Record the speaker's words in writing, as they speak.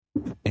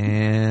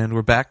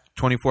we're back.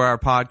 24-hour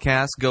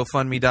podcast.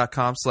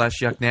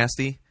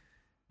 GoFundMe.com/yucknasty.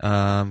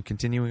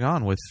 Continuing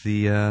on with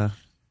the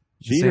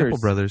Sample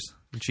Brothers.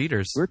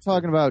 Cheaters. We're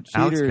talking about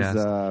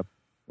cheaters.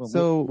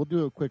 We'll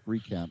do a quick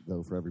recap,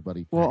 though, for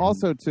everybody. Well,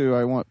 also, too,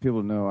 I want people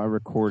to know I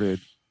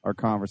recorded our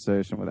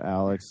conversation with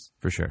Alex.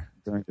 For sure.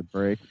 During the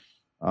break.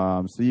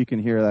 So you can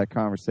hear that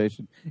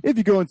conversation. If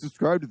you go and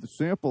subscribe to the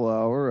Sample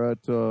Hour at...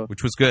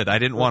 Which was good. I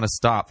didn't want to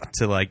stop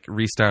to,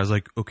 restart. I was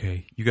like,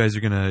 okay, you guys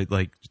are going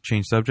to,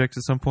 change subjects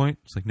at some point?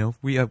 It's like, no,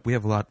 we have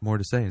a lot more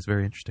to say. It's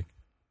very interesting.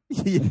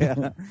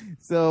 Yeah.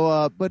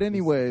 So, but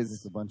anyways...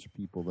 There's a bunch of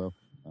people, though.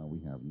 We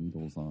have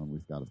Needles on.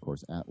 We've got, of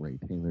course, at Ray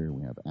Taylor.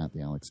 We have at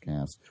the Alex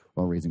Cast.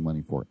 While raising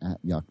money for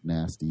at Yuck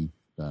Nasty.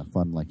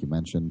 Fund, like you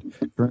mentioned.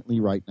 Currently,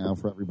 right now,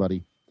 for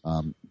everybody...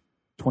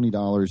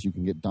 $20, you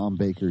can get Dom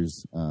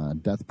Baker's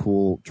Death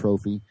Pool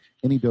trophy.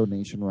 Any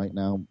donation right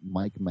now,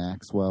 Mike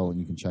Maxwell, and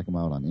you can check him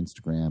out on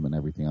Instagram and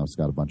everything else.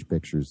 Got a bunch of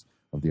pictures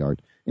of the art.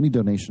 Any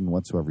donation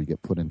whatsoever, you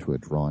get put into a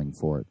drawing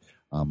for it.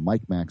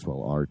 Mike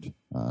Maxwell art,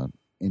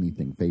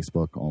 anything,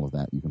 Facebook, all of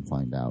that, you can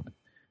find out.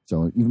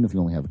 So even if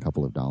you only have a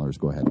couple of dollars,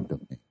 go ahead and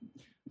donate.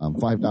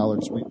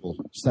 $5, we will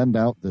send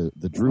out the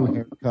Drew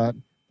haircut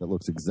that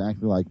looks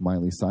exactly like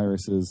Miley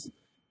Cyrus's.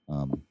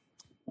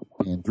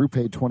 And Drew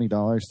paid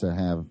 $20 to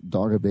have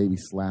Dogga Baby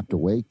slapped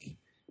awake.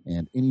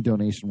 And any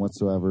donation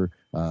whatsoever,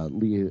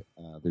 Leah,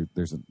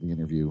 there's the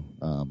interview.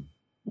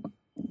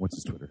 What's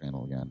his Twitter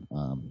handle again?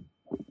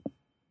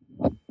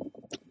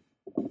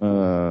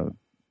 Who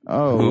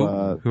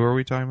are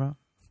we talking about?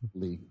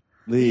 Lee.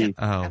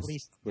 Oh. At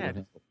least,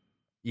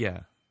 yeah.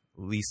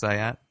 Lee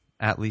Syatt.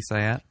 At Lee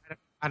Syatt.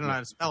 I don't know how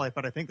to spell it,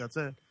 but I think that's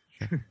it.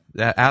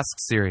 Ask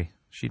Siri.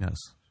 She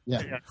knows.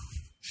 Yeah.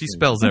 She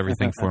spells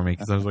everything for me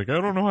because I was like, I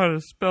don't know how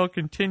to spell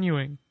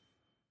continuing.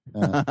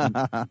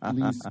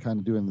 Lee's kind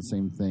of doing the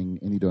same thing.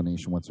 Any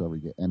donation whatsoever,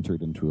 you get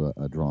entered into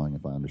a drawing,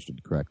 if I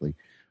understood correctly,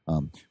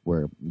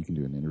 where you can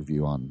do an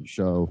interview on the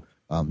show.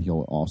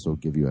 He'll also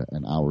give you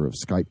an hour of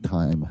Skype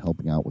time,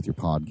 helping out with your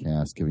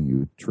podcast, giving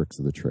you tricks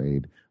of the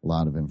trade, a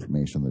lot of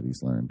information that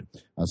he's learned.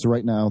 So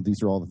right now,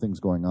 these are all the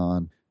things going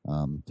on,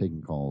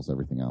 taking calls,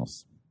 everything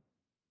else.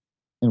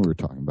 And we were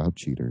talking about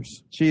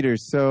cheaters.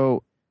 Cheaters.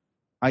 So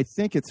I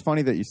think it's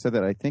funny that you said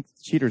that. I think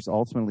cheaters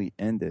ultimately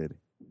ended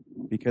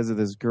because of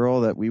this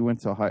girl that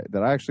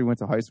that I actually went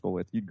to high school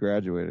with. You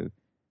graduated.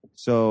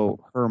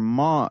 So her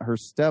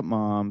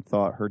stepmom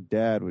thought her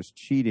dad was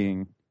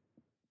cheating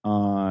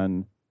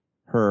on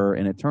her,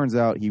 and it turns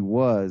out he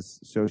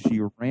was. So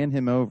she ran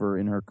him over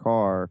in her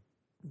car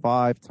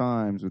 5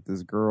 times with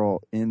this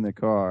girl in the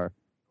car.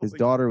 His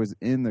daughter was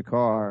in the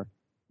car,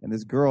 and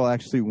this girl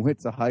actually went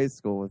to high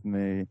school with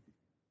me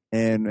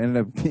and ended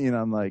up being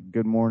on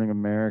Good Morning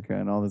America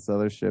and all this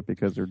other shit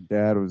because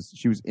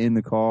she was in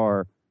the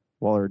car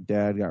while her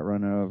dad got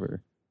run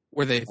over.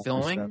 Were they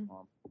filming?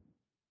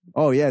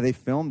 Oh yeah, they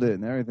filmed it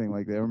and everything. I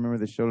remember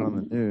they showed it on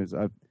the news.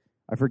 I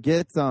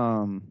forget.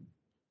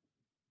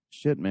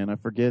 Shit, man, I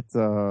forget.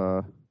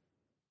 But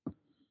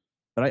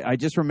I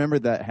just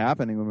remembered that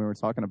happening when we were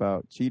talking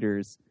about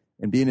cheaters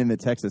and being in the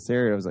Texas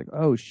area. I was like,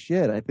 oh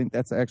shit, I think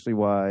that's actually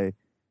why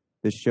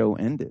this show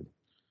ended.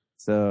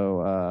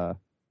 So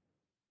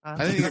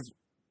I think it's...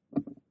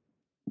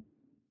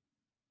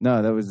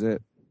 No, that was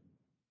it.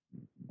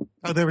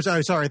 Oh, there was. Oh,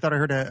 sorry. I thought I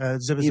heard a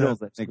Zibba.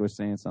 Needles, I think, was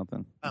saying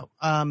something. Oh,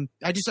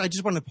 I just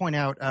wanted to point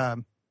out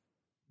that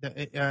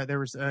there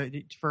was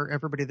for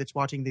everybody that's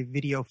watching the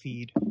video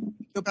feed.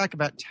 Go back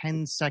about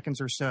 10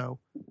 seconds or so.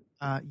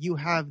 You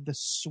have the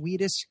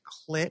sweetest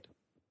clit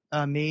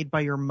made by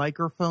your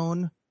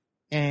microphone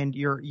and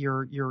your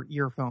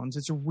earphones.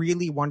 It's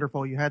really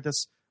wonderful. You had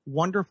this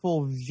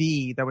wonderful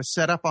V that was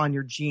set up on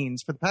your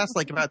jeans for the past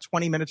about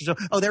 20 minutes or so.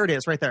 Oh, there it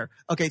is right there.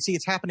 Okay, see,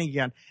 it's happening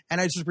again.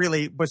 And I just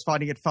really was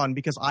finding it fun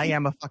because I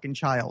am a fucking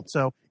child.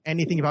 So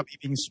anything about me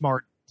being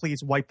smart,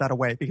 please wipe that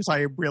away because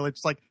I really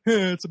just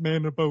it's a man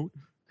in a boat.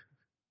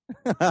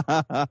 Look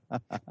at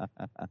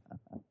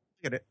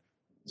it.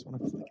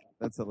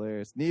 That's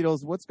hilarious.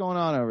 Needles, what's going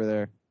on over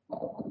there?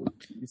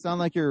 You sound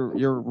like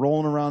you're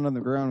rolling around on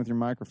the ground with your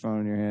microphone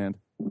in your hand.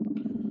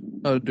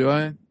 Oh, do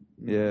I?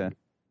 Yeah.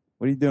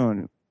 What are you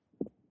doing?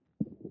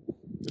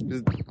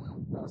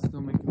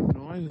 Still making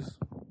noise.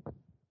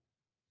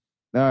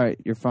 All right,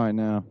 you're fine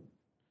now.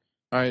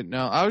 All right,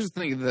 now I was just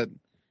thinking that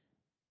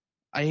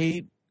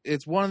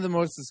it's one of the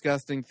most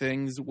disgusting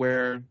things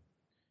where you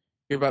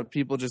hear about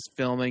people just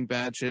filming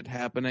bad shit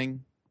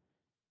happening.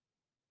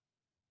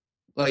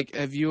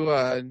 Have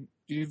you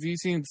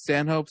seen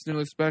Stanhope's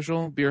newest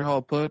special, Beer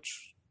Hall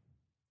Putsch?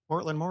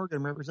 Portland,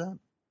 Oregon represent.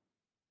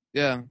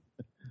 Yeah.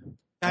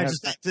 It's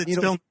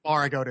filmed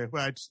bar I go to.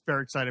 I'm just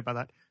very excited about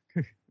that.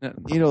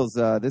 Needles,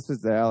 this is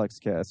the Alex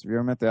Cast. Have you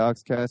ever met the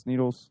Alex Cast,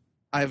 Needles?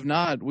 I have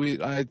not.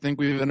 I think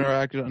we've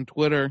interacted on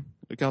Twitter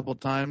a couple of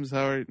times.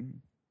 I've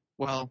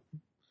been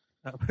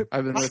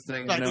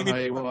listening. I know how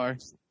you are.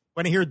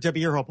 When I hear the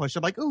Beer Hall Putsch,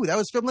 I'm like, ooh, that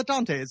was filmed at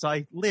Dante's.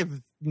 I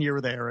live near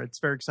there. It's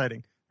very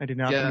exciting. I did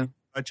not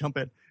jump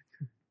in.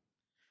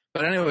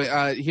 But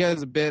anyway, he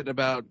has a bit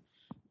about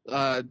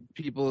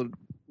people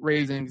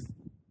raising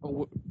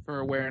for for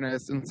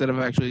awareness instead of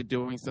actually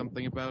doing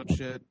something about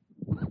shit.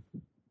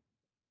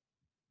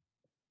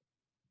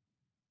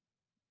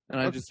 And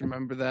I just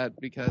remember that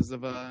because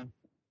of them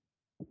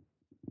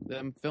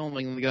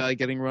filming the guy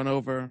getting run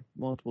over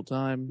multiple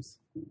times.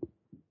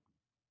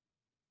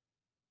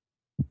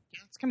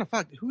 It's kind of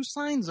fucked. Who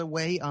signs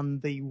away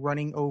on the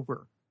running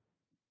over?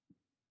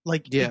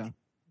 Like, Yeah.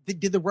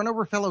 did the run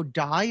over fellow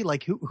die?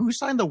 Like, who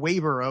signed the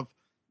waiver of?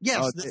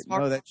 Yes,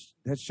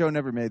 that show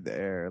never made the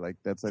air. Like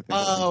that's I think.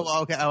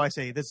 Oh, okay. Oh, I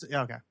see. This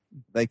okay.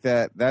 Like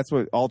that. That's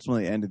what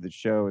ultimately ended the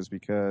show is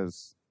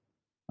because,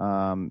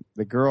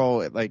 the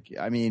girl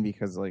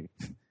because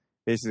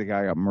basically the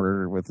guy got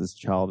murdered with his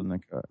child in the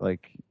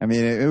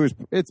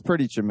it's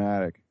pretty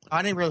traumatic.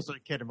 I didn't realize there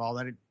was a kid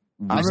involved.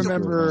 I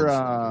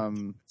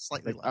remember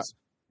slightly less.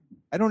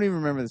 I don't even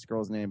remember this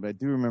girl's name, but I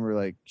do remember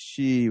like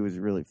she was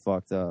really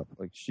fucked up.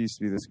 Like she used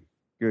to be this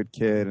good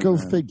kid. Go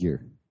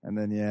figure. And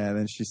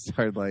then she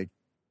started like,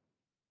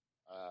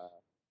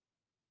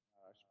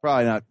 she's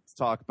probably not to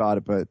talk about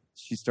it, but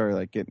she started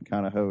like getting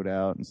kind of hoed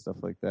out and stuff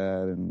like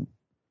that. And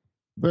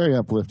very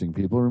uplifting,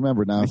 people.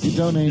 Remember now, if you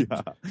donate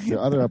to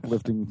other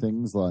uplifting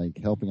things like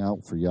helping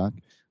out for Yuck,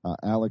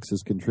 Alex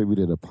has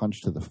contributed a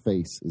punch to the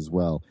face as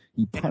well.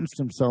 He punched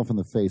himself in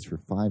the face for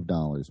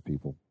 $5,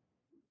 people.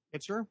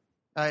 It's true.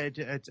 I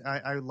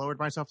lowered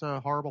myself to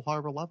a horrible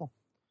level.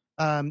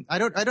 I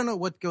don't know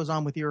what goes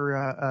on with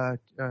your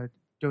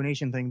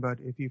donation thing, but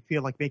if you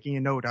feel like making a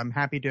note, I'm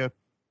happy to,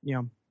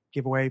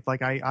 give away.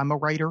 Like I'm a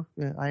writer.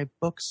 I have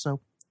books,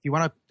 so if you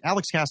want a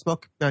Alex Cast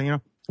book,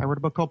 I wrote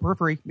a book called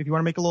Periphery. If you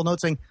want to make a little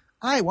note saying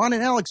I want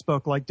an Alex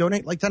book, like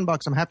donate like $10,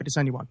 I'm happy to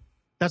send you one.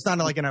 That's not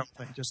like an out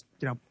thing. Just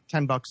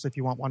 $10 if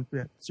you want one.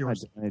 Yeah, it's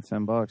yours. I donate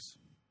 $10.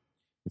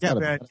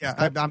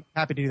 I'm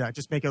happy to do that.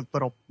 Just make a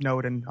little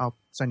note and I'll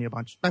send you a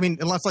bunch. I mean,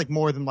 unless like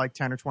more than like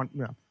 10 or 20,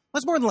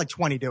 unless more than like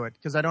 20 do it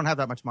because I don't have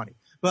that much money.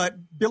 But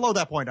below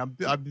that point, I'm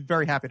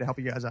very happy to help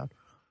you guys out.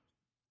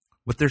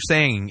 What they're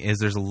saying is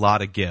there's a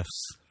lot of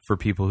gifts for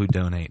people who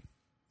donate.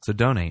 So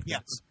donate.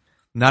 Yes.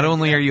 Not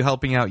only are you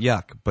helping out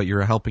Yuck, but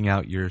you're helping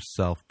out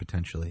yourself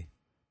potentially.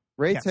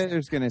 Ray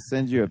Taylor's going to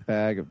send you a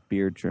bag of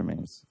beard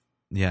trimmings.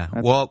 Yeah.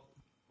 Well,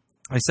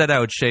 I said I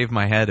would shave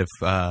my head if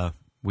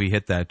we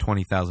hit that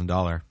 $20,000.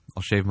 I'll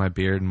shave my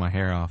beard and my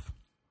hair off.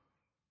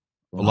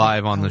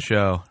 Live on the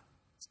show.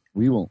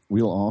 We'll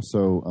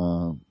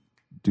also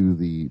have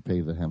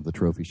the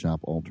trophy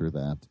shop alter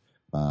that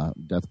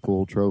Death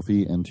Pool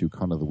trophy into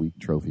Cunt of the Week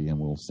trophy, and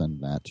we'll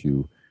send that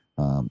to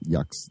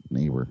Yuck's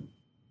neighbor.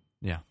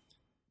 Yeah.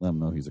 Let him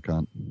know he's a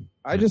cunt.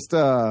 I just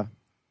have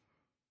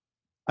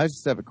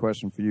a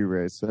question for you,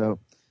 Ray. So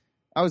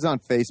I was on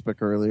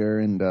Facebook earlier,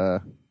 and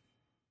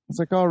it's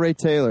like, oh, Ray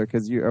Taylor,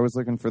 because I was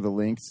looking for the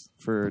links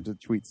to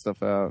tweet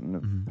stuff out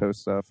and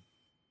post stuff.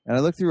 And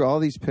I looked through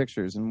all these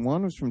pictures, and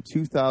one was from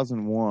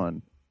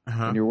 2001,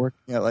 and you're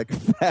working at like a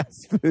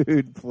fast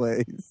food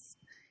place,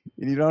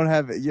 and you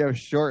have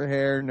short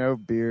hair, no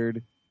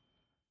beard.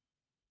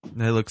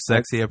 They look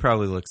sexy. I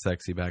probably looked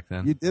sexy back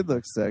then. You did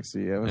look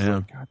sexy. I was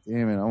like, God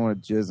damn it, I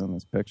want to jizz on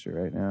this picture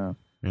right now.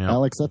 Yeah.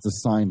 Alex, that's a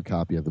signed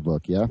copy of the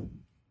book, yeah?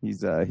 He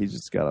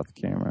just got off the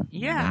camera.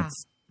 Yeah.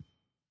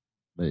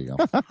 There you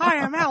go. Hi,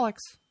 I'm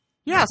Alex.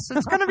 Yes,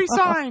 it's going to be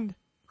signed.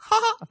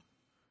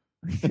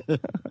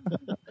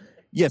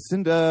 Yes,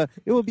 and it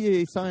will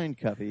be a signed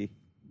copy.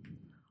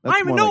 That's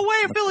I'm in no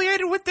way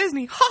affiliated with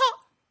Disney.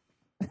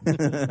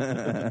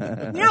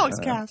 The Alex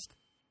Cast.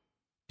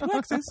 2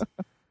 X's.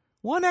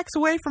 1 X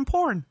away from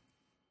porn.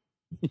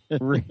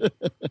 Ray,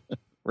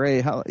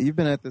 you've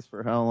been at this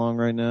for how long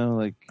right now?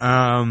 Like,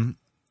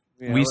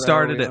 we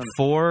started at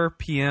 4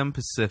 p.m.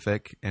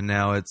 Pacific, and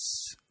now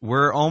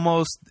we're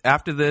almost,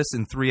 after this,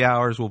 in 3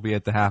 hours, we'll be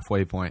at the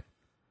halfway point.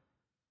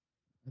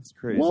 That's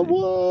crazy.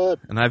 What?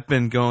 And I've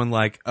been going,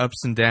 like,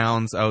 ups and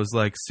downs. I was,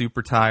 like,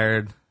 super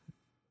tired.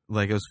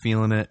 Like, I was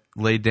feeling it.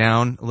 Laid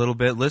down a little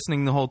bit,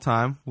 listening the whole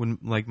time when,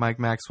 like, Mike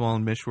Maxwell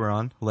and Mish were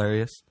on.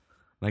 Hilarious.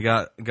 And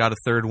I got a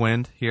third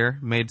wind here.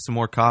 Made some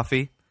more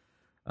coffee.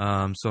 So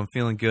I'm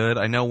feeling good.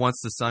 I know once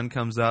the sun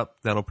comes up,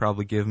 that'll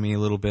probably give me a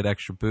little bit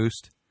extra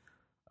boost.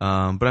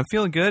 But I'm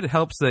feeling good. It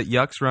helps that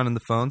Yuck's running the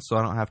phone, so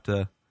I don't have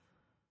to.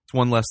 It's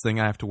one less thing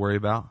I have to worry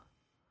about.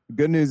 The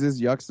good news is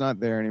Yuck's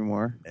not there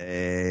anymore.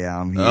 Hey,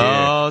 I'm here.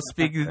 Oh,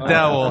 speak of the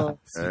devil.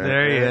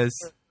 There he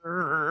is. What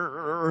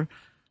are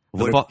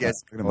you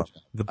guys talking about?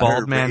 The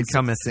bald man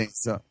cometh.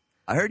 So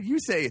I heard you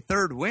say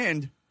third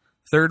wind.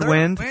 Third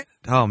wind?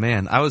 Oh,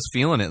 man. I was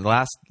feeling it.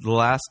 The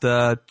last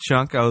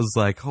chunk, I was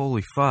like,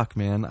 holy fuck,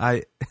 man.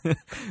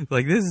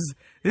 Like, this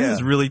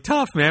is really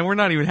tough, man. We're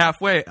not even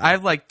halfway. I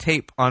have, like,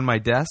 tape on my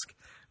desk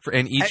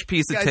and each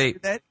piece of tape.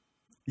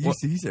 You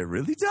said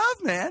really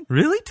tough, man.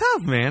 Really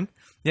tough, man.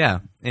 Yeah.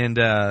 And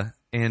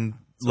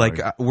like,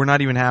 we're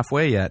not even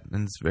halfway yet,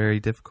 and it's very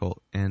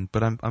difficult.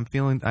 But I'm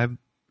feeling, I have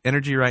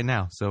energy right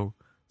now, so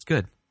it's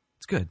good.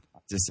 It's good.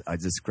 I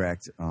just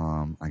cracked.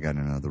 I got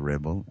another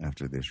Rebel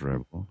after this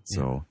Rebel.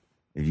 So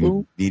if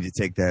you need to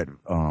take that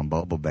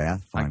bubble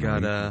bath, I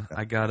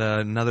got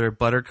another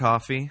butter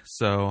coffee.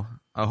 So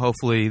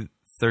hopefully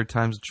third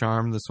time's a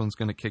charm. This one's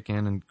going to kick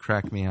in and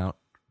crack me out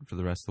for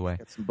the rest of the way.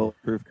 Got some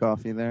bulletproof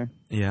coffee there.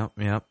 Yeah.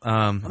 I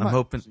I'm might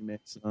hoping actually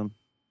make some.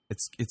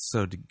 it's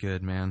so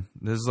good, man.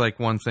 This is like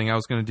one thing. I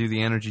was going to do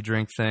the energy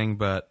drink thing,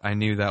 but I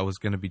knew that was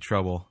going to be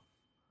trouble,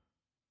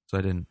 so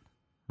I didn't.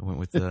 I went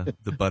with the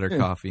butter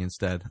coffee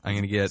instead. I'm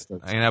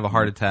gonna have a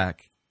heart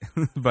attack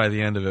by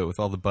the end of it with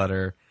all the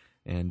butter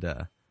and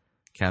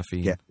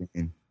caffeine.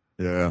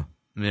 Yeah.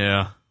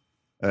 Yeah.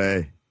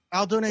 Hey.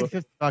 I'll donate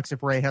 $50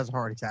 if Ray has a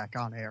heart attack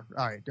on air.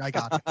 All right, I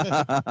got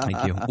it.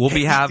 Thank you. We'll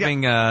be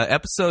having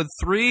episode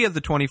 3 of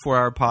the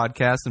 24-hour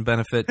podcast and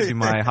benefit to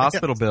my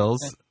hospital bills.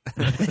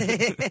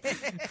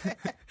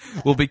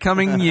 Will be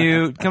coming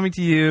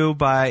to you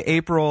by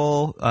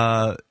April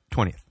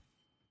 20th.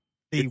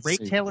 The Ray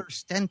Taylor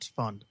Stent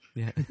Fund.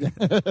 Yeah.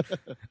 I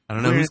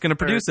don't know who's going to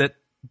produce it,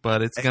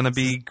 but it's going to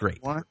be great.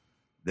 What?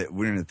 That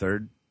we're in the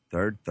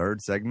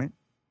third segment.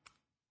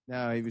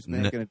 No, he was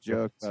making a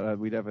joke, but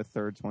we'd have a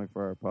third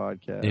 24-hour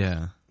podcast.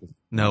 Yeah.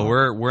 No,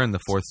 we're in the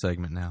 4th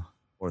segment now.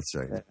 4th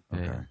segment. Yeah.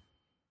 Okay.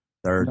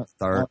 Yeah.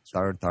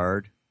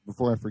 Third.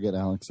 Before I forget,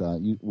 Alex,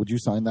 would you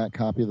sign that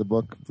copy of the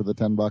book for the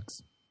 $10?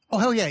 Oh,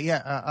 hell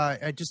yeah.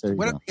 I just, There you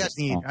whatever go. you guys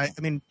need. I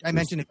mean, I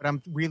mentioned it, but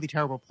I'm really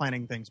terrible at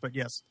planning things. But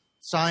yes,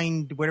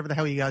 signed whatever the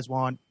hell you guys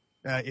want.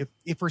 If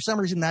for some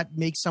reason that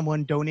makes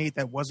someone donate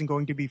that wasn't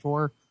going to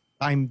before,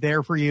 I'm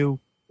there for you.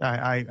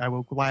 I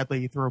will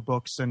gladly throw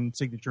books and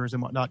signatures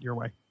and whatnot your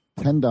way.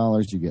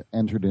 $10, you get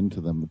entered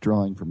into the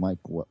drawing for Mike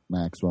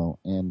Maxwell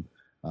and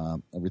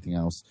everything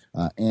else.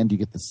 And you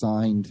get the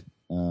signed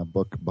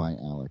book by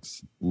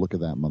Alex. Look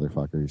at that,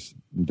 motherfuckers.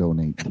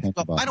 Donate $10.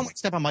 I don't want to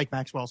step on Mike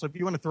Maxwell, so if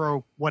you want to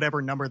throw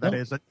whatever number that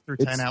is, through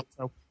 10 out.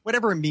 So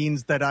whatever it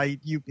means that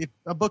if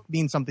a book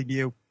means something to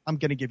you, I'm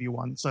going to give you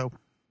one. So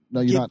No,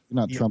 you're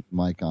not trumping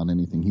Mike on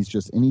anything. He's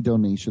just any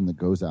donation that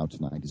goes out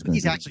tonight.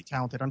 He's actually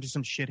talented. I'm just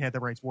some shithead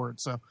that writes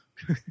words. So,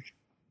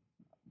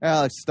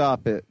 Alex,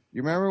 stop it.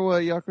 You remember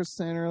what Yuck was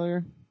saying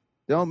earlier?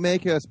 Don't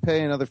make us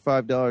pay another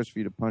 $5 for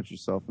you to punch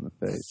yourself in the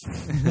face.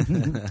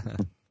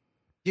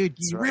 dude,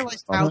 you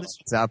realize how this?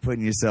 Stop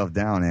putting yourself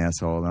down,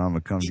 asshole. And I'm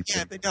gonna come.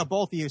 Yeah, but no,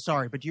 both of you.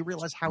 Sorry, but do you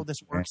realize how this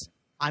works?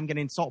 I'm going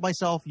to insult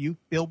myself. You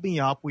build me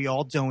up. We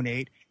all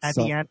donate. At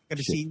the end,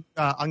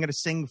 I'm going to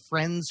sing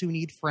 "Friends Who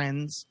Need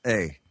Friends."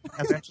 Hey,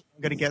 eventually,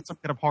 I'm going to get some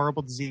kind of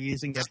horrible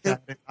disease and get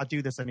that. I'll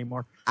do this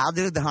anymore. I'll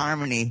do the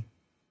harmony.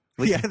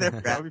 Yeah,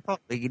 that'll be fun.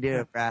 We can do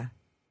it, bruh.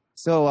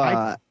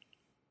 So,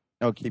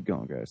 keep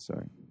going, guys.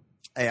 Sorry.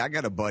 Hey, I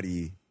got a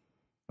buddy,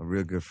 a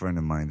real good friend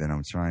of mine that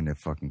I'm trying to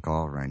fucking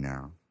call right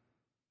now.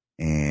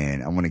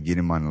 And I want to get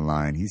him on the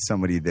line. He's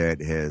somebody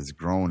that has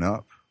grown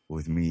up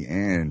with me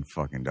and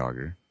fucking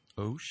Dogger.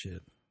 Oh,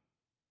 shit.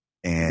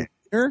 And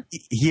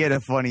he had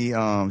a funny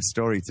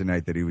story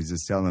tonight that he was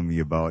just telling me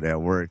about at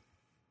work.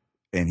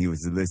 And he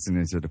was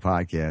listening to the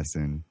podcast,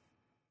 and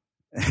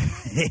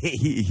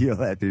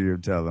you'll have to hear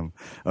him tell him,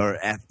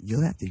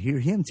 you'll have to hear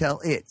him tell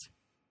it.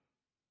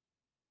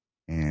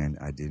 And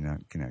I did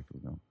not connect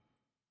with him.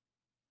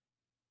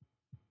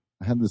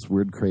 I had this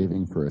weird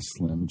craving for a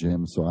Slim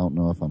Jim, so I don't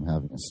know if I'm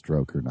having a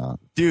stroke or not.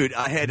 Dude,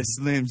 I had a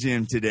Slim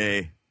Jim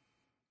today.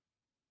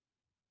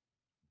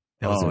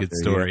 That was a good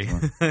story.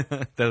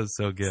 That was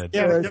so good.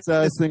 Yeah,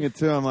 I was thinking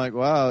too. I'm like,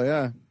 wow,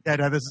 yeah. Yeah,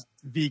 no, this is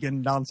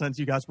vegan nonsense.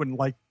 You guys wouldn't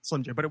like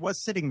Slim Jim, but it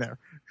was sitting there.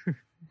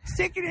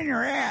 Stick it in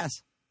your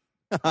ass.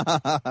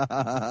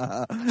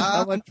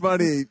 How much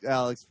money,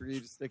 Alex, for you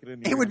to stick it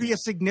in your It would be a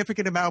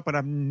significant amount, but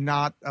I'm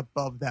not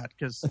above that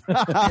because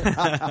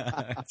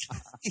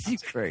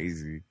he's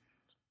crazy.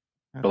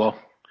 Hello.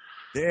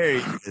 There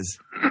he is.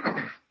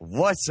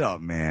 What's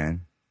up,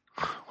 man?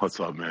 What's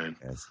up, man?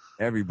 Yes.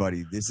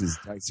 Everybody, this is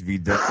Dice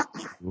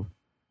VW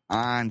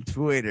on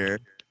Twitter.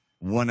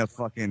 One of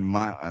fucking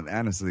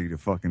honestly, the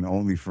fucking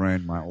only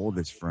friend, my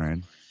oldest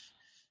friend.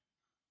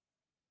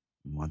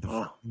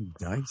 Motherfucking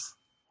Dice.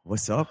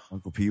 What's up,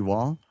 Uncle P.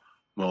 Wall?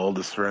 My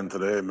oldest friend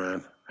today,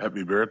 man.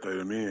 Happy birthday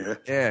to me, eh?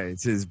 Yeah,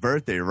 it's his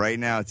birthday right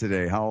now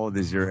today. How old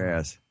is your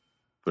ass?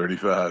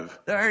 35.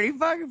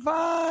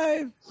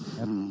 35.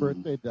 Happy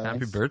birthday, Dice.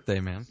 Happy birthday,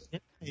 man.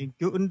 Hey,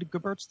 Guten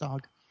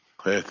Geburtstag.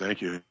 Hey,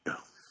 thank you.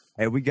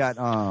 Hey, we got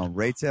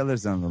Ray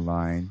Taylor's on the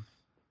line.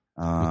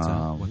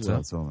 What's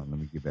up? Hold on, let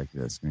me get back to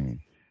that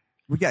screen.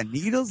 We got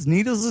Needles.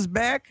 Needles is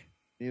back.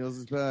 Needles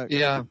is back.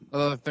 Yeah,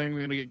 another thing, we're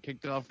going to get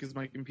kicked off because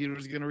my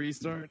computer's going to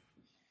restart.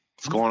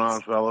 What's going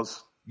on,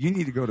 fellas? You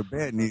need to go to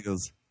bed,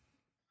 Needles.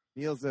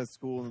 Neil's at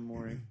school in the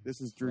morning.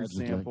 This is Drew's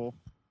sample.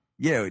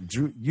 Yeah,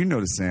 Drew, you know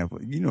the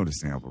sample. You know the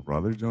sample,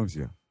 brother, don't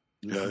you?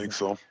 Yeah, I think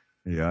so.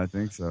 Yeah, I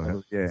think so.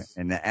 Hell yeah.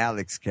 And the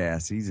Alex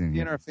cast, he's in In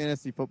here. our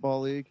fantasy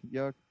football league,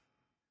 Yuck.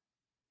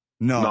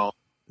 No,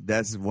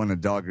 that's one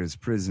of Dogger's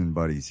prison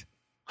buddies.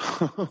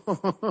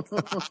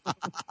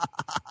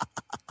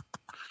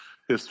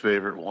 His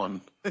favorite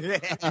one. You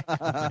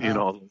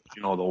know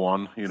the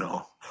one, you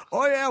know.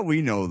 Oh, yeah,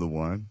 we know the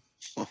one.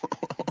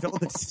 Tell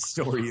us a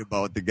story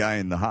about the guy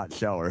in the hot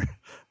shower.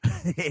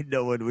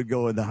 No one would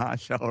go in the hot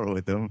shower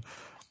with him.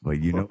 But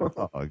you know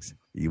dogs.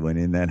 He went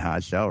in that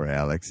hot shower,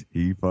 Alex.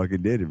 He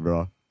fucking did it,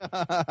 bro.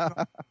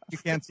 You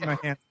can't see my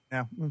hand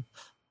now.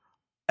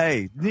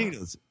 Hey,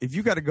 Needles, if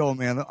you got to go,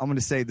 man, I'm going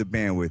to save the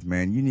bandwidth,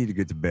 man. You need to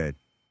get to bed.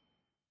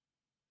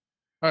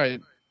 All right.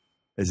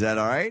 Is that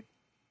all right?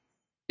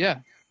 Yeah.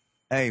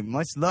 Hey,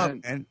 much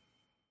love, man.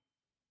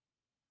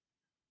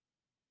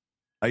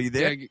 Are you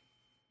there?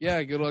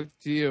 Yeah, good luck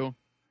to you.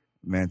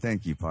 Man,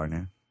 thank you,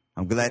 partner.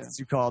 I'm glad that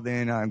you called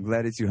in. I'm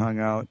glad that you hung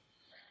out.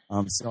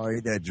 I'm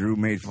sorry that Drew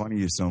made fun of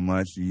you so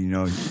much. You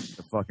know, he's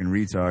a fucking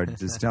retard.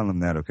 Just tell him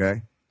that,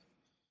 okay?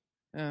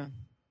 Yeah.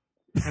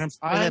 And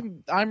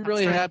I'm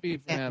really happy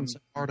for him. So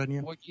hard on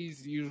you.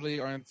 Wookiees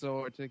usually aren't so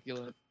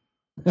articulate.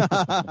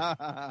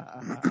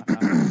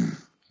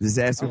 Just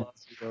ask him.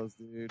 Those,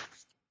 dude.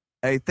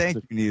 Hey, thank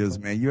you, Needles,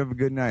 man. You have a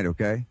good night,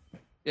 okay?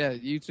 Yeah,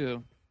 you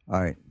too.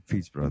 All right.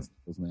 Peace, bro.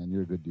 Man,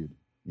 you're a good dude.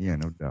 Yeah,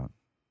 no doubt.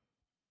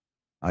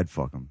 I'd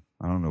fuck him.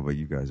 I don't know about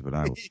you guys, but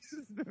I would.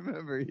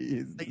 Remember,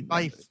 he's They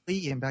buy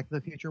Flea in Back to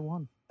the Future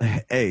 1.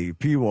 Hey,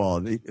 P-Wall,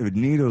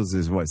 Needles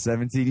is what,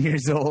 17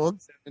 years old?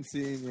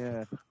 17,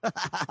 yeah.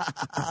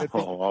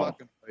 Oh, wow.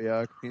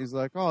 Yuck. He's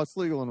like, oh, it's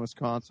legal in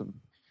Wisconsin.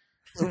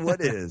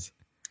 What is?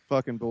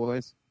 Fucking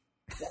boys.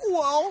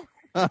 Well,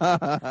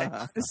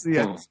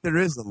 honestly, I think there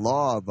is a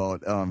law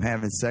about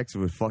having sex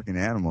with fucking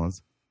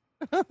animals.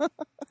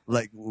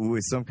 Like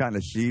with some kind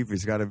of sheep,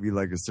 it's got to be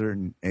like a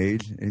certain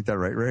age. Ain't that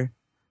right, Ray?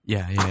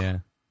 Yeah.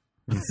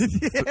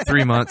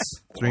 3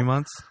 months. 3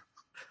 months?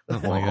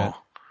 Something like that.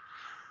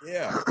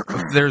 Yeah.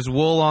 If there's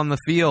wool on the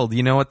field,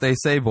 you know what they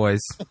say,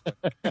 boys.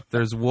 If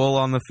there's wool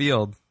on the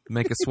field,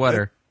 make a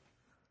sweater.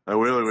 I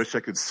really wish I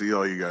could see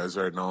all you guys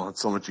right now.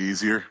 It's so much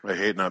easier. I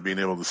hate not being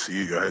able to see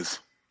you guys.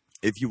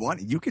 If you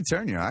want, you can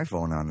turn your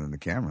iPhone on in the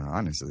camera,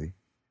 honestly.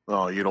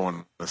 Oh, you don't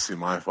want to see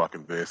my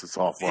fucking face. It's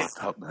all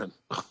fucked up, man.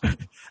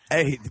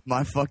 Hey,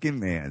 my fucking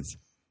man's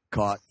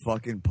caught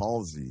fucking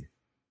palsy.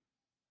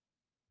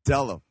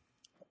 Tell him.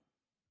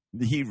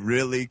 He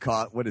really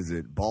caught, what is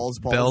it, Bell's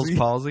palsy? Bell's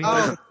palsy?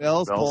 Oh,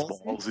 Bell's Bell's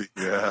palsy. palsy.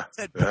 Yeah.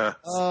 Yeah.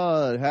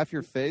 Oh, half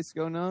your face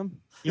go numb?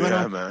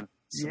 Yeah, man.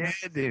 Yeah,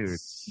 dude.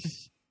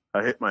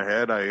 I hit my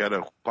head. I got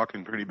a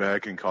fucking pretty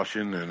bad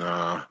concussion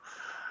and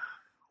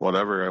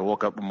whatever. I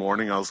woke up in the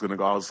morning. I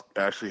was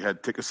actually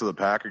had tickets to the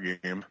Packer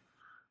game,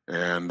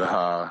 and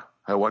I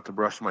went to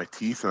brush my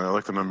teeth, and I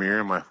looked in the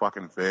mirror, and my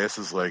fucking face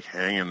is like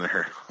hanging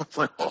there. I was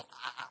like,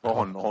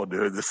 oh no,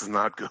 dude, this is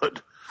not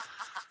good.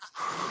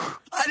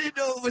 I didn't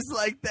know it was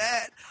like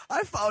that.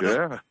 I found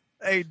out.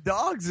 Hey,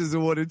 Dogs is the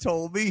one who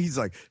told me. He's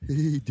like,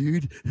 hey,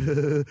 dude,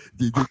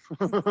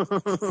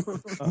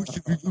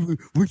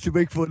 we should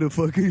make fun of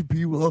fucking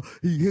people.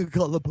 You can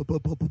call it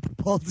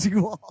palsy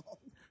wall.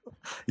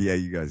 Yeah,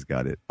 you guys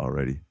got it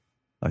already.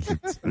 I should.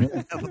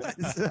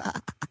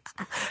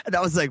 And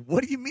I was like,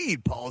 what do you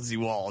mean palsy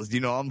walls? You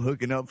know, I'm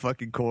hooking up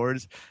fucking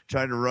cords,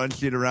 trying to run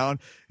shit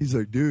around. He's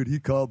like, dude, he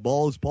called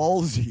balls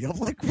palsy. I'm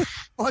like, what the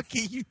fuck are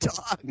you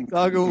talking?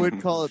 Doggo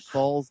would call it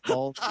balls.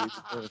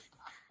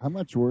 How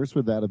much worse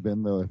would that have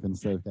been, though, if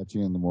instead of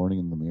catching you in the morning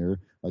in the mirror,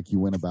 like you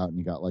went about and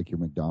you got like your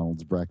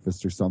McDonald's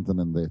breakfast or something,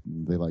 and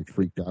they like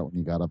freaked out when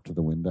you got up to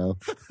the window?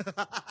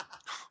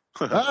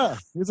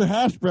 Here's a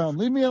hash brown.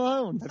 Leave me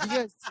alone. Have you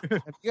guys seen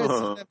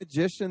that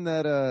magician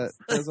that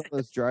does all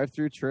those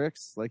drive-through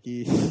tricks? Like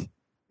he'll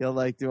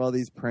like do all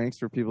these pranks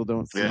where people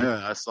don't see.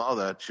 Yeah, I saw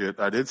that shit.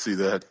 I did see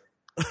that.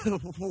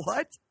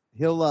 What?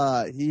 He's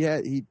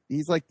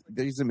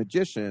a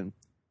magician,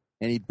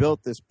 and he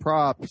built this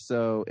prop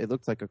so it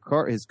looks like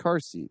his car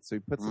seat. So he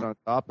puts it on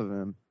top of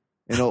him,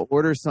 and he'll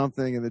order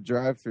something in the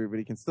drive-through, but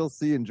he can still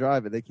see and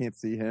drive it. They can't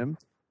see him.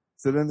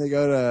 So then they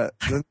go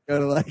to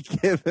like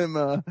give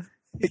him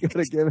they go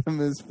to give him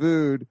his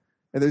food,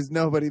 and there's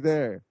nobody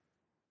there.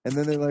 And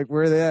then they're like,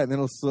 where are they at? And then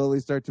he'll slowly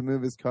start to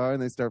move his car,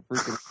 and they start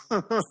freaking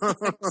out.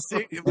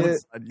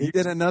 He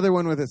did another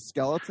one with a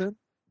skeleton.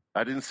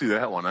 I didn't see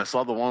that one. I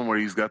saw the one where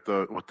he's got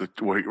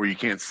where you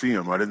can't see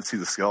him. I didn't see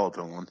the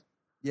skeleton one.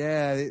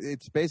 Yeah,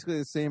 it's basically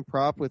the same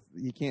prop with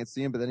you can't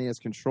see him, but then he has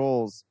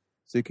controls,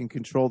 so you can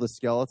control the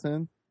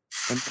skeleton.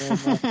 And then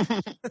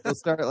he'll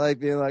start like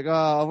being like,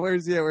 oh,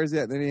 where's he at? Where's he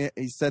at? And then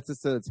he sets it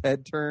so its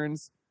head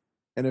turns.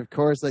 And of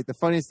course, like the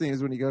funniest thing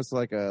is when he goes to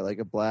like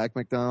a black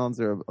McDonald's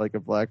or like a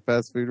black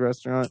fast food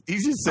restaurant. He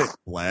just said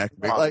black.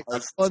 Like,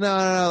 well,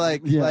 no,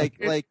 like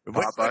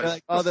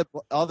all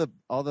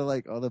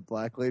the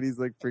black ladies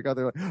like freak out.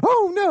 They're like,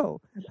 oh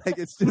no! Like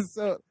it's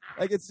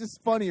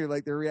just funnier.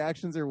 Like their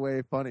reactions are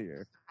way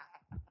funnier.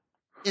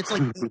 It's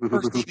like the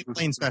first David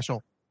Blaine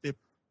special. The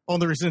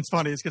only reason it's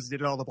funny is because he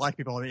did all the black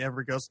people, and he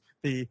ever goes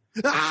and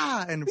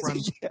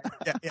runs. Yeah.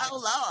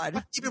 Oh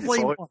Lord! David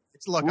Blaine.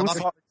 It's look. I'm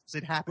not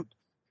it happened.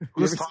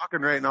 Who's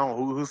talking right now?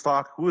 Who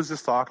is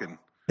this talking?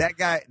 That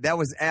guy. That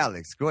was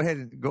Alex. Go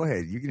ahead.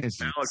 You can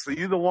answer. Alex, are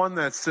you the one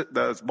that's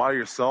by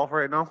yourself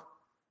right now?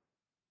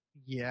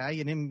 Yeah,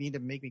 you didn't mean to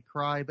make me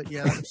cry, but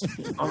yeah.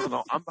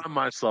 No, I'm by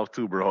myself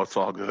too, bro. It's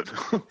all good.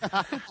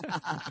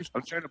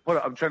 I'm trying to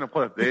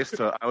put a face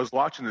to. I was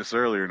watching this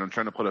earlier, and I'm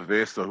trying to put a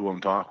face to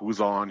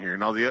who's on here.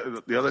 Now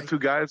the other two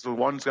guys, the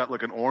one's got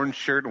like an orange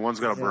shirt, and one's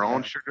got a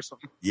brown shirt or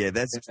something. Yeah,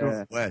 that's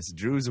Drew West.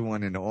 Drew's the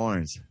one in the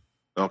orange.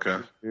 Okay,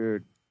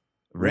 dude.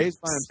 Ray's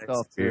by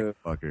himself too.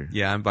 Fucker.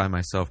 Yeah, I'm by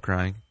myself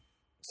crying.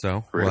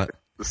 So Ray, what?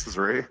 this is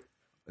Ray.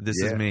 This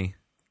Yeah. is me.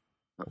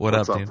 What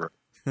What's up, up, dude?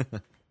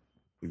 Ray?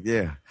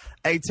 Yeah.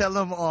 Hey, tell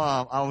them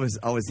I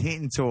was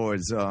hinting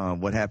towards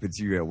what happened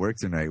to you at work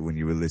tonight when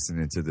you were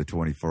listening to the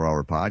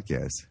 24-hour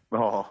podcast.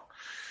 Oh,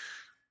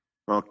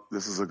 well,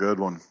 this is a good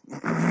one.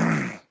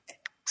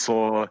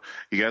 So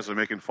you guys are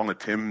making fun of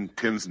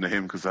Tim's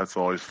name because that's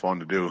always fun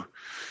to do.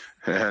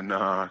 And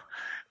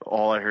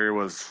all I heard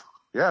was,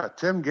 yeah,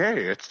 Tim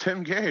Gay. It's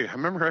Tim Gay. I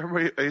remember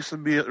everybody I used to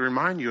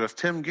remind you it's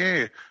Tim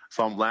Gay.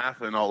 So I'm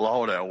laughing out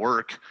loud at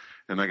work.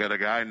 And I got a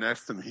guy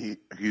next to me.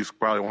 He's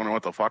probably wondering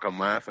what the fuck I'm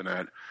laughing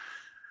at.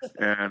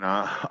 And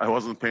I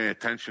wasn't paying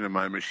attention, and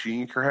my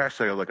machine crashed.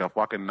 I got like a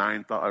fucking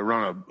I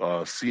run a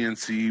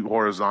CNC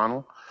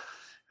horizontal,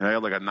 and I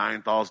had like a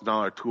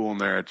 $9,000 tool in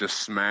there. It just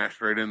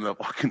smashed right in the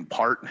fucking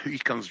part. He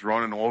comes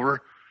running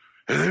over.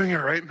 Is everything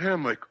all right, man?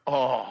 I'm like,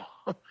 oh.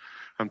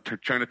 I'm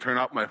trying to turn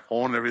off my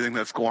phone and everything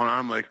that's going on.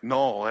 I'm like,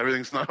 no,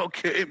 everything's not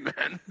okay,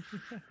 man.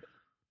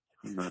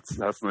 And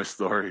that's my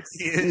story.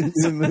 You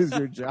didn't lose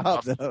your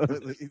job, though.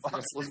 At least.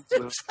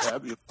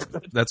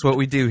 That's what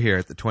we do here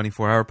at the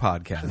 24-hour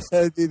podcast.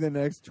 That'd be the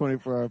next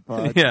 24-hour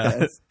podcast.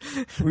 Yeah.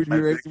 We'd be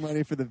raising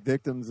money for the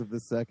victims of the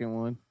second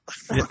one.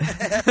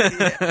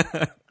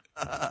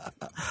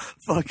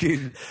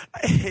 Fucking.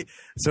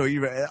 So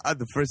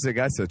the first thing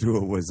I said to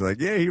him was like,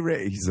 yeah, he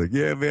ran. He's like,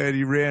 yeah, man,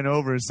 he ran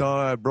over and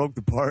saw I broke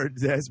the part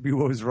and asked me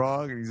what was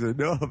wrong. And he said,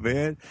 no,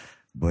 man.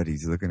 But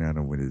he's looking at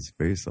him with his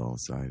face all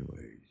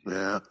sideways.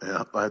 Yeah.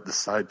 I had the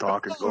side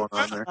talking going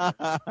on there.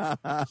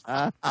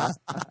 I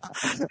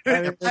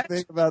didn't even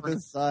think about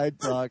this side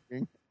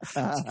talking.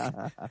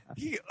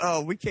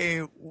 We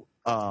came,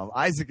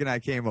 Isaac and I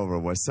came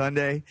over,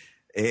 Sunday?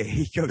 And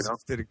he comes up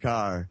to the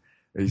car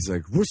and he's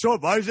like, what's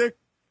up, Isaac?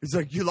 He's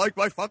like, you like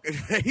my fucking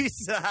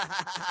face?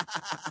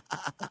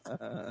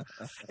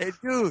 Hey,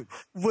 dude,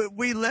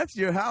 we left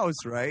your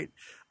house, right?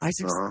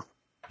 Isaac,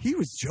 he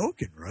was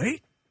joking,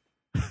 right?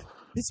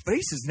 His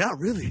face is not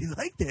really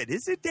like that,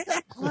 is it,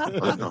 Dad?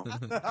 I know.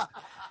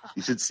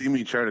 You should see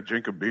me try to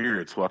drink a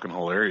beer. It's fucking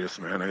hilarious,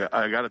 man.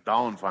 I got it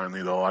down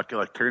finally, though. I can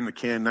like turn the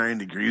can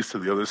 90 degrees to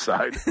the other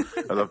side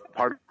of the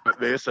part of my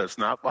face that's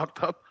not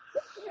fucked up.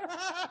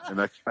 And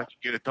I can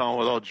get it down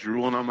without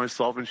drooling on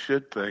myself and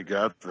shit. Thank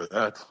God for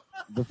that.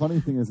 The funny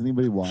thing is,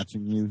 anybody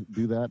watching you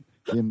do that,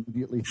 they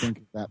immediately think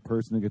of that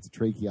person who gets a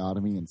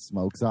tracheotomy and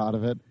smokes out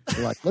of it.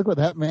 They're like, look what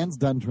that man's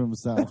done to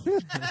himself.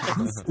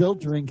 He's still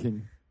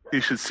drinking. You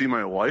should see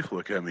my wife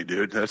look at me,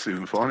 dude. That's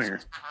even funnier.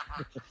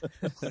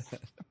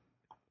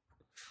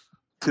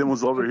 Tim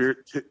was over here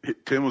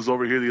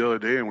the other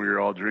day, and we were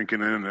all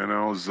drinking in, and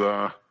I was,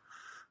 oh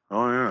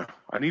yeah,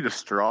 I need a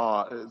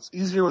straw. It's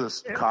easier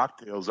with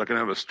cocktails. I can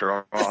have a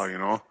straw, you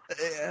know.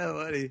 Yeah,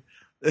 buddy.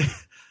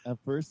 At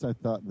first, I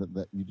thought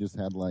that you just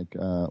had like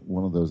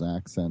one of those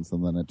accents,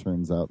 and then it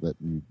turns out that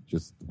you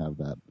just have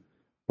that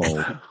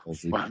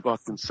palsy. My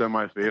fucking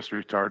semi-face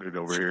retarded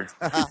over here.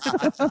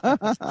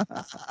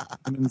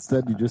 And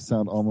instead, you just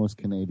sound almost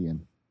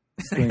Canadian.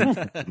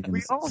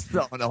 We all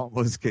sound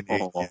almost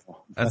Canadian. Oh,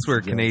 That's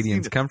where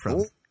Canadians come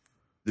from.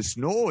 The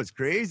snow is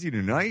crazy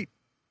tonight.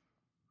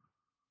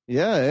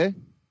 Yeah, eh?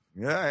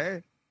 Yeah.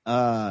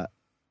 Eh?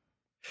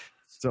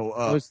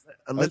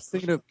 Let's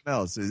thinking of something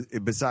else.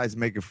 Besides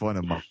making fun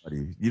of my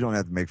buddy, you don't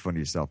have to make fun of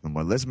yourself no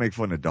more. Let's make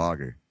fun of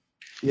Dogger.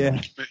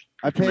 Yeah.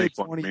 I paid make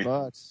fun of me.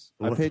 $20.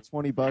 I paid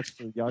 $20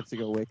 for Yuck to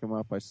go wake him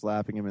up by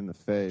slapping him in the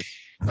face.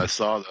 I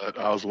saw that.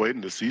 I was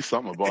waiting to see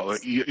something about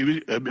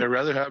it. I'd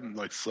rather have him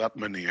like slap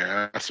him in the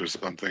ass or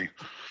something.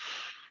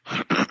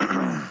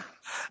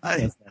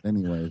 That's that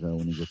anyway, though,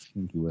 when he gets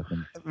kinky with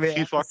him.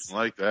 He fucking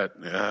like that.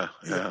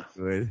 Yeah.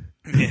 Good.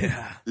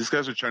 Yeah. These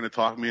guys are trying to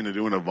talk me into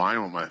doing a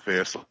vine with my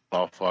face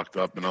all fucked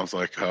up, and I was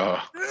like, Dude,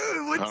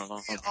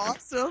 what's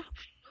awesome?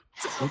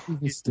 It'd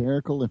be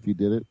hysterical if you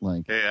did it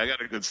like. hey, I got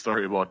a good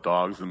story about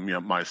dogs and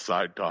my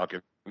side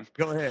talking.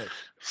 Go ahead.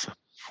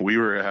 We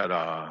were at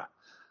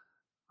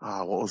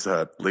what was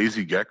that?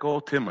 Lazy Gecko,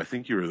 Tim? I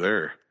think you were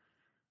there.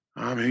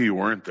 Maybe you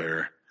weren't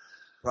there.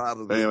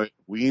 Probably. Anyway,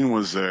 Ween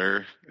was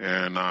there,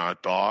 and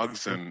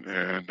Dogs and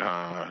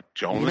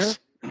Jonas.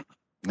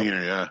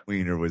 Nina, yeah.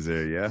 Wiener was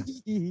there, yeah.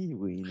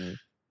 Wiener.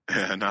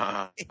 And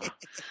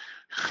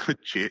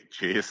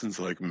Jason's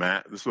like,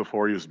 Matt, this is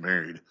before he was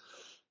married.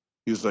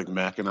 He was like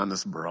macking on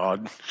this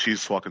broad.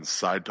 She's fucking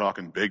side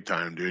talking big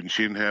time, dude. And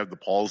she didn't have the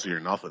palsy or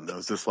nothing. That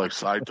was just like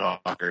side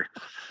talker.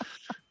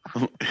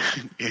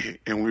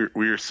 And we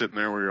were sitting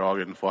there. We were all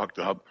getting fucked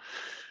up.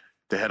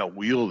 They had a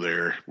wheel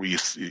there where you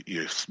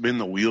spin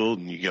the wheel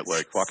and you get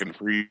like fucking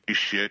free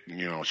shit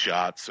and,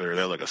 shots, or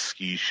they had like a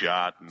ski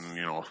shot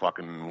and,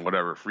 fucking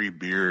whatever, free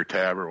beer,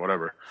 tab or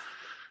whatever.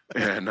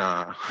 And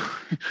I'm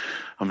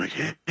like,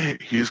 hey,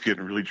 he's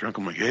getting really drunk.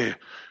 I'm like, hey,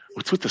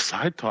 what's with the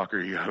side talker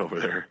you got over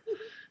there?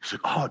 He's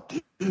like, oh,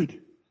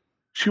 dude,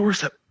 she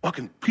works at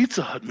fucking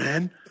Pizza Hut,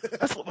 man.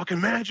 That's the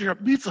fucking manager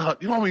at Pizza Hut.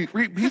 You know how many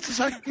free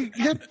pizzas I can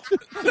get?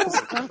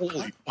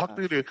 Holy fuck,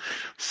 dude.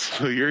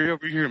 So you're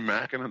over here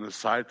macking on the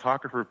side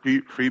talker for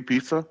free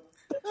pizza?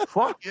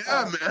 Fuck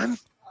yeah, man.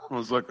 I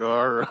was like,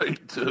 all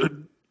right,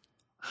 dude.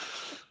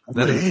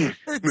 That is-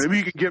 Hey, maybe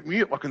you can get me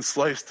a fucking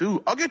slice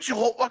too. I'll get you a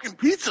whole fucking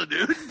pizza,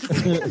 dude.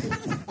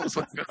 I was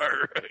like, all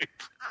right.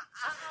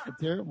 The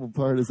terrible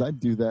part is I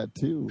do that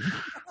too.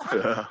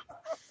 Yeah.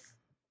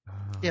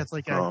 Yeah, it's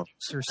like a Oh.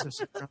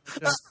 exorcist.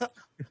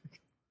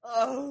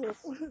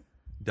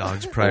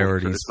 Dog's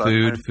priorities: I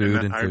food,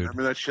 food, and I food.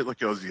 remember that shit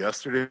like it was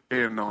yesterday,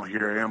 and now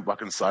here I am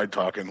fucking side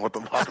talking. What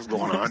the fuck is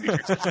going on here?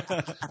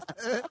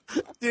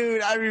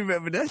 Dude, I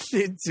remember that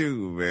shit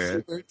too,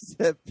 man. Works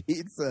at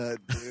Pizza,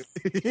 dude.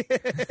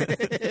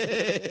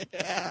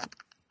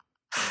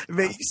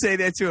 Man, you say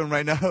that to him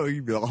right now,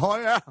 you'd be like, oh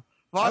yeah.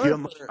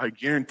 I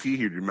guarantee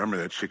he'd remember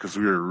that shit because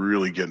we were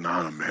really getting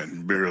on him,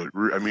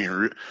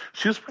 man.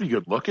 She was pretty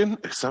good looking,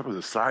 except for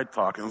the side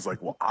talking. It was like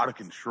out of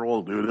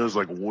control, dude. It was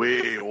like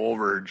way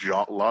over her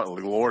jaw, like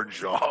lower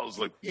jaw. It was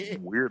like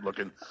weird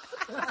looking.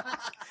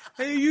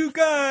 Hey, you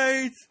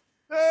guys!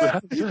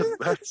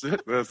 That's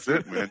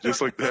it, man. Just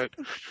like that.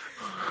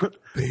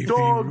 Baby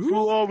Dogs Ruth?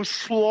 love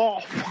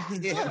sloth.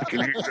 I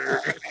can hear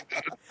her.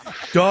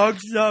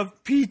 Dogs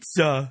love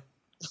pizza.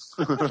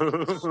 Did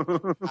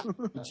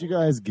you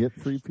guys get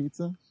free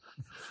pizza?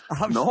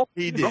 No,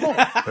 he did. No,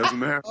 as a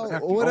matter of Oh,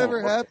 fact,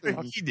 whatever no.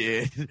 happened? He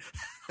did.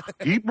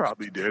 He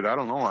probably did. I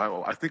don't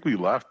know. I think we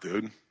left,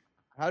 dude.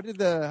 How did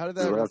that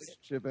Yes.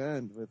 relationship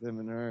end with him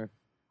and her?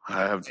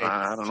 I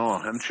don't know.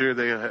 I'm sure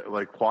they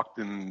walked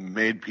and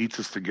made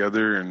pizzas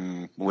together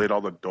and laid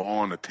all the dough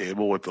on the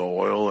table with the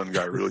oil and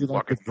got really Is he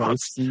like fucking the nuts.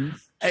 ghost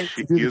Steve?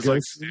 He the is like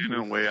ghost Steve?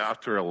 standing way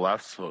after a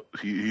left, so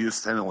he is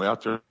standing way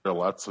after a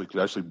left, so he could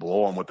actually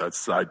blow him with that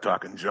side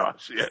talking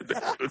Josh. Yeah, dude.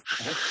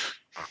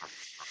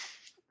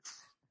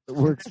 It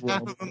works well.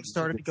 Half of them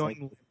started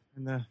going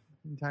in the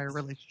entire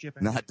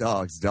relationship. Not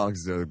dogs.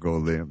 Dogs don't go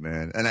limp,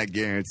 man. And I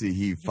guarantee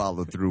he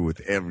followed through with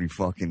every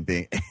fucking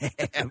thing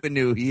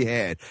avenue he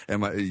had.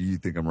 You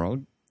think I'm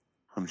wrong?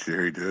 I'm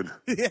sure he did.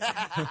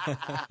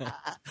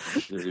 I'm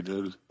sure he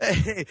did.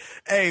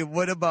 Hey,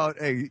 what about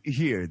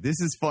here?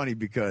 This is funny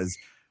because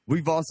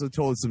we've also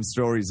told some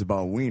stories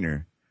about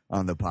Wiener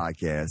on the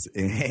podcast,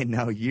 and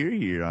now you're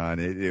here on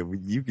it.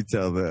 You could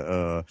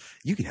tell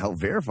you can help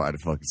verify the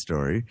fucking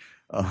story.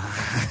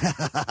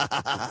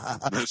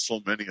 There's so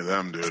many of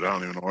them, dude. I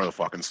don't even know where to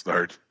fucking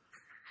start.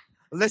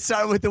 Let's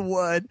start with the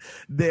one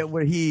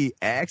where he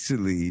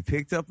actually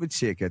picked up a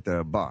chick at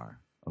the bar.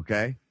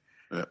 Okay.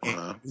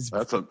 Yeah,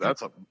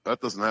 that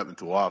doesn't happen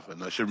too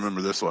often. I should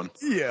remember this one.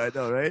 Yeah, I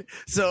know, right?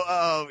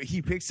 So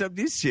he picks up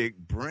this chick.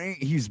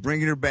 He's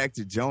bringing her back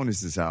to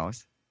Jonas's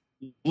house,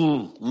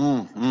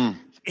 and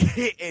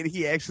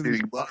he actually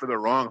He brought her to the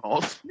wrong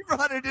house. he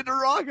brought her to the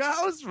wrong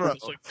house, bro.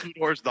 It's like 2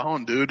 doors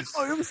down, dude.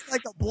 Oh, it was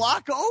like a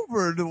block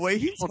over the way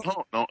he.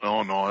 No. It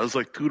was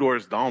like 2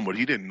 doors down, but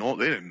he didn't know.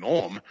 They didn't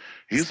know him.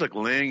 He's like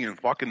laying and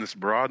fucking this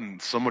broad in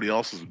somebody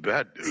else's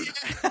bed, dude.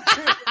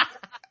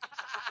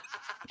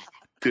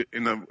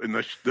 And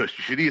the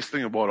shittiest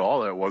thing about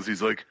all that was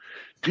he's like,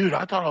 dude,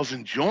 I thought I was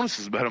in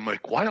Jonas's bed. I'm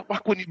like, why the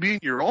fuck wouldn't you be in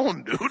your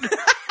own, dude?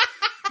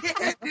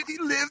 Yeah, did he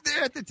live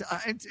there at the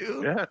time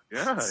too?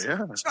 Yeah.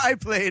 Try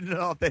playing it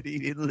off that he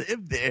didn't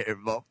live there,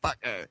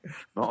 motherfucker.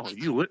 No,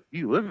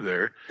 you live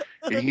there,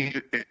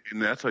 and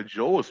that's why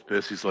Joe was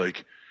pissed. He's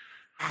like,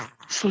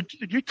 so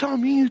dude, you're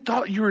telling me you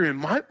thought you were in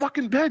my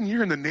fucking bed and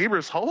you're in the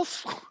neighbor's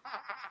house?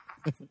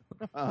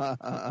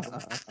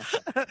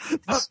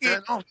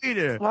 Fucking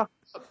Peter. Fuck.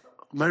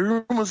 My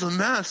room was a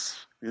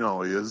mess. You know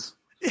how he is.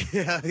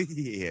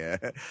 Yeah.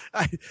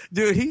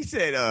 Dude, he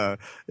said,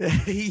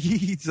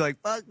 he's like,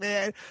 fuck,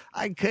 man,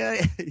 I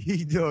can't.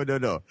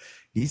 No.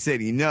 He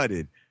said he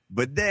nutted.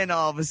 But then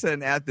all of a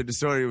sudden, after the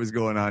story was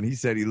going on, he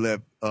said he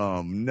left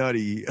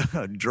nutty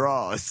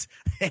draws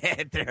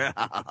at their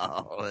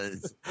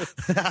house.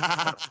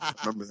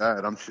 Remember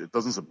that?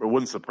 It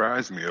wouldn't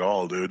surprise me at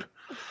all, dude.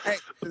 Hey,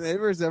 did the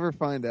neighbors ever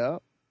find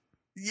out?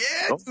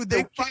 Yeah, dude,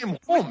 they came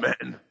home,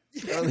 man.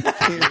 Oh, they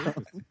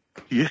came-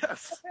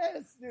 Yes.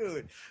 Yes,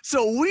 dude.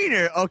 So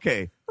Wiener,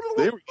 okay.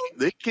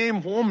 They came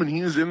home and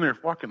he was in their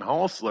fucking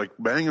house, like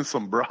banging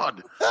some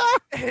broad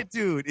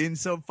Dude, in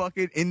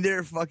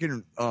their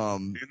fucking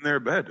in their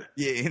bed.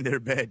 yeah, in their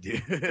bed,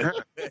 dude.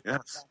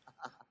 Yes.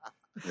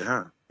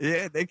 Yeah.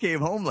 Yeah, they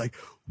came home like,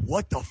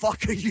 what the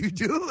fuck are you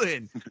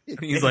doing?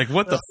 He's like,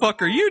 what the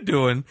fuck are you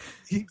doing?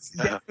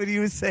 That's what he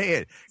was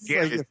saying.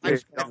 Yeah, like a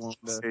fish pond.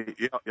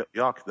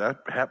 Yuck, that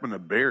happened to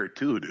Bear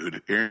too,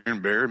 dude.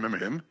 Aaron Bear, remember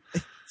him?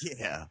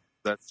 yeah.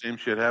 That same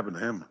shit happened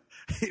to him.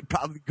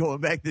 Probably going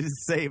back to the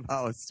same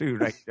house too,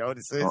 right?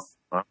 Notice this.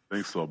 I don't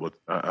think so, but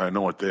I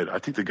know it did. I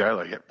think the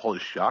guy pulled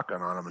his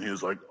shotgun on him, and he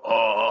was like,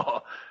 "Oh."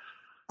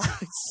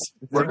 Does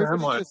Where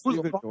everybody am I? just Who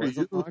leave the the fuck are doors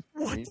you? unlocked?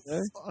 What Green the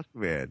Day? fuck,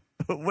 man?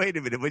 Wait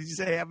a minute. What did you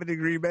say happened in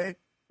Green Bay?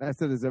 I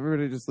said, does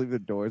everybody just leave the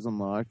doors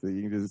unlocked? That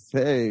you can just,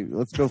 hey,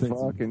 let's go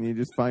fuck, and you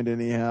just find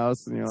any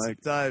house, and you're like,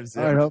 Sometimes.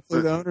 all right,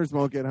 hopefully the owners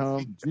won't get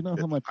home. Do you know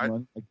how much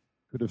money I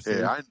could have saved?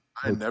 Hey,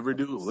 I never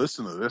do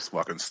listen to this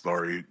fucking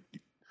story.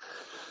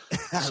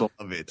 I So-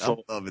 love it.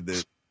 so- I'm loving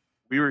this.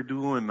 we were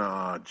doing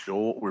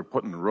Joel. We were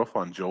putting the roof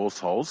on Joel's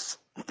house.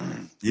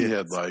 He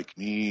had like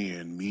me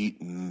and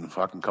Meat and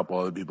fucking couple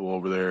other people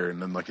over there,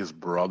 and then like his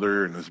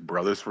brother and his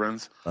brother's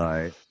friends. All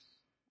right.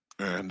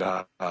 And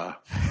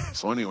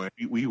so anyway,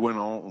 we went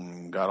out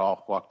and got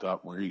all fucked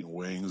up. We were eating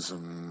wings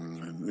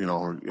and you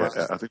know,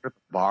 I think at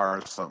the bar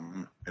or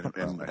something.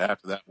 And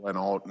after that, went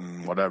out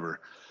and whatever.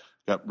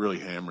 Got really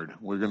hammered.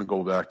 We're gonna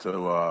go back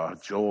to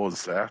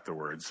Joel's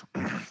afterwards.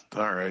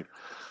 All right.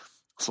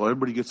 So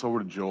everybody gets over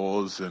to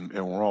Joel's and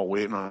we're all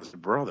waiting on his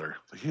brother.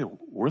 Like, hey,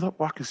 where the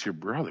fuck is your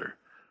brother?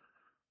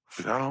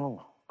 Like, I don't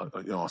know.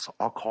 You know, so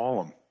I'll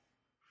call him.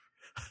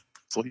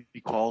 So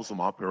he calls him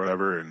up or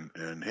whatever,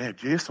 and hey,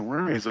 Jason, where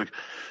are you? He's like,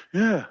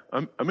 yeah,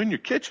 I'm in your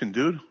kitchen,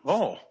 dude.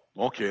 Oh,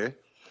 okay.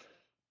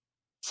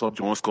 So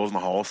Jonas goes in the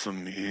house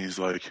and he's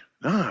like,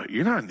 nah,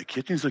 you're not in the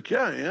kitchen. He's like,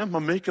 yeah, I am.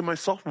 I'm making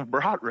myself a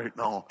brat right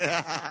now.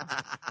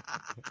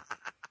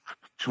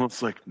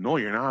 Jonas like, no,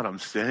 you're not. I'm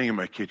standing in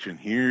my kitchen.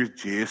 Here's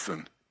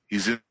Jason.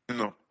 He's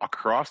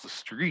across the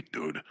street,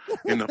 dude.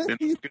 In the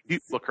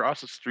people across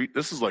the street.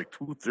 This is like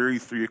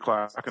 2:30, 3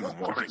 o'clock in the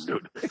morning,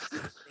 dude.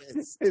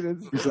 Say this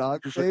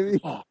dog, baby.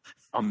 Like, oh,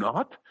 I'm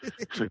not?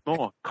 He's like,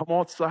 no, come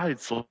outside.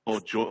 So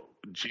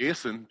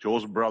Jason,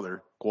 Joe's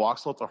brother,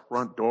 walks out the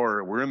front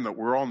door. We're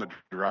on the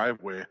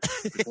driveway.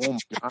 Oh my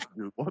God,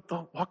 dude, what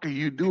the fuck are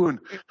you doing?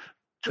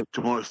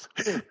 Jonas,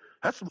 hey,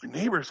 that's my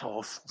neighbor's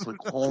house. It's like,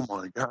 oh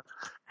my God.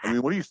 I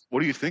mean, what do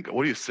you think?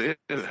 What do you say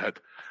to that?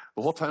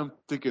 The whole time I'm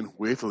thinking,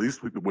 wait till at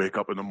least we could wake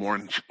up in the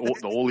morning. The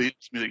old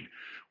lady's be like,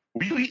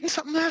 were you eating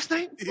something last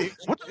night?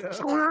 What's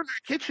going on in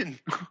the kitchen?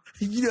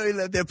 You know, he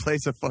left that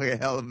place a fucking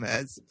hell of a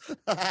mess. You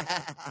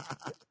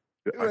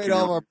ate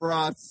all our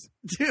brats.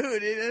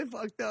 Dude, it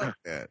fucked up,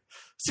 man.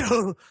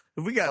 So,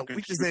 we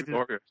just had to...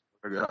 Oh,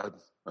 God.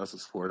 That's a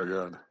swear to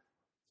God.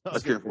 I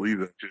can't believe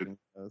that, dude.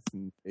 Us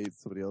and ate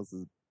somebody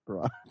else's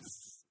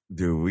brats.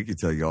 Dude, we could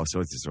tell you all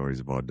sorts of stories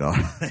about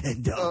dogs.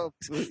 Oh,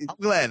 I'm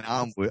glad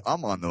I'm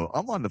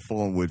on the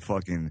phone with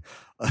fucking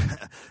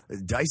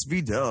Dice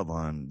V Dub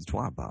on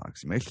Twat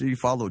Box. Make sure you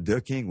follow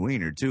Duck King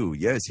Wiener too.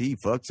 Yes, he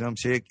fucked some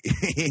chick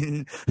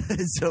in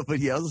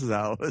somebody else's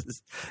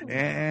house,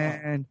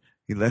 and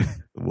he left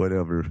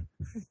whatever.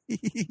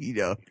 You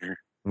know,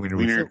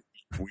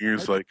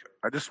 Wiener's like,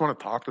 I just want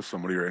to talk to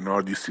somebody right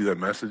now. Do you see that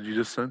message you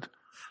just sent?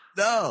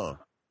 No.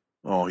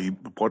 Oh, he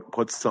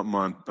put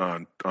something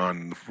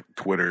on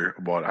Twitter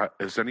about,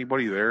 is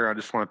anybody there? I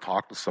just want to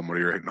talk to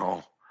somebody right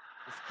now.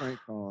 Frank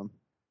calling.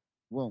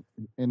 Well,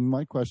 and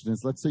my question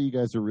is, let's say you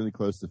guys are really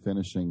close to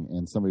finishing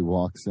and somebody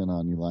walks in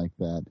on you like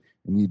that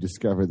and you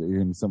discover that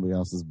you're in somebody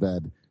else's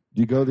bed.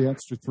 Do you go the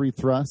extra 3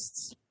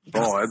 thrusts?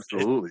 Oh,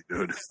 absolutely,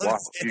 dude. Wow,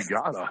 you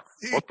gotta.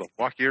 What the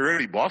fuck? You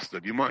already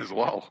busted. You might as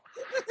well.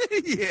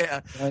 Yeah.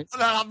 Right.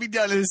 I'll be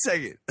done in a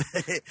second.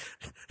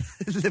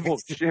 Oh,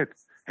 shit.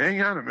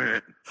 Hang on a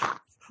minute.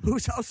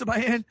 Whose house am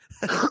I in?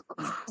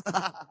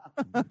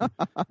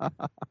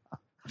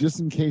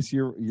 Just in case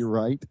you're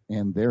right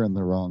and they're in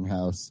the wrong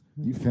house,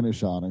 you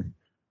finish on her.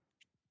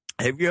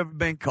 Have you ever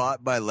been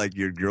caught by like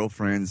your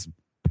girlfriend's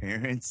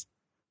parents?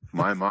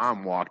 My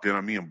mom walked in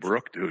on me and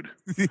Brooke, dude.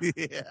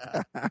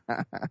 Yeah.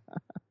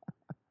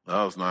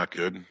 That was not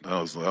good.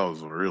 That was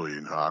really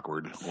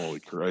awkward. Holy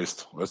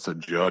Christ. That's a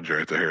judge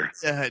right there.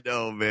 Yeah, I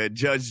know, man.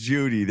 Judge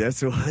Judy.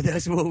 That's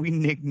what we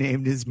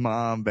nicknamed his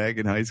mom back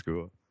in high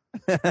school.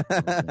 Man,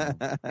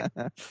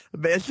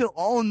 she'll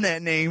own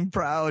that name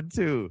proud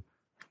too.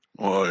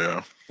 Oh,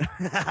 yeah.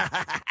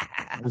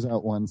 I was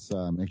out once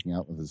making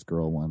out with this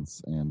girl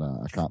once, and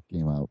a cop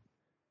came out,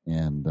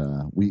 and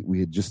we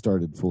had just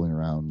started fooling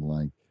around.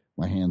 Like,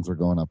 my hands were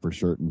going up her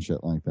shirt and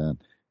shit like that.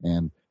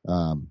 And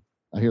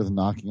I hear the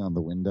knocking on the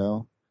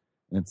window,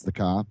 and it's the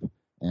cop,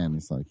 and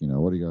he's like,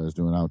 what are you guys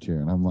doing out here?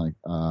 And I'm like,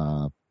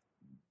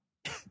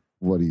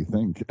 what do you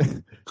think?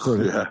 Sort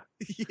of. Yeah.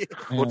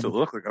 What's it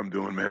look like I'm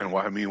doing, man?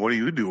 Why? I mean, what are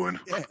you doing?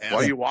 Yeah. Why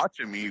are you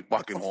watching me,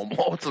 fucking homo?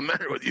 What's the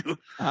matter with you?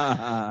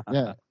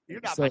 Yeah. You're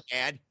not So- my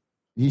dad.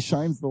 He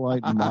shines the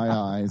light in my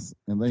eyes,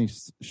 and then he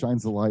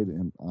shines the light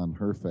on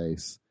her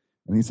face,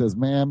 and he says,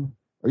 "Ma'am,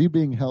 are you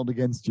being held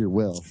against your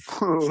will?"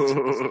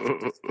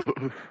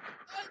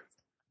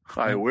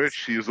 I wish.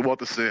 She was about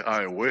to say,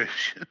 I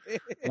wish.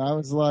 And I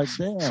was like,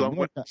 "Damn,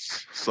 look,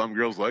 Some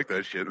girls like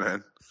that shit,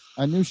 man.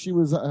 I knew she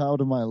was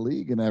out of my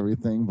league and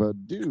everything,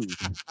 but dude,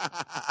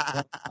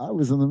 I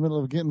was in the middle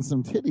of getting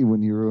some titty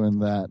when you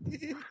ruined that."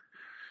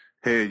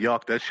 Hey,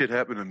 yuck, that shit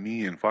happened to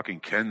me and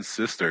fucking Ken's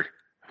sister.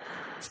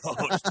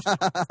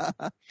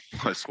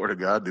 I swear to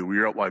God, dude, we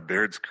were out by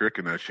Baird's Creek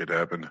and that shit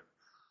happened.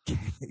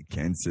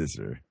 Ken's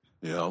sister.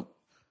 Yeah.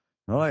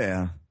 Oh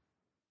yeah.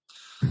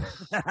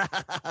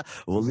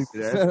 We'll leave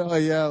it at Oh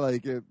yeah,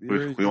 like it.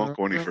 We won't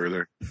go any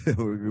further.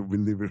 we'll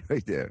leave it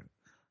right there.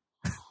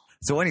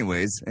 So,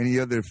 anyways, any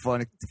other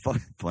funny,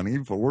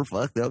 we're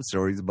fucked up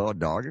stories about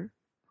Dogger?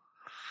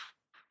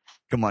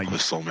 Come on,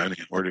 There's so many.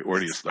 Where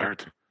do you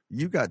start?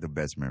 you got the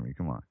best memory.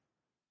 Come on.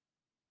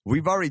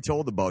 We've already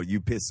told about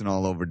you pissing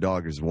all over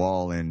Dogger's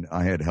wall, and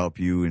I had to help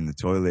you in the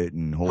toilet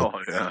and hold Oh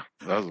yeah,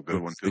 that was a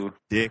good one too.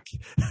 dick.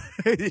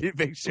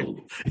 Make sure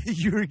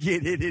you were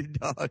getting in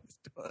Dog's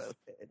toilet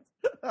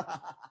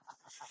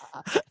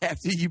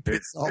after you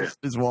pissed off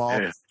his wall.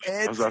 Yeah.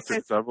 I was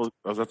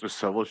after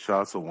several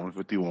shots of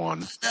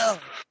 151. No.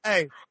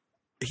 Hey,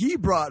 he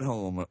brought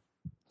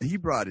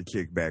a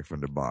chick back from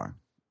the bar.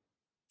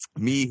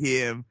 Me,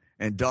 him,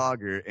 and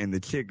Dogger and the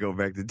chick go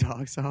back to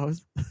Dog's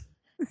house.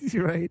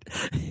 Right?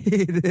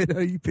 And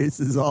then he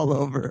pisses all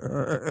over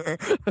her.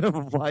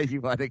 Why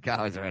you want to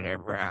go with her,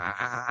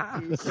 bro?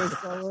 You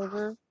pissed all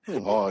over?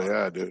 Oh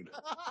yeah, dude.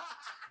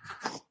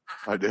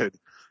 I did.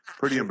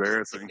 Pretty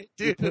embarrassing.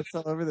 You pissed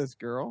all over this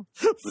girl?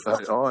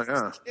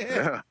 Oh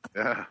yeah.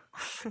 Yeah.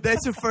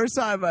 That's the first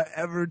time I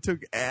ever took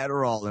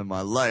Adderall in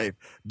my life.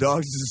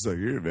 Dogs just like,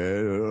 here,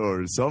 man,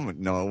 or someone.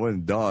 No, it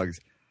wasn't Dogs.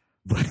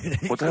 But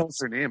What the hell's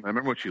her name? I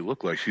remember what she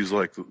looked like. She's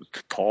like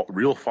tall,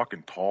 real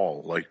fucking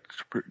tall, like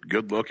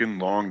good looking,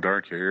 long,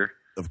 dark hair.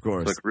 Of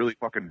course. Like really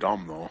fucking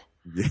dumb though.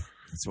 Yeah,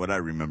 that's what I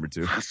remember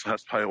too. That's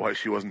probably why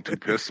she wasn't too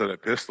pissed that I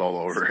pissed all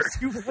over her.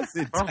 She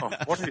wasn't. Oh,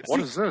 what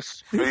is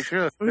this? Are you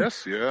sure that's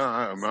piss? Yeah,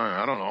 I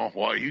don't know.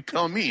 Why you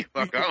tell me?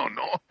 Fuck, I don't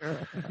know.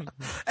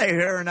 Hey,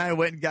 her and I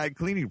went and got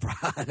cleaning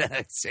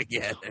products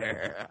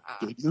together.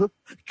 Did you?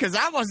 Because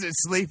I wasn't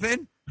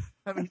sleeping.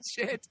 I mean,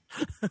 shit.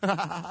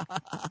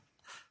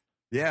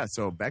 Yeah,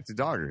 so back to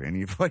Dogger.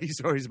 Any funny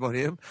stories about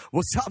him?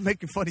 Well, stop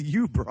making fun of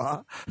you,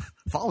 brah.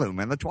 Follow him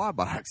in the Twat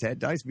Box at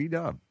Dice V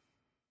Dub.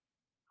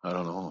 I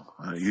don't know.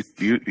 You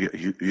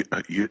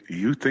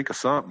think of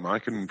something? I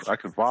can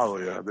follow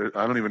you.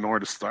 I don't even know where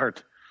to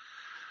start.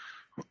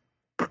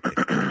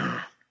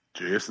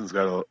 Jason's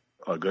got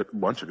a good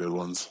bunch of good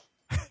ones.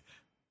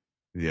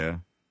 Yeah.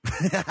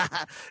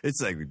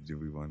 It's like, do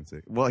we want to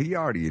say? Well, he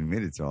already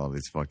admitted to all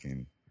this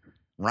fucking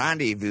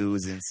rendezvous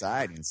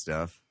inside and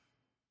stuff.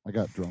 I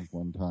got drunk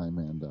one time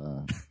and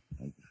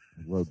I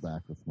rode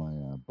back with my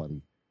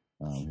buddy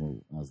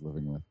who I was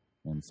living with,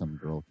 and some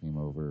girl came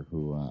over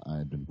who I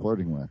had been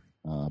flirting with,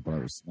 but I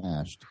was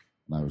smashed,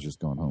 and I was just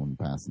going home and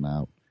passing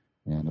out.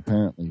 And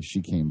apparently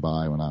she came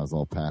by when I was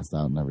all passed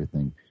out and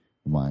everything.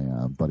 My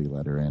buddy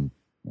let her in,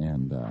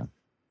 and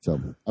so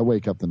I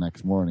wake up the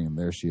next morning, and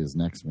there she is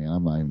next to me, and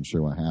I'm not even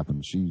sure what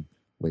happened. She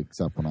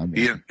wakes up when I'm...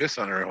 He didn't piss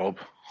on her, I hope.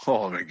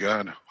 Oh, my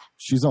God.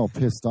 She's all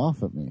pissed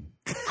off at me.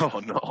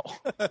 Oh, no.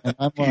 And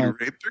I'm He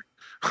like, raped her?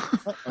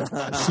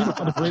 she must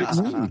have raped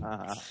me.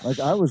 Like,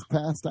 I was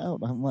passed out.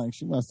 I'm like,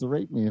 she must have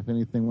raped me if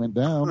anything went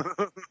down.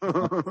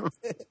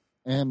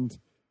 And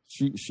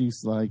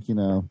she's like, you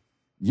know,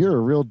 you're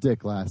a real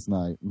dick last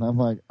night. And I'm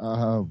like,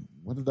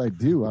 what did I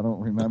do? I don't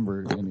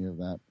remember any of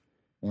that.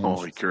 And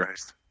Holy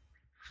Christ.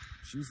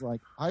 she's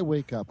like, I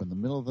wake up in the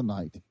middle of the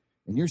night,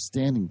 and you're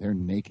standing there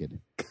naked,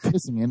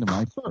 pissing into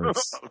my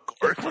purse. Of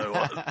course I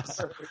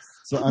was.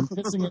 So I'm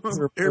pissing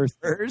into her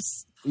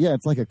purse. Yeah,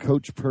 it's like a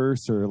Coach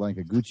purse or like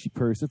a Gucci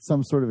purse. It's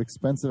some sort of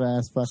expensive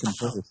ass fucking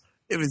purse.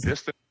 It was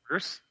Pissed at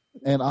first?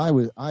 And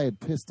I had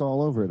pissed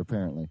all over it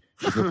apparently.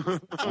 I'm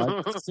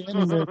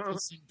standing there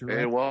pissing Hey,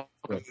 directly. welcome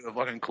to the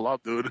fucking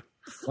club, dude.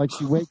 Like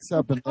she wakes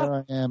up and there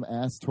I am,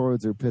 ass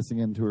towards her,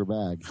 pissing into her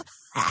bag.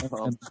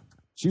 And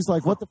she's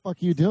like, "What the fuck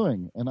are you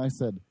doing?" And I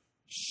said,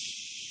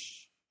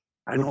 "Shh."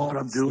 I know what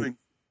I'm doing.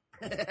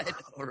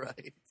 all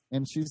right.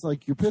 And she's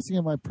like, "You're pissing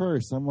in my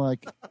purse." I'm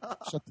like,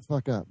 "Shut the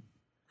fuck up."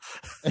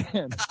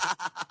 And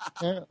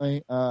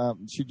apparently,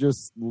 she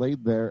just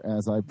laid there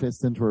as I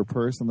pissed into her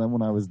purse, and then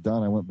when I was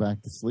done, I went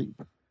back to sleep.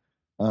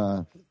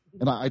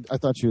 And I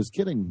thought she was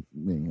kidding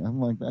me. I'm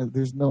like,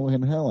 there's no way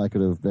in hell I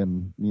could have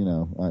been, you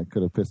know, I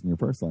could have pissed in your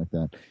purse like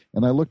that.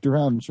 And I looked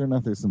around, and sure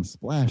enough, there's some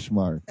splash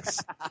marks.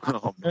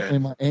 Oh, Apparently,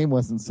 man. my aim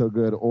wasn't so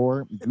good,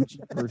 or Gucci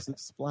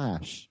purses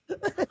splash.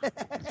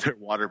 They're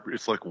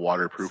it's like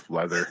waterproof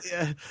leather.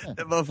 Yeah, that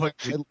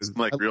motherfucker. It's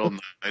like real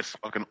nice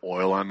fucking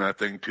oil on that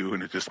thing, too,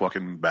 and it's just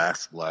fucking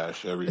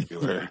backsplash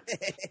everywhere.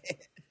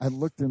 I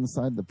looked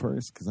inside the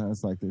purse because I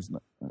was like, there's no,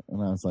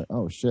 and I was like,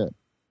 oh shit.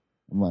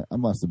 I'm like, I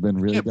must have been I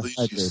really can't believe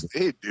you dehydrated.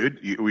 stayed,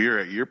 dude. Were you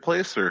at your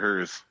place or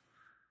hers?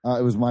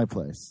 It was my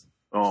place.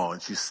 Oh,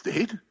 and she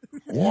stayed?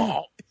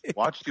 Wow.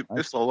 Watched you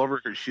piss all over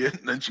her shit,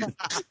 and then she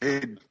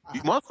stayed.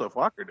 You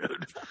motherfucker,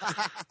 dude.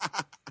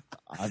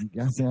 I'm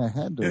guessing I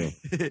had to.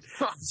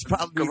 It's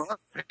probably Come on.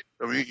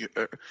 I mean,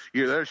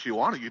 you're there. She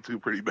wanted you to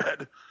pretty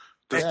bad.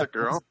 Just Yeah. stick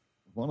around.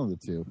 One of the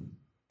two.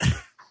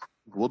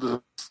 We'll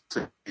just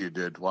say you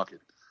did. Walk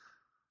it.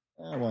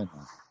 Why not?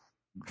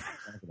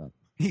 Talk it up.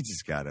 he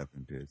just got up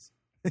and pissed.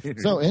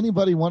 So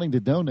anybody wanting to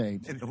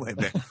donate, And went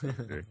back.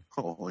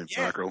 Holy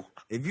Yeah. mackerel.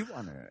 If you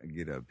want to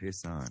get a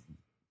piss on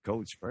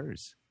Coach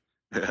first,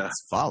 Yeah.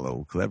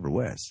 follow Clever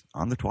West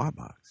on the Twat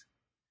Box.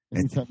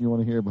 anytime you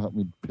want to hear about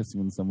me pissing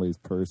in somebody's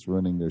purse,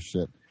 ruining their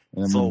shit,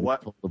 and I'm So gonna be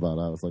what- told about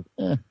it, I was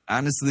like,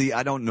 Honestly,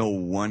 I don't know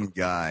one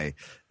guy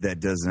that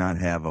does not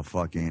have a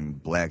fucking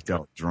blacked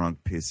out drunk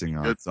pissing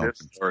on Good something.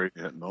 story.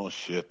 Yeah, no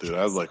shit, dude.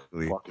 I was like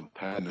fucking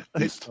 10 at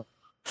least.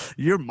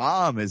 Your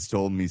mom has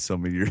told me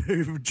some of your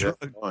Yeah. drunk.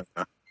 Oh,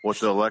 yeah. With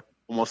the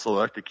almost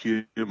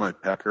electrocuted my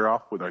pecker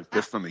off when I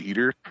pissed on the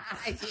heater.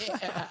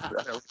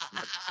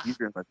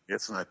 Heater in my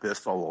piss and I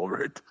pissed all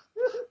over it.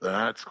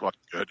 That's quite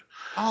good.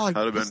 Oh, I'd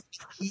have been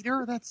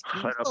heater? That's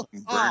I'd have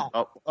been oh, burned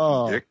up.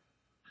 Oh, Dick.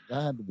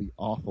 that had to be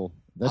awful.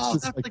 That's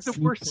just that's like the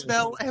sweet worst piss.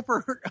 smell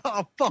ever.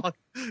 Oh, fuck.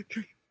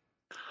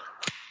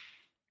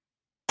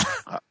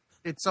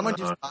 Did someone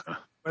just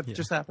what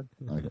just happened?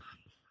 Okay.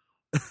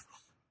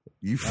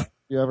 You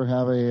You ever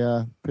have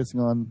a pissing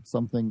on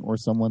something or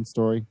someone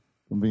story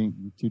from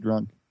being too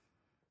drunk?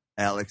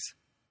 Alex.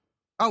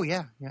 Oh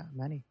yeah,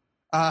 many.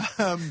 I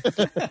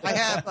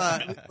have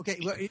okay.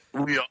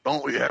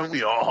 Haven't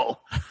we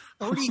all?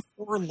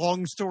 34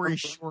 long story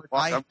short,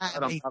 I I'm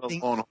have not a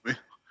thing. alone, homie.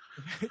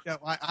 No,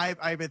 I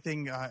have a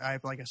thing. I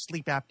have like a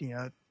sleep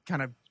apnea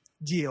kind of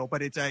deal,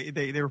 but it's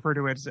they refer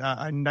to it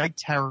as night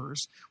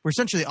terrors, where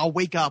essentially I'll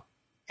wake up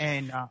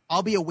and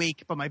I'll be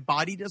awake, but my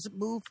body doesn't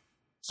move,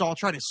 so I'll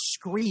try to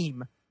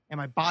scream and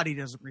my body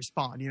doesn't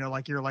respond. You know,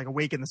 like you're like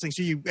awake in this thing,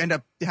 so you end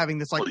up having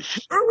this like Holy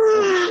shit.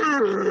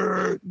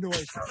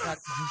 noise.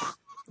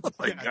 Oh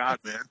my God,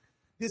 man.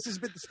 This has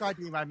been described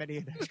to me by many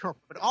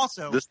ex-girlfriends, but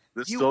also This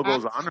you still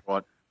goes have- on or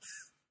what?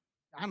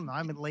 I don't know.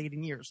 I'm in late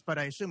in years, but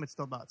I assume it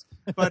still does.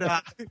 But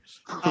that,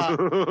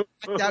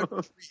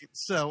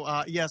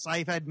 so yes,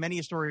 I've had many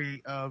a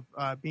story of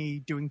me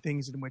doing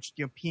things in which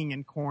peeing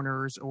in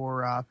corners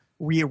or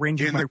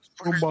rearranging In my the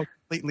room while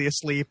completely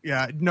asleep.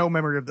 Yeah, no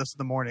memory of this in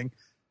the morning.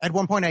 At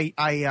one point,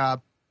 I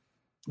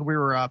we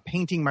were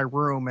painting my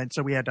room, and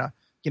so we had to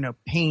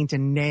paint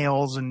and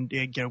nails and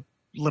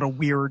little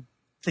weird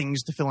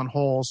things to fill in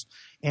holes.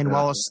 And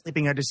while I was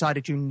sleeping, I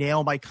decided to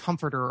nail my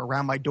comforter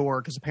around my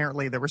door because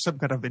apparently there was some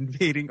kind of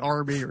invading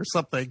army or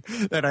something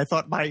that I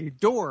thought my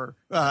door,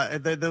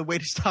 the way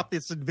to stop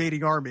this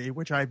invading army,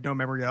 which I have no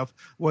memory of,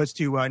 was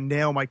to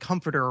nail my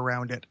comforter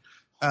around it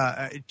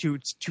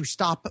to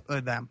stop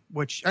them,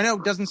 which I know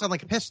doesn't sound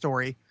like a piss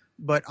story,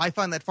 but I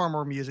find that far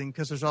more amusing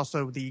because there's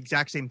also the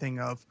exact same thing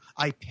of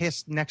I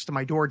pissed next to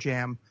my door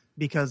jamb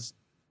because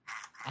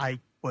I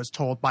was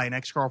told by an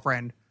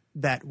ex-girlfriend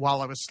that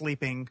while I was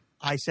sleeping,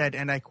 I said,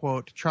 and I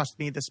quote, "Trust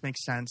me, this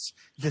makes sense.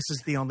 This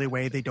is the only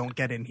way they don't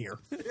get in here."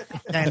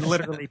 And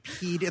literally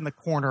peed in the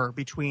corner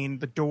between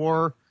the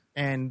door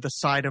and the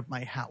side of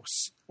my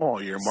house. Oh,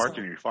 you're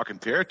marking your fucking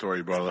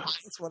territory, brother.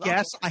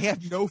 Yes, I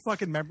have no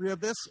fucking memory of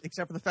this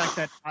except for the fact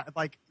that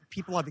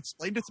people have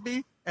explained it to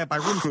me, and my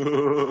room's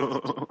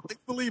I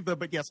believe them.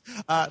 But yes,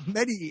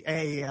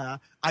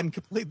 I'm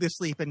completely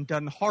asleep and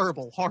done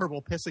horrible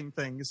pissing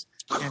things,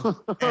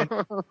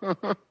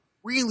 and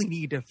really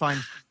need to find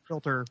a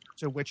filter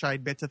to which I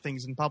admit to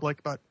things in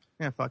public. But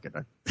yeah, fuck it.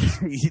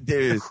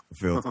 There's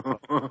Phil.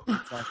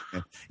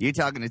 You're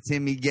talking to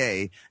Timmy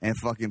Gay and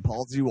fucking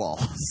Palsy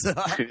Walls.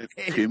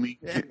 Timmy,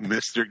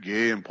 Mr.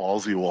 Gay, and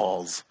Palsy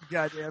Walls.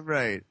 Goddamn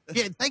right.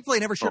 Yeah, thankfully I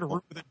never shared a room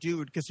with a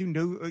dude because who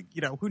knew,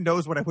 who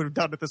knows what I would have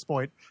done at this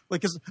point.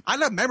 Like, because I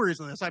don't have memories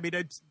of this. I mean,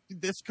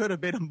 this could have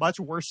been a much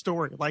worse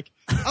story. Like,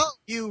 oh,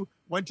 you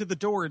went to the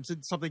door and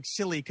said something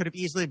silly. Could have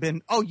easily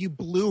been, oh, you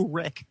blew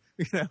Rick.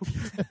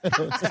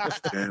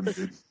 Damn,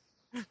 dude.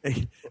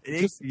 It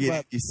used to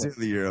get you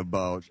sillier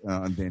about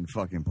than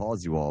fucking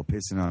Palsy Wall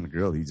pissing on a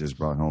girl he just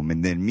brought home,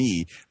 and then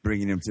me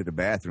bringing him to the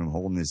bathroom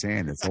holding his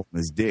hand that's holding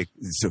his dick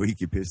so he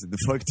could piss in the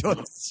fucking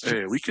toilet.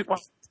 Hey, we could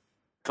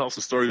tell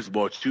some stories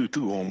about you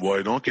too,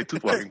 homeboy. Don't get too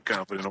fucking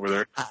confident over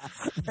there.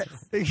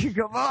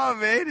 Come on,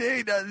 man. It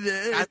ain't nothing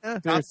there.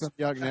 There's some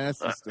young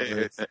nasty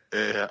stories.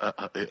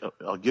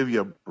 I'll give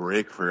you a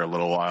break for a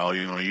little while.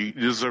 You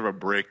deserve a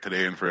break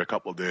today and for a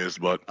couple of days,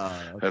 but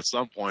at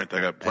some point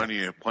I got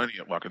plenty of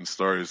fucking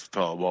stories to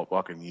tell about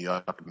fucking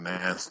yuck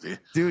nasty.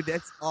 Dude,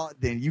 that's all.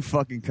 Then you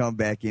fucking come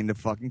back in the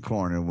fucking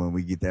corner when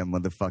we get that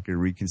motherfucker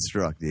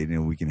reconstructed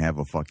and we can have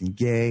a fucking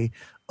gay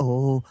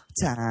old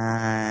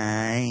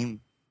time.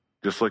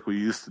 Just like we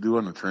used to do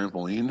on the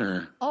trampoline,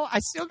 or Oh, I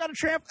still got a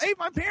Hey,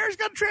 my parents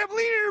got a trampoline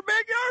in their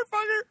backyard,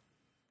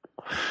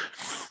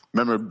 fucker.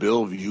 remember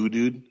Bill View,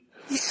 dude?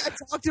 Yeah, I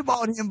talked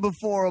about him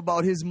before,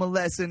 about his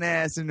molesting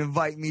ass and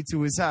invite me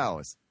to his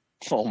house.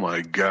 Oh my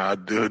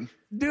God, dude!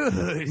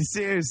 Dude,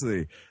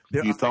 seriously.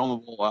 You tell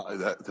them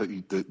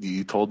that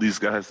you told these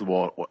guys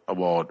about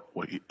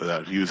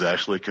that he was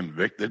actually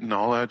convicted and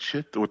all that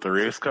shit with the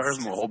race cars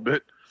and the whole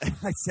bit.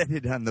 I said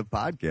it on the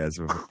podcast.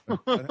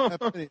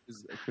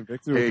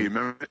 Convicted. Hey,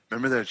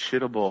 remember that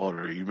shit about,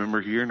 or you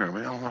remember hearing, or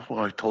I don't know if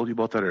I told you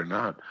about that or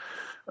not.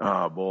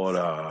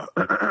 About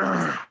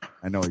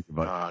I know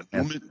about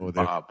Newman.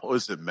 What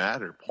was it,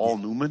 Matt or Paul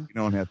Newman?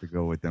 You don't have to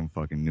go with them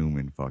fucking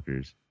Newman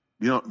fuckers.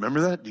 You don't remember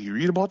that? Do you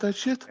read about that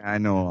shit? I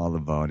know all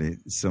about it.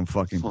 Some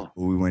fucking people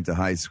we went to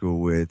high school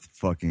with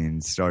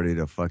fucking started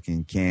a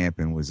fucking camp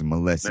and was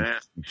molesting.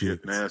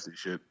 Nasty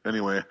shit.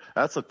 Anyway,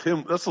 that's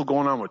what's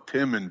going on with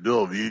Tim and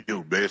Bill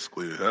View,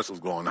 basically. That's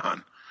what's going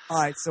on. All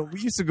right, so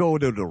we used to go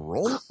to the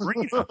Roll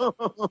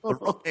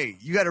Arena. Hey,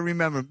 you got to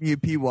remember, me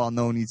and P-Wall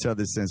known each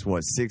other since,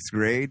 what, 6th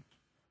grade?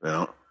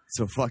 Yeah.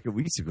 So fucking,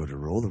 we used to go to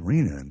Roll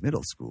Arena in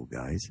middle school,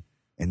 guys.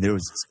 And there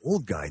was this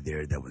old guy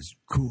there that was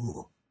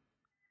cool.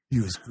 He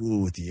was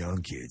cool with the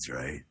young kids,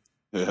 right?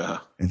 Yeah.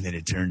 And then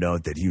it turned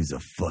out that he was a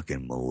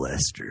fucking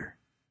molester.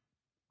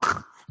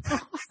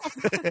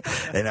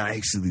 And I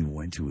actually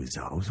went to his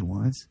house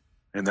once.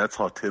 And that's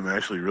how Tim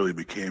actually really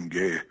became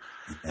gay.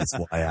 That's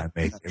why I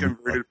make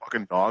Converted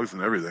fucking dogs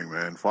and everything,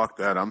 man. Fuck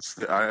that.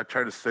 I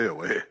try to stay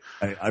away.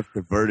 I've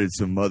converted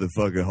some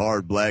motherfucking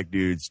hard black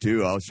dudes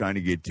too. I was trying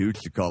to get Tooch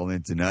to call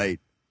in tonight.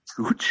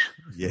 Tooch?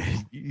 Yeah,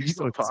 You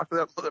still talk to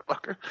that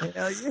motherfucker?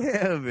 Hell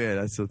yeah, man!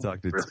 I still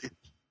talk to Really? Tooch.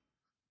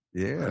 I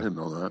Yeah, didn't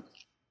know that.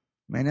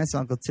 man, that's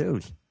Uncle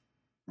Tooch.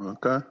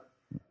 Okay.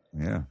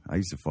 Yeah, I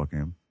used to fuck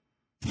him.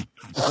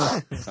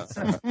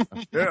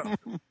 Yeah.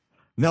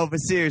 No, but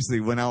seriously,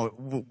 when I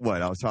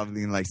was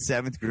probably in like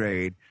 7th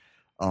grade,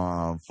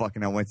 I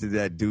went to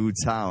that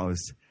dude's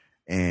house,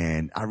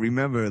 and I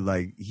remember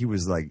like he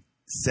was like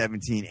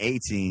 17,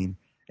 18,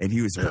 and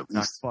he was putting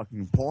out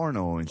fucking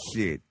porno and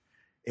shit.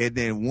 And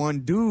then one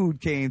dude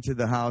came to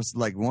the house,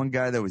 like one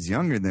guy that was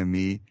younger than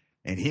me,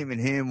 and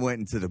him went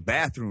into the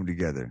bathroom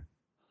together.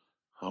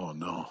 Oh,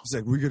 no. He's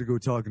like, we got to go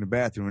talk in the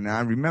bathroom. And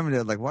I remember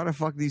that, like, why the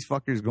fuck these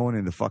fuckers going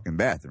in the fucking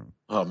bathroom?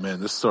 Oh, man,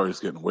 this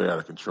story's getting way out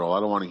of control. I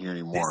don't want to hear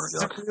any more.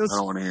 This Yuck. is- I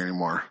don't want to hear any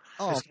more.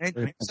 Oh,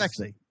 man.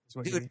 Sexy. That's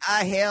what you Dude, mean.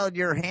 I held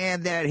your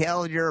hand that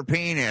held your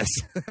penis.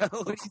 What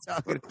are you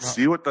talking about?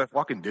 See what that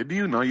fucking did to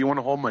you? Now you want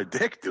to hold my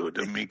dick, dude.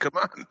 I mean, come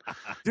on.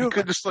 You Dude,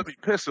 could just let me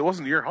piss. It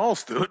wasn't your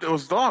house, dude. It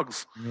was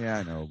dogs. yeah,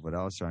 I know, but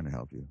I was trying to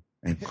help you.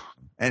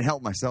 And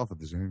help myself at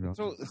the same time.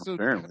 So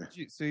Apparently.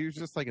 so he was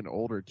just like an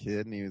older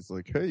kid, and he was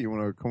like, "Hey, you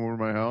want to come over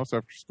to my house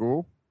after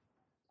school?"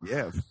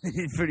 Yeah,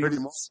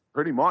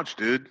 Pretty much,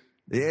 dude.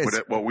 Yes.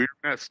 But when we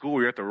were at school,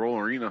 we were at the Roll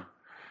Arena.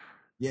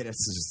 Yeah,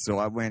 so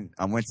I went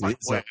to By his the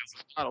way,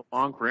 I'm not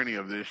along for any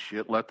of this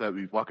shit. Let that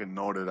be fucking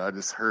noted. I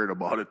just heard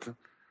about it.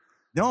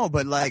 No,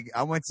 but like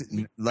I went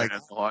to like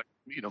And I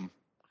meet him.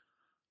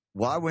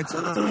 I went to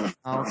his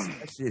house,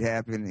 that shit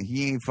happened, and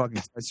he ain't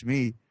fucking touched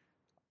me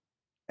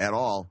at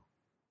all.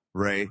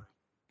 Ray,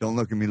 don't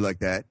look at me like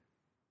that.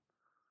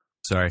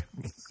 Sorry.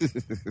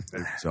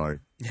 Sorry.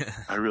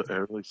 It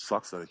really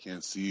sucks that I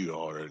can't see you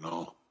all right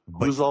now.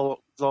 But- Who's all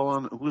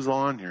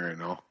on here right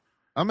now?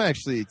 I'm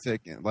actually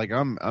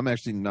I'm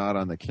actually not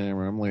on the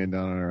camera. I'm laying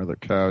down on our other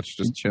couch,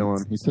 just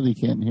chilling. He said he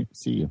can't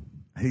see you.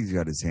 He's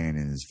got his hand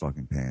in his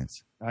fucking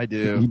pants. I He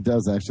do.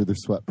 does actually. They're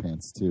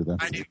sweatpants too.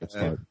 That's I do. the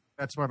part.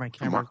 That's why my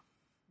camera.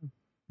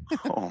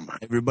 Oh my!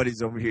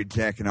 Everybody's over here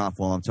jacking off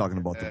while I'm talking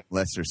about the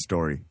Lester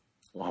story.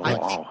 Wow! I-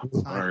 Wow.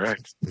 All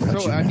right.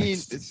 So I mean,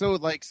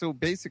 so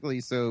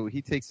basically, so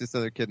he takes this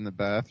other kid in the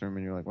bathroom,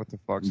 and you're like, "What the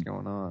fuck's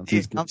going on?"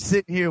 I'm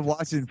sitting here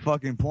watching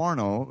fucking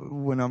porno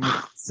when I'm in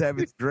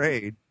 7th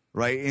grade,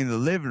 right in the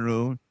living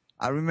room.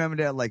 I remember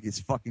that like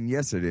it's fucking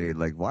yesterday.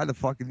 Like, why the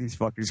fuck are these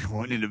fuckers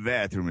going in the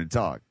bathroom and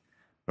talk?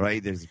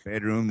 Right? There's a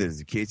bedroom, there's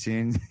a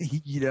kitchen.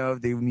 You know,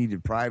 they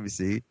needed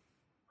privacy.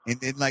 And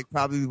then, like,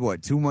 probably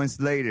 2 months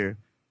later,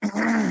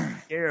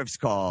 sheriffs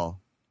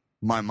call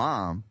my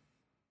mom,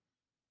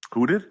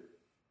 Who did?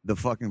 the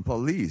fucking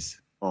police.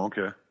 Oh,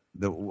 okay.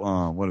 The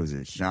what was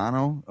it?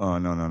 Shano? Oh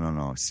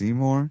no.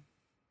 Seymour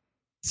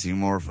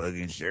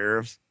fucking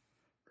sheriffs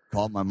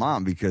called my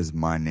mom because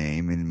my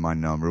name and my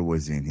number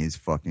was in his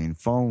fucking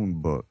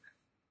phone book.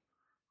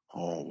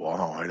 Oh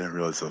wow! I didn't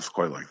realize it was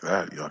quite like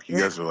that. Yuck! You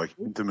guys are like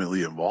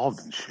intimately involved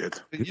in shit.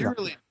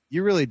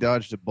 You really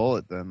dodged a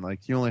bullet then.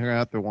 Like you only heard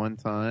out the one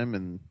time,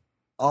 and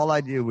All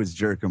I did was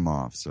jerk him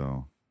off.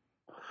 So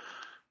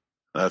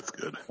That's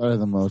good. Better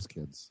than most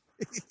kids.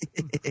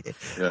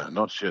 Yeah,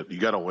 no shit. You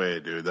got away,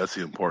 dude. That's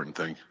the important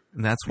thing.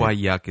 And that's why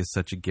Yuck is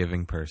such a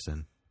giving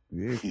person.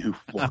 You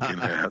fucking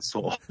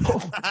asshole.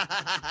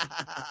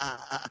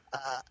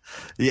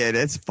 yeah,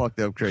 that's a fucked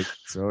up crazy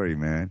story,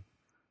 man.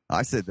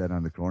 I said that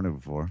on the corner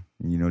before.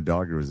 And, you know,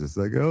 Dogger was just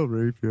like, "I'll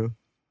rape you.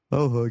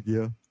 I'll hug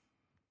you."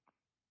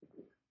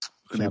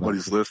 If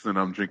anybody's listening,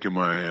 I'm drinking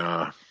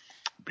my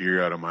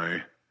beer out of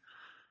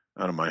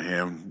my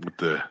hand with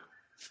the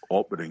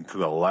opening to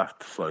the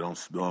left, so I don't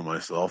spill on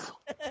myself.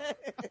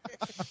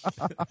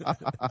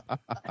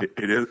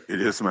 It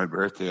is my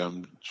birthday.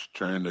 I'm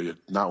trying to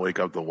not wake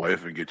up the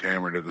wife and get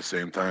hammered at the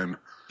same time.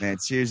 Man,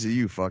 cheers to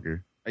you,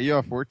 fucker. are you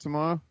off work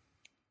tomorrow?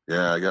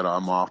 Yeah,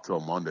 I'm off till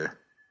Monday.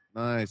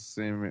 Nice.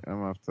 Same.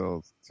 I'm off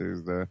till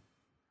Tuesday.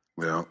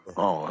 Yeah.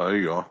 Oh, there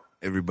you go.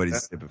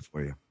 Everybody's sipping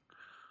for you.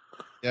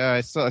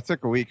 Yeah, I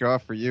took a week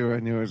off for you. I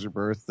knew it was your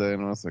birthday,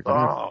 and I was like,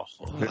 Oh,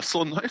 that's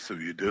so nice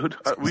of you, dude.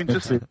 We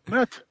just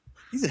met.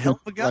 He's a hell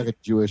of a guy. Like a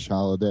Jewish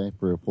holiday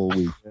for a full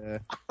week. yeah.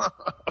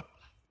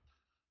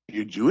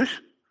 You're Jewish?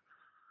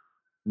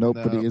 Nope,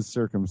 No. but he is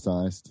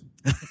circumcised.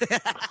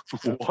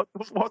 What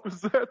the fuck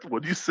was that?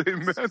 What do you say,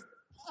 man?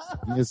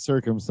 He is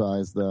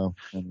circumcised though,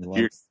 and he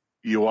likes.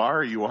 You are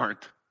or you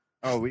aren't?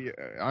 Oh,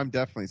 I'm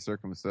definitely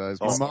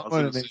circumcised. My Oh, mom I was wanted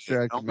gonna to make say,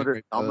 sure I could helmet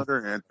marry both.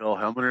 or Antil,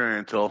 helmet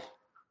or Antil,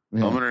 Yeah.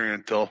 helmet or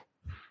Antil.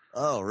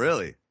 Oh,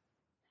 really?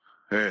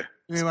 Hey,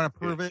 You want to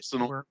prove it?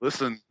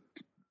 listen,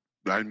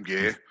 I'm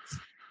gay.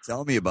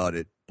 Tell me about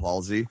it,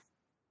 Palsy.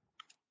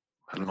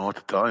 I don't know what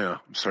to tell you.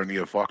 I'm starting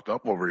to get fucked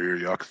up over here,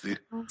 Yucksy.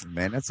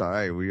 Man, that's all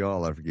right. We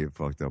all have to get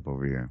fucked up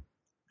over here.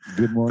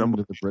 Good morning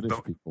to the The-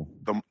 British people.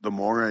 The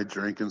more I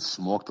drink and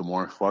smoke, the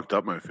more fucked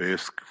up my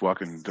face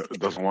fucking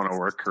doesn't want to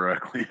work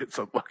correctly. It's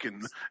a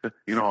fucking,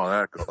 you know how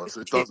that goes.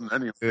 It doesn't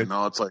anyway.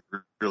 Now it's like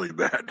really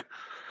bad.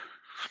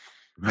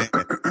 Man,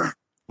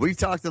 we've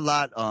talked a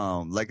lot,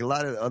 like a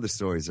lot of other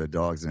stories that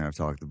dogs and I have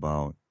talked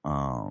about.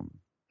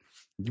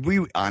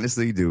 We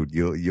honestly, dude,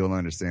 you'll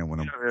understand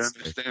when I'm. Yeah, I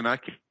understand. I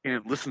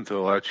can't listen to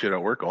all that shit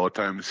at work all the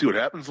time. To see what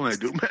happens when I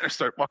do, man, I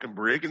start fucking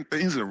breaking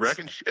things and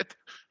wrecking shit.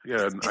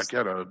 Yeah, I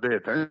gotta pay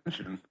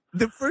attention.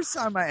 The first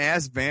time I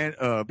asked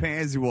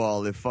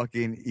Panzywall if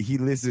fucking he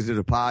listened to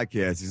the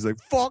podcast, he's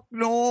like, "Fuck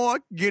no, I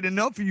can get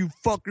enough of you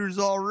fuckers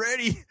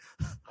already."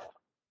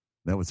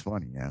 That was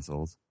funny,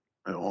 assholes.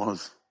 It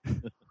was.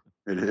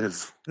 It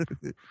is.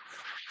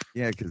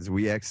 Yeah, because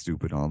we act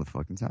stupid all the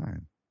fucking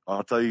time.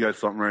 I'll tell you guys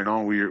something right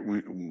now.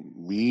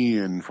 We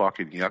and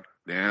fucking Yuck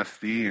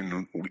Nasty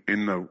and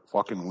in the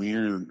fucking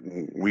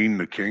Ween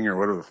the King or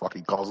whatever the fuck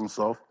he calls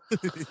himself.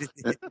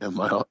 and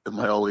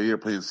my old lady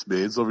playing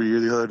spades over here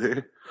the other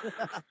day.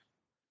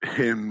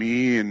 And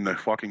me and the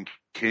fucking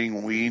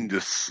King Ween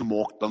just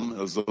smoked them. It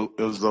was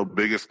the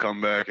biggest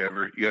comeback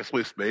ever. You guys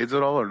play spades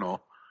at all or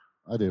no?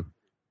 I do.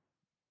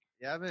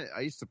 Yeah, I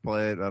used to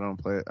play it. I don't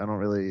play it. I don't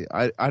really.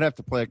 I'd have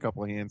to play a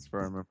couple of hands before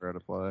I remember how to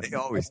play it. They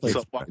always It's do.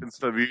 a fucking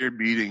severe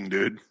beating,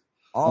 dude.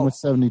 I'm Oh, a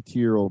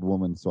 72-year-old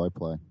woman, so I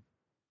play.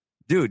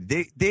 dude,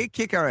 they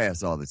kick our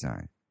ass all the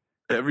time.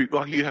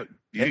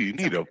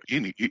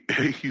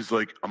 He's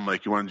like, I'm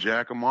like, you want to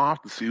jack him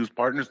off to see who's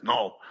partners?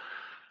 No.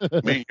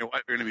 Me and your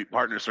wife are going to be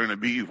partners. We're going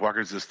to beat you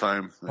fuckers this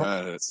time.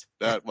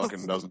 That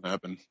fucking doesn't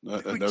happen.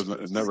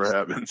 It never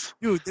happens.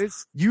 Dude,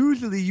 there's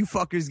usually you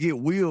fuckers get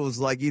wheels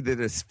like either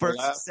the first,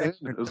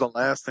 It was the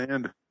last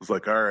hand. It was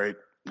like, all right,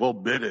 we'll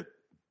bid it.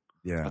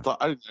 Yeah,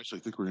 I didn't actually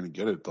think we were going to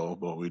get it though,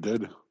 but we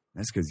did.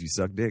 that's because you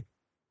suck dick.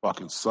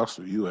 Fucking sucks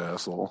for you,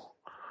 asshole.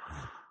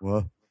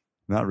 Well,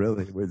 not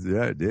really.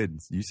 Yeah, it did.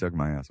 You suck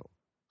my asshole.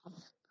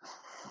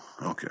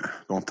 Okay,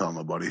 don't tell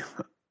nobody.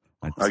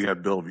 I I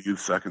got Bill viewed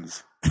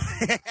seconds.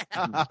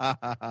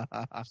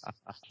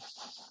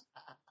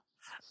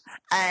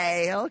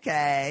 Hey,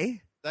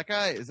 okay.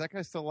 Is that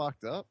guy still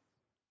locked up?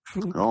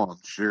 Oh, I'm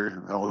sure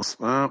that was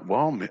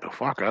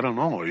fuck. I don't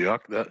know.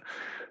 Yuck.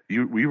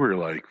 We were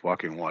like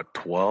fucking what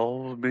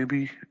 12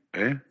 maybe,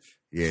 eh?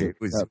 Yeah, it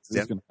was.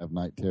 He's going to have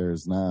night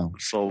terrors now.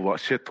 So what?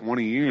 Shit,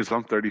 20 years.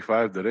 I'm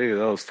 35 today.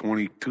 That was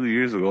 22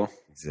 years ago.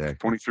 Exactly.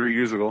 23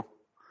 years ago.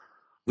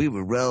 We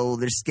were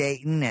roller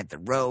skating at the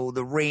road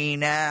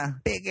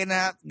arena, picking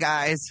up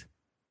guys,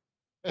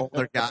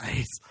 older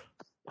guys.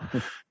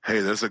 Hey,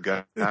 there's a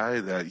guy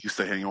that used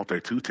to hang out there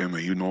too, Tim.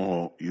 And you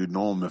know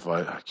him if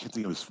I can't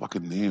think of his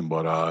fucking name,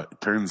 but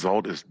it turns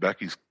out it's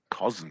Becky's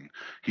cousin.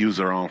 He was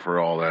around for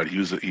all that. He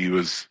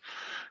was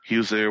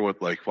there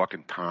with like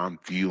fucking Tom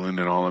Thielen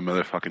and all them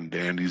other fucking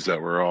dandies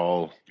that were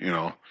all, you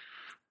know.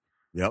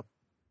 Yep.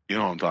 You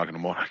know what I'm talking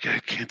about. I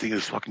can't think of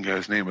this fucking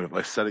guy's name, but if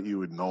I said it, you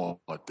would know.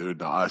 But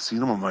dude, I seen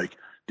him. I'm like,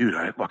 dude,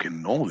 I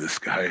fucking know this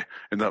guy.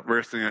 And the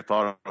first thing I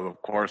thought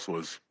of course,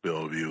 was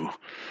Bill View.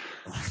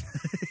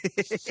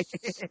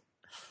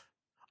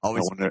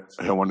 Always.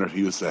 I wonder if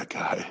he was that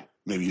guy.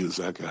 Maybe he was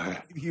that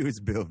guy. He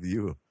was Bill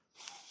View.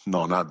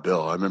 No, not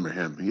Bill. I remember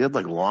him. He had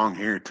like long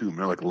hair too.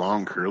 Remember, like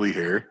long curly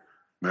hair.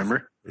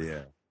 Remember?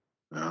 Yeah.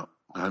 Yeah,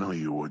 I know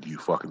you would. You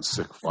fucking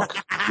sick fuck.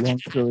 Long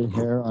curly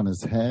hair on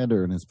his head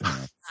or in his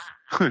pants?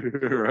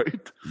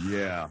 Right?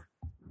 Yeah.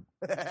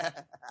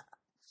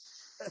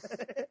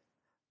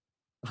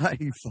 Hi,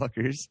 you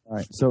fuckers. All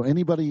right. So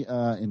anybody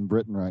in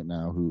Britain right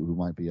now who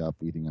might be up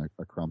eating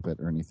a crumpet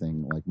or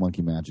anything like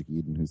Monkey Magic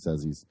Eden, who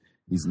says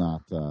he's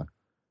not.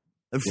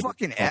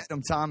 Fucking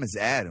Adam Thomas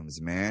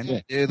Adams, man. Yeah.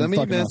 Dude, let He's me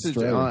fucking message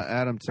Australia.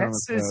 Adam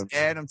Thomas. That's just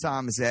Adam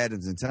Thomas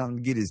Adams and tell him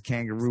to get his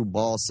kangaroo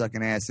ball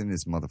sucking ass in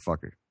this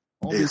motherfucker.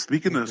 Hey,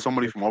 speaking of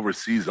somebody from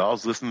overseas, I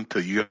was listening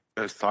to you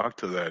guys talk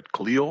to that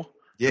Cleo.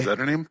 Yeah. Is that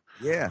her name?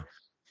 Yeah.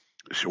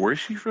 Where is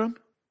she from?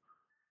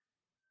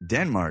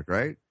 Denmark,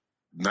 right?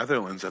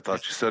 Netherlands. I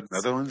thought you said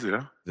Netherlands.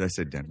 Yeah. Did I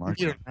say Denmark?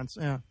 Yeah.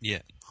 Yeah.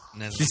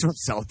 Netherlands. She's from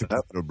South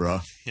Dakota, bro.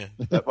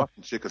 That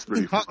fucking chick is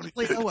pretty Talk funny.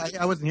 to Cleo?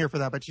 I wasn't here for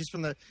that, but she's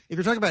from the. If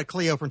you're talking about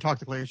Cleo from Talk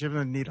to Cleo, she's from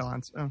the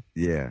Netherlands. Oh.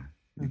 Yeah.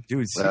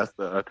 Dude,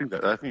 I think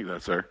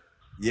that's her.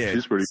 yeah.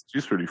 She's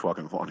pretty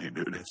fucking funny,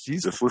 dude.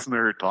 She's, Just listen to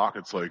her talk.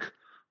 It's like,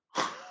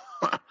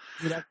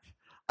 dude,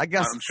 I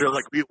got I'm sure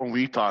like when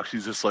we talk,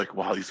 she's just like,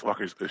 wow, these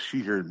fuckers, if she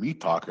heard me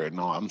talk right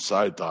now, I'm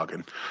side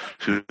talking.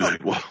 She's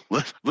like, well,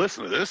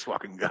 listen to this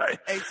fucking guy.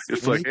 Hey,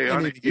 It's Well, like, you hey, can't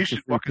honey, even you get should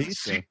your fucking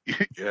free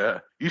pizza. see. Yeah,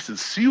 you should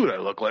see what I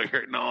look like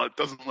right now. It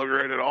doesn't look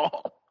right at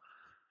all.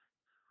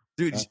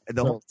 dude,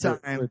 the whole For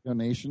time. a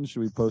donation, should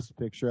we post a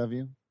picture of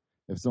you?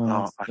 If someone No,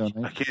 wants to I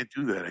donate, can't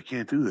do that. I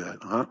can't do that.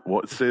 Huh?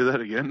 What? Say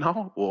that again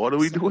now? Well, what are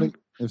we doing?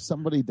 If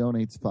somebody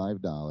donates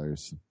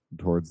 $5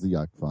 towards the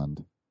Yuck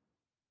Fund,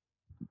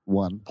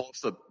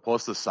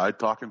 Post a side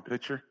talking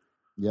picture.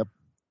 Yep.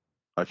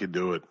 I could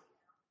do it.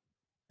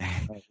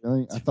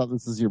 Really? I thought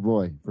this is your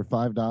boy for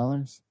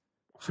 $5.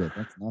 Shit,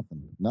 that's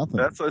nothing. Nothing.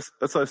 That's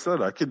what I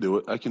said. I can do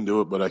it.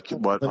 But I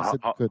can. But I said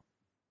you could.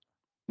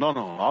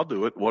 No, I'll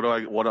do it.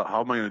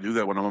 How am I going to do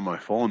that when I'm on my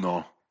phone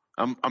though?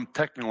 I'm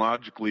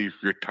technologically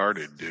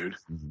retarded, dude.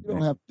 You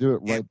don't have to do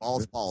it right.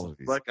 Balls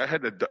policies. Like I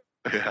had to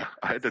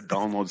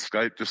download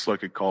Skype just so I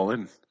could call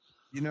in.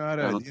 You know how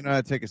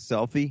to take a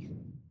selfie?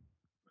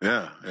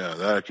 Yeah,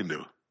 that I can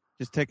do.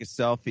 Just take a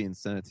selfie and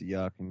send it to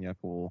Yuck, and Yuck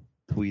will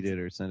tweet it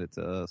or send it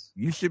to us.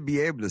 You should be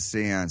able to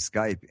stay on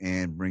Skype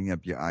and bring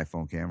up your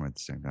iPhone camera at the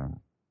same time.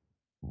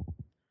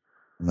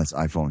 Unless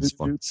iPhones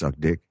fucking suck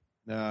dick.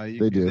 No,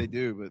 They do. They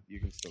do, but you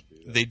can still do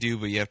that. They do,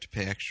 but you have to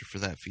pay extra for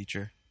that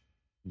feature.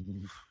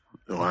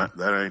 No,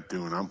 that ain't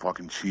doing. I'm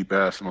fucking cheap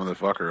ass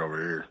motherfucker over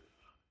here.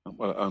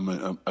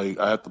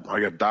 I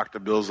got doctor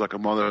bills like a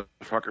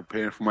motherfucker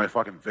paying for my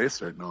fucking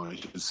face right now. You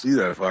can see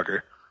that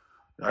fucker.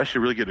 I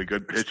should really get a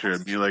good picture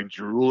of me like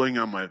drooling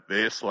on my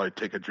face while I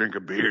take a drink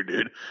of beer,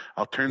 dude.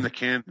 I'll turn the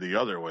can the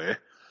other way.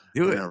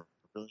 Do it.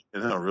 And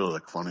that'll really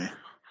look funny.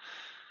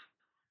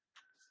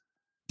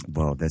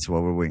 Well, that's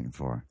what we're waiting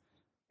for.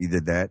 Either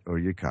that or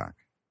your cock.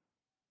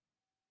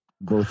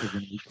 Both are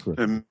going to be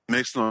crooked. It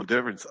makes no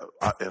difference.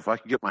 If I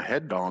could get my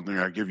head down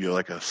there, I'd give you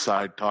like a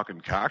side talking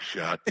cock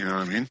shot. You know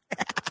what I mean?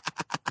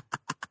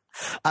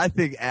 I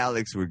think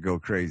Alex would go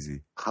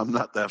crazy. I'm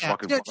not that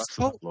fucking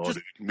flexible, just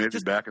dude. Maybe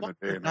just back in the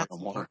pull day, your not nuts no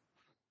more.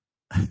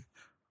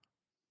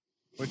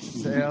 What'd you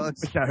say,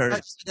 Alex? I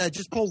heard.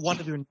 Just pull one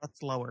of your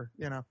nuts lower.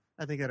 You know,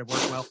 I think that'd work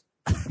well.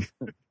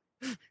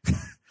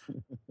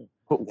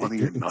 Put one of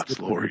your nuts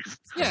lower.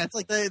 Yeah, it's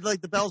like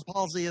the Bell's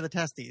palsy of the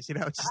testes. You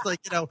know, it's just like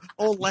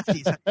old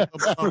lefties.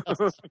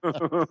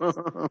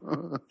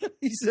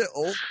 He's an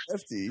old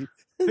lefty.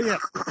 Yeah,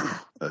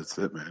 That's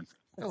it, man.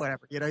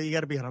 whatever. You know, you got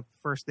to be on a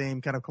first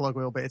name kind of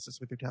colloquial basis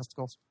with your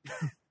testicles.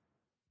 That's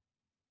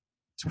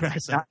what I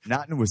say.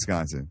 Not in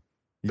Wisconsin.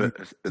 You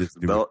It's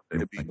just do Bell, it.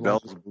 it'd be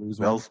Bell's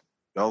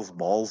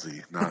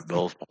ballsy, not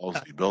Bell's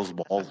palsy. Bell's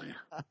ballsy.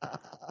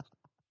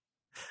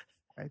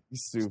 Right. You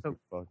stupid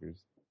fuckers.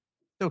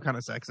 Still kind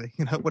of sexy.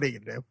 You know, what are you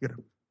gonna do? You know,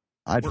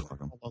 I'd we're-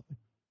 fuck him.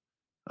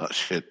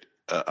 Shit.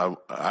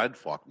 I'd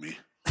fuck me.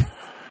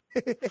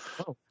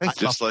 Oh, thanks,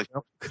 Just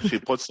Buffalo. like she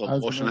puts the I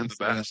was lotion gonna in the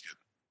say- basket.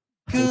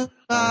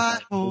 Goodbye,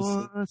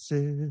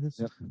 horses.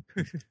 Yep.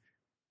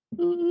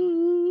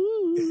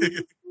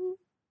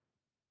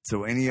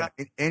 So any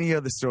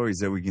other stories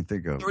that we can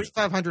think of?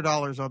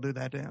 $3,500. I'll do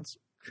that dance.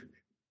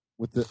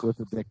 with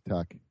the dick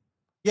tuck.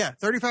 Yeah,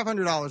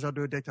 $3,500. I'll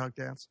do a dick tuck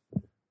dance.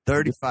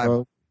 35.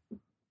 Bro,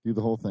 do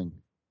the whole thing.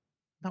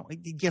 No, I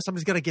guess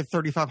somebody's got to give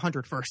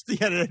 $3,500 first.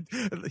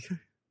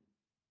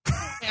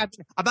 Yeah,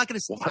 I'm not going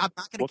to. I'm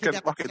not going to What kind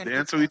of fucking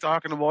dance are we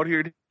talking about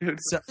here, dude?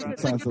 It's like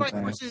Sounds Goodbye like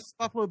that. Horses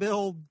Buffalo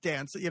Bill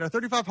dance. You know,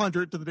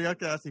 $3,500 to the Duck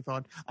Nasty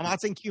Fund. I'm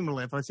not saying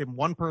cumulative. I say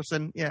one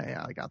person.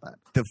 Yeah, I got that.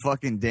 The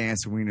fucking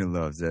dance Wiener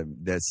loves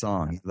that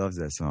song. He loves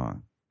that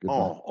song. Goodbye.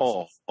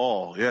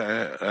 Oh,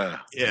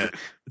 yeah.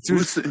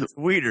 It's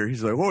Wiener.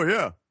 He's like, oh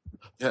yeah.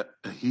 Yeah,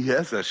 he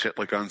has that shit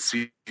like on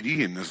CD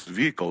in this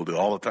vehicle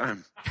all the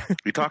time.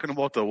 You talking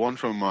about the one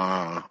from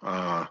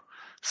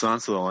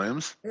Silence of the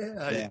Lambs?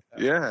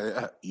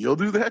 Yeah. You'll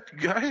do that,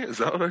 guy? Is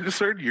that what I just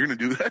heard? You're gonna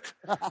do that?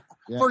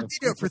 Yeah, For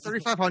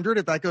that's- $3,500,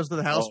 if that goes to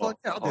the house fund,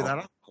 yeah, I'll do oh.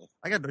 that.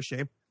 I got no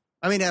shame.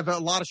 I mean, I have a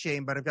lot of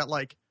shame, but I got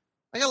like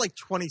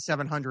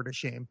 2,700 of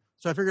shame.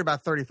 So I figured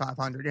about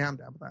 3,500. Yeah, I'm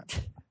down with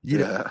that.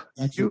 Yeah.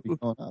 that should be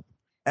going up.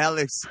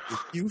 Alex,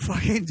 if you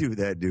fucking do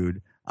that,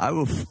 dude, I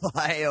will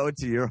fly out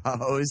to your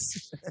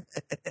house.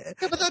 Yeah,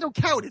 but that don't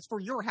count. It's for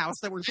your house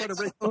that we're trying to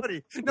raise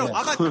money. No, Yeah.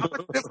 I'm not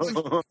definitely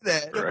do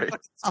that. Right.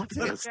 I'll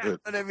take That's that. good.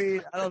 But I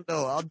mean, I don't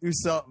know. I'll do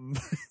something.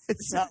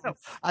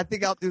 I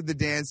think I'll do the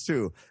dance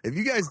too. If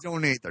you guys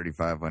donate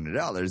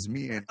 $3,500,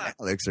 me and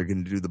Alex are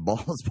going to do the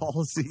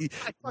ballsy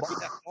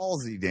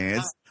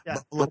dance. Yeah.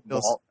 Buffalo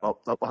Bill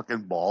The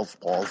fucking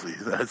ballsy.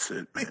 That's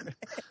it, man.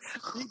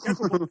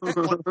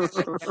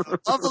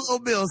 Buffalo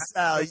Bill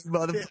style, you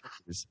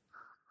motherfuckers.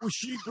 Was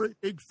she a great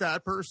big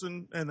fat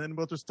person? And then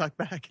we'll just tuck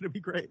back. It'll be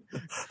great.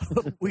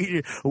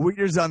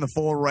 Wiener's on the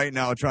phone right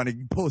now trying to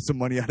pull some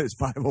money out of his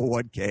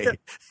 501k.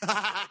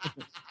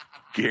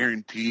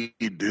 Guaranteed,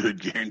 dude.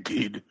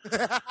 Guaranteed.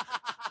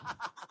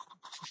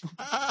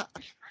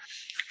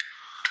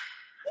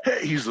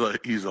 Hey, he's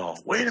all,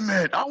 wait a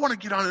minute. I want to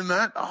get on in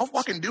that. I'll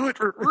fucking do it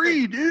for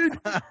free, dude.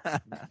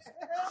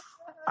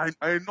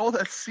 I know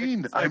that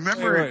scene. I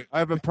remember it. I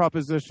have a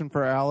proposition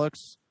for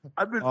Alex.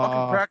 I've been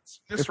fucking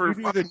practicing this if for you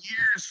do fucking the-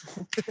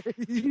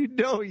 years. You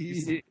know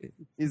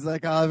he's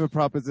like, I have a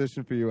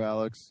proposition for you,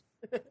 Alex.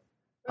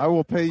 I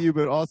will pay you,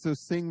 but also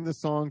sing the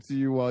song to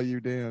you while you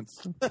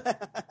dance.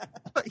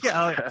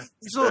 Yeah.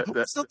 So That-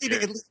 we still need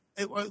at least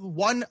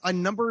a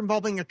number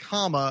involving a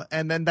comma,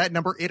 and then that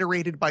number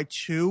iterated by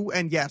 2.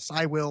 And yes,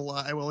 I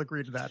will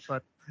agree to that.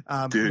 But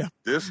Dude, no.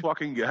 this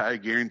fucking guy,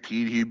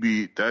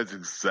 guaranteed that's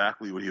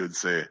exactly what he would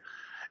say.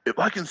 If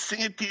I can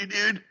sing it to you,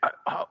 dude,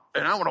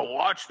 and I want to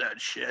watch that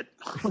shit.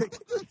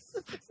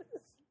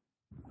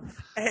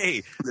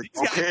 Hey,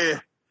 Okay.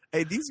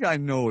 these guys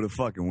know the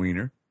fucking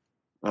Wiener.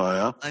 Oh,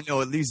 yeah? I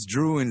know at least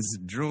Drew and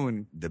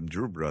them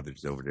Drew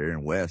brothers over there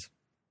in West.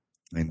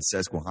 in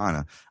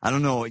Susquehanna. I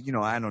don't know,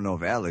 I don't know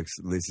if Alex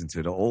listened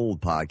to the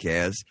old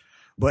podcast,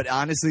 but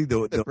honestly,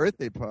 The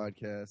birthday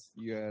podcast,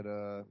 you had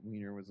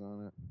Wiener was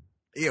on it.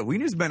 yeah,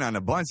 Wiener's been on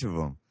a bunch of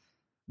them.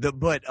 The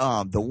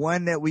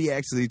one that we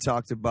actually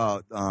talked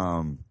about,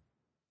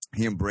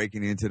 him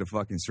breaking into the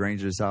fucking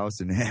stranger's house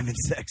and having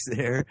sex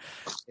there.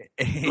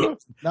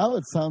 Now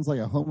it sounds like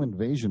a home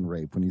invasion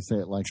rape when you say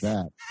it like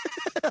that.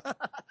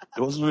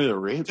 It wasn't really a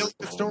rape. Tell the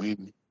though. I story.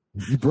 mean,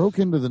 You broke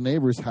into the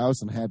neighbor's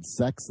house and had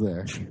sex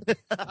there.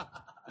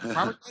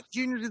 Robert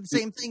Downey Jr. did the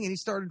same thing, and he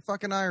started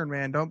fucking Iron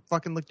Man. Don't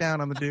fucking look down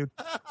on the dude.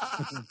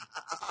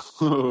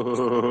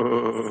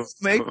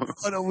 Make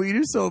fun of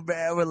Wiener so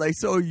bad. We're like,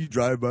 so you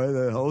drive by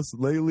that house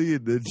lately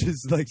and then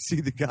just like see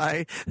the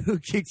guy who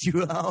kicked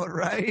you out,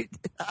 right?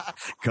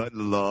 Cutting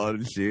the lawn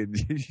and shit.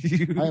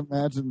 I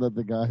imagine that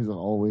the guy he's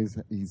always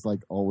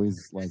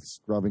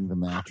scrubbing the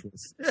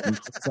mattress. He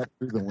looks up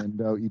through the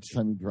window each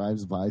time he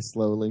drives by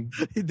slowly.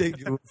 They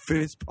do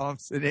fist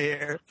pumps in the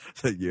air.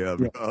 Like, yeah,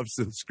 bro, I'm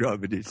still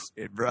scrubbing this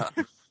shit, bro.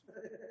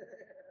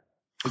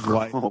 His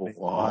wife. oh,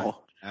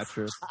 wow.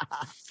 Mattress.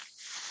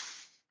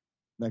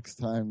 Next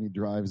time he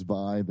drives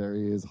by, there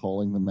he is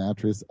hauling the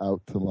mattress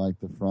out to the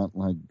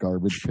front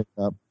garbage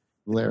pickup,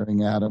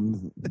 glaring at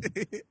him.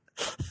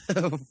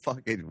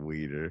 Fucking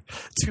Wiener.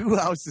 2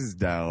 houses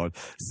down.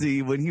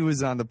 See, when he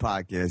was on the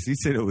podcast, he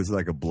said it was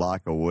like a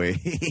block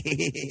away.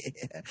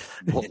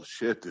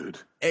 Bullshit, dude.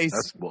 Hey,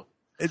 That's bull.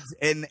 it's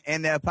in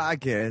that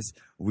podcast,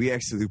 we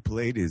actually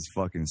played his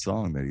fucking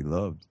song that he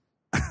loved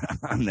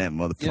on that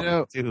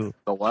motherfucker too.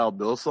 The Wild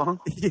Bill song?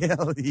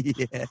 Hell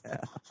yeah.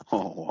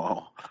 Oh,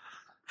 wow.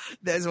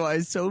 That's why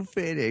it's so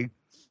fitting.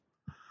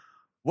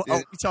 Well,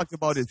 we talked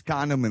about his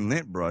condom and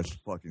lint brush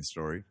fucking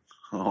story.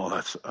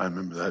 Oh, I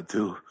remember that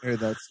too. Heard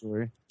that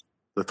story.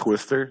 The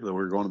Twister, that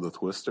we're going to the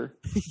Twister.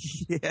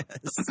 Yes.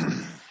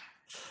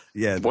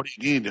 Yeah. What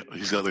do you need?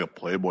 He's got like a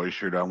Playboy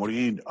shirt on. What do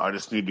you need? I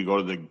just need to go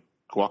to the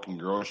fucking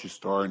grocery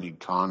store. I need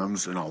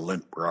condoms and a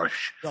lint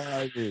brush.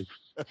 Dude,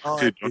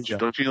 Dude,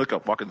 don't you need like a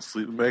fucking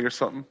sleeping bag or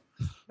something?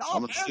 no,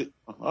 man.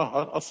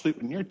 I'll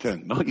sleep in your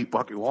tent. No, you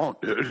fucking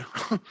won't, dude.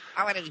 I'm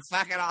gonna be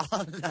fucking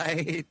all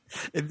night.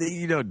 And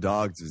then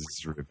dogs is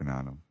ripping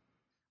on him.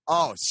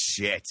 Oh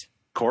shit.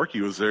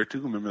 Corky was there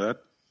too. Remember that?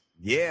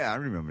 Yeah, I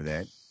remember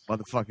that.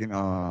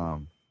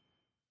 Motherfucking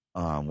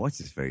what's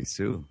his face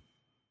too?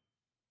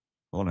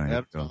 Hold on.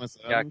 Adam Thomas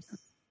Adams.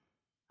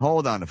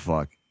 Hold on the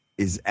fuck.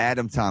 Is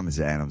Adam Thomas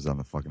Adams on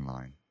the fucking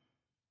line?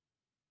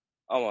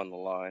 I'm on the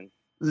line.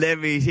 Let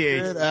me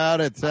hear. Get out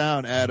of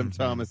town, Adam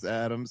Thomas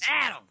Adams.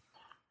 Adam.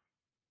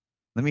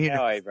 Let me hear.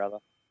 How are you, brother?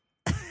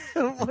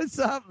 What's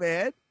up,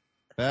 man?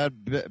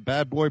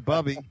 Bad boy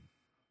Bubby.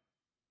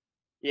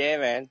 Yeah,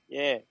 man.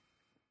 Yeah.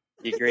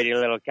 You greedy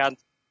little cunt.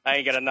 I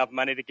ain't got enough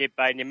money to keep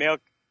paying your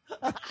milk.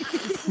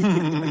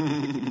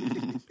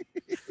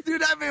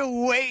 Dude, I've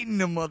been waiting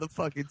to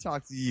motherfucking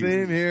talk to you.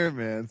 Same here,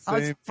 man.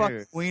 How's Same fucking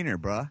here. wiener,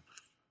 bruh?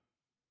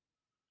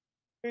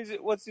 Who's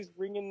it? What's this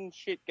ringing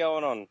shit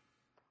going on?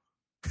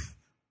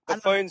 The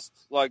phone's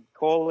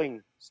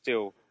calling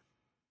still.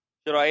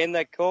 Should I end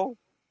that call?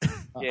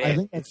 Yeah. I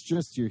think that's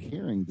just your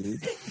hearing, dude.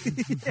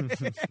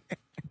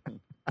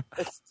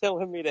 It's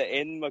telling me to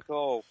end my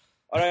call.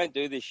 I don't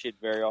do this shit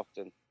very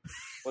often.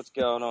 What's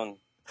going on?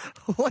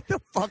 What the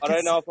fuck? I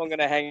don't know if I'm going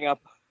to hang up.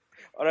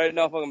 I don't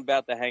know if I'm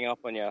about to hang up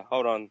on you.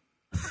 Hold on.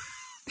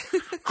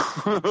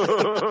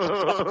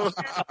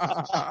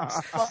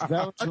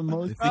 That was the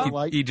most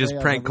polite He just way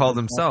I've prank ever called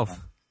been himself.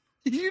 called.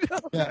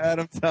 Yeah,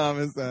 Adam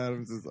Thomas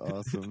Adams is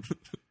awesome.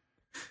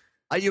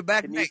 Are you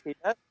back, Can you mate? hear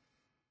that?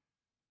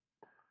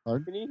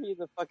 Pardon? Can you hear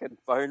the fucking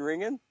phone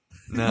ringing?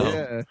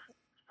 No.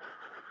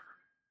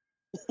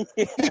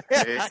 Yeah.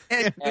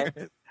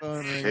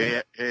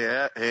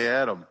 Hey,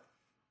 Adam.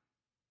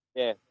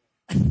 Yeah.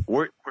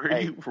 Where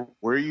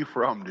are you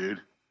from,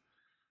 dude?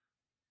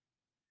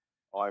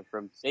 I'm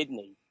from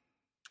Sydney.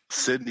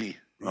 Sydney.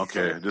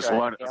 Okay, I'm Okay.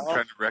 trying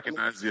to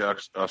recognize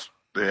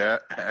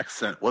the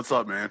accent. What's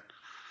up, man?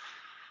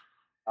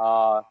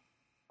 I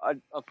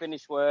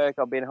finished work.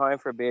 I've been home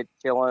for a bit,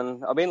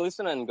 chilling. I've been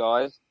listening,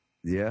 guys.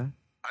 Yeah.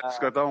 I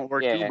just got done with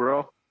work yeah. too,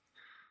 bro.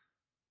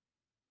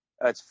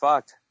 It's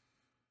fucked.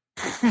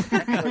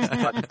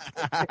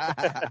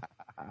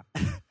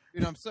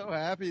 Dude, I'm so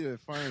happy to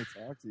finally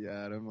talk to you,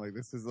 Adam.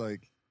 This is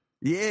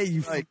Yeah,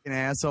 you fucking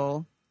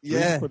asshole. He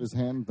yeah. put his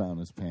hand down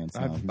his pants.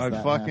 Now. He's I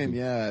that fucking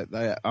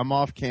happy. I'm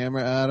off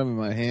camera, Adam, and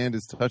my hand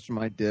is touching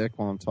my dick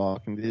while I'm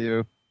talking to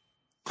you.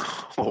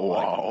 Oh,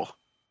 wow.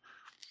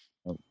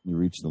 Oh, you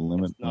reached the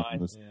limit. Nice. of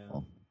this Yeah.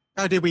 call.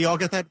 Oh, did we all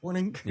get that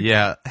warning?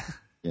 Yeah.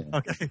 Yeah.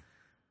 Okay.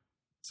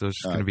 So it's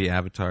just going to be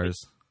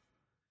avatars.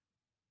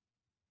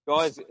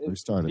 Guys, We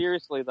started.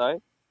 seriously,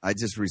 though, I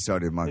just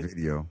restarted my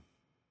video.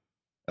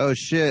 Oh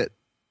shit!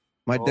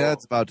 My Oh.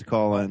 dad's about to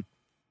call in.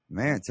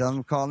 Man, tell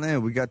them to call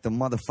in. We got the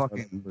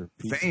motherfucking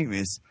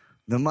famous,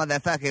 the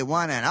motherfucking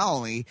one and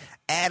only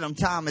Adam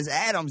Thomas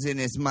Adams in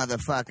this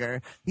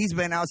motherfucker. He's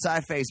been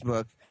outside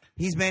Facebook.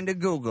 He's been to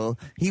Google.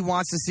 He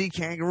wants to see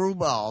kangaroo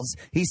balls.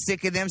 He's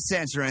sick of them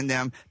censoring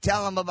them.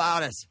 Tell him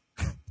about us.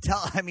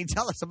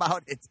 Tell us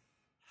about it,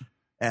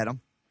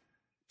 Adam.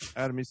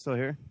 Adam, you still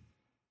here?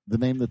 The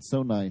name that's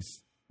so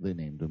nice, they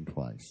named him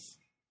twice.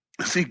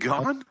 Is he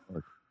gone?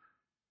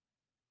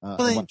 Well,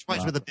 then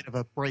twice with a bit of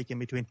a break in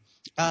between.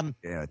 While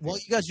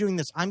you guys are doing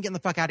this, I'm getting the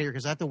fuck out of here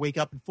because I have to wake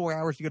up in 4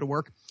 hours to go to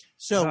work.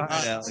 So,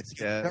 thank you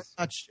very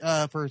much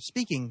for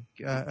speaking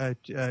to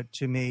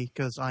me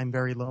because I'm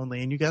very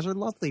lonely, and you guys are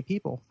lovely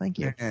people. Thank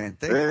you.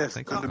 It's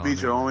good to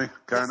meet you, homie.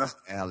 Kind of.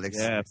 Alex.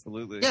 Yeah,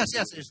 absolutely. Yes,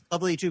 it's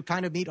lovely to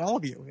kind of meet all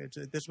of you.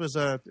 This was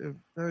a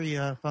very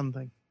fun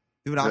thing.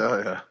 Dude,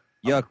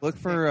 Yuck, look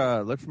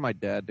for my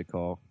dad to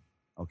call.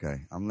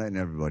 Okay, I'm letting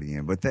everybody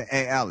in. But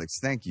hey, Alex,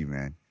 thank you,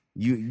 man.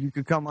 You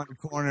could come on the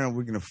corner and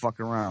we're gonna fuck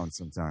around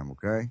sometime,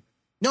 okay?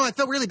 No, I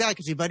felt really bad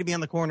because you invited me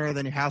on the corner and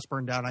then your house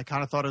burned down. I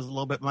kind of thought it was a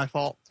little bit my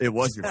fault. It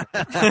was your fault.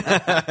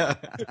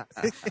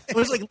 It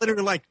was like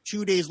literally like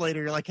 2 days later.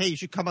 You're like, hey, you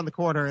should come on the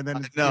corner, and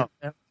then no.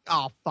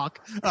 Oh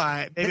fuck! All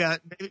right,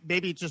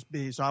 maybe it's just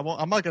me. So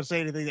I'm not gonna say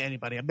anything to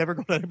anybody. I'm never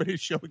going to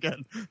anybody's show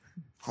again.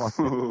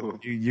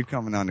 You're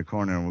coming on the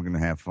corner and we're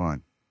gonna have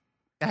fun.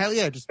 Hell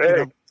yeah! Just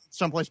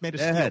someplace made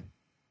a ahead.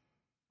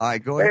 All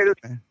right, go ahead.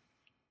 Hey,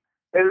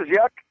 this is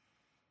Yuck.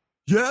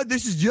 Yeah,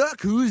 this is Yuck.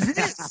 Who is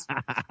this? Hey,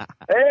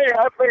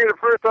 I figured the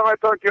first time I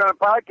talked to you on a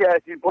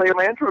podcast, you'd play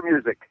my intro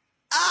music.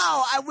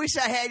 Oh, I wish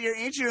I had your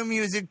intro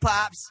music,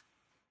 Pops.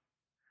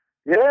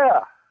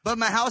 Yeah. But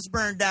my house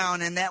burned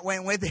down, and that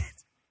went with it.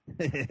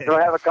 You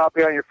don't have a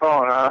copy on your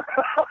phone, huh?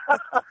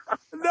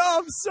 No,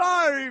 I'm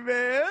sorry,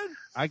 man.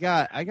 I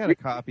got a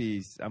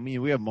copy. I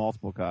mean, we have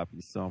multiple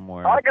copies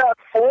somewhere. I got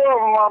 4 of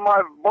them on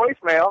my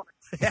voicemail.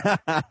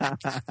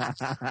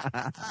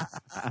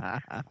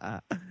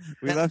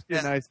 We left you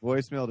a nice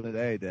voicemail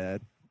today,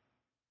 Dad.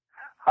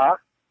 Huh?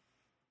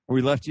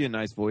 We left you a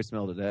nice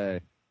voicemail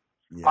today.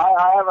 Yeah.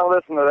 I haven't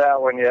listened to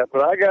that one yet,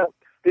 but I got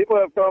people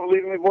have come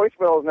leaving me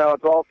voicemails now.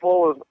 It's all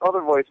full of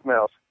other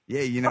voicemails.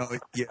 Yeah,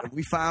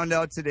 we found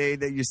out today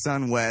that your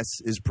son Wes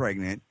is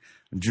pregnant.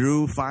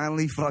 Drew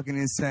finally fucking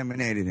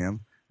inseminated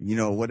him.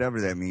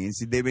 Whatever that means.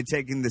 They've been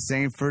taking the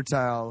same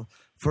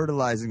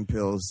fertilizing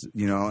pills,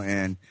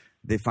 and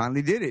they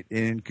finally did it.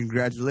 And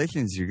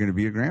congratulations, you're going to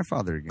be a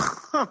grandfather again.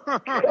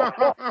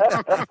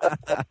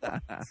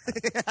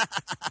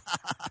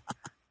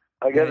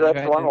 I guess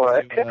that's one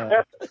way.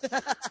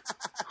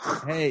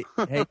 Hey,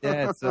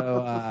 Dad.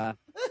 So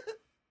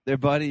their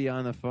buddy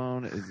on the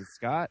phone, is it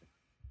Scott?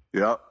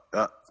 Yeah.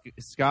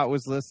 Scott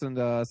was listening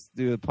to us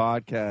do a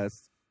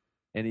podcast,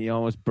 and he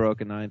almost broke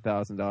a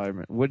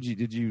 $9,000.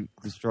 Did you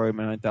destroy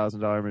my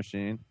 $9,000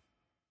 machine?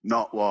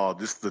 No, well,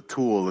 just the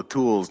tool. The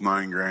tool's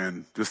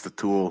 $9,000. Just the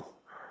tool.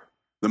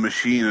 The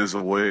machine is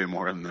way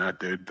more than that,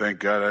 dude. Thank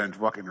God I didn't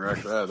fucking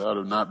wreck that. That would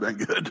have not been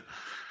good.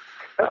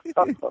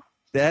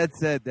 Dad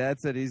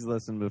said he's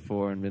listened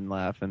before and been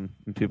laughing,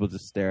 and people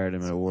just stare at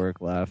him at work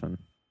laughing.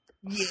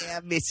 Yeah,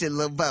 Mr.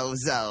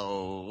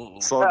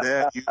 Lobozo. So,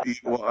 Dad,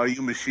 are you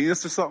a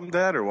machinist or something,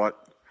 Dad, or what?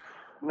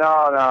 No.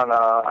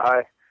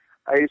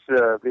 I used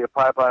to be a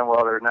pipeline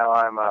welder. Now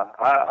I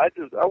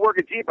work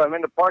at Jeep. I'm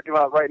in the parking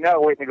lot right now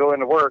waiting to go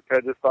into work. I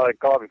just thought I'd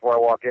call before I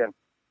walk in.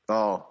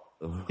 Oh.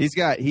 He's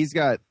got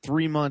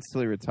 3 months till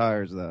he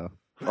retires, though.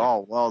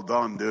 Oh, well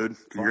done, dude.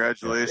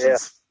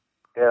 Congratulations.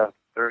 Yeah,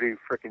 30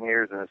 freaking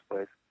years in this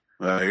place.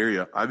 I hear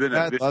you. I've been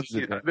at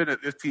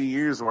 15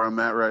 years where I'm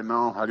at right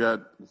now. I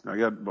got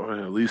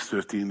at least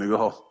 15 to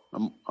go.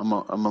 I'm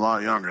a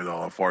lot younger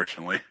though,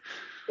 unfortunately.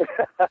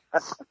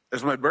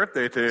 It's my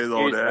birthday today,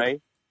 though,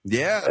 Dad.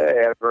 Yeah. Hey,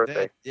 happy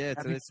birthday. Yeah,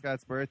 today's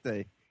Scott's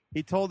birthday.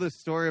 He told this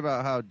story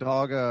about how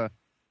Dogga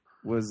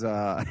was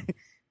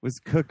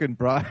cooking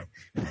bride.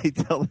 I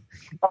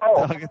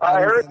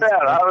heard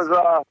that. I was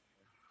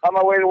on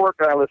my way to work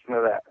and I listened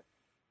to that.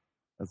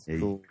 That's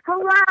cool.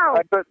 Hello.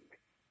 I thought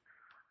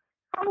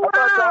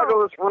Dogga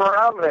was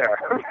around there.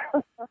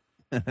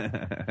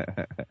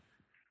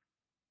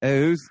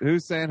 Hey,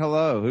 who's saying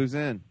hello? Who's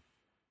in?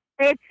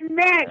 It's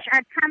Mitch.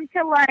 I've come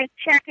to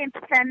check in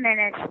for 10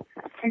 minutes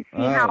and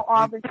see how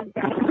all this is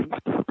going.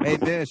 Hey,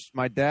 Mish,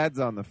 my dad's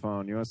on the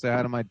phone. You want to say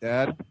hi to my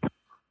dad?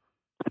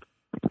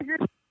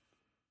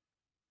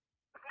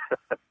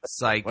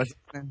 Psych.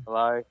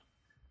 Hello.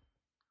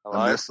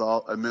 I missed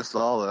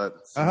all that.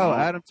 Oh,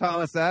 Adam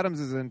Thomas Adams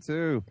is in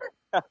too.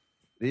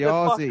 The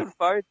fucking Aussie.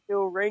 phone's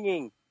still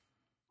ringing.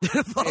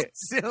 The phone's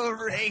still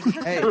ringing.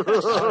 Hey,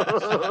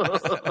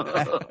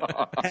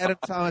 Adam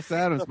Thomas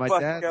Adams, my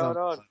dad's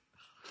on.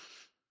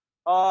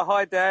 Oh,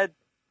 hi, Dad.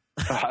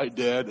 Hi,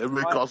 Dad.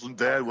 Everybody calls him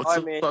Dad. What's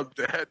up,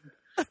 Dad?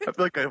 I feel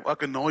like I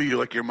fucking know you,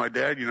 like you're my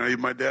dad. You're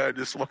my dad. I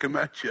just fucking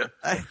met you.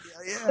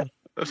 Yeah.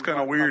 That's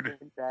kind of weird.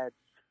 Dad.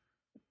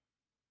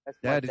 That's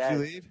Dad, my dad. did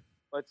you leave?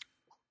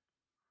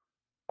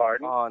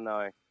 Pardon? Oh,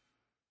 no.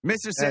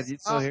 Mr. Dad, you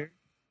still here?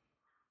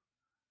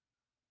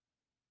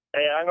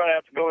 Hey, I'm going to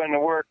have to go into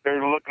work.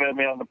 They're looking at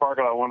me out in the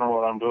parking lot wondering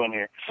what I'm doing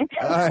here.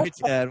 All right,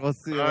 Dad. We'll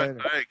see you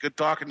later. Hey, good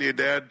talking to you,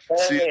 Dad.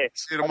 Hey,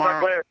 see you tomorrow.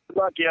 Good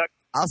luck, Yuck.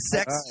 I'll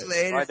sex you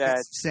later, Bye, Dad.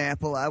 Mr.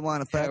 Sample. I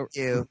want to fuck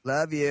you.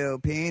 Love you.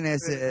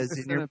 Penises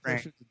in your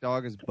brain. The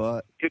dog is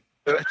butt.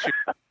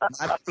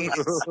 My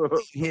penis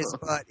in his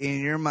butt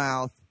in your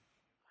mouth.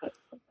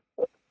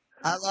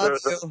 I love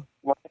you.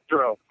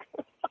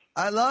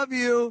 I love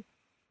you.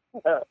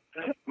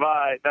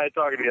 Bye. Nice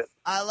talking to you.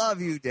 I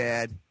love you,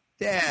 Dad.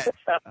 Dad,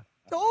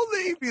 don't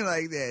leave me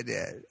like that,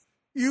 Dad.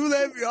 You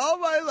left me all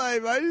my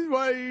life. I just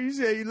wanted you to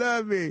say you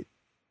love me.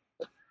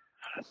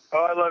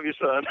 Oh, I love you,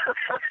 son.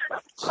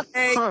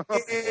 Thank you.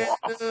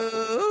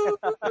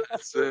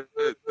 That's it.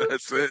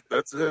 That's it.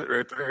 That's it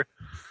right there.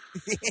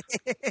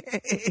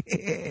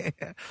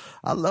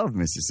 I love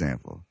Mr.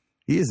 Sample.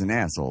 He is an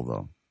asshole,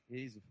 though.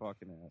 He's a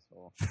fucking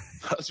asshole.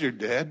 That's your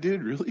dad,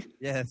 dude? Really?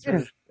 Yeah, that's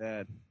really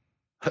dad.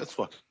 That's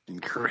fucking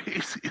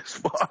crazy as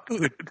fuck.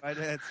 Dude. My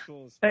dad's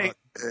cool as Hey, fuck.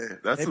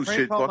 That's they some prank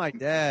shit. call my Fucking,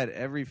 dad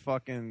every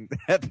fucking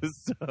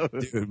episode.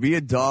 Dude, me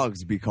and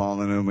dogs be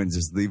calling him and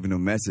just leaving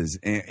him messages.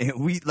 And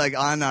we like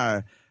on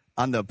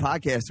the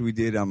podcast we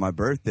did on my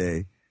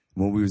birthday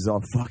when we was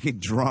all fucking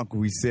drunk.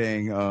 We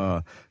sang,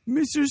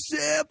 "Mr.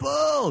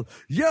 Sample,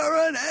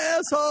 you're an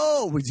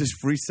asshole." We just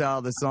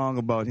freestyled the song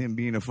about him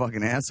being a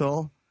fucking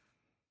asshole.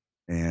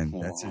 And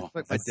that's his,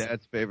 Like my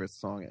dad's favorite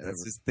song ever.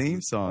 that's his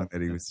theme song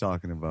that he was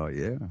talking about.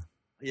 Yeah.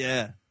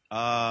 Yeah.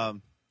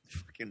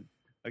 Fucking.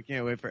 I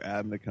can't wait for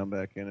Adam to come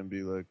back in and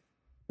be like,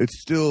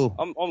 "It's still."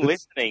 I'm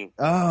listening.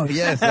 Oh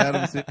yes,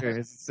 Adam's here.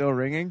 Is it still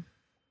ringing?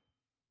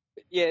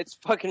 Yeah, it's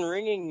fucking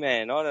ringing,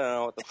 man. I don't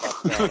know what the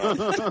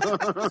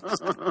fuck's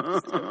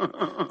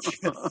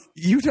going on.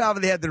 You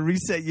probably had to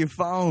reset your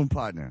phone,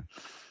 partner.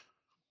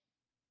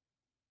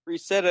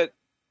 Reset it.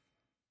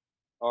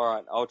 All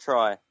right, I'll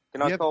try.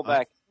 Can I Yep, call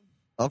back?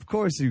 Of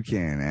course you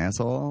can,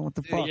 asshole. What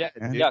the fuck? Yeah,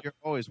 man? dude, Yuck. you're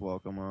always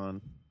welcome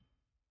on.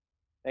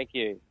 Thank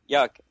you.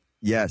 Yuck.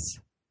 Yes.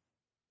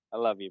 I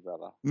love you,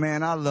 brother.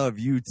 Man, I love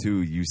you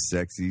too, you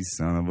sexy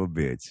son of a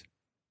bitch.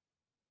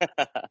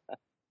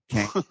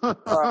 Can't All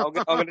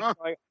right, I'm gonna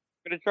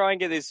try and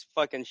get this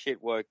fucking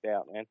shit worked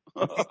out, man.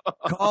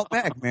 call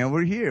back, man.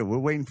 We're here. We're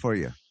waiting for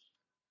you.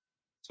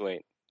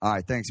 Sweet. All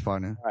right. Thanks,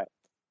 partner. All right.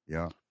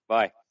 Yeah.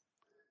 Bye.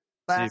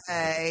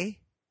 Bye.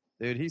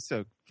 Dude, he's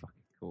so fucking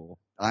cool.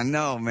 I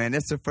know, man.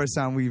 That's the first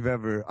time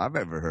I've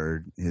ever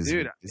heard his.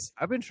 Dude,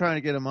 I've been trying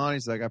to get him on.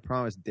 He's like, I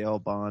promised Dale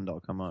Bond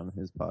I'll come on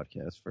his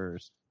podcast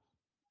first.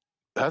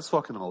 That's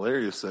fucking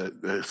hilarious.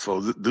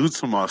 So, dude's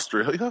from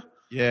Australia?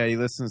 Yeah, he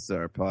listens to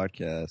our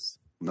podcast.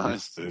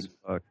 Nice, dude.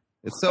 Fuck.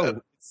 It's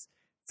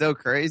so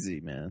crazy,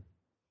 man.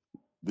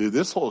 Dude,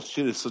 this whole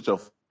shit is such a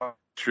fucking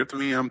trip to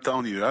me. I'm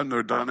telling you, I've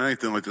never done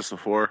anything like this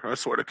before. I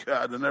swear to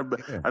God, I've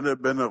never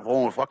been to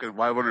home with fucking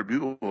 500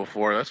 people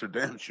before. That's for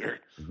damn sure.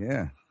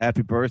 Yeah.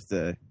 Happy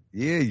birthday.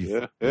 Yeah.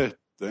 Yeah. Hey,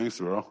 thanks,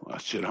 bro. Oh,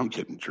 shit, I'm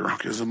getting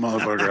drunk as a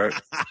motherfucker.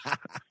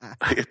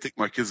 I gotta take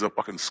my kids to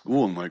fucking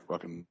school in like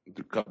fucking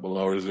a couple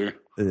hours there.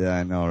 Yeah,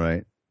 I know,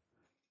 right?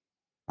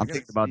 I'm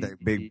thinking about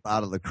that big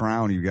bottle of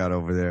Crown you got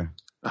over there.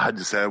 I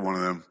just had one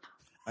of them.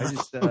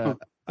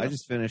 I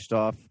just finished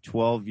off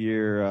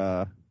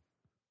 12-year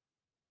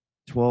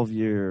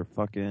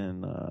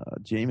fucking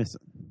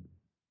Jameson.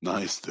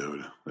 Nice,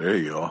 dude. There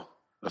you go.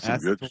 That's some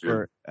good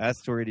shit.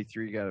 Astor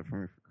 83 got it for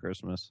me for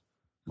Christmas.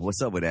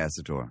 What's up with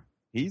Asator?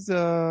 He's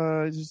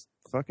just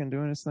fucking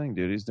doing his thing,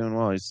 dude. He's doing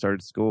well. He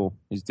started school.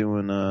 He's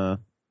doing I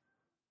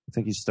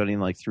think he's studying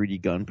like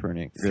 3D gun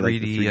printing.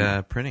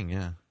 3D printing,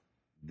 yeah.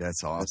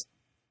 That's awesome.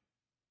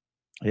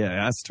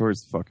 Yeah,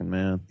 Asator's the fucking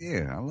man.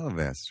 Yeah, I love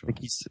Asator.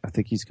 I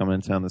think he's coming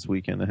in town this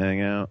weekend to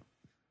hang out.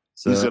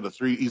 So He's got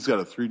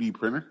a 3D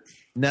printer?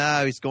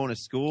 No, he's going to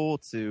school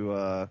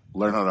to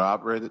learn how to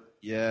operate it.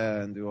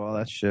 Yeah, and do all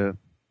that shit.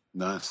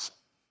 Nice.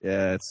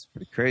 Yeah, it's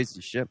pretty crazy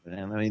shit,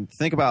 man. I mean,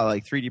 think about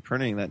like 3D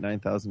printing. That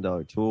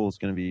 $9,000 tool is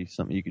going to be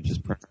something you could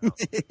just print out.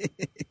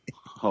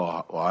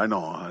 Oh, well, I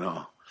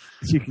know.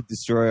 You could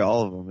destroy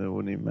all of them. It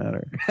wouldn't even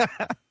matter.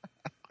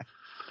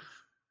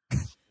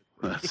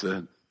 That's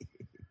it.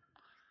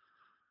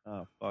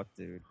 Oh, fuck,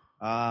 dude.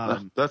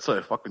 That's why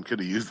I fucking could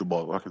have used the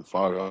ball fucking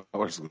 5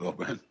 hours ago,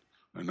 man.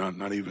 And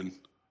not even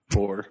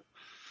 4.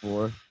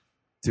 4,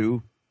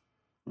 2,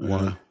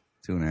 1,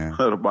 2.5.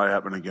 That'll probably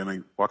happen again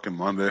like fucking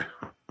Monday.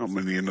 I'm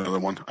gonna need another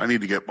one. I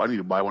need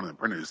to buy one of the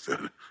printers,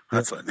 dude.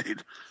 That's what I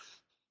need.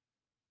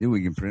 Dude,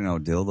 we can print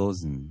out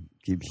dildos and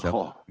keep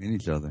stuff in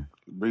each other.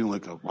 Bring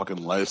like a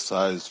fucking life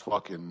size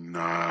fucking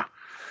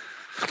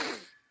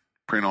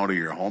print out of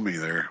your homie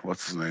there.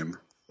 What's his name?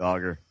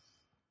 Dogger.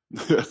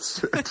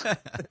 That's it.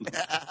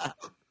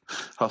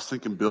 I was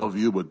thinking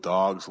Bellevue, but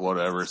dogs,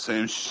 whatever,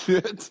 same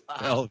shit.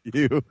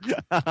 Bellevue.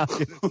 Get a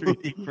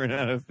 3D print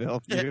out of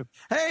Bellevue.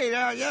 Hey,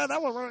 yeah,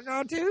 that one we're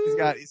going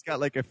to. He's got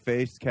like a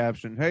face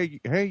caption.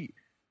 Hey,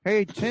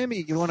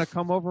 Timmy, you want to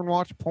come over and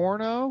watch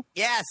porno?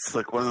 Yes. It's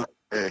like one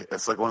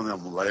of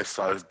them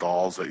life-size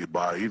dolls that you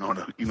buy. You know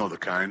the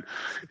kind.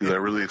 They're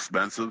really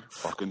expensive.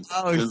 Fucking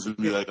kids would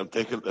be like, I'm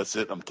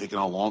taking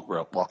along for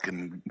a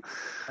fucking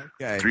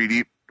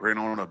 3D print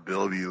on a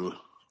Bellevue.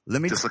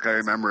 Just like I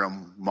remember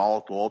them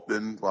mouth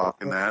open,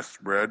 fucking ass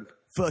spread.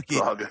 Fucking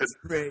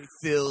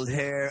spray-filled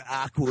hair,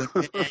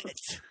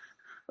 Aquanet.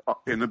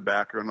 in the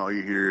background, all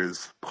you hear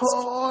is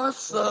pour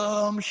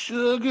some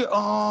sugar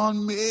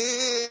on me.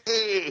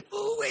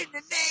 Who in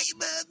the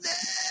name of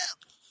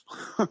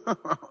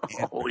love?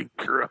 Holy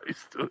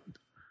Christ, dude.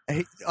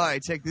 Hey, all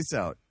right, check this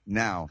out.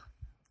 Now,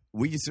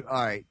 we used to,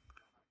 all right,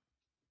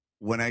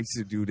 when I used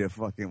to do that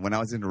fucking, when I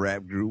was in the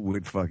rap group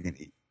with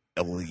fucking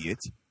Elliot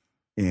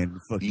and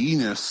fucking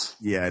Venus.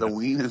 Yeah. The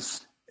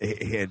Venus.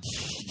 Had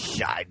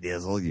Shy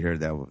Dizzle. You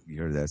heard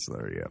that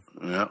slur, yeah.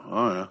 Yeah,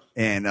 oh yeah.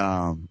 And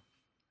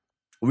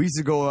we used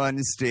to go on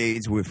the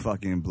stage with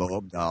fucking blow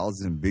up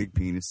dolls and big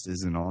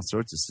penises and all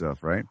sorts of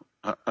stuff, right?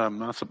 I'm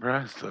not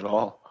surprised at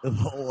all.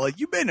 Well,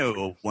 you've been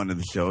to one of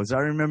the shows. I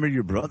remember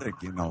your brother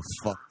getting all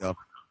fucked up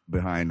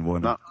behind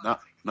one. Not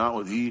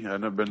with E. I've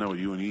never been there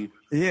with you and E.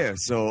 Yeah,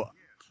 so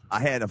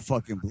I had a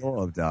fucking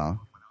blow up doll.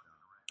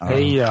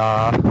 Hey,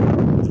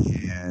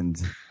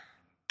 and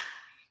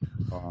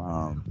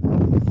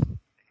I'm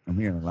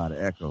hearing a lot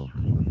of echo.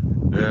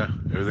 Yeah,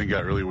 everything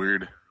got really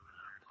weird.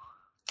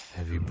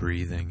 Heavy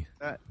breathing.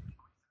 Is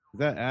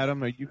that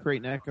Adam? Are you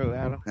creating echo,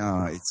 Adam?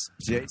 No, it's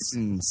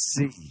Jason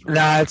C.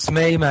 No, it's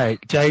me, mate.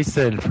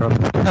 Jason from...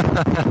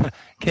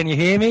 Can you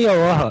hear me or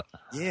what?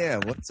 Yeah,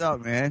 what's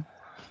up, man?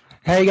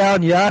 How you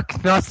going,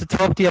 Yuck? Nice to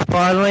talk to you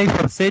finally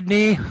from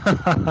Sydney.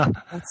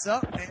 What's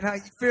up, man? How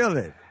you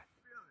feeling?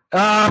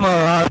 I'm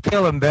alright,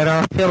 feeling better.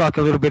 I feel like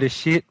a little bit of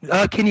shit.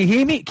 Can you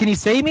hear me? Can you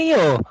see me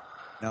or?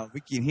 No,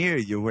 we can hear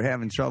you. We're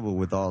having trouble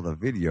with all the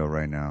video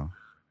right now.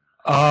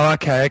 Oh,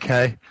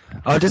 okay.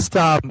 I'll just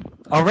I'll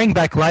ring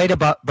back later,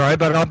 bro.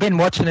 But I've been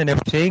watching and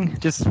everything.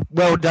 Just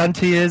well done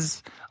to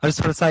yous. I just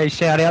want to say a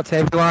shout out to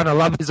everyone. I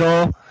love yous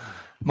all.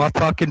 My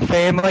fucking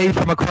family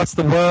from across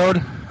the world.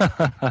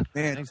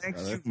 Man, thank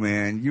you,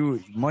 man.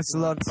 You much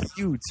love to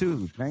you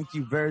too. Thank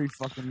you very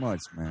fucking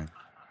much, man.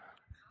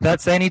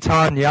 That's any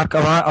time, Yuck.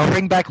 All right, I'll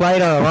ring back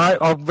later. All right,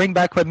 I'll ring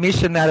back when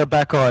Mission that are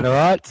back on. All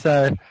right,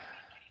 so.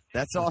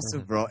 That's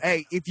awesome, bro.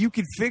 Hey, if you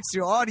can fix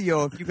your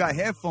audio, if you got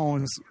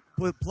headphones,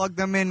 plug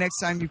them in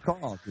next time you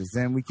call, because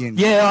then we can.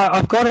 Yeah,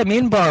 I've got them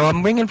in, bro.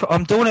 I'm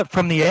I'm doing it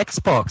from the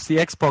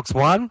Xbox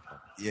One.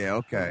 Yeah.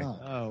 Okay.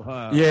 Oh,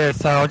 wow. Yeah,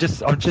 so I'm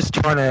just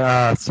trying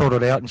to sort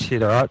it out and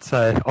shit. All right,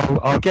 so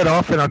I'll get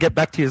off and I'll get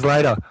back to you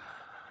later.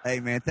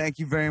 Hey, man, thank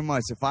you very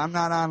much. If I'm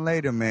not on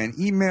later, man,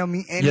 email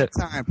me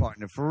anytime,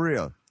 partner, for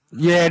real.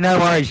 Yeah, no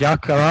worries,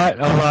 Yuck. All right.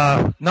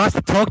 Nice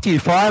to talk to you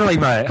finally,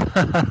 mate.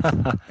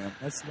 Yeah,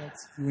 that's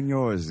you and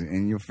yours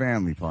and your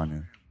family,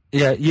 partner.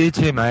 Yeah, you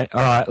too, mate.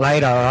 All right,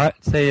 later. All right,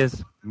 see you.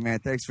 Man,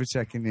 thanks for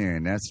checking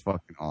in. That's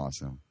fucking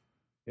awesome.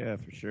 Yeah,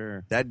 for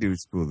sure. That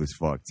dude's cool as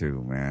fuck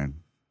too, man.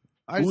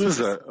 I just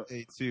want to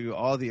say to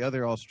all the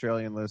other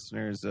Australian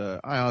listeners,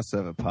 I also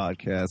have a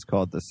podcast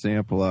called The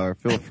Sample Hour.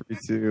 Feel free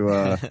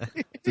to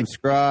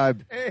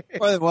subscribe.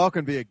 More than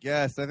welcome to be a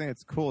guest. I think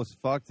it's cool as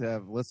fuck to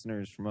have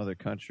listeners from other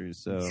countries.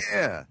 So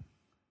yeah,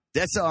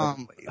 that's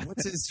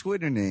what's his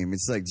Twitter name?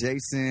 It's like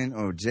Jason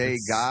or J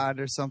God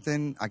or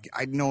something.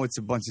 I know it's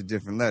a bunch of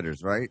different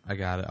letters, right? I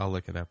got it. I'll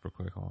look it up real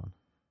quick. Hold on.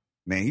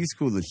 Man, he's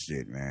cool as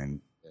shit, man.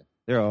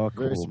 They're all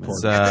cool. Man.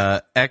 It's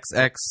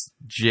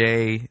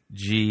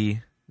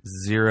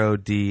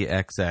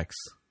XXJG0DXX.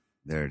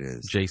 There it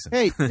is. Jason.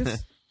 Hey,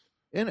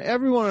 and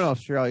everyone in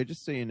Australia,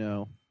 just so you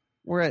know,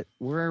 we're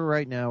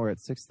right now we're at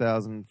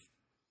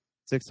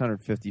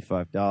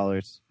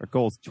 $6,655. Our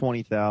goal is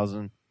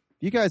 $20,000. If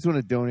you guys want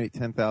to donate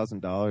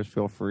 $10,000,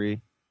 feel free.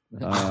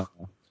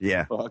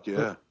 Yeah. Fuck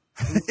yeah.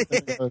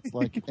 It's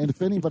like, and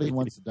if anybody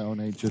wants to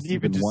donate, just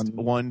even $1,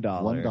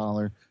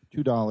 $1,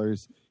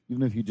 $2,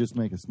 even if you just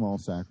make a small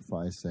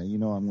sacrifice, say, I'm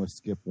going to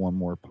skip one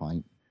more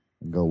pint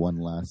and go one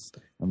less.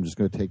 I'm just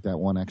going to take that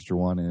one extra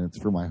one, and it's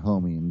for my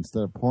homie. And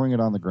instead of pouring it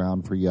on the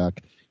ground for Yuck,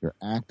 you're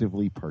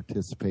actively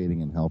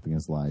participating in helping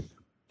his life.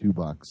 $2.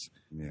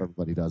 Yeah. If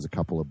everybody does a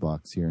couple of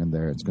bucks here and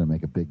there, it's going to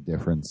make a big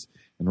difference.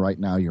 And right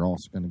now, you're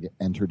also going to get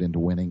entered into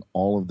winning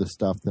all of the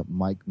stuff that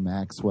Mike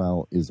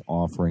Maxwell is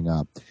offering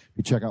up. If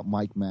you check out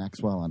Mike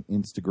Maxwell on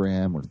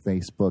Instagram or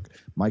Facebook,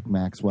 Mike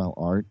Maxwell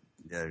Art.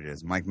 There it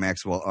is. Mike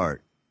Maxwell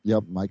Art.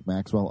 Yep, Mike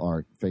Maxwell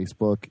Art.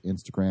 Facebook,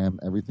 Instagram,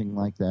 everything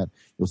like that.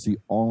 You'll see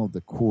all of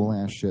the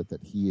cool-ass shit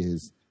that he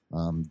is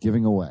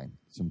giving away.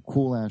 Some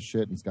cool-ass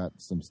shit. He's got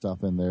some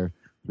stuff in there,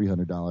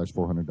 $300,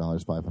 $400,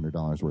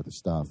 $500 worth of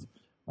stuff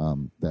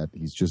that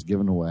he's just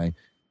giving away.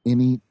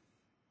 Any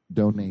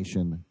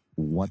donation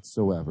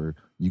whatsoever,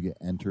 you get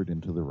entered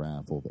into the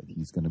raffle that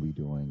he's going to be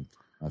doing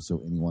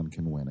so anyone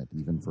can win it,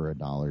 even for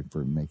 $1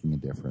 for making a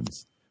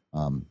difference.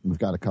 We've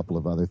got a couple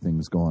of other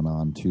things going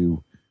on,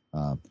 too.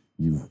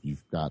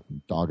 You've got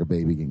Dog a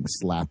Baby getting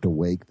slapped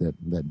awake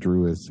that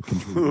Drew is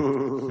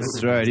contributing.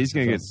 That's right. He's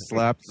going to get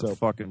slapped in the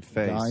fucking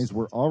face. Guys,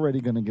 we're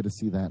already going to get to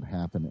see that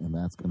happen, and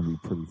that's going to be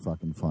pretty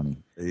fucking funny.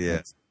 Yeah.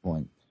 That's the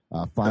point.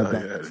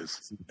 $5 to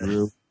see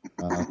Drew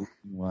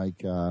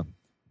like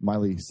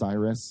Miley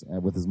Cyrus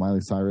with his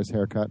Miley Cyrus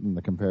haircut in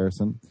the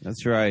comparison.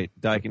 That's right.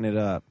 Diking it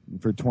up.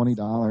 For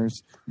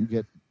 $20, you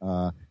get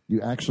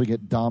you actually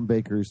get Dom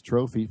Baker's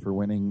trophy for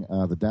winning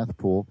the death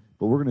pool,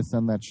 but we're going to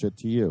send that shit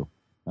to you.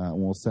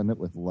 We'll send it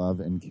with love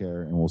and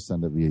care, and we'll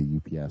send it via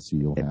UPS, so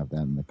you'll have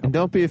that in the. And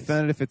don't be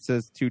offended if it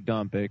says to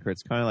Don Baker.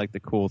 It's kind of like the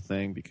cool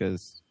thing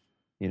because,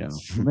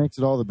 it makes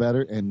it all the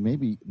better, and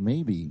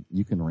maybe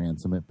you can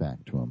ransom it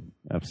back to him.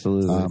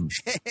 Absolutely.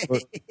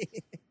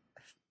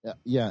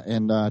 Yeah,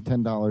 and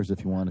 $10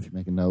 if you want. If you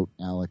make a note,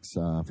 Alex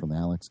from the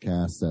Alex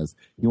Cast says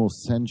he will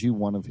send you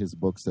one of his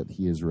books that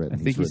he has written.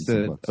 I think he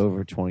said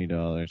over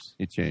 $20.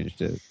 He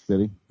changed it.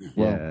 Did he?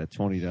 Yeah,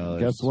 $20.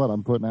 Guess what?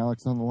 I'm putting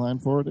Alex on the line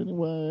for it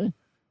anyway.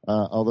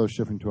 Although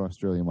shipping to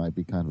Australia might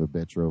be kind of a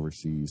bitch or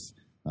overseas.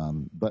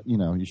 But,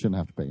 you shouldn't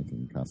have to pay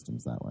anything in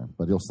customs that way.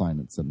 But he'll sign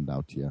it, send it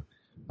out to you.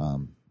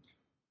 I'm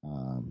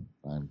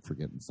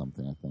forgetting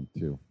something, I think,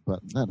 too.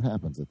 But that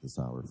happens at this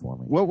hour for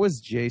me. What was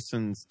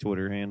Jason's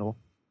Twitter handle?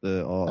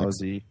 The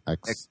Aussie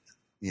X.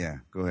 Yeah,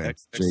 go ahead.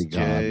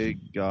 J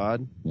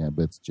God. Yeah,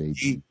 but it's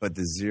JG. But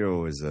the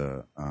zero is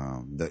the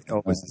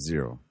O is a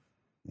zero.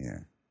 Yeah.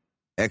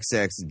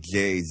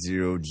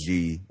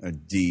 XXJ0G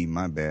D.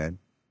 My bad.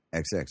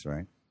 XX,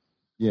 right?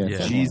 Yeah.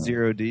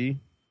 G0D.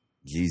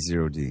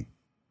 G0D.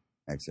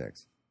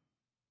 XX.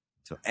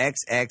 So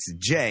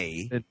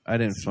XXJ. I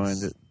didn't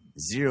find it.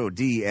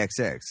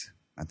 0DXX.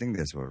 I think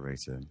that's what Ray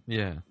said.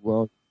 Yeah.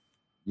 Well,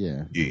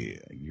 yeah. Yeah,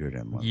 you heard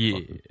that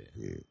motherfucker.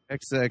 Yeah.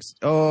 XX.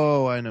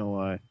 Oh, I know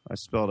why. I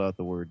spelled out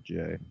the word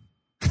J.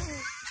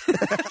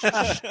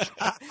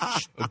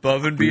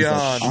 Above and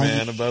beyond,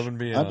 man. Above and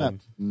beyond. I'm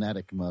at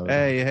phonetic mode.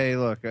 Hey,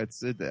 look.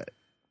 It's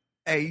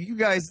Hey, you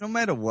guys, no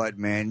matter what,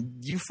 man,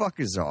 you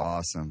fuckers are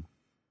awesome.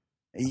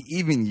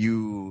 Even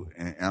you,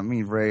 I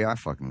mean, Ray, I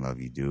fucking love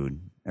you, dude.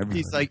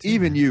 He's like,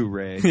 even you,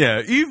 Ray.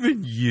 Yeah,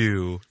 even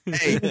you.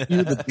 Hey,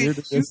 you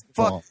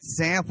fuck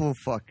sample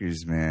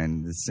fuckers,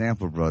 man. The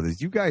sample brothers.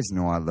 You guys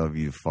know I love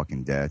you to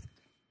fucking death.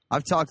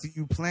 I've talked to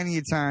you plenty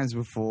of times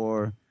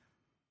before.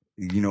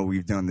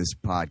 We've done this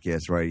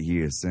podcast right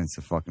here since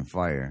the fucking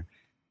fire.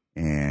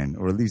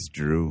 Or at least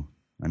Drew.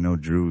 I know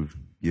Drew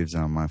gives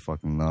out my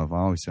fucking love. I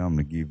always tell him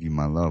to give you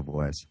my love,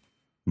 Wes.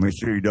 Make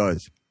sure he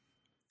does.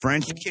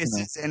 French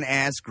kisses and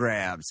ass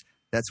grabs.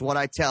 That's what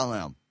I tell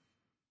him.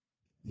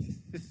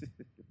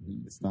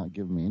 He's not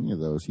giving me any of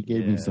those. He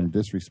gave me some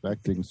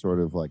disrespecting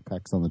sort of like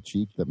pecks on the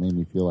cheek that made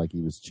me feel like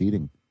he was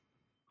cheating.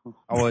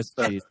 It's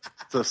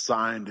a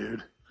sign,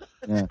 dude.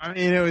 Yeah. I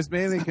mean, it was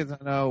mainly because I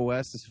know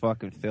Wes is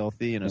fucking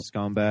filthy and a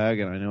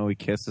scumbag, and I know he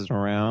kisses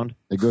around.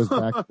 It goes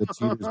back to the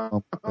cheaters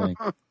moment thing.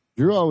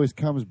 Drew always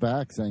comes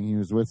back saying he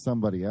was with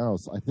somebody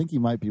else. I think he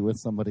might be with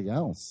somebody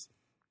else.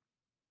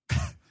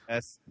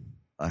 I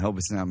hope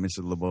it's not Mr.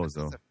 LeBeau,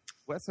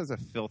 Wes has a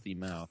filthy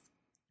mouth.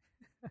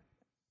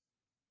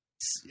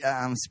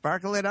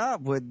 Sparkle it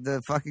up with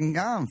the fucking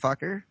gum,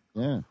 fucker.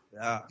 Yeah.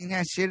 Clean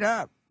that shit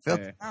up.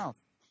 Filthy mouth.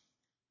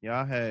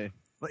 Yeah, hey.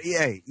 But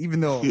yeah, even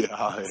though hey.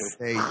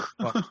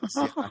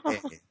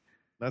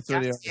 That's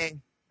what it is.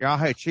 Yeah,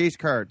 hey, cheese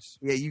curds.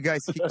 Yeah, you guys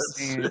keep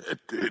saying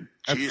dude,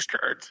 cheese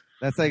curds.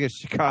 That's like a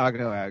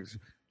Chicago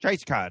accent.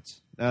 Cheese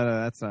curds.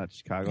 No, that's not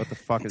Chicago. What the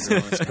fuck is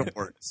it?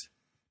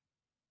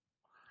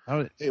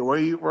 Hey, where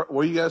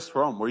you guys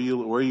from? Where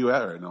you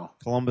at right now?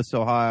 Columbus,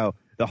 Ohio,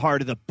 the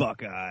heart of the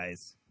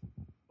Buckeyes.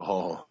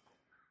 Oh,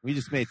 we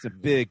just made some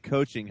big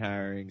coaching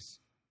hirings.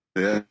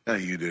 Yeah,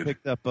 you did.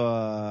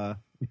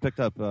 We picked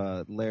up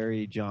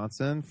Larry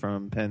Johnson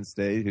from Penn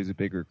State, who's a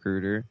big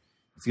recruiter.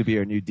 He's gonna be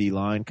our new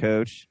D-line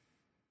coach.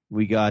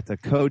 We got the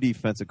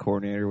co-defensive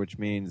coordinator, which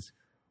means,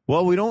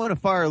 well, we don't want to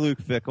fire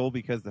Luke Fickell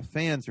because the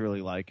fans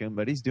really like him,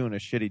 but he's doing a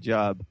shitty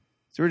job.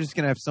 So we're just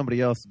gonna have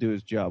somebody else to do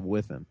his job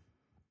with him.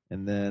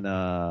 And then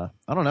I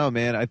don't know,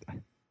 man. I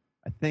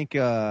think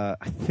the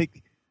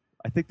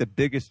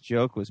biggest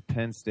joke was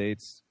Penn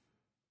State's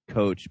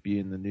coach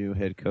being the new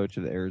head coach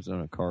of the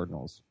Arizona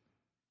Cardinals.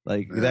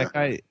 Like that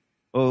guy.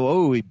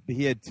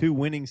 He had 2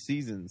 winning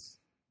seasons.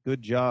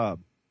 Good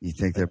job. You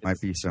think there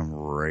might be some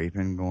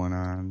raping going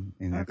on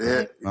in that?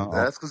 Yeah,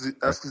 that's because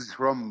he's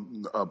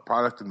from a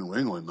product in New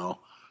England, though.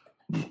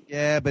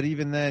 Yeah, but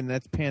even then,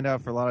 that's panned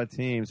out for a lot of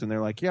teams, and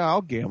they're like, "Yeah,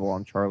 I'll gamble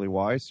on Charlie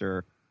Weiss,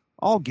 or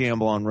I'll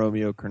gamble on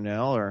Romeo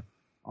Cornell, or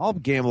I'll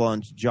gamble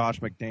on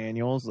Josh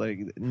McDaniels."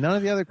 Like, none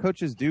of the other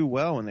coaches do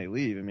well when they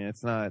leave. I mean,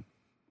 it's not.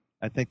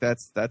 I think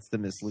that's the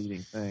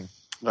misleading thing.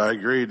 I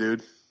agree,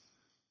 dude.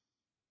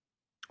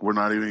 We're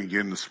not even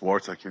getting into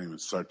sports. I can't even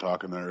start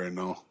talking that right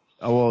now.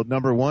 Oh, well,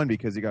 number one,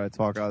 because you got to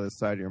talk out of the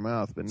side of your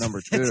mouth. But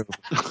number 2.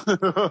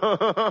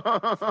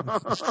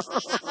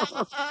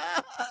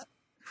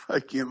 I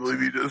can't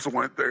believe you just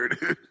went there,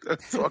 dude.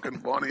 That's fucking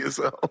funny as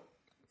hell.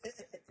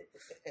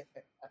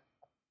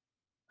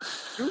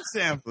 Good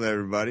sample,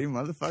 everybody.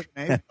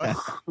 Motherfucking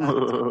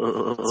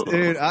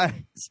Dude, I'll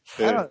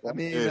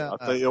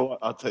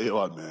tell you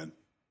what, man.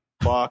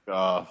 Fuck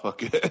off.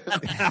 Okay.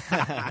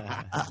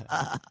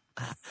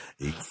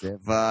 He said,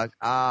 fuck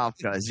off,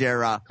 cause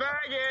you're a What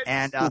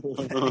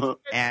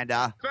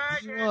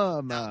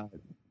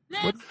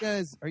do you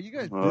guys? Are you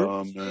guys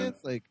Brewers fans?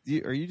 Like,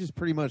 are you just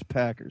pretty much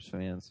Packers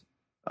fans?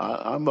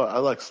 I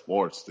like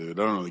sports, dude.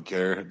 I don't really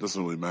care. It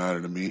doesn't really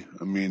matter to me.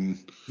 I mean,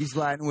 He's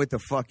riding with the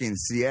fucking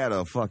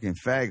Seattle fucking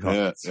fag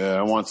yeah, hogs. yeah.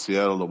 I want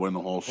Seattle to win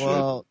the whole shit.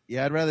 Well,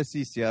 yeah, I'd rather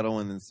see Seattle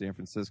win than San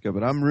Francisco,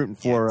 but I'm rooting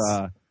for.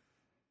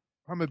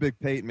 I'm a big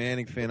Peyton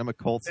Manning fan. I'm a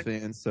Colts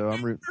fan, so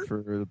I'm rooting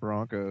for the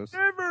Broncos.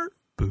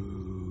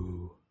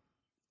 Boo.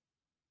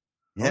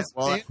 Yeah,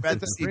 well,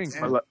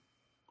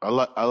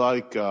 I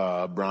like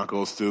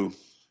Broncos too.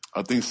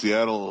 I think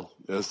Seattle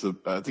is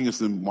I think it's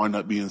the wind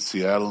up being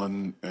Seattle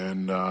and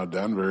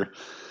Denver.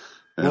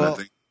 And Well, I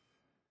think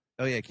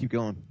oh yeah, keep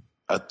going.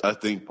 I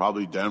think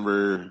probably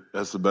Denver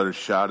has a better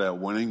shot at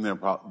winning.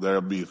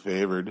 They'll be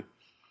favored,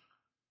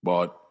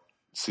 but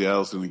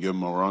Seattle's going to give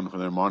them a run for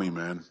their money,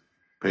 man.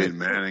 Peyton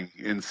Manning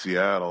in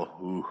Seattle.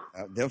 Ooh.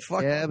 They're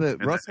fucking. Yeah,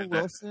 but Russell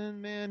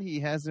Wilson, man, he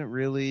hasn't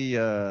really.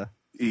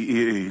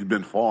 He's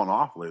been falling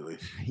off lately.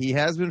 He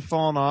has been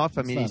falling off.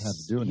 I mean, not had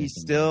to do anything, he's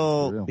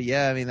still. to be real. But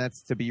yeah, I mean,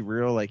 that's to be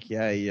real. Like,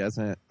 yeah, he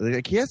hasn't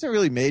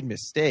really made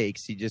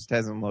mistakes. He just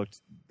hasn't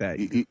looked that.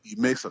 He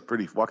makes a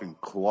pretty fucking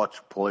clutch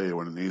play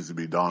when it needs to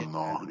be done,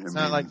 though. It's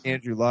not like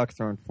Andrew Luck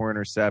throwing 4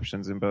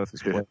 interceptions in both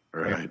his plays.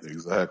 Right,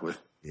 exactly.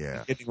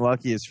 Yeah. Getting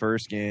lucky his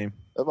first game.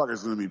 That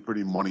fucker's going to be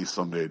pretty money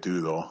someday, too,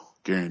 though.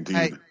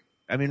 Guaranteed.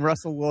 I mean,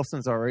 Russell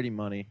Wilson's already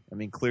money. I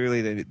mean,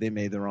 clearly they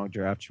made the wrong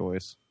draft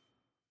choice.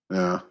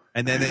 Yeah.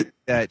 And then they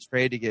that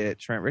trade to get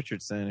Trent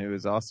Richardson, who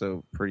is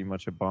also pretty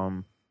much a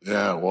bum.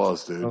 Yeah, it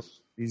was, dude. Well,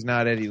 he's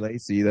not Eddie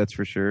Lacy, that's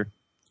for sure.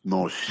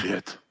 No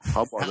shit.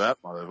 How about that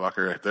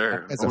motherfucker right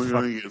there? That's Don't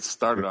even get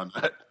started on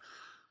that.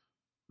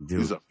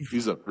 Dude.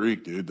 He's a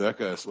freak, dude. That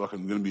guy's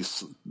fucking gonna be,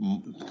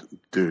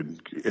 dude.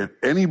 If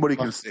anybody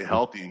can stay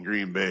healthy in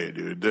Green Bay,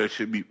 dude, they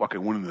should be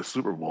fucking winning the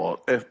Super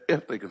Bowl if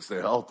they can stay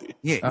healthy.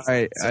 Yeah. All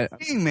right, It's a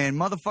thing, man.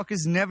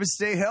 Motherfuckers never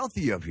stay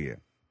healthy up here.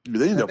 They need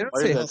They to don't fire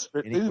stay that.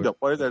 healthy They need to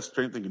fire that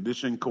strength and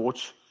conditioning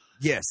coach.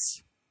 Yes.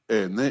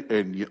 And they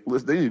need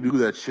to do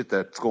that shit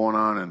that's going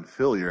on in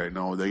Philly right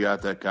now. They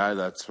got that guy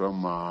that's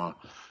from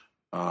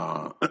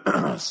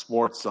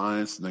sports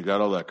science, and they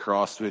got all that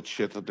CrossFit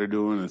shit that they're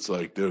doing. It's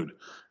like, dude,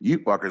 you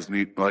fuckers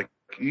need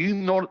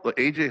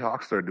AJ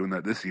Hawk started doing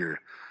that this year.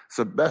 It's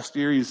the best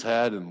year he's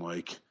had in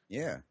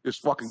his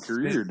fucking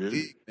career,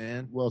 dude.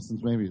 Man. Well,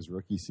 since maybe his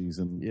rookie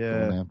season.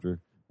 Yeah. Going after.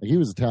 Like, he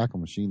was a tackle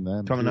machine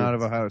then. Coming too. out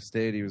of Ohio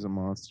State, he was a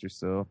monster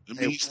still. I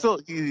mean,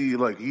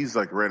 he's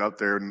right up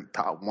there in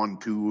top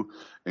 1-2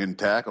 in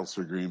tackles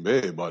for Green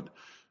Bay. But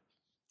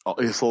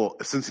so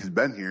since he's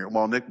been here,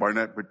 well, Nick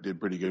Barnett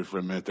did pretty good for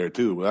a minute there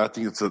too. But I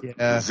think it's a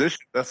position.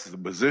 That's the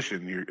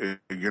position you're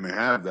going to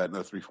have that in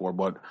the 3-4.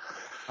 But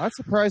I was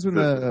surprised when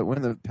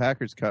the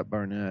Packers cut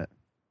Barnett.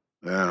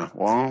 Yeah,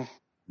 well,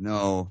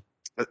 no.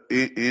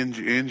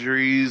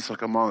 Injuries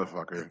like a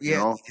motherfucker. Yeah, you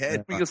know?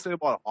 head- We can say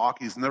about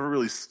hockey, he's never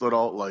really stood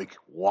out like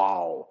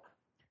wow.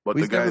 But Well,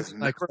 the he's guy's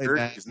never like never Clay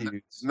hurt. He's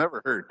Matthews.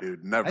 never hurt,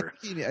 dude. Never.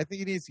 I think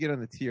he needs to get on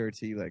the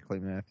TRT like Clay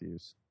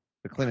Matthews.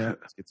 But Clay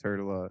Matthews gets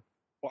hurt a lot.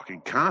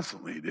 Fucking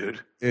constantly,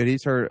 dude. Dude,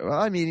 he's hurt. Well,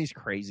 I mean, he's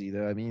crazy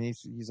though. I mean,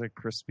 he's like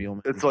Chris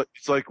Spielman.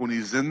 It's like when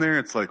he's in there,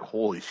 it's like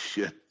holy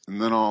shit,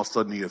 and then all of a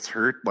sudden he gets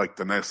hurt like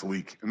the next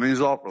week, and then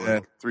he's off for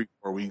like 3-4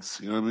 weeks.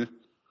 You know what I mean?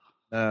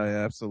 Oh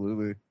yeah,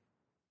 absolutely.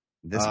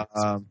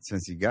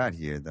 Since he got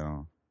here,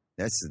 though,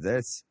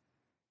 that's.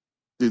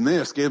 Dude, they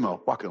just gave him a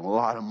fucking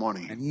lot of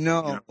money.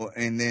 No,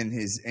 and then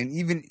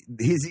even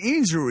his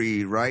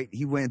injury, right?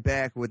 He went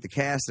back with the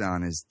cast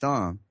on his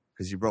thumb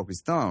because he broke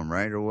his thumb,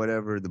 right, or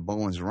whatever the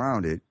bones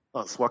around it.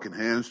 It's fucking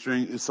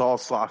hamstring. It's all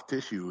soft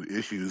tissue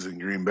issues in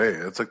Green Bay.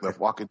 It's like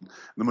the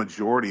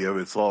majority of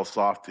it's all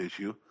soft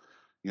tissue.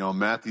 You know,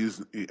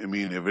 Matthews. I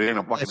mean, if it ain't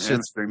a fucking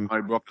hamstring,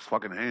 I broke his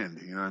fucking hand.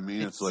 You know what I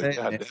mean? It's like,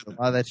 God damn it. A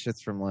lot of that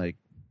shit's from like.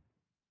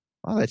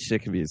 All that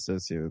shit can be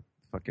associated with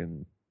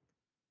fucking.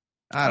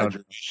 I don't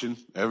know. Hydration,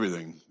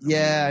 everything.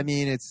 Yeah, I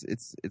mean it's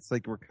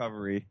like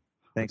recovery.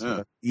 Thanks. For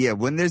that. Yeah,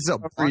 when there's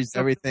recovery's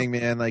everything,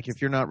 man. Like if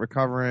you're not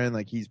recovering,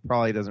 like he's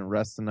probably doesn't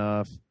rest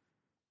enough,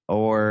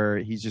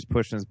 or he's just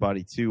pushing his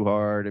body too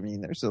hard. I mean,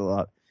 there's a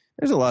lot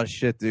of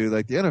shit, dude.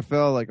 Like the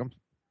NFL,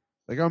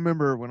 I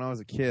remember when I was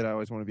a kid, I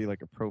always wanted to be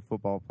like a pro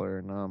football player.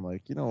 And now I'm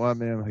like, you know what,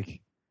 man? Like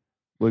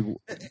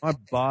my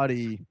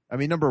body. I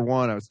mean, number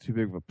one, I was too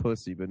big of a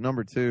pussy, but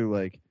number two,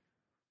 like,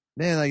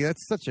 man, like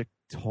that's such a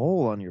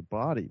toll on your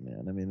body,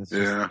 man. I mean, it's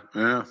just,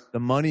 the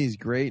money's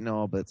great and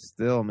all, but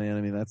still, man.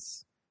 I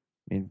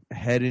mean,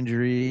 head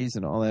injuries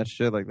and all that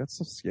shit. Like that's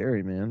so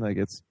scary, man. Like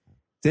it's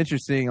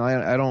interesting.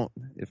 I don't.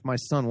 If my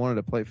son wanted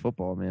to play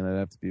football, man, I'd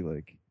have to be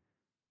like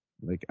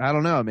I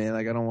don't know, man.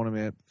 Like I don't want him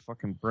to have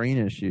fucking brain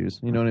issues.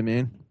 You know what I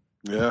mean?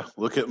 Yeah.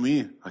 Look at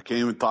me. I can't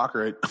even talk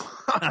right.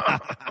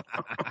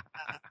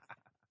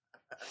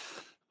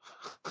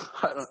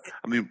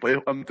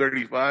 I'm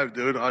 35,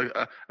 dude.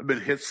 I've been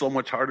hit so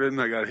much harder than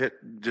I got hit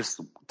just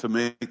to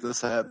make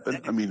this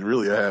happen. I mean,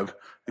 really, I have.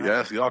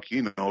 Yeah, Yuck,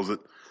 he knows it.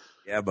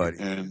 Yeah, buddy.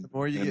 And the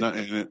more you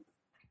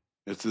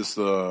it's just,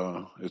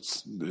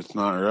 it's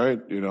not right.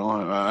 You know,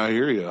 I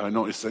hear you. I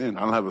know what you're saying.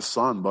 I don't have a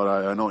son, but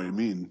I know what you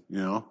mean. You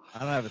know, I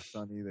don't have a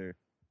son either.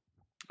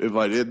 If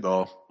I did,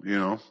 though,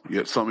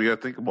 something you got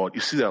to think about.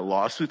 You see that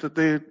lawsuit that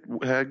they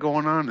had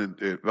going on,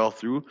 and it fell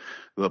through.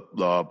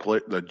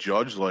 The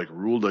judge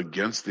ruled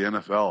against the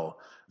NFL.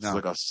 It's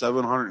like a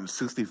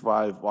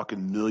 $765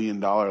 fucking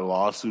million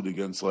lawsuit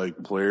against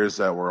players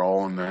that were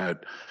all in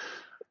that,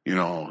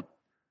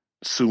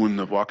 suing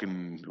the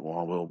fucking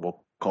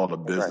we'll call it a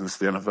business,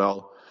 the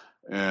NFL.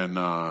 And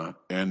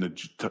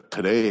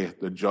today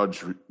the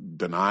judge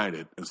denied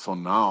it, and so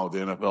now the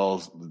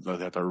NFL's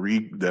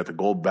they have to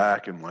go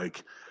back and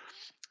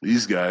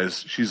these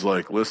guys. She's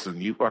like, listen,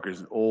 you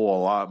fuckers owe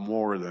a lot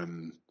more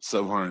than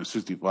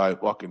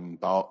 $765 fucking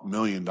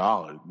million.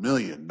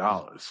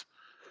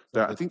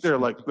 I think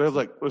there's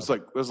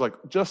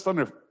just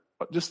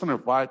under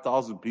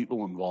 5,000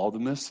 people involved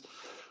in this,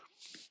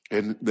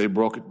 and they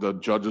broke it. The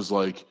judges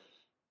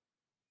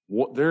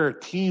there are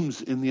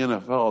teams in the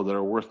NFL that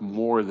are worth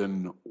more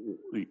than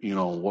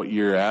what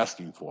you're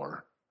asking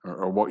for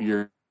or what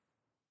you're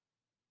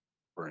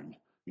offering.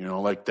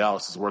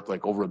 Dallas is worth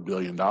over $1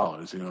 billion. You know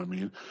what I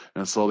mean?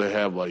 And so they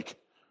have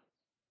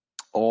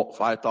all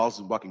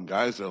 5,000 fucking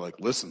guys. They're like,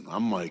 listen,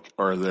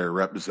 or their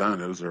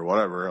representatives or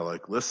whatever.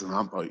 Listen,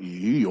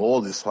 you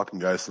owe this fucking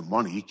guy some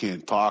money. He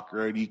can't talk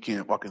right. He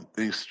can't fucking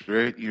think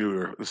straight.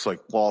 It's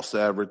false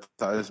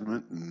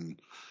advertisement, and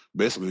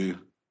basically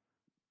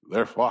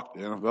they're fucked.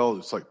 The NFL,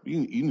 it's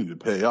you need to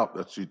pay up.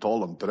 That's what she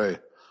told them today.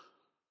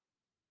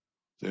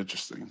 It's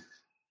interesting.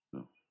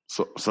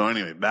 So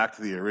anyway, back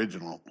to the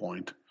original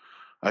point.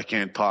 I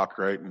can't talk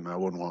right, and I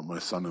wouldn't want my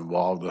son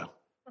involved.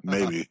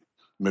 Maybe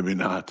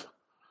not.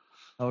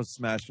 I was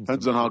smashing.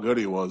 Depends on how good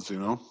he was,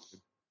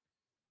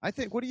 I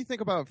think. What do you think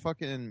about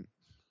fucking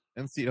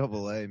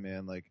NCAA,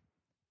 man?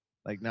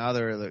 Now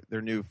their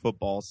new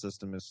football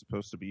system is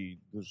supposed to be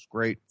this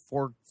great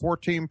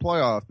 4-team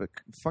playoff, but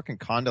fucking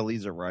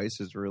Condoleezza Rice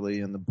is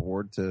really in the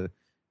board to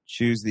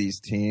choose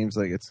these teams.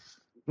 It's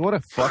what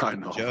a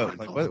fucking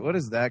joke. What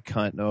does that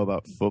cunt know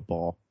about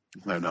football?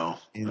 I know.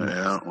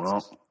 Yeah,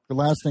 well. Her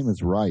last name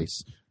is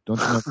Rice. Don't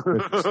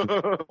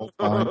you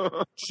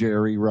know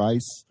Jerry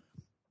Rice?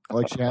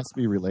 She has to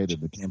be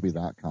related. It can't be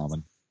that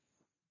common.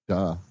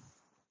 Duh.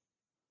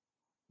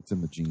 It's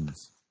in the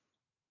genes.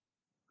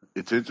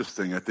 It's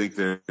interesting. I think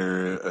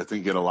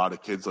get a lot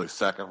of kids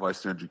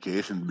sacrifice their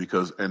education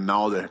and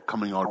now they're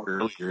coming out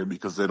earlier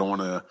because they don't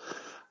want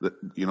to,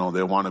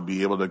 they want to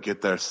be able to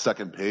get their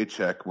second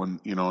paycheck when,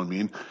 you know what I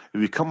mean?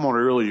 If you come out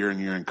earlier and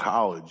you're in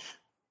college,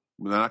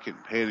 they're not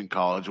getting paid in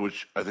college,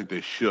 which I think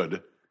they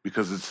should,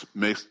 because it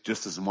makes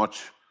just as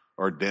much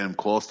or damn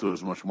close to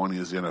as much money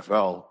as the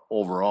NFL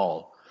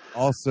overall.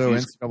 Also,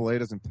 NCAA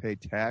doesn't pay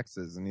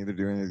taxes, and neither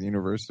do any of the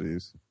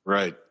universities.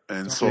 Right,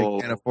 and so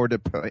they can't afford to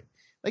pay.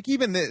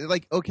 Even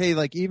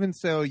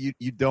so,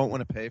 you don't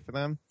want to pay for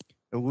them.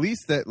 At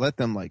least let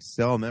them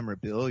sell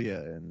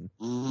memorabilia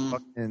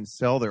and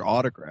sell their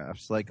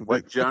autographs. Like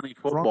Johnny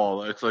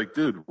Football. It's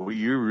dude,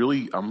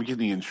 I'm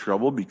getting in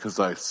trouble because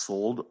I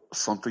sold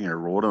something I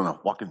wrote on a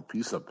fucking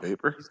piece of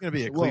paper. He's gonna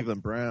be a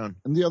Cleveland Brown.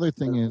 And the other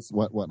thing is,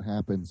 what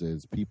happens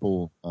is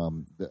people,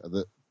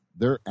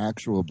 their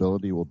actual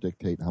ability will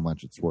dictate how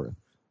much it's worth.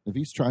 If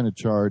he's trying to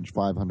charge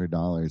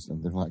 $500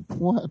 and they're like,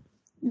 "What?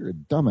 You're a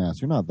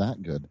dumbass. You're not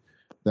that good,"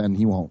 then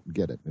he won't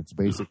get it. It's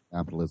basic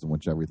capitalism,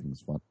 which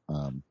everything's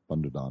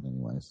funded on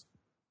anyways.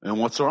 And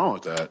what's wrong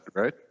with that,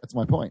 right? That's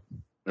my point.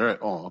 All right.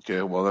 Oh,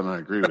 okay. Well, then I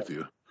agree with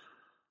you.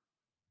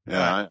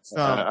 Yeah.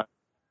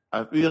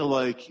 I feel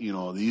like,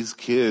 these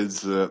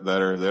kids that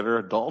are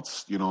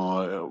adults,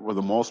 for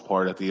the most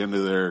part, at the end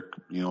of their,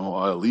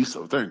 at least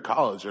if they're in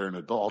college, they're an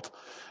adult.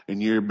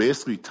 And you're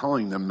basically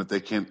telling them that they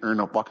can't earn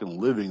a fucking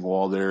living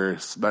while they're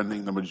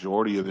spending the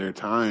majority of their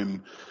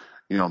time,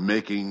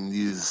 making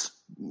these,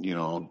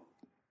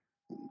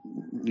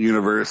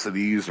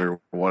 universities or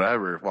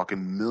whatever,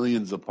 fucking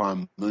millions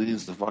upon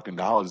millions of fucking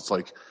dollars.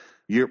 It's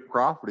you're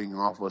profiting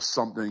off of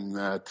something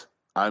that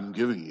I'm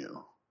giving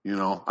you.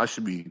 I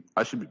should be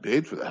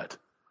paid for that.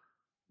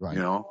 Right.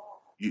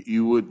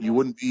 You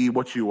wouldn't be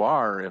what you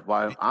are if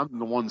I'm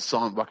the one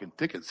selling fucking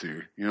tickets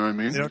here. You know what I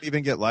mean? They don't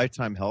even get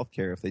lifetime health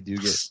care if they do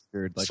get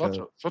cured. Such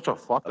a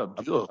fucked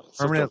up deal.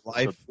 Permanent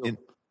life.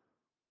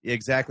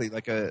 Exactly.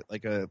 Like a.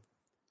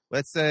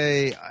 Let's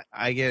say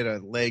I get a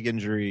leg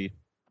injury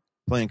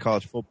playing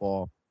college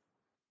football,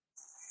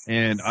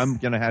 and I'm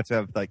gonna have to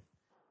have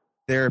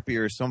therapy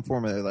or some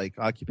form of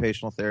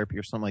occupational therapy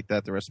or something like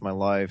that the rest of my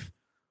life.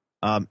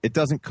 It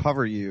doesn't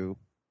cover you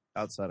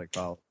outside of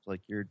college.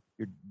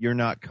 You're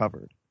not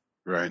covered.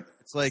 Right.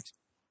 It's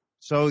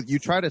so you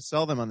try to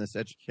sell them on this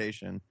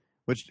education,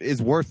 which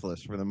is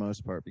worthless for the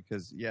most part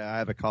because I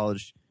have a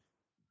college.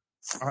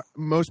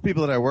 Most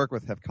people that I work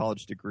with have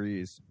college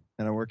degrees,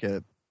 and I work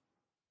at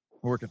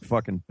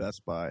fucking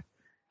Best Buy.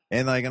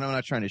 And and I'm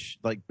not trying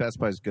to Best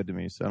Buy is good to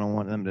me, so I don't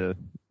want them to.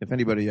 If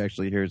anybody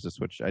actually hears this,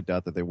 which I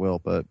doubt that they will,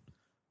 but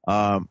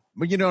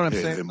you know what I'm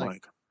saying.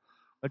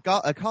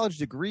 A college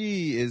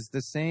degree is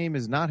the same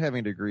as not having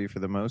a degree for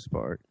the most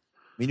part.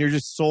 I mean, you're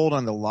just sold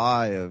on the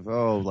lie of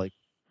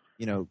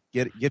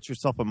get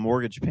yourself a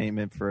mortgage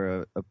payment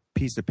for a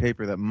piece of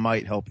paper that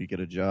might help you get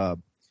a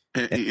job.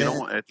 And, you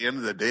know, at the end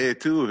of the day,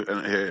 too,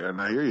 and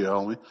I hear you,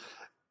 homie.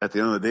 At the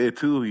end of the day,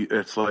 too,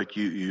 it's like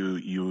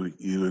you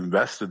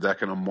invested that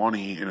kind of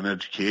money in an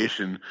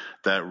education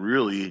that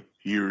really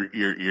you're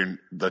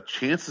the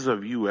chances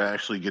of you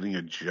actually getting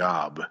a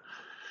job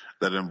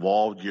that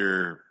involved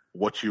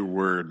what you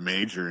were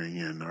majoring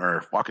in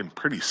are fucking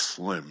pretty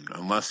slim,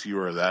 unless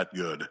you are that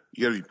good.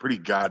 You got to be pretty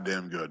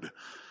goddamn good.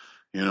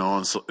 You know,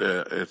 and so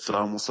it's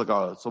almost like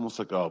a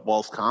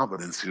false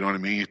confidence. You know what I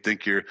mean? You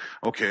think you're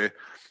okay.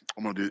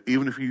 I'm gonna do,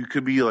 even if you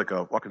could be like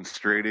a fucking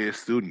straight A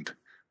student.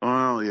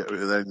 Well, yeah,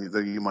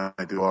 then you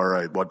might do all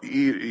right. But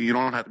you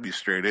don't have to be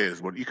straight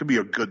A's. But you could be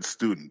a good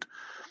student,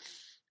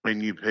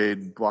 and you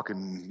paid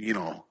fucking, you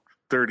know,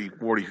 30,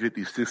 40,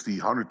 50, 60,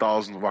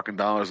 $100,000 fucking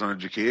dollars on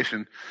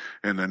education,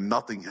 and then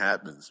nothing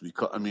happens.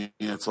 Because I mean,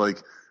 it's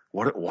like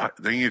what?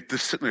 Then you're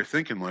just sitting there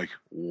thinking like,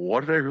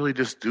 what did I really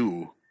just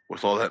do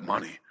with all that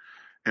money?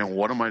 And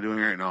what am I doing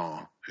right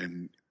now?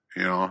 And,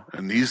 you know,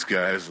 and these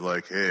guys are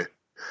like, hey,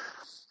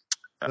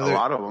 a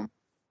lot of them,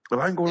 if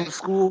I can go to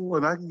school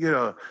and I can get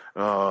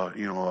they're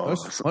going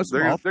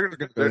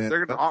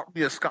to offer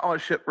me a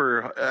scholarship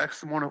for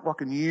X amount of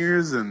fucking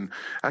years, and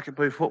I can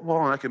play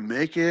football and I can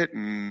make it,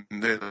 and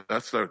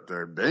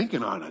they're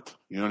banking on it.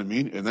 You know what I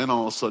mean? And then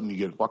all of a sudden you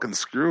get fucking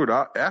screwed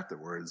out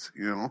afterwards.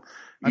 You know,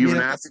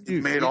 after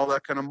you made all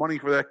that kind of money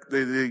for that,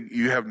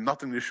 you have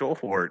nothing to show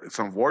for it. It's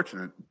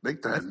unfortunate,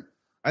 big time.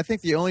 I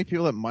think the only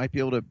people that might be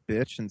able to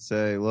bitch and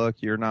say, look,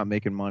 you're not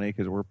making money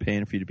because we're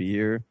paying for you to be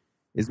here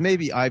is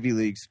maybe Ivy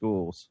League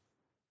schools.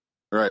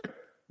 Right.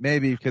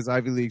 Maybe because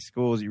Ivy League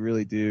schools, you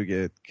really do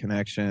get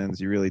connections.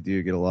 You really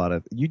do get a lot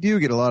of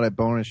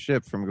bonus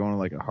shit from going to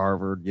like a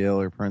Harvard, Yale,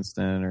 or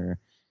Princeton. Or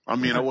I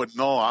mean, I wouldn't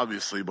know,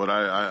 obviously, but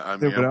I'm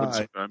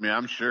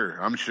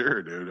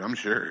sure, dude. I'm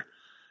sure.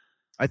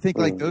 I think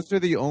like those are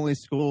the only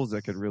schools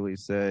that could really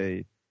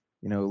say,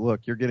 you know,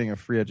 look, you're getting a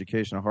free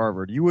education at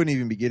Harvard. You wouldn't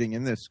even be getting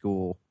in this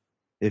school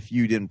if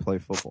you didn't play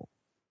football,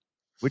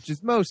 which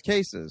is most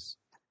cases.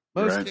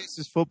 Most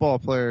cases, football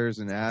players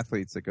and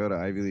athletes that go to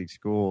Ivy League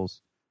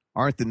schools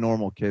aren't the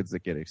normal kids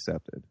that get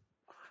accepted.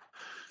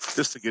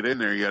 Just to get in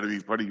there, you got to be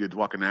a pretty good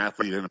fucking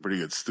athlete and a pretty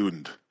good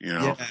student, you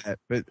know? Yeah,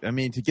 but, I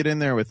mean, to get in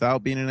there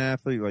without being an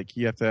athlete, like,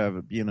 you have to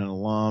have being an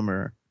alum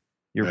or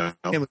your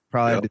family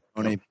probably had to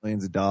donate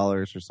millions of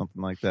dollars or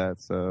something like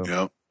that.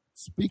 So,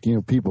 Speaking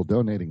of people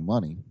donating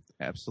money.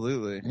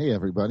 Absolutely. Hey,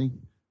 everybody.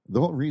 The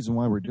whole reason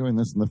why we're doing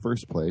this in the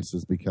first place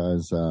is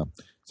because, so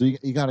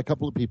you got a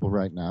couple of people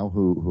right now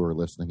who are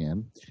listening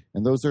in.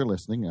 And those that are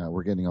listening,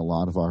 we're getting a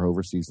lot of our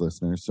overseas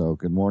listeners. So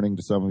good morning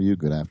to some of you.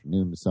 Good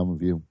afternoon to some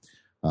of you.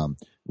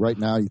 Right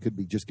now, you could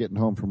be just getting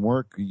home from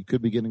work. You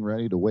could be getting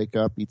ready to wake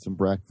up, eat some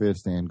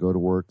breakfast, and go to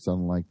work,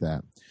 something like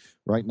that.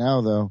 Right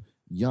now, though,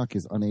 Yuck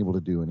is unable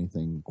to do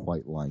anything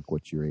quite like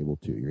what you're able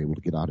to. You're able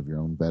to get out of your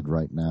own bed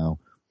right now.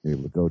 You're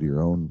able to go to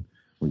your own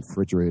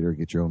refrigerator,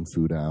 get your own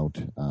food out.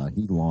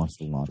 He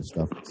lost a lot of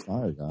stuff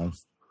inside,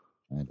 guys.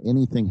 And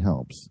anything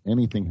helps.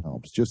 Anything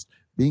helps. Just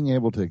being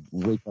able to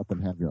wake up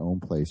and have your own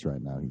place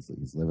right now. He's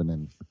living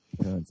in his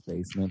parents'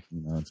 basement.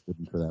 You know, it's good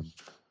for them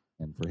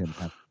and for him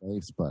to have a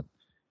place. But,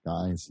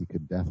 guys, he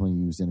could definitely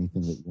use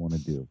anything that you want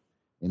to do.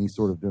 Any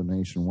sort of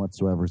donation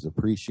whatsoever is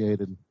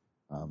appreciated.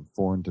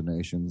 Foreign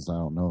donations, I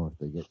don't know if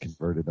they get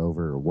converted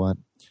over or what.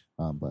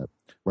 But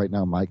right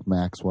now, Mike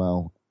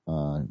Maxwell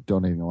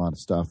donating a lot of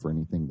stuff for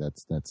anything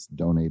that's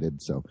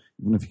donated. So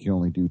even if you can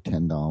only do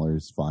 $10,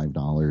 $5,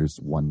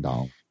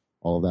 $1,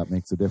 all of that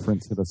makes a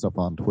difference. Hit us up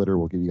on Twitter.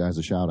 We'll give you guys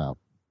a shout out.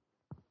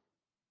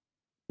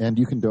 And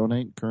you can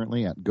donate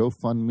currently at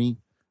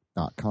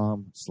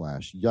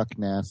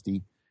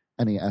GoFundMe.com/yucknasty,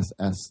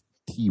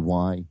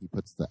 NASSTY. He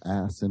puts the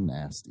ass in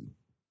nasty.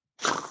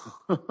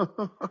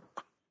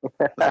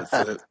 That's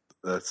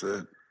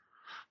it.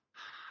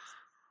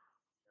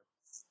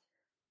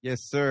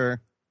 Yes,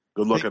 sir.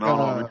 Good looking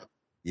on.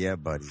 Yeah,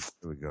 buddy.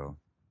 Here we go.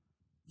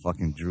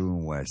 Fucking Drew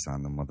and Wes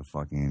on the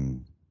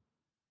motherfucking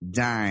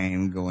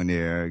dime going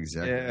there.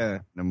 Exactly.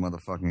 Yeah. The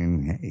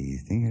motherfucking, hey, you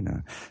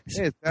thinking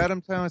Hey, is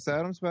Thomas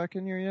Adams back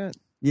in here yet?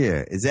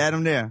 Yeah. Is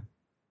Adam there?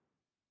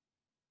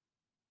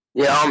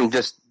 Yeah, I'm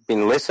just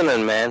been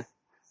listening, man.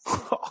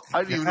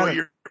 I didn't even know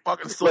you're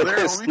fucking still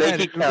there. We've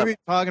been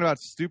talking about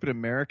stupid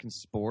American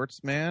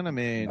sports, man. I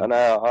mean, I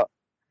know.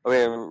 I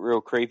mean, a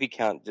real creepy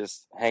cunt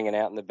just hanging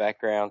out in the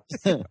background.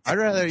 I'd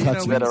rather,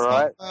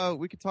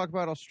 we could talk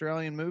about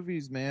Australian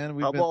movies, man.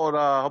 How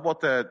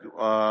about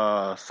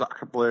that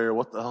soccer player?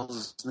 What the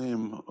hell's his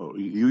name?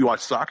 You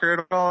watch soccer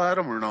at all,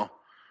 Adam, or no?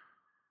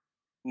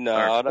 No,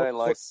 I don't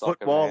like soccer.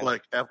 Football, man.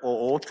 like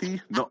FOOT?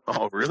 No,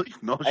 oh really?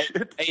 No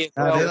shit. They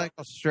like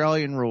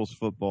Australian rules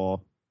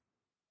football.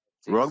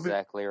 Rugby?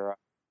 Exactly right.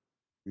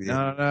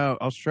 No.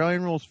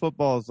 Australian rules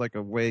football is like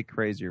a way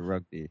crazier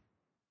rugby.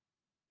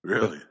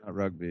 Really? Not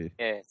rugby.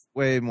 Yeah. It's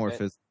way more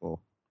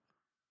physical.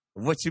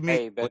 What you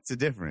mean? What's the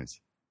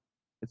difference?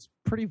 It's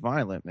pretty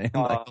violent, man.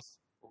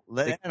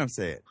 Let Adam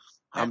say it.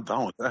 I'm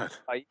done with that.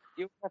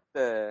 You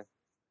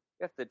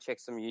have to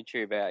check some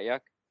YouTube out, Yuck.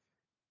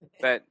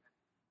 But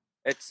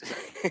it's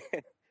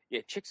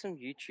check some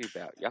YouTube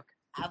out, Yuck.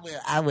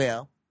 I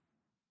will.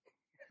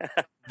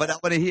 But I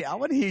want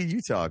to hear you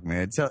talk,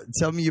 man.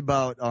 Tell me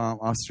about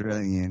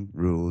Australian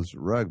rules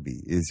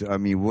rugby.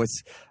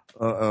 What's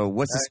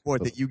the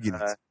sport that you get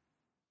into?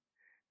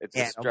 It's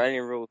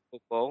Australian rules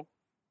football.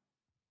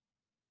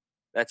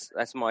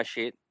 That's my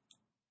shit,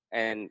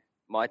 and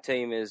my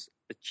team is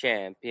the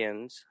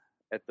champions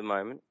at the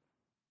moment.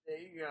 There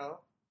you go.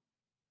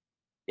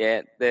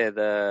 Yeah, they're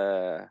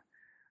the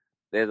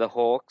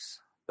Hawks,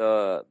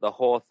 the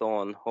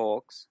Hawthorn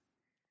Hawks.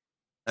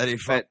 Are they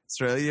from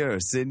Australia or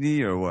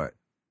Sydney or what?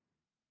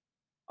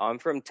 I'm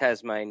from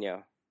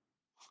Tasmania.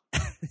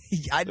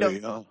 I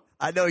know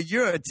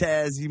you're a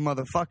Tassie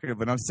motherfucker,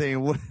 but I'm saying,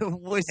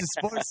 where's the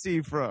sports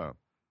team from?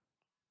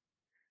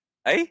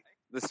 Hey,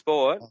 the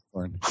sport.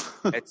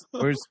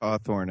 Where's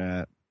Hawthorn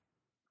at?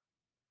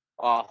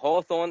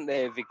 Hawthorn,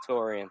 they're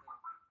Victorian.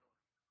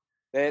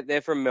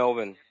 They're from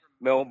Melbourne.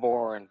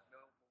 Melbourne.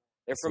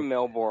 They're from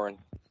Melbourne.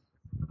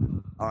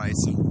 All right,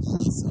 so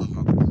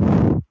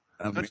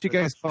don't you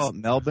guys call it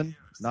Melbourne,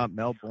 not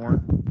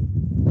Melbourne?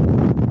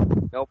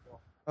 Melbourne.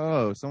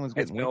 Oh, someone's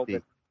getting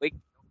Melbourne. wimpy.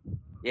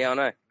 Yeah, I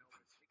know.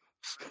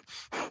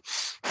 What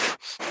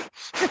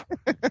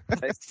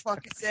the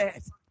fuck is that?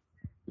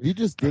 If you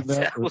just did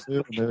that for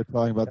two and they were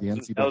talking about the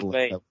NCAA, that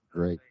was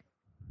great.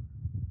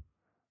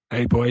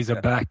 Hey, boys,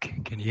 I'm back.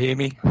 Can you hear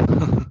me?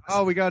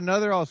 Oh, we got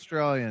another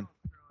Australian.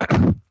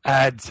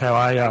 Ads, how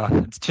are ya?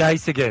 It's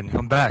Chase again.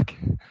 I'm back.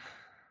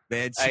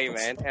 Hey,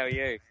 man, how are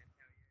you?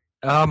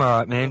 I'm all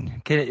right,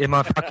 man. Am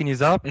I fucking you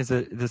up? Is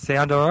the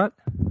sound all right?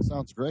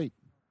 Sounds great.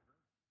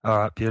 All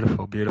right,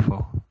 beautiful,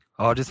 beautiful.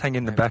 I'll just hang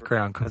in the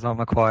background because I'm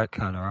a quiet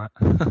cunt, all right?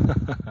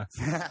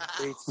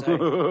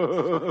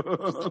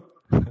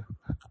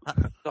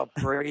 Stop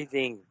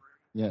breathing.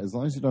 Yeah, as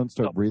long as you don't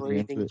start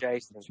breathing into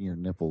Jason. your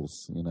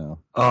nipples, you know.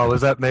 Oh,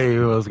 was that me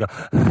who was going?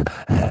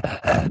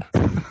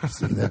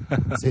 Say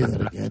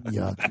that again,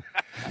 Yuck.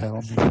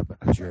 Tell me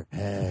about your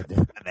head.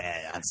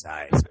 Man, I'm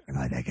sorry. Something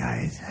like that,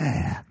 guys.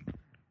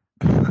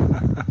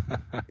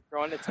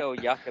 Trying to tell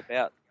Yuck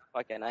about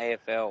fucking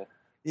AFL.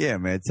 Yeah,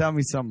 man. Tell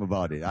me something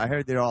about it. I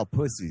heard they're all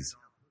pussies.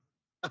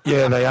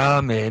 Yeah, they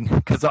are, man.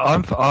 Because I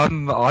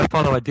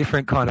follow a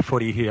different kind of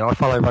footy here. I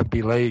follow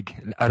rugby league.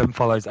 And Adam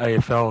follows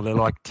AFL. They're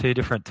like two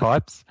different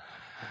types.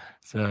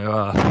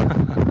 So,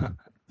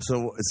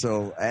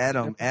 so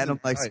Adam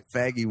likes the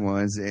faggy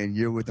ones, and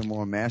you're with the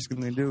more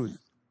masculine dudes.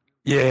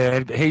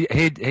 Yeah,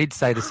 he'd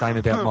say the same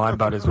about mine,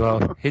 but as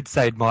well, he'd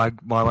say my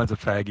one's a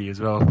faggy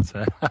as well.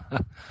 So.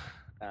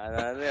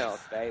 No, they're not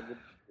faggy.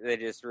 They're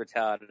just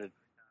retarded.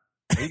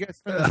 Are you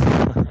guys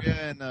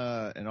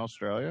in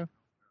Australia?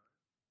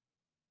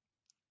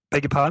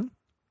 Beg your pardon?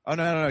 Oh,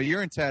 no.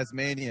 You're in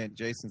Tasmania and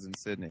Jason's in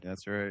Sydney.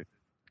 That's right.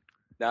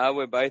 No,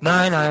 we're both in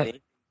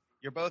Sydney.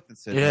 You're both in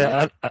Sydney.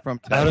 Yeah, from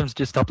Adam's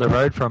just up the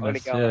road from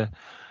us. Yeah. I'm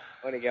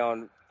going to go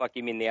and fuck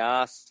him in the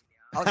ass.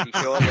 I'll see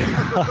shortly.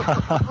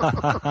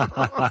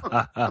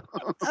 I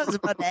was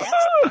about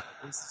to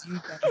ask you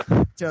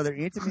each other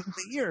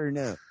intimately or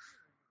no?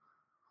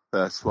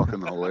 That's fucking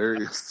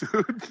hilarious,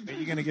 dude. Are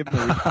you going to give him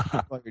a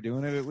reason while you're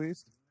doing it at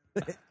least?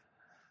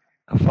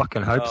 I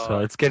fucking hope so.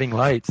 It's getting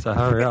late, so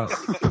hurry up.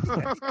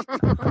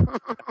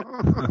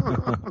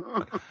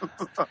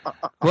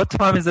 What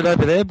time is it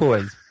over there,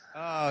 boys?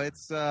 Oh,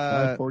 it's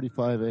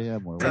 5:45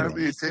 a.m. Time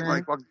to take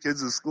my fucking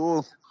kids to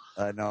school.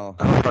 No.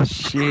 Oh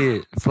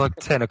shit! It's like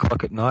 10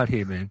 o'clock at night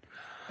here, man.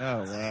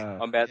 Oh wow!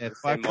 I'm about to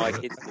send my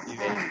kids to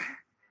bed.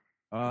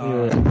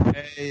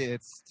 Hey,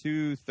 it's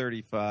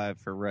 2:35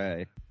 for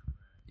Ray.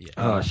 Yeah.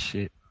 Oh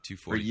shit! 2:40.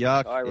 For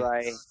Yuck, Bye,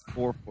 Ray. it's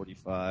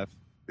 4:45.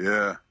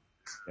 Yeah.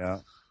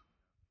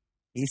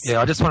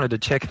 Yeah, I just wanted to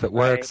check if it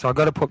works. So I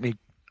got to put me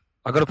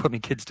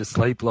kids to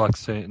sleep like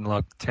soon, in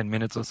like 10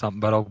 minutes or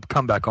something. But I'll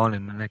come back on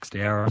in the next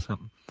hour or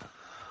something.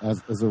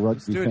 As a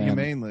rugby fan,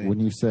 humanely. when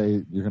you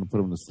say you're going to put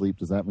them to sleep,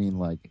 does that mean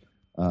like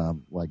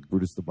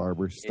Brutus the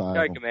Barber style?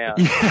 Choke them out.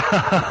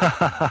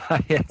 Yeah,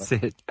 that's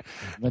it.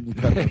 And then you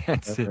cut them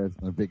That's it. in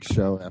a big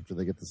show after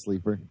they get the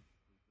sleeper.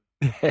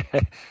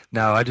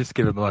 No, I just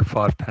give them like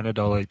 5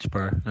 Panadol each,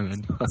 bro. And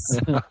then...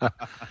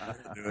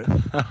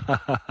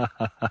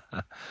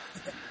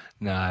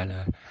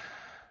 No.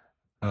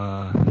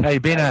 Hey,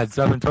 Benads,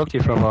 I haven't talked to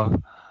you for a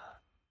while.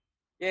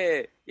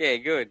 Yeah,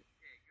 good.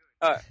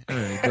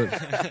 Good.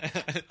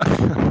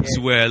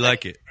 Swear I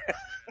like it.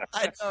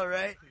 I know,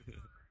 right?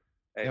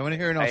 I want to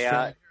hear an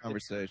Australian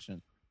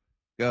conversation.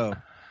 Go.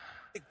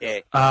 Yeah,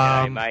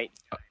 mate.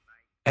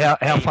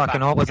 How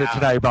fucking hot was it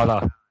today,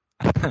 brother?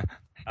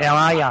 How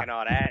are ya? Fucking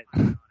hot ass.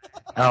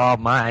 Oh,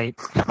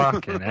 mate.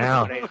 Fucking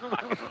hell. I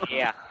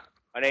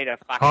need a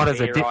fucking Hot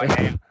as a beer right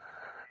now.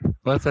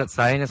 What's that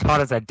saying? As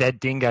hot as a dead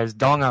dingo's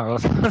donger or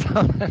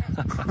something.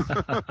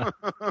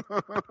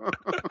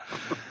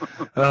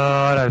 Oh,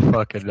 I don't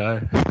fucking know.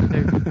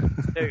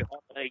 Two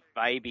hot league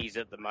babies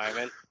at the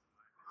moment.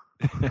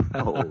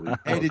 Holy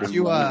Hey, did fucking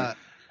you Lord.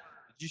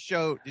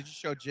 show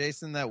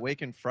Jason that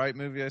Wake and Fright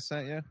movie I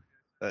sent you?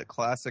 That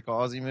classic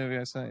Aussie movie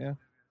I sent you?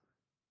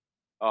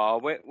 Oh,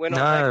 we're not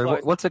that No,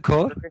 close. what's it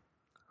called?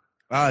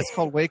 It's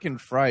called Wake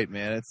and Fright,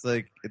 man. It's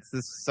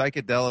this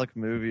psychedelic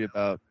movie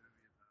about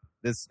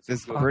This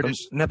I've British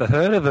never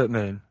heard of it,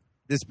 man.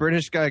 this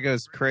British guy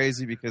goes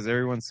crazy because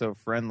everyone's so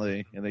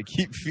friendly and they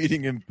keep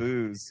feeding him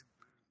booze,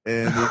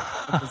 and he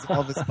gives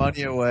all this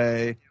money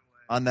away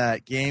on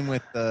that game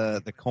with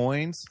the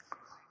coins.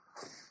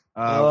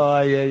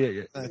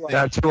 Yeah.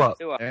 That's what.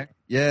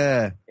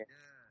 Yeah.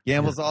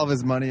 Gambles all of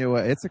his money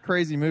away. It's a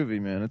crazy movie,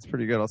 man. It's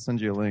pretty good. I'll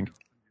send you a link.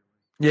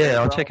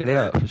 Yeah, I'll check it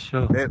out for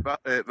sure.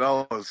 Hey,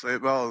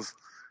 fellas.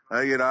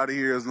 I get out of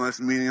here. It was nice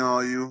meeting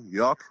all you.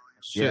 Yuck.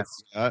 Shit,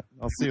 Scott.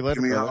 I'll see you later.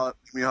 Give me brother.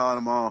 a holler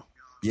tomorrow.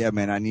 Yeah,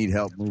 man, I need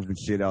help moving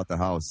shit out the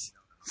house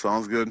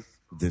Sounds good.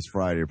 this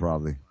Friday,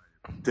 probably.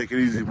 Take it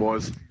easy,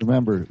 boys.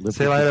 Remember,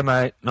 See you later,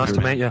 mate. Nice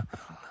to meet you.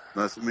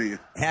 Nice to meet you.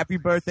 Happy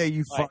birthday,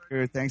 you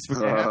fucker. Thanks for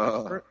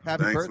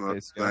Happy thanks, birthday,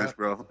 man. Scott. Thanks,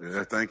 bro.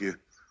 Yeah, thank you.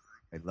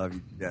 I love you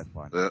to death,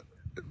 partner.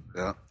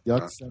 Yeah.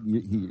 Yuck said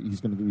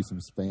he's going to give you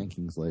some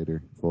spankings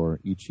later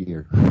for each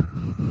year.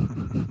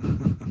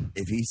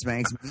 If he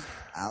spanks me,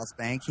 I'll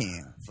spank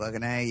him.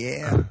 Fucking A,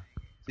 yeah. So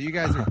you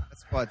guys are Death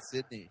Squad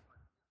Sydney.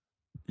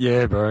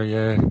 Yeah, bro.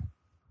 Yeah.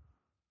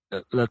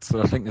 I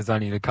think there's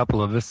only a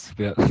couple of us,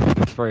 about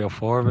 3 or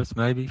 4 of us,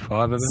 maybe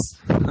 5 of us.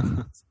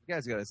 You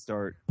guys got to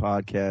start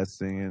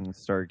podcasting and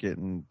start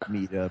getting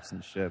meetups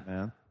and shit,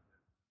 man.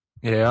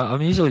 Yeah,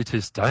 I'm usually too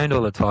stoned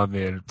all the time,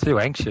 man. Too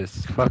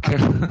anxious.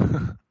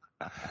 Fucking.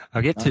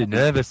 I get too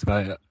nervous,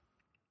 mate.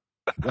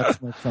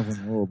 Let's make something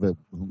a little bit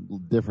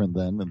different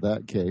then in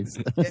that case.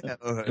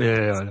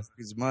 Yeah.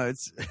 As much.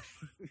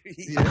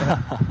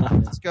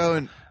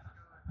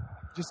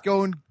 Just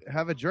go and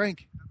have a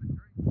drink.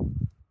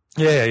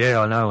 Yeah,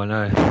 I know.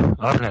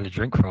 I haven't had a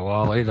drink for a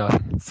while either.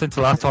 Since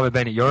the last time I've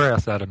been at your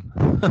house, Adam.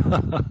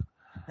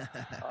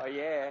 Oh,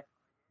 yeah.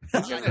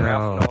 Getting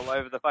around all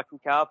over the fucking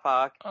car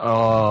park.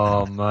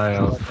 Oh, mate,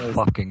 I was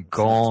fucking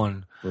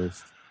gone.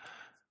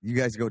 You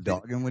guys go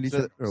dogging with each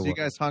other? So you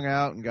guys hung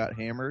out and got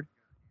hammered?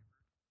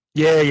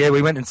 Yeah,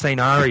 we went and seen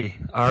Ari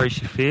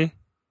Shafir.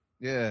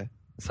 Yeah.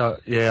 So,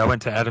 yeah, I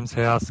went to Adam's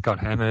house, got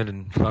hammered,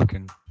 and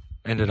fucking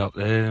ended up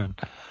there. And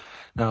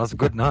no, it was a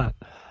good night.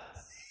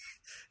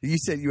 You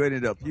said you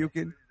ended up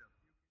puking?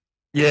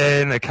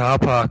 Yeah, in the car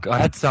park. I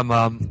had some,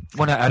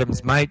 one of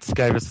Adam's mates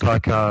gave us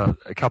like a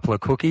couple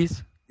of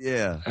cookies.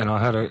 Yeah. And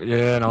I had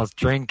and I was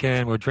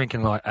drinking. We were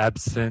drinking like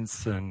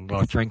absinthe and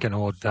like drinking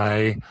all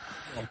day.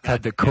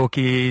 Had the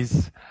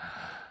cookies.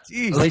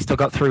 Jeez. At least I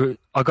got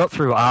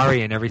through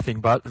Ari and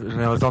everything, but when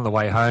I was on the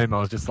way home, I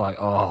was just like,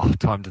 oh,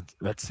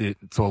 that's it.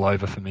 It's all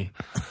over for me.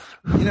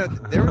 You know,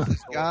 there was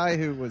this guy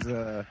who was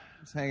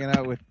hanging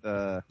out with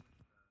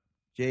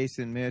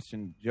Jason, Mitch,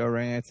 and Joe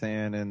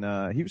Rantan,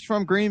 and he was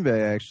from Green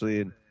Bay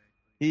actually, and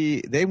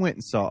they went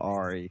and saw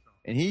Ari,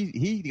 and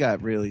he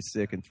got really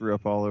sick and threw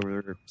up all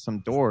over some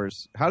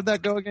doors. How did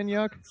that go again,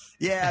 Yuck?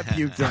 Yeah, I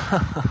puked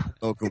on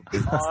local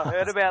business. Oh, I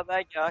heard about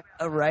that, Yuck.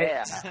 All right.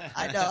 Yeah.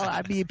 I know.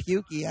 I be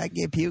pukey. I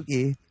get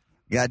pukey.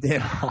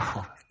 Goddamn.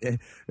 It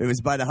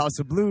was by the House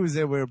of Blues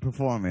that we were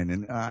performing,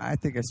 and I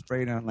think I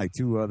sprayed on like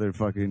 2 other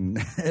fucking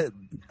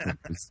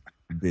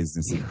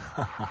businesses.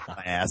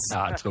 My ass.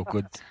 Nah, it's all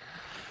good.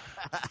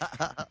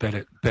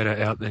 Better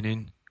out than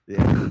in.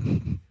 Yeah.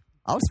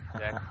 I was.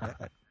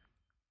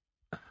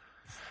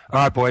 All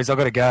right, boys, I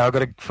got to go. I got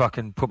to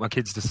fucking put my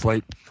kids to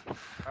sleep.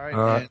 All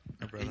right,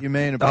 man. You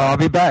mean I'll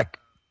be back.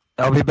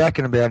 I'll be back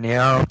in about an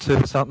hour or 2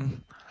 or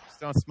something.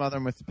 Just don't smother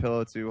them with the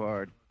pillow too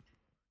hard.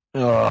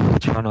 Oh, I'll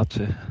try not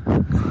to.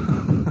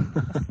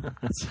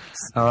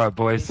 All right,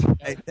 boys.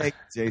 Hey, thank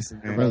you,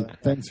 Jason. Man. Hey,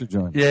 thanks for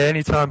joining. Yeah,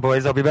 anytime,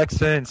 boys. I'll be back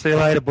soon. See you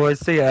later, boys.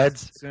 See you,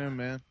 ads. Soon,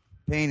 man.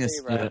 Penis.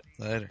 Yeah.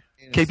 Later.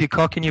 Keep your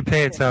cock in your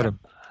pants, Adam.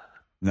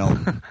 No.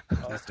 Keep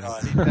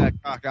that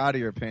cock out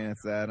of your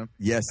pants, Adam.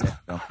 Yes,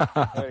 Adam.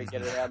 Better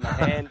get it out of my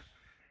hand.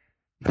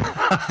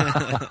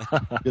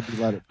 Good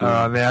to let it be. All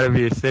right, man. Out of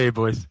here. See you,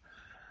 boys.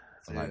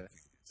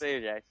 See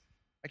you, Jay.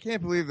 I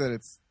can't believe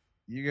that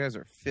you guys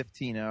are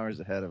 15 hours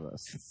ahead of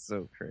us. It's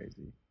so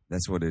crazy.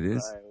 That's what it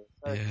is.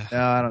 Yeah.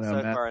 No, I don't know.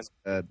 So Matt far- was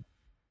bad.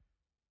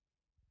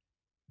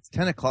 It's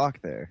 10 o'clock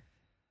there.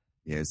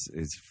 Yes,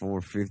 it's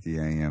 4:50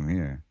 a.m.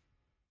 here.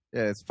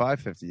 Yeah, it's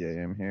 5:50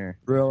 a.m. here.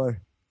 Really?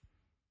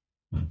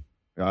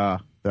 Ah.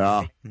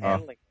 Handling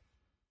it.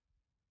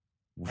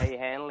 How are you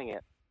handling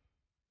it?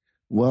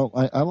 Well,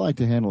 I like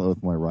to handle it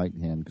with my right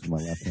hand because my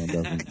left hand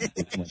doesn't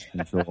get much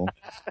control.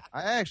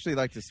 I actually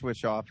like to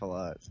switch off a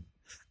lot.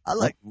 I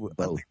like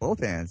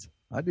both hands.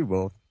 I do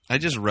both. I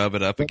just rub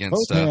it up But against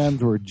both stuff.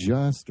 hands were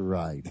just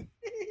right.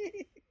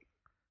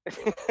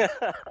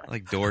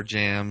 Like door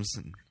jams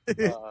and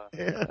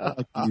I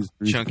like to use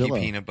greased chunky pillow.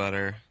 peanut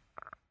butter,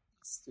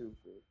 Stupid.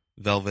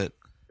 velvet,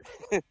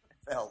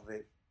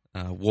 Velvet.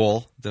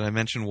 wool. Did I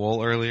mention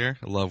wool earlier?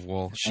 I love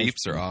wool.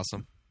 Sheeps are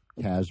awesome.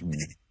 Cashmere.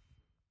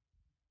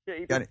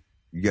 You got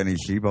any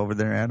sheep over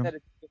there, Adam?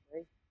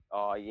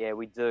 Oh, yeah,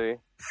 we do.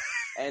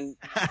 And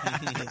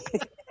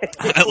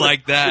I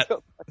like that.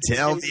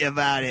 Tell me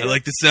about it. I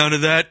like the sound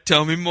of that.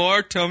 Tell me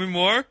more. Tell me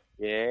more.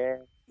 yeah,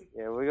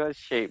 we got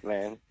sheep,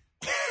 man.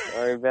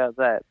 Sorry about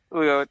that.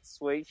 We got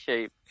sweet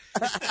sheep.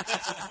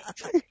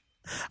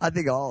 I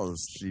think all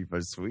sheep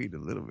are sweet a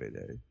little bit.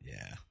 Eh?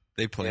 Yeah.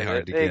 They play Yeah,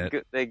 hard to they're get.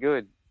 Good. They're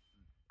good.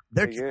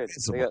 They're They're good.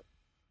 convincible. They got,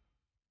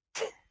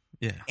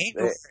 Yeah.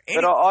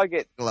 but I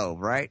get. Globe,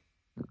 right?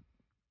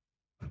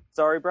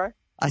 Sorry, bro.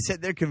 I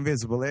said they're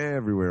convincible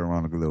everywhere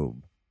around the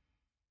globe.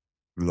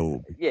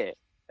 Globe. Yeah,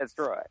 that's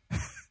right.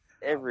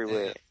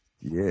 Everywhere.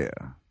 Yeah.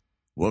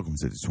 Welcome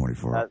to the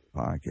 24-hour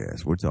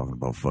podcast. We're talking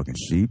about fucking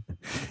sheep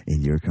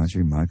in your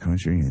country, my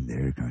country, and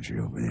their country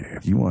over there.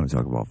 If you want to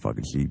talk about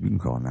fucking sheep, you can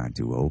call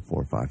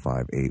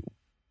 920-455-8.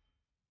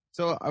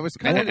 So I was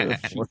I kind wonder of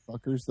if short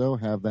fuckers though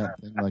have that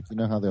thing, like you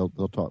know how they'll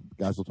talk,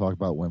 guys will talk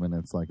about women,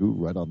 and it's like, ooh,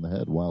 right on the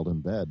head, wild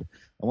in bed.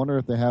 I wonder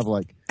if they have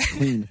like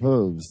clean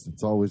hooves.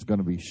 It's always going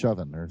to be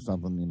shoving or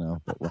something, you know,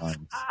 that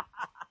rhymes.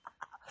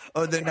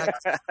 Oh, they're not.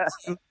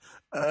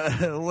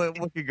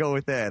 What could go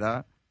with that,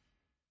 huh?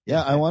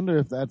 Yeah, I wonder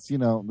if that's, you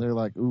know, they're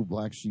like, ooh,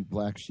 black sheep,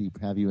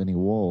 have you any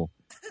wool?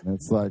 And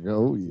it's like,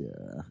 oh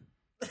yeah.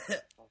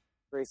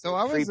 So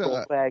I was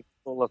bag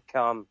full of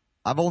cum.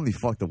 I've only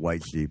fucked a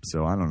white sheep,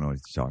 so I don't know what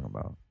you're talking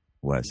about.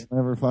 Wes. You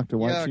never fucked a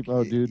white sheep?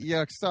 Oh, dude.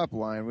 Yeah, stop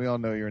lying. We all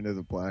know you're into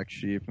the black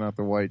sheep, not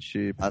the white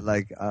sheep. I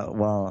like,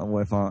 well,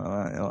 if You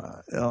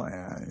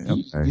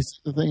see,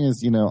 the thing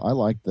is, you know, I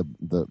like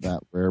that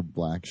rare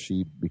black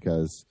sheep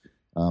because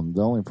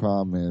the only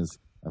problem is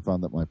I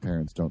found that my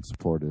parents don't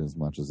support it as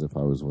much as if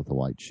I was with a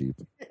white sheep.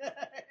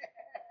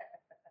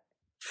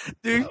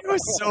 Dude, you're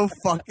so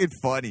fucking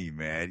funny,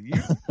 man.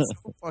 You're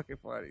so fucking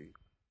funny.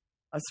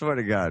 I swear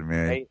to God,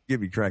 man. Hey. You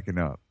get me cracking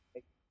up.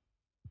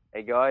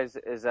 Hey guys,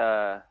 is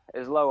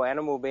Low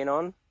Animal been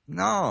on?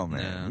 No,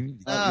 man.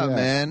 Oh,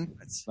 man.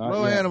 Not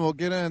Low yet. Animal,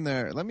 get in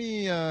there. Let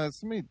me,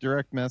 somebody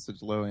direct message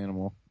Low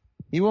Animal.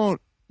 He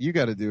won't, you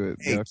got to do it.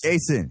 Hey, Jeff.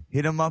 Jason,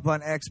 hit him up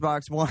on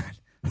Xbox One.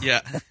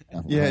 Yeah.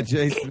 Yeah,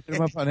 Jason, hit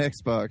him up on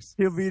Xbox.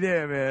 He'll be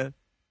there, man.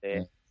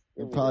 Yeah.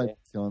 You're probably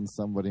killing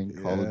somebody in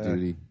Call of Yeah.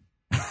 Duty.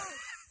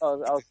 I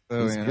was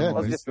He's Animal, good. I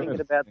was He's just thinking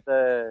good. about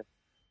the.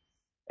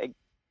 Hey,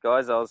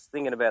 guys, I was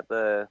thinking about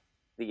the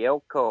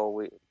elk call.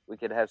 We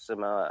could have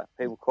some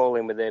people call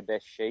in with their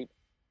best sheep.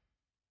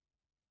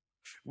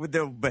 With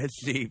the best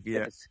sheep,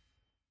 yeah.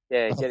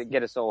 Yeah,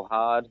 get us all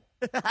hard.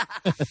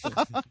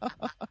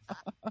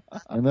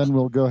 And then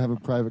we'll go have a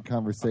private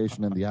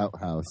conversation in the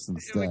outhouse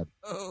instead.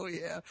 Oh,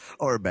 yeah.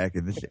 Or back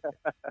in the shack.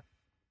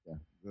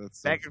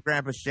 That's Back at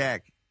Grandpa's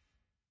shack.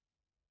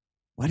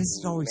 Why does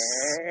it always...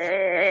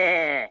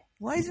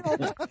 Why is it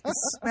always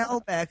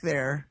smell back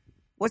there?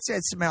 What's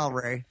that smell,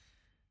 Ray?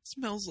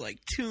 Smells like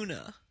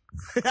tuna.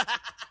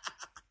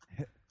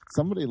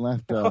 Somebody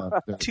left their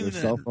Tuna.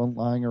 cell phone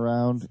lying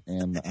around,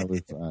 and I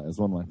was as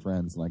one of my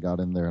friends, and I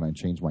got in there and I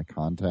changed my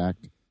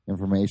contact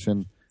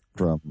information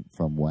from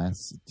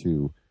Wes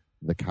to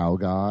the Cow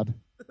God,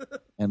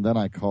 and then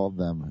I called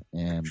them,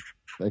 and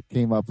it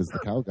came up as the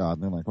Cow God,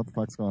 and they're like, "What the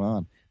fuck's going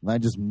on?" And I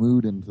just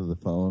mooed into the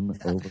phone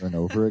over and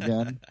over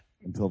again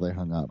until they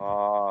hung up.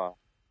 Oh,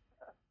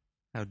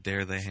 How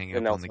dare they hang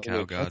Then up on they'll the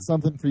cow god? That's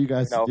something for you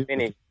guys No, to do.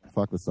 finish. If you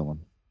fuck with someone.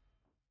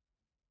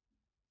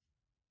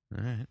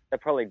 All right. they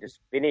probably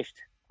just finished.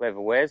 Clever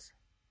Wes.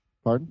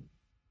 Pardon?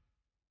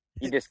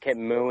 You just kept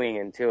mooing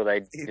until they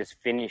just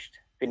finished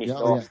Yeah,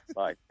 off.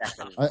 Like I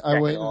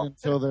jacking waited off.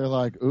 until they're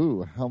like,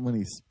 "Ooh, how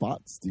many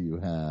spots do you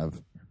have?"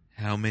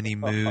 How many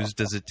moos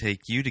does it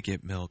take you to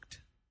get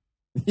milked?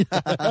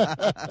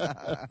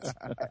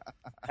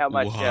 How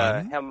much?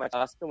 One. How much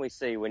ass can we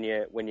see when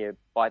you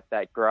bite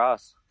that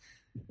grass?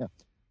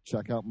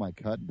 Check out my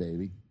cut,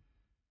 baby.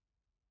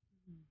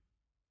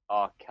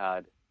 Oh,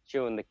 cud.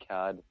 Chewing the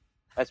cud.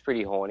 That's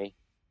pretty horny.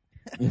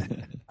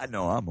 I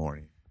know I'm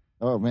horny.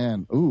 Oh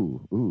man,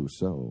 ooh.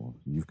 So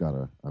you've got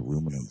a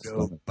ruminant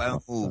So,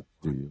 stomach, boom.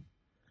 do you?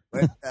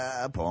 With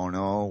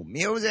porno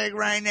music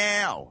right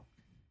now.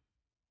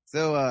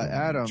 So,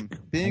 Adam,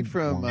 being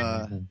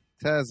from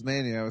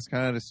Tasmania, I was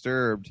kind of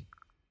disturbed.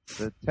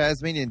 The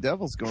Tasmanian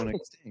devil's going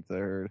extinct, I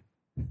heard.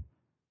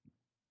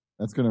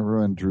 That's going to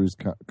ruin Drew's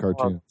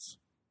cartoons.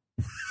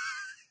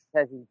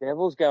 Tassie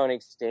Devil's going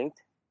extinct.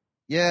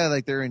 Yeah,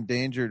 like they're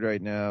endangered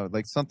right now.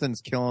 Like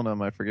something's killing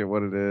them. I forget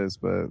what it is,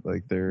 but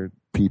like they're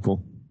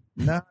People.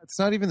 no. It's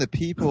not even the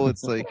people.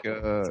 It's like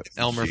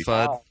Elmer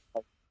Fudd.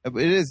 It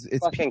is.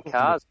 It's Fucking people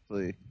cars.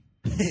 mostly.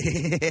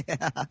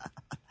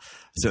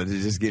 So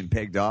they're just getting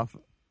pegged off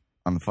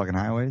on the fucking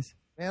highways?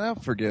 Man, I'll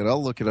forget.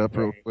 I'll look it up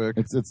real quick.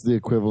 It's the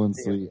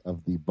equivalency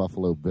of the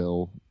Buffalo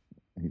Bill.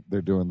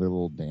 They're doing their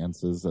little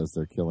dances as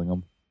they're killing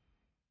them.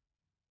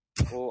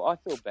 Well, I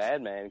feel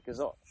bad, man, because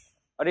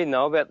I didn't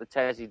know about the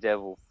Tassie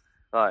Devil.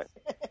 Like,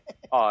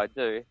 oh, I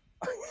do.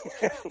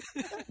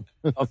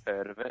 I've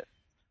heard of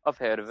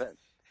it.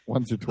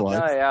 Once or twice.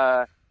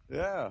 No,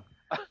 Yeah.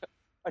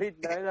 I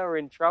didn't know they were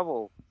in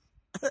trouble.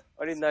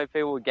 I didn't know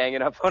people were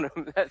ganging up on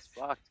them. That's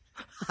fucked.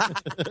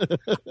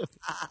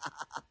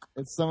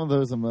 It's some of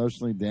those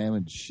emotionally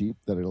damaged sheep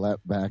that are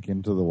let back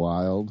into the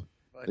wild.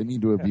 They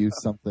need to abuse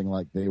something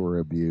like they were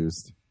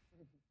abused.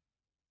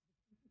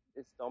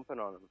 It's stomping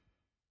on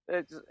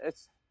them.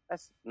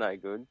 That's no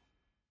good.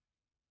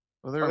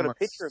 Well, I've got a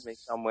picture of me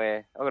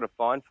somewhere. I've got to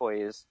find for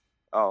you.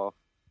 Oh,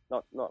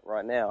 not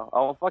right now.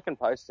 I'll fucking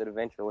post it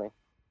eventually.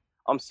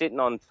 I'm sitting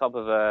on top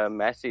of a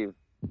massive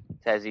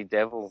Tassie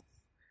Devil.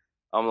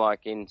 I'm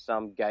like in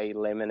some gay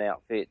lemon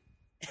outfit.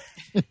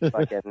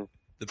 Fucking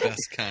The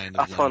best kind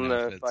of up on lemon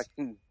the outfits.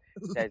 fucking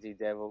Tassie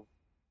Devil.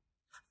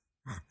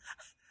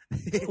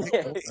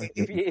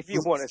 if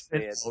you want to see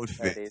it,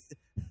 that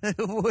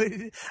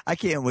is. I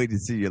can't wait to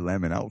see your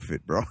lemon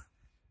outfit, bro.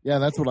 Yeah,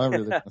 that's what I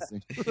really want to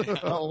see.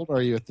 How old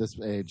are you at this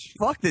age?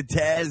 Fuck the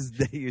Taz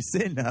that you're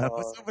sitting on. Oh.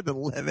 What's up with the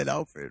lemon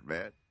outfit,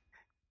 man?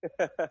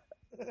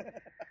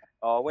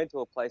 Oh, I went to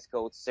a place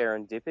called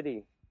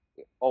Serendipity,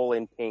 all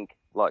in pink,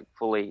 like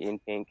fully in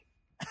pink.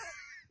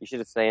 You should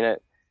have seen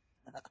it.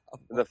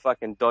 The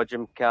fucking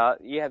Dodgem car.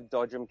 You have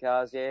Dodgem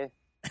cars, yeah?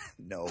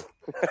 No.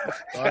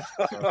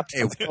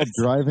 It's called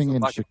driving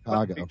in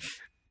Chicago.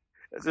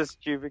 That's a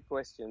stupid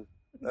question.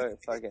 Oh,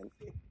 fucking.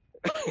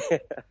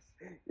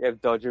 You have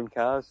Dodgem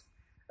cars?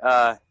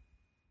 Yeah,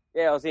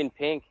 I was in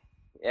pink.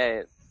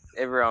 Yeah,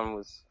 everyone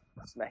was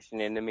smashing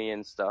into me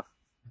and stuff.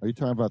 Are you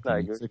talking about the No,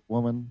 you're- music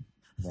woman?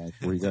 Like,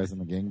 were you guys in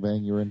the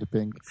gangbang? You were into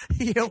pink?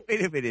 Yo,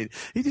 wait a minute.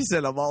 He just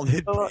said I'm all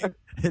in pink,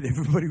 and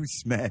everybody was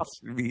smashing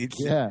me. And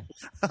shit. Yeah.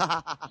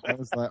 I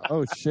was like,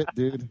 oh shit,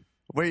 dude.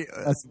 Wait,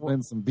 That's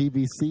win some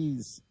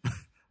BBCs.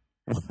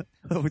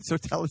 so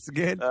tell us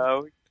again,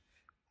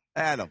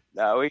 Adam.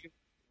 No, we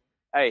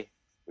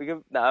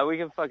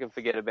can fucking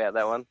forget about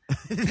that one.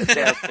 It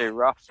sounds too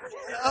rough.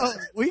 No,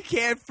 we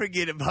can't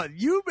forget about it.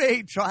 You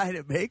may try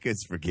to make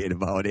us forget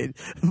about it,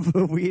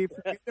 but we ain't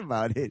forget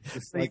about it.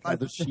 Just So like you might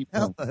the as sheep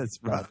well milk. tell us,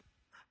 bro.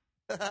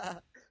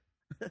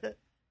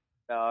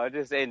 No, I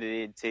just ended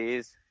in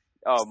tears.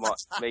 Oh,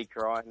 me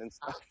crying and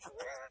stuff.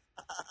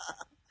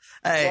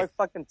 I Hey, was like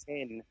fucking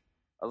 10.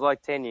 I was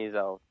like 10 years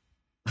old.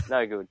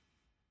 No good.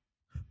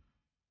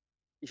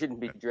 You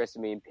shouldn't be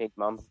dressing me in pink,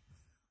 Mum.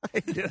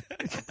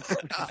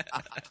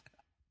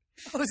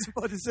 I was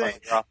about to say,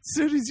 as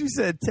soon as you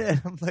said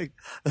 10, I'm like,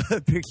 I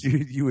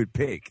pictured you in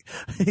pink.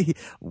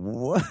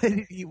 What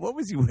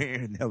was he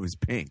wearing that was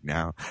pink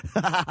now?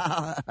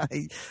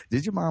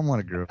 Did your mom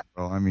want a girl?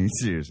 Oh, I mean,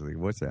 seriously,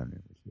 what's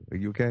happening? Are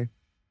you okay?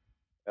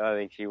 I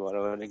think she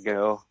wanted a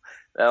girl.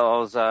 I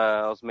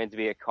was meant to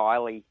be a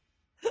Kylie.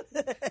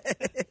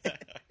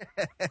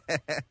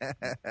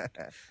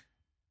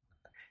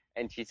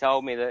 And she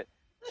told me that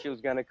she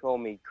was going to call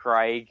me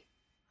Craig.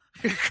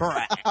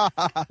 Craig.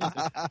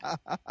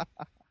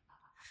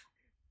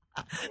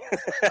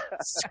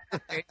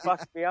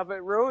 Fucks me up.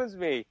 It ruins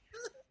me.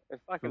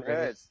 It fucking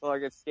hurts.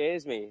 Like, it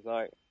scares me.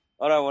 Like,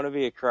 I don't want to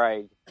be a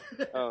Craig.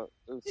 Oh,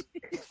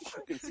 it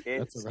fucking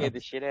scared the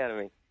shit out of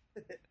me.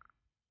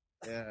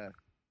 Yeah.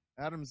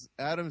 Adam's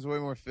way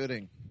more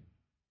fitting.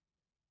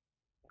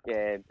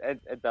 Yeah,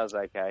 it does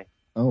okay.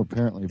 Oh,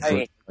 apparently Hey.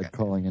 Bert tried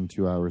calling in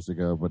 2 hours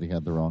ago, but he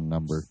had the wrong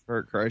number.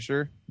 Bert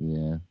Kreischer?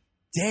 Yeah.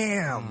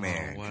 Damn,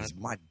 man. 'Cause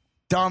my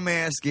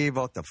dumbass gave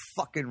out the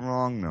fucking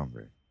wrong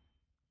number.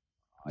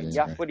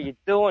 Yuck, what are you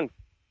doing?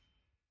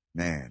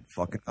 Man,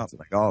 fucking up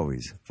like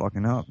always.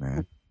 Fucking up, man.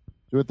 Do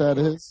you know what that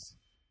is?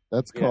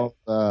 That's called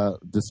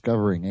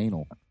discovering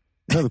anal.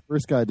 You know, the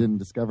first guy didn't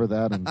discover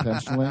that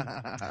intentionally.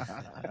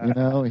 You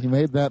know, he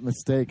made that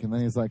mistake, and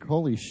then he's like,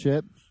 holy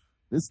shit,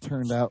 this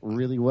turned out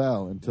really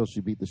well, until she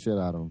beat the shit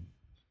out of him.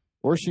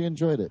 Or she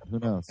enjoyed it. Who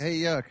knows? Hey,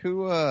 Yuck,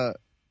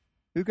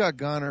 who got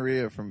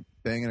gonorrhea from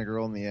banging a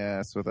girl in the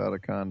ass without a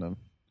condom?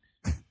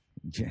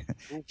 Yeah,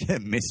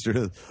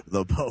 Mr.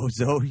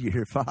 Lobozo,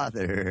 your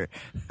father.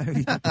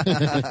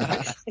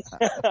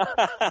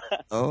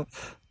 Oh,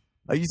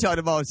 are you talking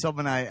about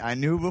someone I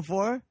knew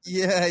before?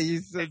 Yeah,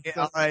 you said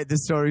All right, the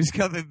story's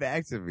coming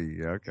back to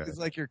me. Okay. He's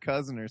like your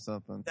cousin or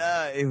something.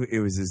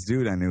 It was this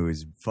dude I knew.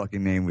 His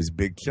fucking name was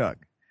Big Chuck.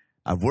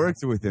 I've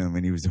worked with him,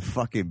 and he was a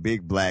fucking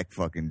big black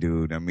fucking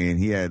dude. I mean,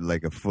 he had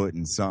like a foot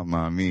and something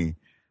on me.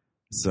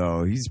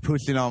 So he's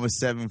pushing almost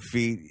 7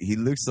 feet. He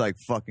looks like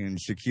fucking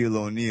Shaquille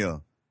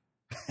O'Neal.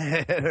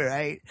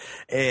 Right?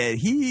 And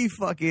he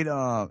fucking,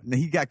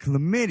 he got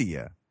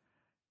chlamydia.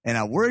 And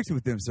I worked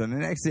with him. So the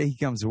next day he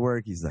comes to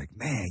work. He's like,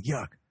 man,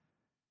 Yuck.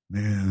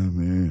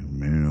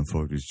 Man, I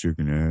fucked this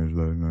chicken ass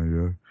last night,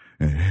 Yuck.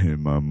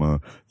 And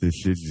this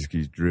shit just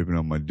keeps dripping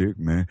on my dick,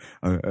 man.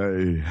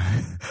 I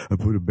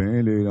put a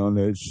Band-Aid on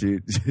that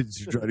shit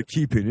to try to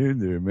keep it in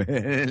there,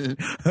 man.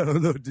 I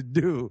don't know what to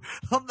do.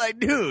 I'm like,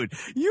 dude,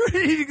 you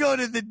need to go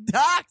to the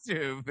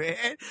doctor,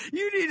 man.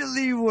 You need to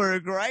leave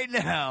work right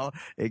now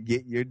and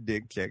get your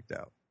dick checked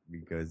out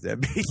because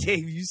that bitch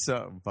gave you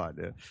something,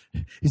 partner.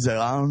 He's like,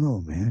 I don't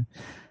know, man.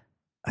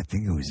 I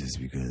think it was just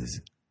because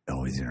I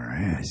was in her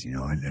ass, you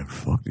know. I never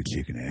fucked a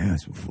chick in the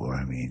ass before.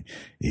 I mean,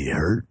 it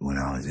hurt when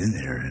I was in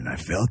there and I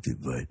felt it,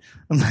 but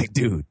I'm like,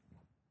 dude,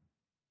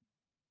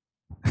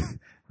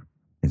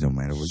 it don't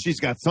matter what. She's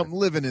got something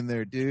living in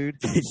there, dude.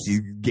 She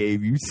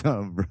gave you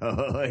something,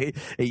 bro.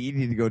 Hey, you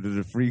need to go to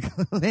the free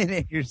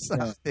clinic or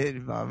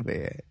something, my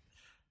man.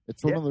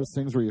 It's one of those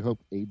things where you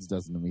hope AIDS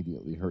doesn't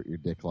immediately hurt your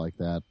dick like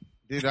that.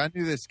 Dude, I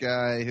knew this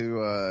guy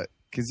who,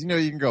 because you know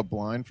you can go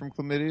blind from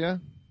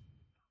chlamydia.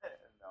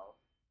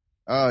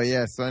 Oh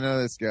yes, I know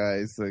this guy.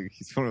 He's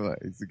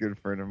a good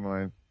friend of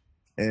mine,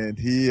 and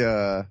he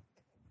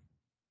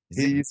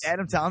He's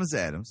Adam Thomas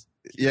Adams.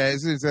 Yeah,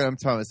 it's Adam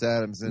Thomas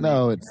Adams. And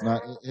No, it's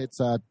not. It's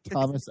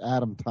Thomas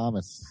Adam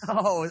Thomas.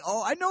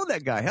 Oh, I know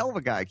that guy. Hell of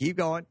a guy. Keep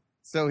going.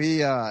 So he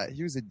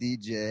was a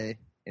DJ,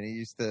 and he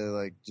used to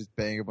like just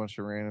bang a bunch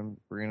of random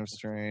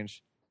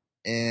strange.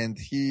 And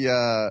he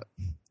up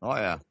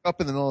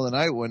in the middle of the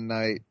night one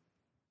night,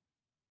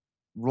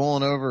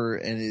 rolling over,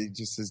 and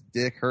his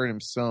dick hurt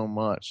him so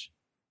much,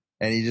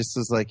 and he just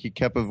was like, he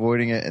kept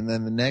avoiding it, and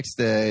then the next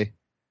day,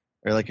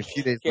 or like a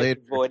few days later,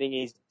 avoiding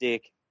his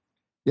dick.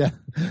 Yeah.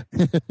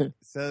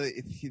 So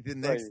the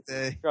next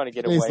day, trying to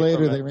get days away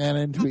later, from they it. ran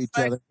into each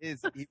other.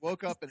 He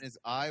woke up and his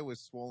eye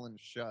was swollen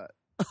shut.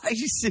 Are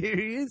you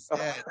serious?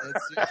 Yeah,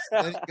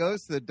 then he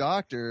goes to the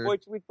doctor.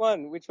 Which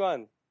one? Which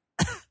one?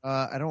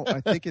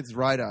 I think it's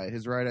right eye.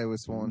 His right eye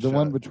was swollen The shut.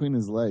 one between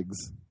his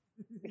legs.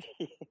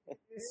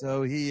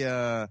 So he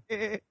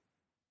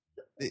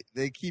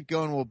they keep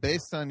going, well,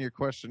 based on your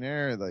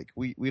questionnaire, like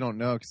we don't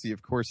know, because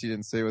of course he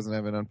didn't say he wasn't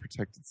having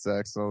unprotected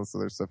sex, all this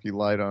other stuff. He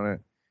lied on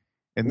it.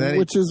 And then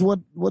Which is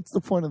what's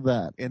the point of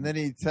that? and then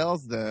he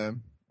tells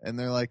them, and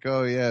they're like,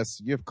 oh yes,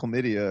 you have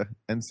chlamydia.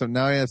 And so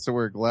now he has to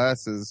wear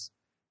glasses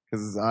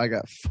because his eye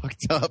got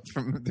fucked up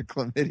from the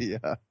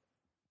chlamydia.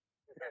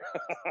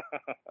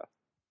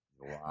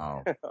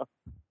 Wow.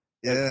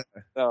 Yeah.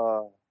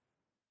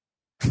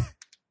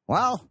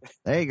 Well,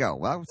 there you go.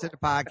 Welcome to the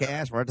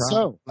podcast. We're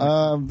So,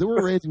 they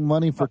were raising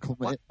money for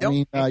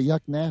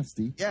Yuck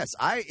Nasty. Yes,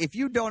 if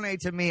you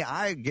donate to me,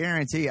 I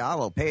guarantee I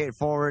will pay it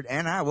forward,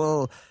 and I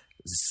will,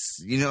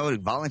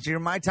 volunteer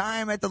my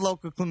time at the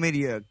local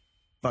chlamydia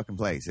fucking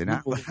place, and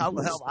I will help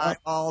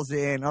eyeballs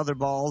and other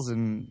balls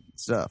and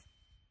stuff.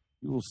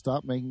 You will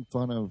stop making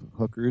fun of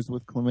hookers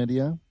with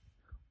chlamydia,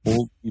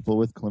 old people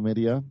with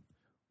chlamydia,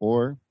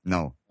 or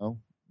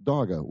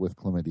doggo with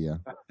chlamydia.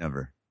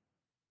 Never.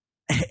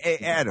 Hey,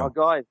 Adam. Oh,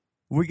 guys.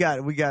 We got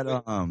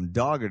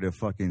Dogger to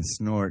fucking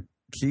snort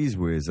cheese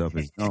whiz up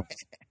his nose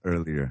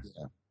earlier.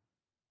 Yeah.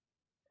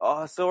 Oh,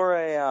 I saw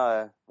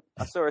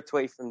a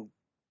tweet from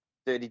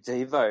Dirty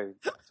Devo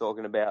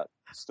talking about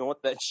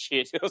snort that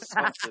shit or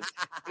something.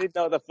 I didn't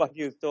know what the fuck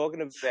he was talking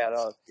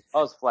about. I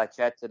was flat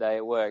chat today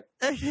at work.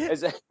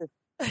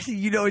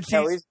 You know what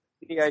is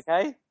he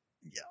okay?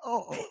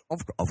 Oh,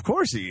 of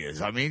course he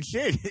is. I mean,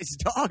 shit, it's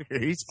Dogger.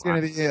 He's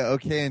gonna be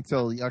okay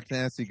until Yuck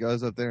Nasty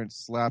goes up there and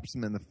slaps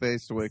him in the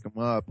face to wake him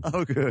up.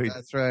 Oh, good.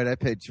 That's right. I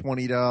paid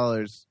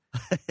 $20.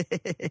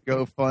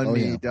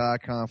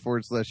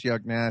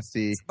 GoFundMe.com/Yuck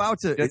Nasty. It's about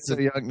to. So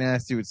Yuck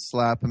Nasty would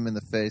slap him in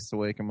the face to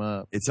wake him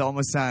up. It's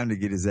almost time to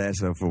get his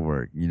ass up for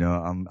work.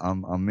 I'm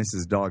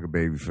Mrs. Dogger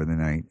baby for the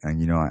night, and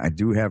I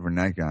do have her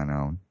Nikon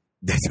on.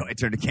 That's why I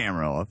turned the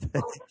camera off.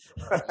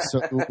 So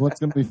what's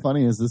going to be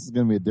funny is this is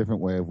going to be a different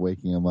way of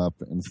waking him up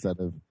instead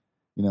of,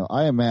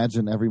 I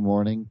imagine every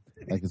morning,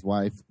 like his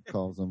wife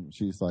calls him,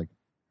 she's like,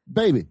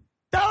 baby,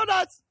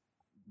 donuts,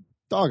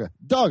 dogger,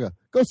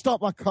 go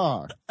stop my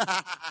car.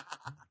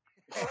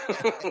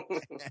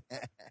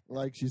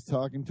 Like she's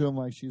talking to him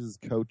like she's his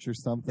coach or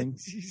something,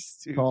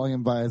 calling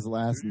him by his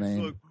last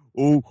name. Like,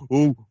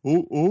 okay,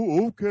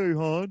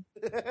 hon.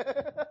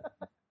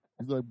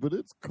 He's like, but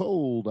it's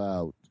cold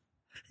out.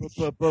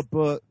 But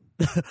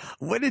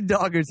when did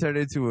Dogger turn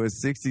into a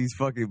 60s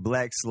fucking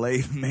black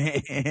slave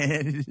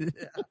man?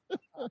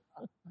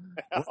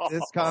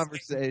 This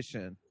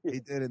conversation. He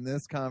did in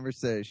this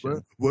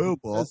conversation. Well,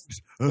 boss.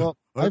 I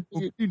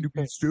need to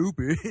be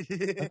stupid.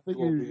 I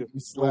You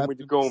want me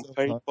to go and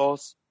paint,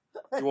 boss?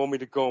 You want me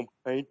to go and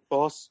paint,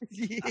 boss?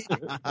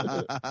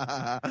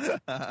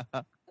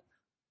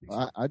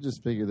 I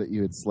just figured that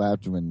you had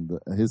slapped him and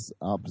his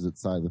opposite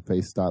side of the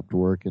face stopped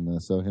working,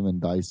 so him and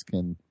Dice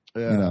can,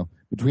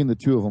 between the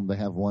two of them, they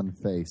have one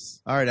face.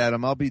 All right,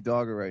 Adam, I'll be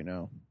Dogger right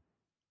now.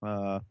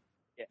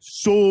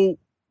 So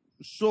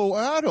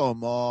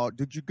Adam,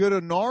 did you get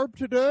a NARB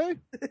today?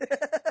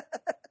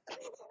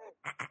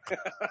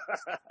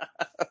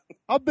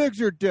 How big's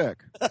your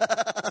dick?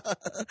 How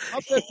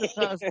big's your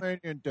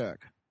Tasmanian dick?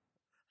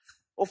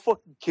 I'll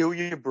fucking kill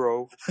you,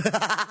 bro.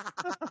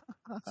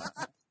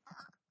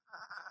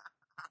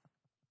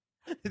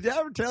 Did I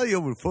ever tell you I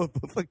would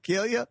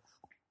kill you?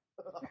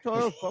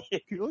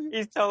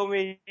 He's told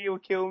me he'll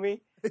kill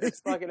me.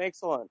 It's fucking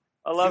excellent.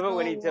 I love it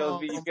when he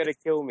tells me he's gonna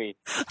kill me.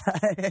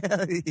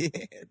 Hell yeah,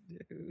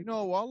 dude.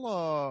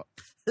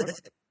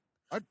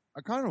 I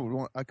kind of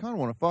want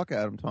to fuck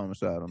Adam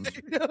Thomas Adams.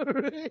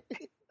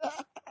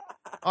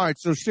 All right,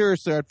 so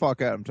seriously, I'd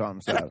fuck Adam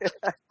Thomas Adams.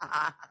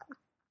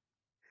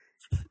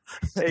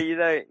 Hey,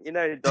 you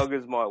know,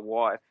 Dogger's my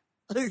wife.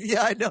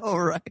 Yeah, I know,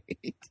 right?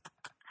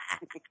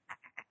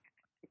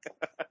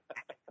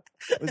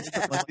 Was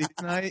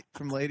it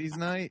from ladies'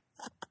 night?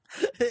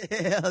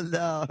 Hell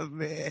no,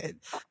 man.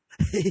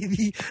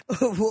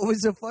 What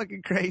was the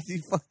fucking crazy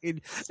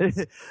fucking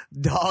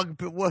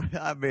dog? What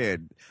I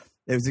mean,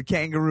 there was a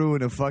kangaroo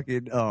and a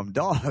fucking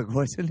dog,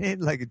 wasn't it?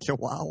 Like a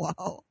chihuahua.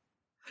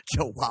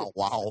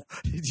 Chihuahua.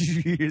 Did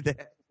you hear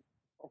that?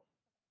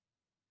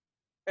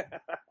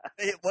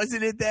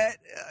 Wasn't it that?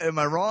 Am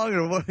I wrong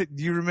or what?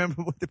 Do you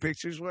remember what the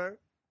pictures were?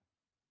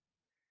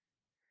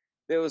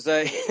 There was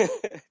a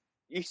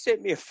you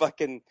sent me a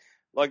fucking,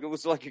 like, it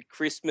was like a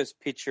Christmas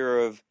picture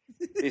of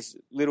this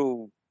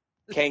little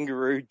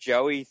kangaroo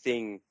Joey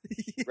thing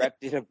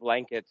wrapped in a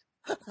blanket,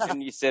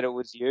 and you said it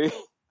was you.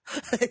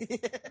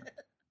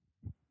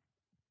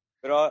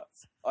 But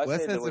I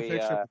Wes said has that a we,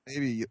 picture of a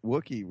baby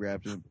Wookiee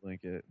wrapped in a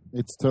blanket.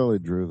 It's totally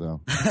Drew, though.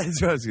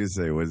 That's what I was gonna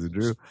say. Was it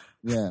Drew?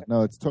 Yeah,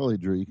 no, it's totally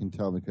Drew. You can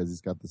tell because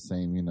he's got the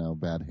same,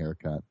 bad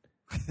haircut.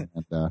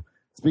 And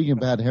speaking of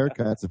bad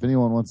haircuts, if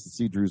anyone wants to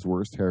see Drew's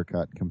worst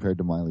haircut compared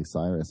to Miley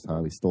Cyrus,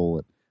 how he stole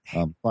it,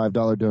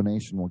 $5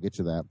 donation will get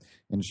you that.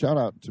 And shout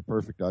out to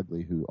Perfect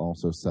Ugly, who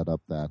also set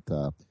up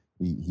that.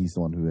 He's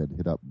the one who had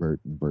hit up Bert,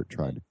 and Bert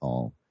tried to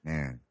call.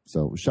 Man.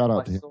 So shout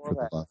out to him for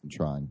the love and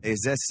trying.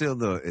 Is that still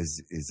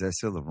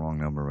the wrong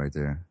number right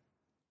there?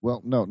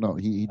 Well, no,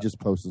 he just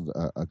posted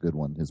a good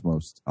one. His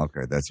most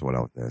okay. That's what I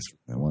was asking.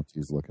 The ones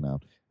he's looking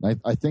out. And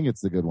I think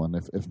it's the good one.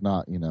 If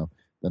not,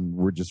 then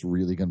we're just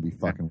really going to be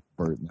fucking with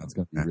Bert, and that's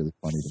going to be really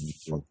funny to me.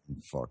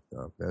 Fucking fucked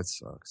up. That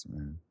sucks,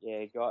 man.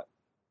 Yeah,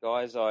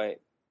 guys,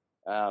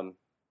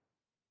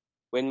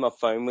 when my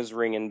phone was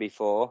ringing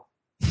before,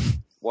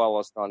 while I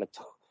was trying to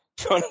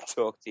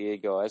talk to you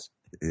guys.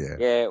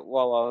 Yeah.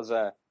 While I was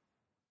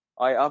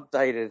I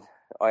updated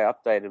my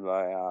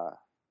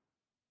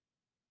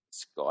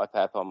Skype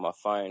app on my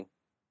phone,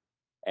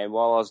 and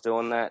while I was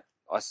doing that,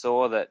 I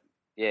saw that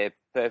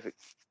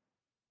Perfect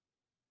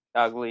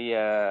Ugly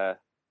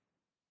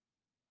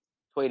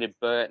tweeted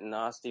Bert and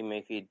asked him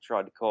if he'd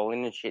tried to call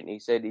in and shit, and he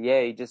said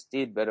he just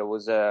did, but it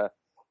was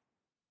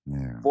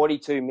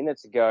 42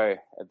 minutes ago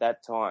at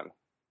that time.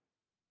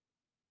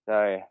 So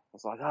I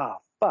was like, oh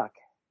fuck.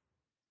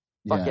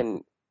 Yeah.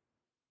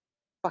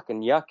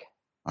 Fucking yuck.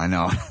 I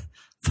know.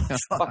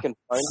 Fucking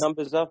phone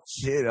numbers up.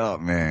 Shit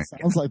up, man.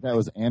 Sounds like that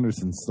was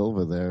Anderson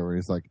Silva there, where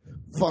he's like,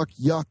 fuck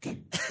yuck.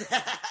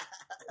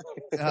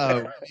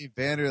 Oh,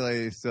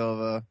 Vanderlei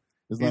Silva.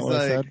 Isn't that what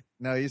I said?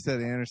 No, you said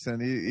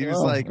Anderson. He was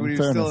like, when he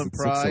was still in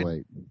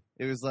Pride,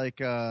 it was like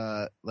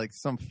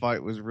some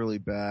fight was really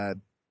bad.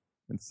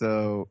 And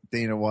so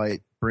Dana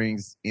White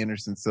brings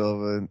Anderson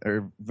Silva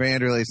or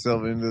Vanderlei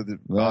Silva into the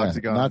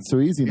octagon. Not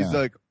so easy now. He's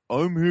like,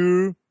 I'm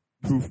here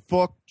to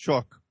fight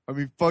Chuck.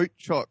 Is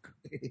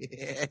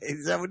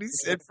that what he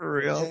said for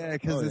real? Yeah,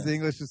 because his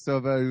English is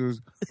so bad. He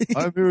goes,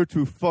 I'm here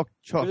to fuck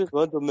Chuck. I just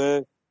want to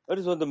make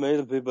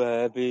the people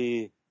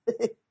happy.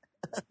 I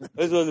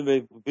just want to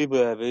make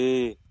people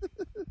happy.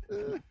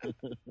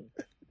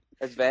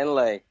 That's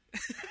Vanderlei.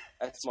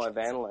 That's my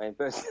Vanderlei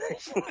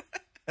impersonation.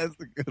 That's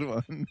a good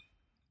one.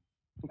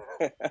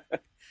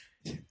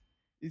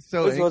 He's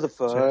so I just want to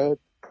fight.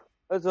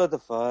 I just want to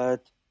fight.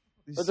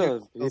 I just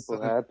want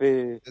people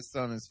happy. Just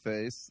on his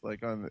face,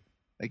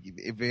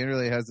 if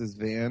Vanderlei has his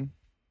van,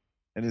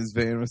 and his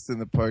van was in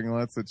the parking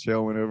lot, so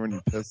Chael went over and he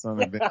pissed on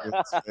the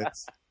Vanderlei's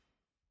face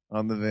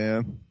on the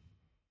van.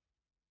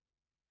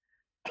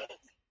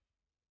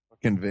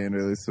 Fucking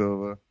Vanderlei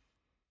Silva.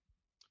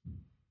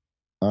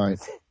 All right.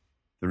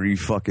 3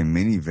 fucking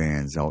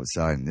minivans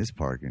outside in this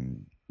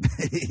parking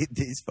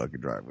this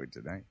fucking driveway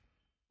tonight.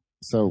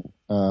 So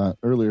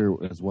earlier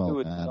as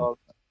well,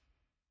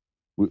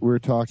 we were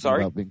talking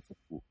about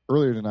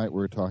earlier tonight. We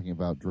were talking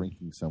about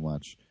drinking so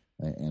much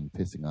and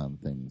pissing on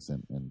things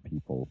and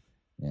people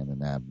and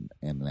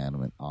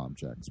inanimate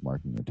objects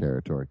marking your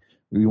territory.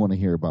 We want to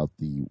hear about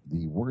the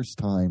worst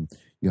time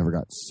you ever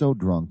got so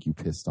drunk you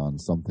pissed on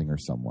something or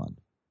someone.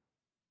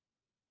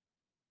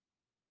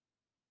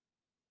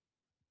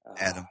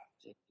 Adam.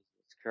 Jesus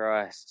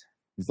Christ.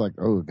 He's like,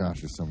 oh gosh,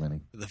 there's so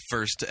many. The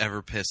first to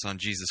ever piss on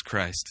Jesus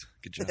Christ.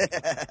 Good job.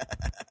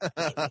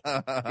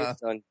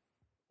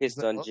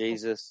 Pissed on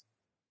Jesus.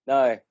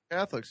 No.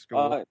 Catholic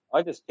school.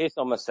 I just piss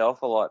on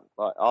myself a lot.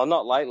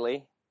 Not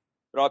lately,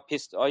 but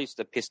I used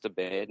to piss to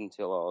bed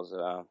until I was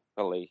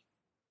probably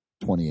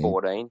 28.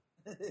 14.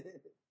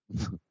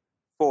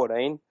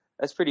 14.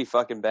 That's pretty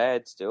fucking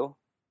bad still.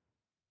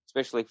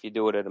 Especially if you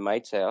do it at a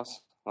mate's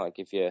house. Like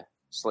if you're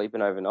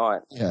sleeping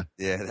overnight. Yeah.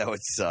 Yeah, that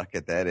would suck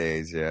at that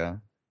age, yeah.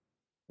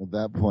 At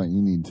that point,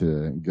 you need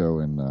to go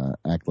and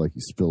act like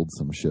you spilled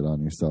some shit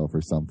on yourself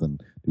or something.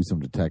 Do some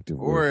detective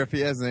work. Or if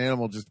he has an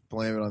animal, just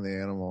blame it on the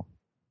animal.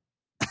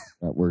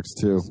 That works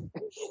too.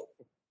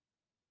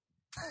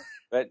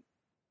 But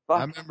fuck,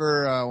 I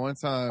remember one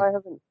time.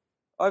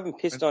 I haven't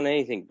pissed on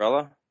anything,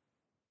 brother.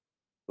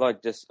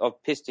 Like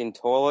I've pissed in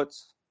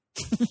toilets.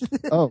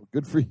 Oh,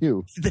 good for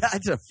you.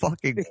 That's a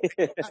fucking.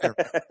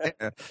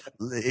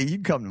 You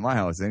can come to my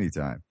house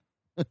anytime.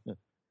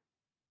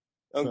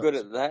 I'm good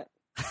at that.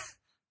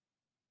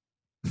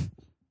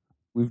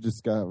 We've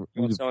discovered.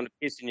 You want someone to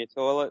piss in your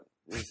toilet?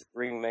 Just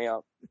ring me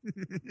up.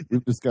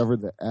 We've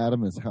discovered that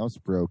Adam is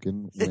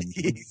housebroken.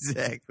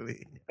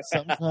 Exactly.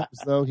 Sometimes,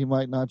 though, he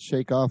might not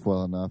shake off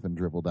well enough and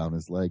dribble down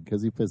his leg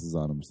because he pisses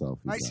on himself.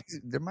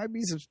 There might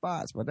be some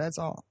spots, but that's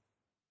all.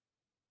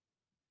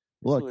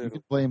 Look,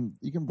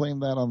 you can blame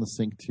that on the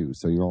sink too.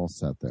 So you're all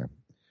set there.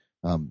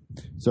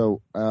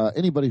 So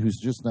anybody who's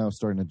just now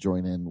starting to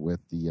join in with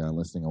the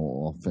listening,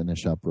 I'll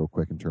finish up real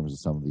quick in terms of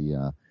some of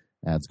the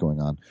ads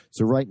going on.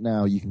 So right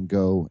now you can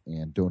go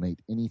and donate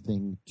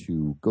anything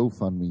to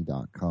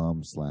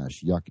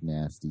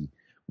GoFundMe.com/yucknasty,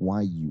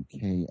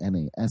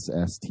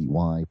 YUKNASSTY,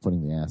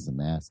 putting the ass in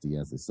nasty,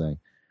 as they say.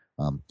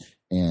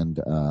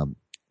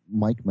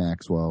 Mike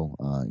Maxwell,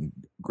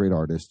 great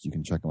artist. You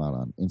can check him out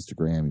on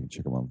Instagram. You can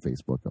check him out on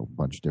Facebook, a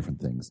bunch of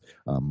different things.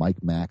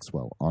 Mike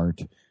Maxwell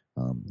Art.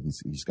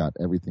 He's got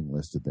everything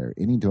listed there.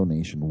 Any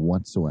donation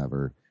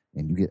whatsoever,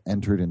 and you get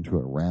entered into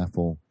a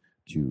raffle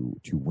to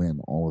win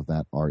all of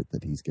that art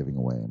that he's giving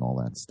away and all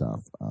that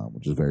stuff,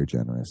 which is very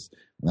generous.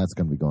 And that's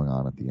going to be going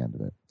on at the end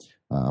of it.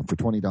 For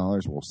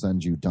 $20, we'll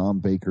send you Dom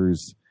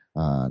Baker's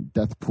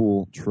Death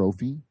Pool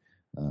trophy.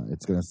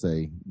 It's going to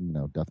say,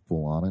 Death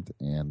Pool on it,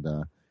 and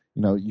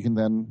you can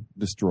then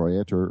destroy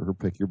it or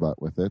pick your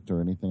butt with it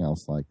or anything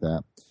else like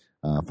that.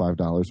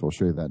 $5, we'll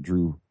show you that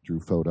Drew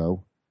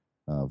photo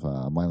of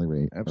Miley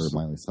Ray or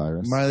Miley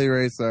Cyrus. Miley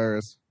Ray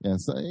Cyrus. Yeah,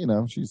 so,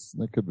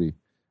 that could be.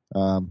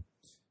 For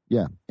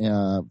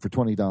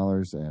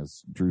 $20,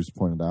 as Drew's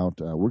pointed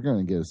out, we're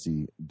going to get to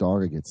see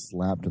Dogga get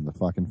slapped in the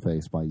fucking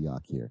face by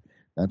Yuck here.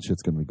 That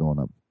shit's going to be going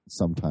up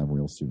sometime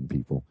real soon,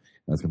 people.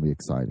 That's going to be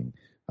exciting.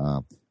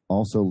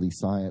 Also, Lee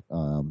Syatt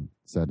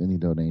said any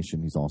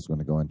donation, he's also going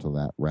to go into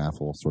that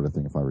raffle sort of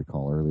thing, if I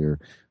recall earlier.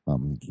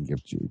 He can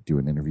do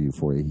an interview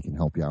for you. He can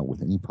help you out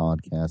with any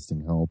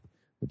podcasting help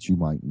that you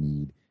might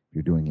need. If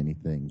you're doing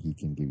anything, he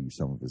can give you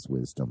some of his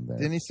wisdom there.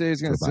 Didn't he say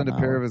he's going to send a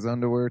pair of his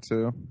underwear,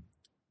 too?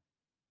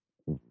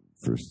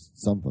 For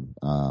something,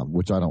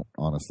 which I don't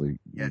honestly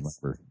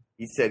remember.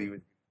 He said he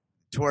was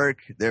twerk.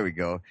 There we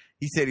go.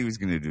 He said he was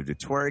going to do the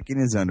twerk in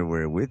his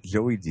underwear with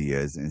Joey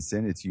Diaz and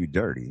send it to you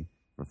dirty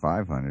for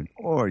 $500,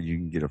 or you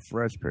can get a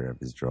fresh pair of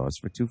his drawers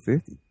for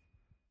 $250.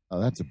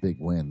 Oh, that's a big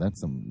win.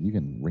 You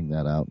can wring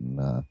that out and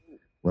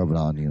rub it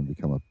on you and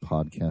become a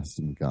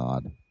podcasting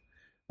god.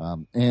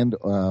 And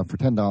for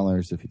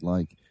 $10, if you'd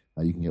like,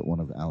 you can get one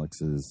of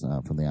Alex's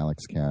from the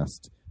Alex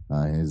Cast,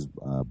 his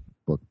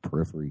book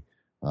Periphery.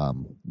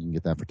 You can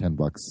get that for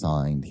 $10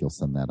 signed. He'll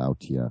send that out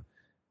to you,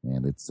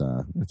 and it's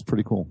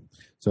pretty cool.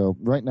 So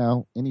right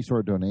now, any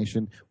sort of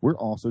donation, we're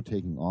also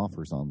taking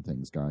offers on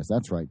things, guys.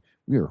 That's right.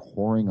 We are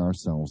whoring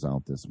ourselves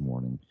out this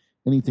morning.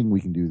 Anything we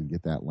can do to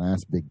get that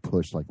last big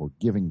push, like we're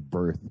giving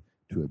birth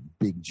to a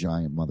big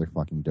giant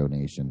motherfucking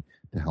donation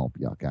to help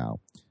Yuck out.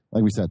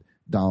 Like we said,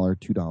 $1,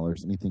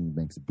 $2, anything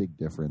makes a big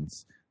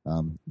difference.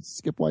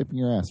 Skip wiping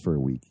your ass for a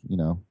week,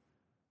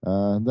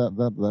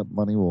 that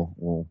money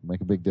will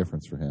make a big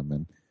difference for him,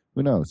 and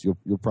who knows,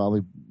 you'll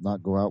probably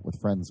not go out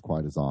with friends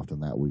quite as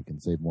often that week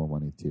and save more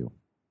money too.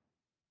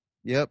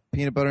 Yep,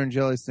 peanut butter and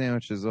jelly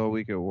sandwiches all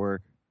week at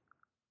work.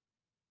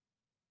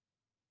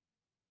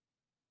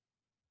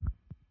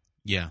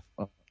 Yeah.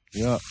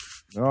 Yeah.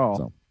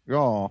 So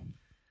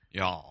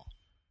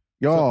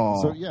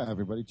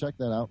everybody check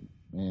that out.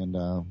 And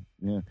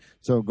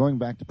so going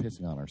back to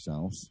pissing on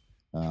ourselves,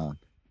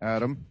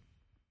 Adam.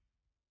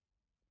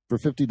 For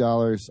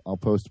 $50, I'll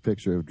post a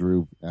picture of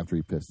Drew after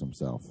he pissed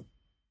himself.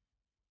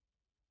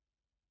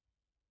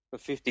 For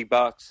 $50.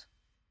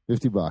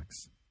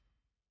 $50.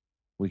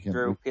 We can.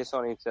 Drew piss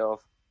on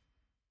himself.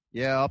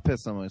 Yeah, I'll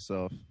piss on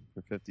myself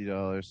for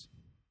 $50.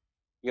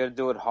 You got to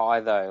do it high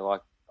though, like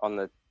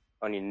on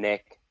your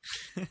neck.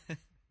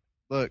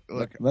 Look.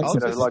 I'll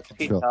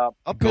piss up.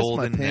 I'll piss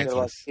my pants.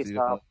 Like piss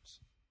up.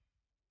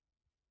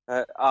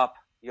 Up.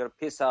 You got to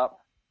piss up.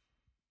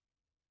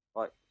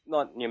 Like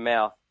not in your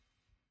mouth,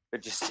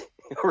 but just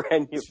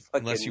around your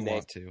fucking unless you neck.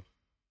 want to.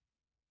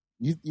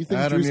 You think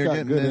Adam, Drew's you're got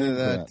getting good into aim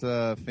for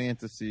that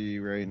fantasy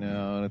right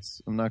now, and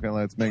I'm not gonna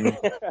lie, it's making me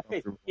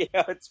uncomfortable.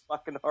 Yeah, it's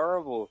fucking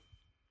horrible.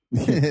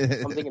 I'm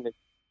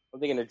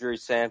thinking of Drew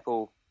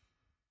Sample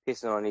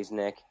pissing on his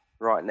neck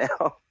right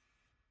now.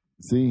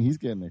 See, he's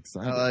getting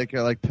excited. I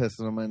like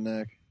pissing on my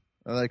neck.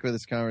 I like where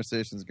this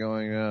conversation's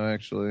going now,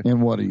 actually.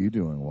 And what are you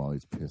doing while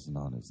he's pissing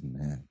on his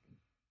neck?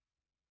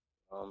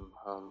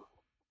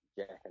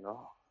 Jacking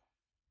off.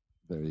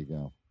 There you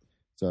go.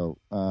 So,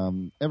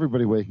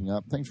 everybody waking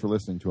up, thanks for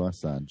listening to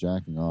us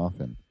jacking off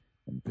and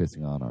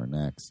pissing on our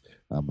necks.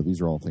 But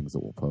these are all things that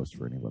we'll post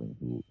for anybody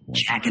who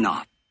wants jacking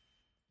off.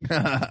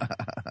 I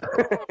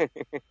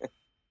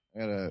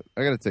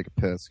gotta take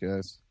a piss,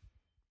 guys.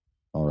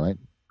 All right.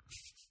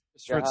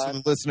 So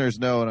the listeners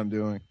know what I'm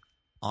doing.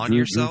 On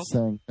yourself? Drew's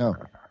saying, no.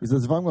 He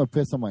says, if I'm going to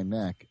piss on my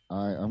neck,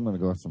 I'm going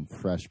to go with some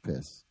fresh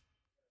piss.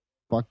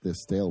 Fuck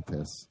this stale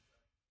piss.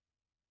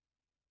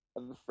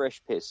 Have a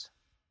fresh piss.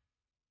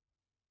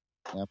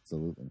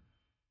 Absolutely.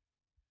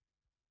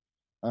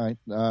 All right.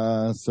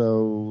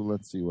 So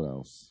let's see what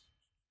else.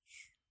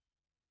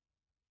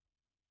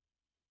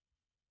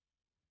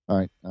 All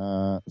right.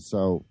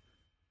 So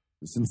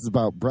since it's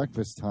about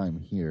breakfast time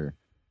here,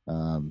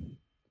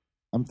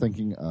 I'm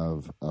thinking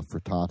of a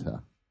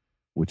frittata,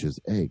 which is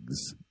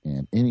eggs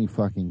and any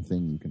fucking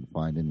thing you can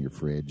find in your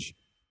fridge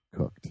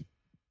cooked.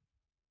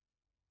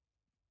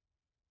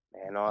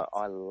 Man,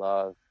 I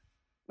love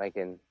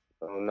making,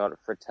 not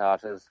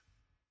frittatas,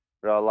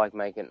 but I like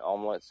making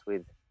omelets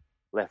with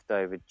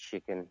leftover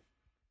chicken.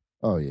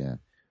 Oh, yeah.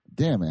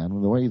 Damn, man,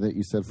 the way that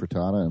you said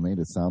frittata, it made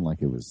it sound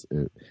like it was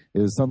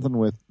something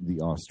with the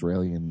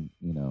Australian,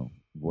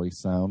 voice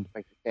sound.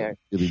 Like, It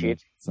really shit.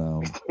 makes it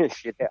sound.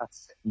 Shit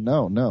house.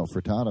 No,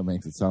 frittata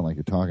makes it sound like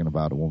you're talking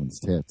about a woman's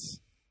tits.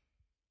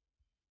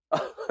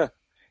 Show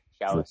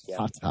us your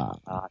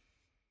Frittata.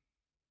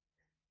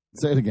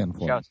 Say it again for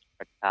Show me. us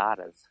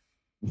frittatas.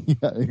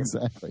 Yeah,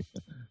 exactly.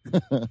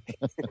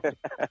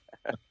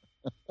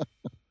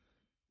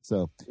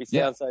 So You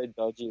sound so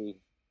dodgy.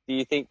 Do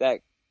you think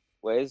that,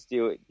 Wes?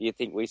 Do you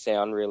think we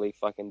sound really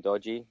fucking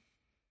dodgy?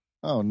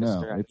 oh no,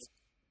 Australian.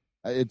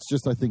 it's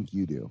just I think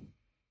you do.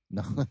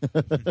 No,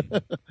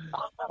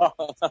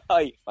 Oh,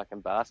 you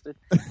fucking bastard.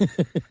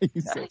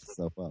 you set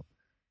yourself up.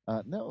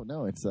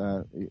 No, it's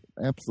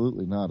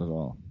absolutely not at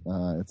all.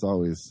 It's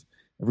always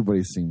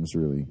everybody seems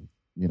really,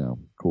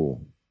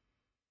 cool,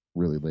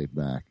 really laid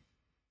back.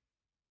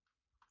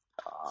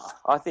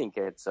 I think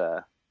there's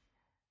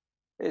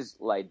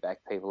laid back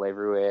people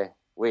everywhere.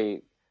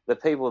 The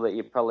people that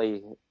you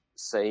probably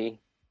see,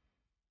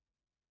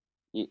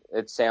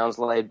 it sounds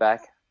laid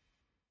back.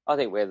 I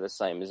think we're the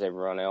same as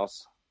everyone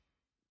else.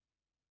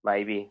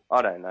 Maybe.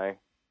 I don't know.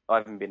 I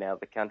haven't been out of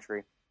the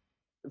country,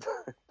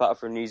 apart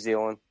from New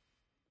Zealand.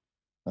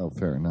 Oh,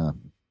 fair enough.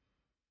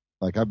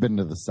 Like I've been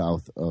to the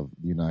south of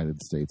the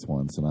United States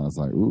once, and I was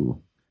like,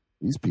 "Ooh,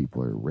 these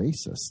people are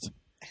racist,"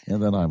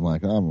 and then I'm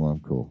like, "I'm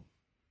cool."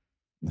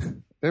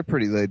 They're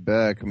pretty laid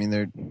back. I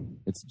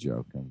mean, It's a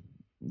joke.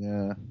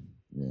 yeah.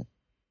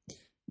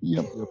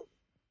 Yep.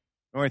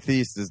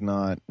 Northeast is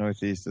not.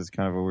 Northeast is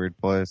kind of a weird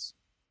place.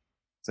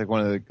 It's like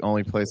one of the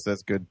only places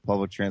that's good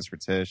public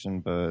transportation,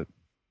 but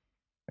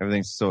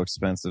everything's so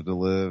expensive to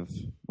live.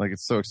 Like,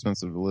 it's so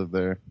expensive to live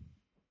there.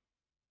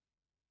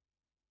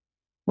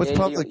 What's Yeah,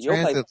 public you'll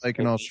pay- transit like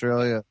in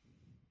Australia?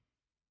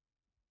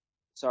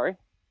 Sorry?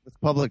 What's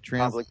public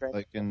transit Public transit?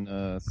 like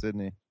in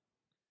Sydney?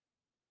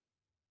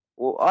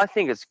 Well, I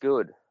think it's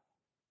good.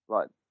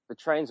 Like, the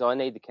trains I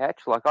need to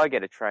catch, like, I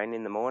get a train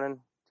in the morning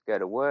to go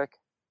to work.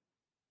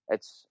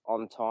 It's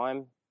on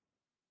time.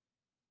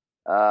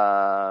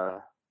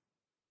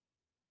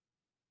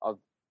 I've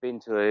been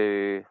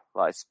to,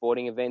 like,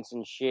 sporting events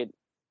and shit,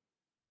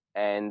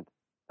 and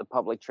the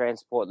public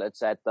transport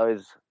that's at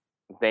those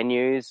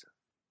venues,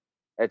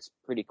 it's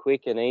pretty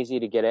quick and easy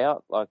to get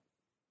out. Like,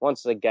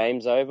 once the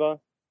game's over,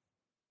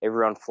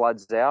 everyone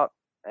floods out,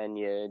 and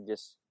you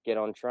just get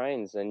on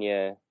trains and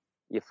you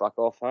fuck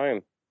off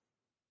home.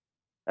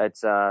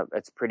 It's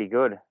pretty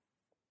good.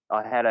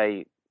 I had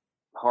a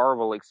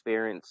horrible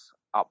experience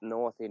up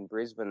north in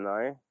Brisbane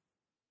though,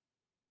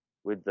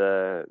 with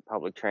the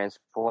public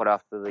transport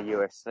after the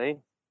UFC.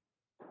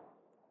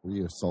 Were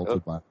you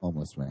assaulted by a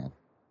homeless man?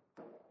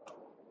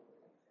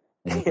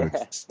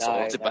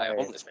 Assaulted by a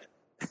homeless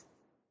man.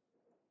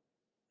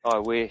 I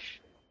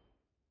wish.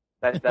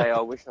 That day I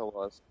wish I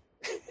was.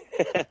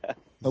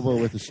 Hobo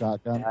with a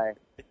shotgun.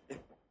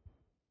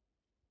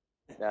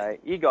 No,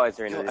 you guys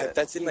are into it.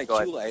 That's in my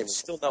queue. I have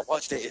still not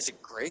watched it. Is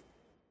it great?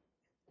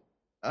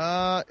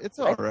 It's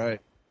all right.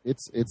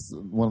 It's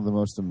one of the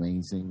most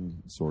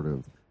amazing sort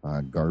of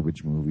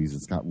garbage movies.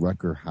 It's got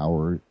Rutger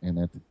Hauer in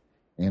it,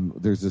 and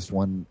there's this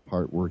one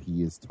part where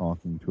he is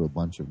talking to a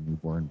bunch of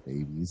newborn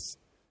babies,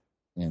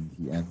 and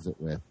he ends it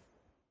with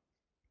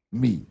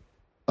me,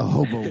 a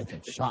hobo with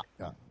a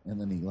shotgun,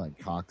 and then he like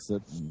cocks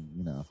it,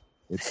 and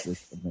it's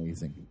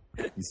amazing.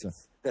 That's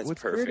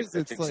What's perfect. weird is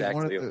That's it's like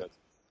one of exactly the. what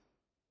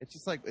It's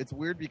just like it's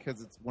weird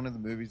because it's one of the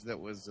movies that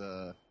was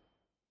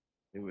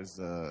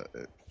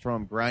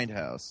from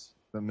Grindhouse,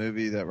 the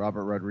movie that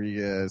Robert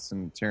Rodriguez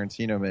and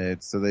Tarantino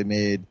made. So they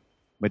made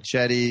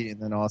Machete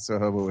and then also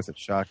Hobo with a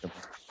Shotgun.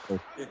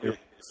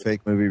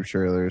 Fake movie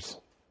trailers.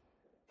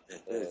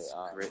 That's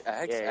great.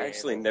 I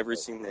actually never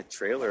seen the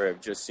trailer.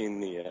 I've just seen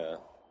the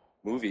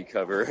movie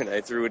cover, and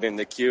I threw it in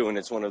the queue. And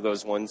it's one of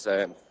those ones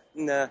that,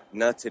 nah,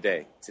 not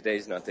today.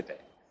 Today's not the day.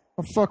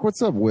 Oh fuck!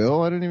 What's up,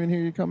 Will? I didn't even hear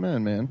you come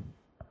in, man.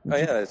 Oh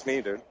yeah, that's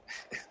me, dude.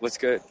 What's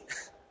good?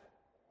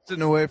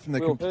 Sitting away from the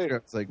Will computer,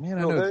 it's like, man,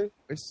 I Will know who? his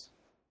voice.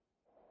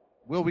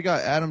 Will, we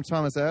got Adam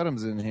Thomas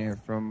Adams in here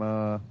from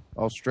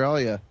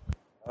Australia.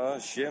 Oh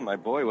shit, my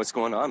boy. What's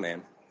going on,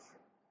 man?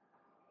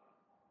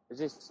 Is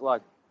this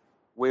like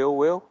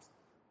Will?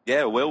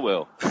 Yeah,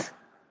 Will.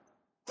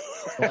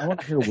 I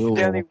want to hear Will.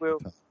 Danny Will.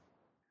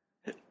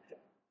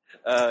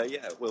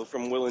 Yeah, Will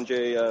from Will and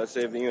Jay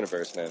Save the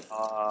Universe, man.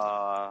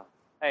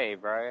 Hey,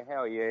 bro.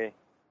 How are you?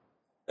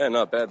 Yeah,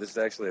 not bad. This is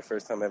actually the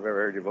first time I've ever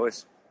heard your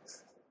voice.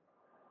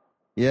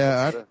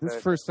 Yeah, this is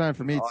the first time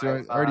for me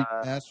too. I already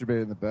I've,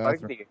 masturbated in the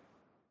bathroom.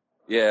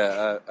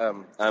 Yeah,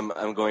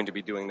 I'm going to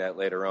be doing that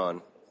later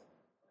on.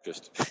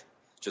 Just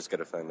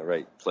gotta find the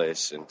right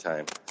place and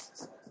time.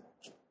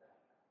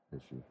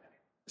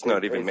 It's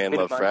not even Man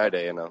Love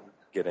Friday, and I'll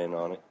get in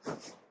on it.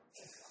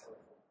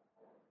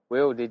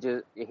 Will, did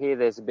you hear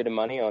there's a bit of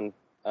money on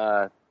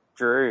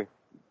Drew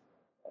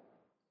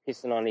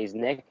pissing on his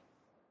neck?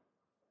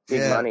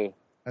 Big money.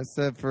 I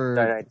said for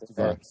Donate to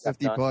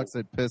 $50,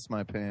 I'd piss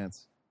my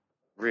pants.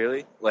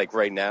 Really? Like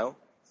right now?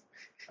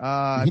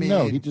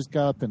 No, he just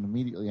got up and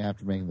immediately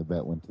after making the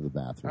bet went to the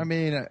bathroom. I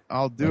mean,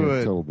 I'll do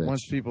it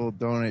once people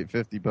donate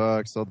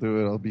 $50. I'll do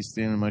it. I'll be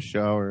standing in my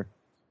shower,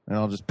 and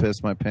I'll just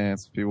piss my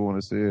pants if people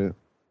want to see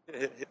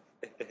it.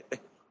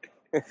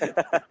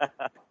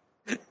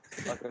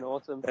 Fucking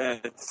awesome.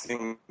 That's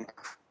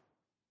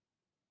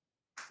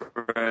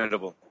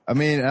incredible. I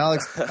mean,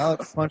 Alex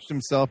punched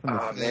himself in the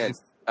face. Man,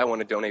 I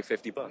want to donate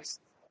 $50.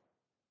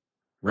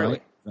 Really?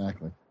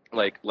 Exactly.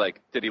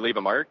 Like, did he leave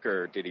a mark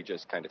or did he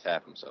just kind of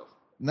tap himself?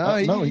 No,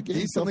 he he gave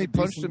decently himself a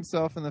punched decent-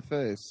 himself in the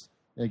face.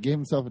 Yeah, gave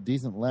himself a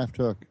decent left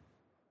hook.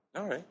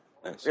 All right.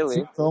 Nice.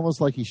 It's almost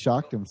like he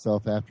shocked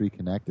himself after he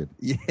connected.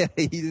 Yeah,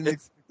 he didn't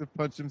expect to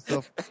punch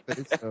himself in the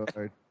face so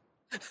hard.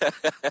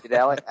 Did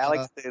Alex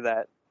do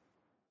that?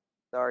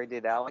 Sorry,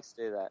 did Alex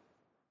do that?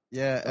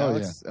 Yeah, Oh,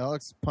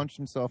 Alex punched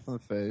himself in the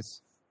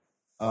face.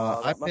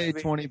 Oh, I that must paid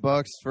be-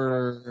 $20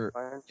 for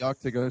Yuck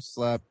to go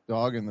slap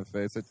Dog in the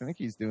face. I think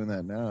he's doing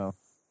that now.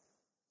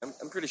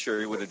 I'm pretty sure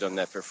he would have done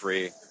that for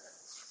free.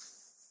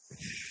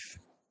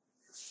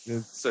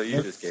 So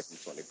you just gave him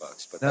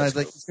 $20, but No, that's it's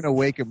like cool. he's gonna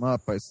wake him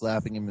up by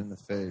slapping him in the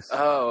face.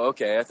 Oh,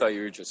 okay. I thought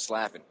you were just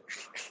slapping.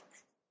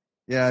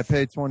 Yeah, I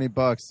paid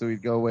 $20 so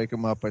he'd go wake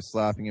him up by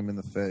slapping him in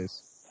the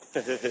face.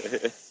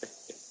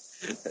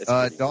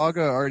 Dogga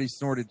already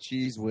snorted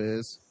Cheese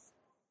Whiz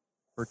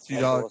for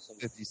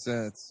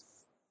 $2.50.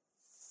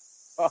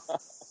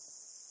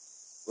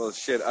 Well,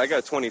 shit, I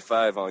got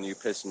 25 on you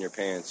pissing your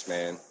pants,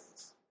 man.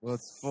 Well,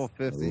 it's full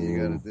 50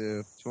 you gotta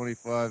do.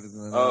 25 isn't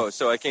enough. Oh,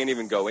 so I can't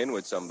even go in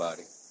with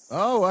somebody.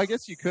 Oh, I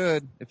guess you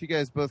could. If you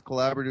guys both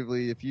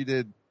collaboratively, if you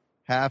did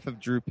half of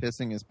Drew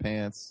pissing his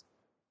pants.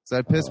 So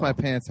I'd piss my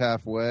pants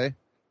halfway.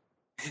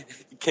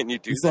 Can you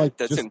do It's that? like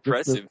That's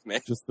impressive,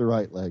 man. Just the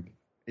right leg.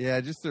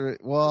 Yeah,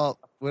 well,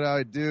 what I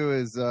would do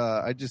is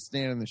I just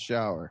stand in the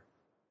shower.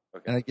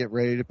 Okay. And I get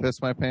ready to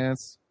piss my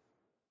pants.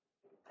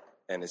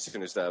 And as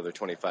soon as the other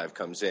 25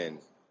 comes in,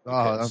 Oh,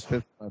 I'm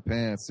pissing my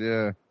pants,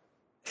 yeah.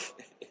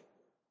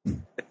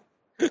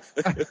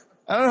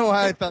 I don't know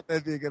why I thought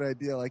that'd be a good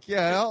idea. Like,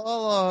 yeah,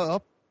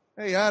 I'll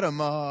hey,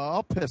 Adam,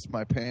 I'll piss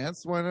my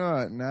pants. Why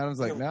not? And Adam's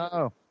like,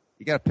 no,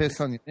 you got to piss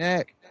on your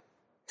neck.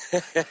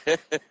 you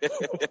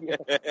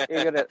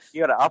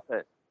gotta up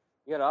it.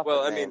 You gotta up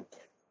Well, it.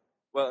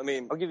 I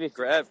mean, I'll give you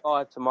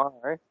 $5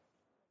 tomorrow.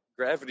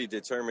 Gravity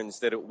determines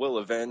that it will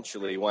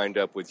eventually wind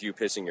up with you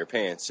pissing your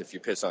pants if you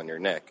piss on your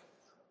neck.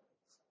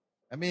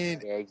 I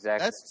mean, yeah,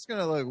 exactly. That's just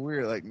gonna look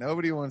weird. Like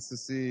nobody wants to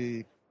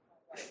see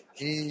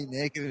me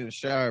naked in the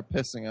shower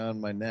pissing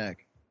on my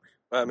neck.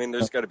 Well, I mean,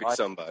 there's got to be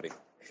somebody.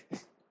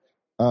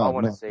 I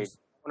want to see it.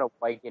 I want to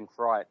wake in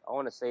fright. I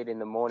want to see it in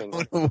the morning.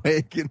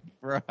 Wake in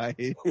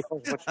fright.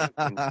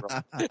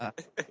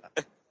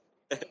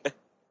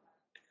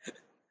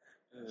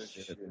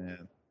 Shit,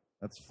 man.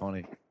 That's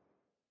funny.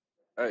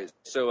 All right,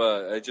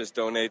 so I just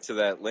donate to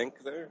that link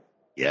there.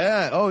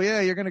 Yeah. Oh,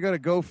 yeah. You're going to go to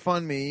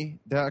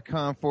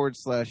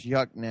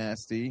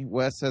GoFundMe.com/yucknasty.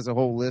 Wes has a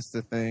whole list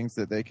of things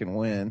that they can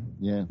win.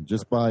 Yeah,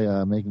 just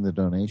by making the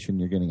donation,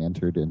 you're getting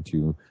entered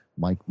into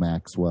Mike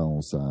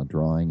Maxwell's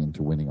drawing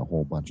into winning a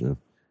whole bunch of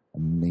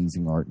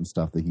amazing art and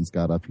stuff that he's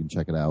got up. You can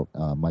check it out.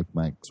 Mike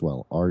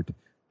Maxwell Art,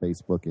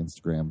 Facebook,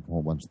 Instagram, a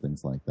whole bunch of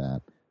things like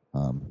that.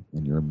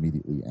 And you're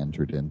immediately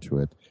entered into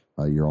it.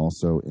 You're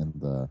also in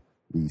the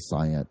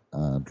Sciat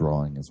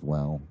drawing as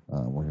well.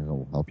 We're going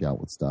to help you out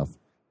with stuff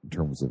in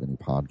terms of any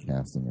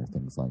podcasting or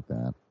things like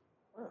that.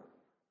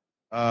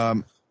 Or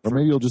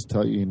maybe he'll just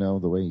tell you,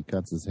 the way he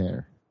cuts his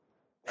hair.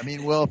 I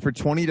mean, well, for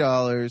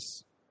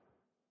 $20,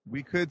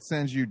 we could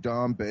send you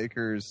Don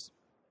Baker's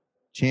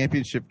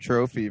championship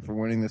trophy for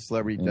winning the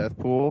Celebrity Death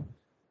Pool.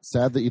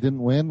 Sad that you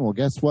didn't win. Well,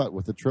 guess what?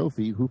 With the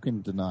trophy, who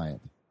can deny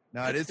it?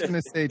 Now, it is going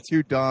to say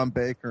to Don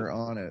Baker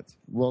on it.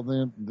 Well,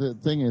 the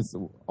thing is,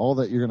 all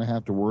that you're going to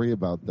have to worry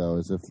about, though,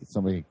 is if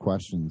somebody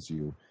questions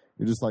you.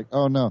 You're just like,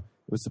 oh, no, it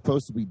was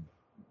supposed to be,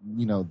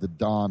 the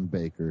Don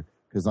Baker,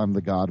 because I'm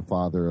the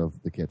godfather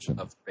of the kitchen.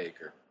 Of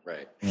Baker,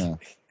 right. Yeah.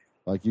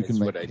 Like, you can That's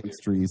make what I do.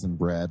 pastries and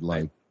bread,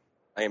 like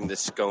I am the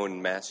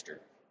scone master.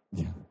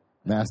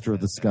 master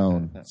of the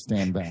scone.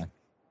 Stand back.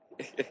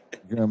 You're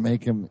going to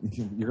make him a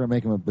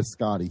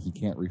biscotti he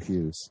can't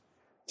refuse.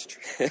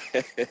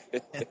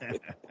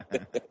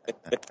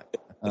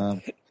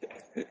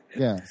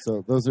 Yeah,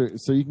 so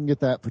you can get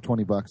that for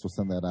 $20. We'll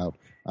send that out.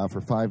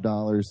 For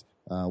 $5,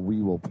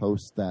 we will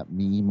post that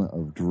meme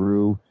of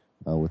Drew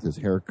with his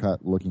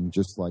haircut looking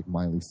just like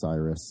Miley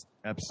Cyrus.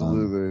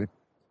 Absolutely.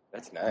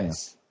 That's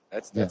nice. Yeah.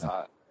 That's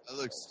hot. It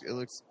looks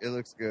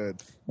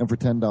good. And for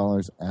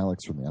 $10,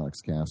 Alex from the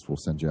Alex Cast will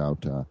send you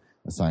out a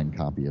signed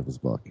copy of his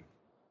book.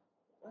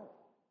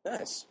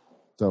 Nice.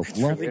 So That's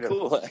really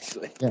cool,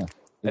 actually. Yeah,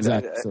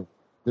 exactly. So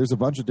there's a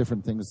bunch of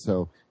different things.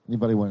 So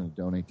anybody wanting to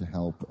donate to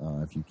help,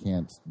 if you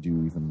can't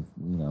do even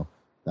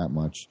that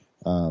much,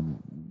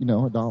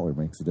 $1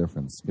 makes a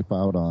difference. Skip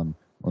out on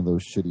one of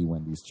those shitty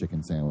Wendy's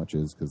chicken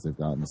sandwiches because they've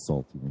gotten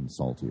saltier and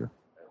saltier.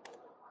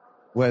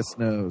 Wes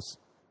knows.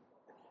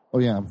 Oh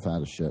yeah, I'm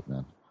fat as shit,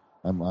 man.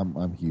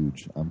 I'm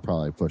huge. I'm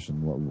probably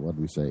pushing what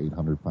do we say,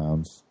 800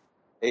 pounds.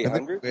 I think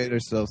 800? we made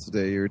ourselves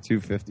today. You were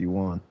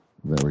 251.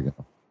 There we go.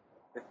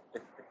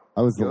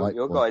 I was the light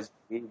Your bulb.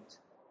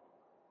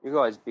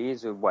 guys'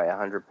 beards would weigh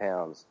 100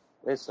 pounds.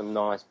 There's some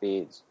nice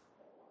beards.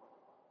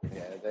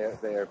 Yeah,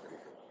 they are.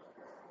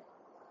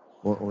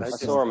 Or I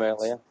saw them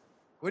earlier.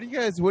 What do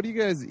you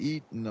guys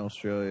eat in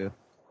Australia?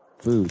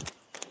 Food.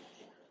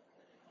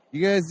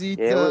 You guys eat?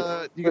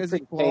 Yeah, do you we're guys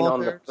pretty eat keen koala on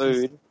the bears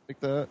and food. stuff like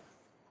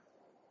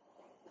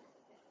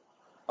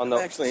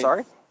that?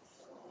 Sorry?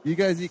 You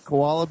guys eat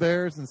koala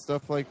bears and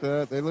stuff like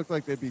that? They look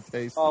like they'd be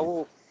tasty. Oh,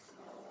 well,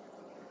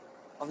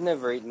 I've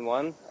never eaten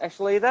one.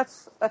 Actually,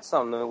 that's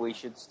something that we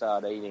should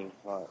start eating.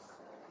 Like,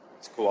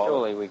 It's koala.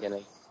 surely we can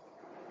eat.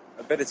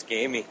 I bet it's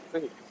gamey.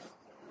 A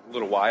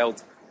little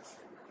wild.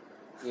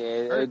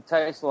 Yeah, it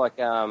tastes like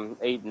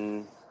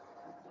eating.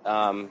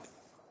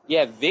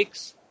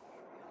 Vicks.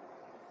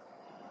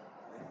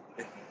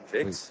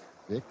 Vicks?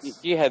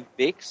 Vicks? Do you have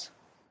Vicks?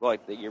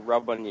 Like that you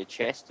rub on your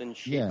chest and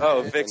shit? Yeah.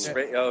 Oh,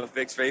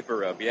 Vicks Vapor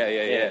Rub. Yeah.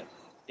 Yeah,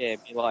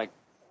 it'd be like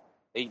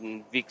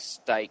eating Vicks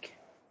steak.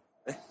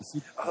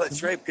 Oh,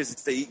 that's right, because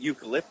it's the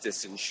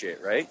eucalyptus and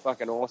shit, right?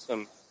 Fucking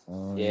awesome.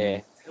 Oh,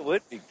 Yeah. It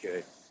would be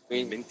good.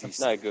 Minty.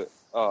 No good.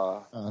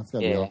 Oh, that's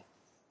gotta be yeah. all.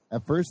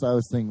 At first, I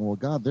was thinking, well,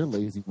 God, they're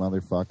lazy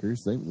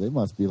motherfuckers. They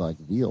must be like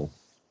veal.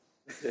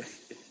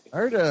 I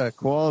heard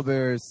koala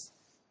bears,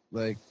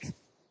 like,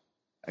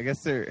 I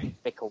guess they're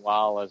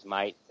koalas,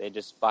 mate. They're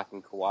just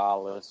fucking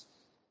koalas.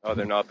 Oh,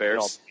 they're not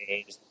bears? They're not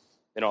bears.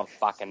 They're not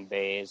fucking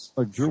bears.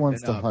 Look, Drew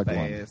wants They're to not hug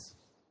bears.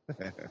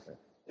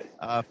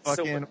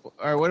 Fucking. All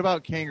right, what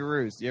about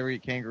kangaroos? Do you ever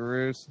eat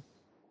kangaroos?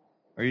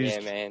 Or you Yeah,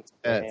 just man.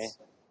 pets?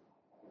 Yeah.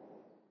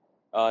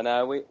 Oh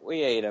no,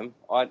 we eat them.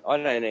 I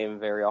don't eat them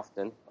very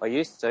often. I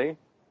used to.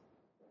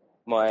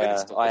 But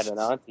it's I had an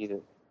delicious. auntie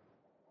that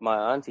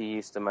my auntie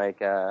used to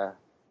make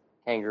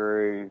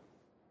kangaroo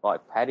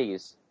like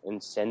patties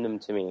and send them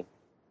to me.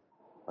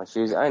 Like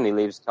she only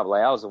lives a couple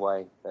of hours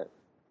away, but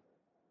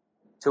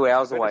 2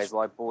 hours away is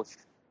like Bush,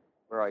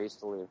 where I used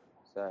to live.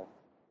 So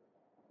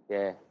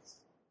yeah,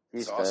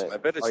 It's awesome. I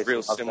bet it's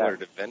real similar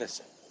to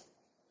venison.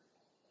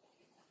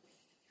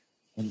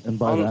 And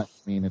by that,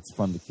 I mean it's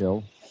fun to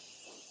kill.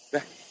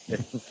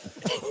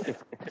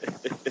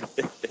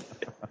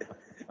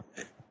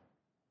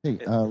 Hey,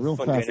 real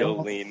Fun fast. to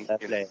kill lean.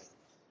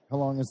 How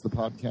long has the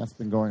podcast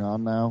been going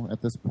on now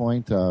at this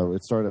point?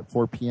 It started at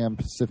 4 p.m.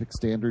 Pacific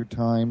Standard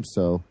Time,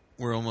 so...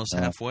 We're almost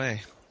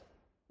halfway.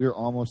 We're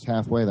almost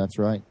halfway, that's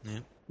right. Yeah.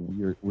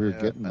 We're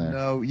getting there.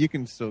 No, you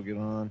can still get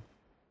on.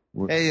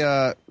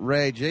 Hey,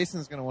 Ray,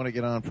 Jason's going to want to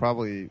get on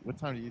probably... What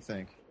time do you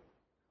think?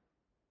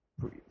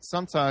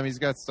 Sometime. He's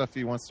got stuff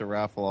he wants to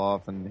raffle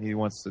off, and he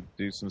wants to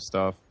do some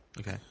stuff.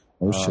 Okay.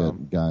 Oh,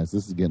 shit, guys.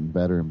 This is getting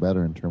better and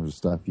better in terms of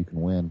stuff you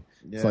can win.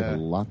 It's like Yeah. a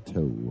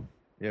lotto.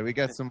 Yeah, we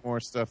got some more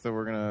stuff that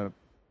we're going to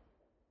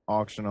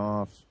auction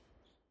off.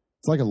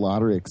 It's like a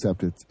lottery,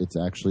 except it's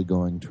actually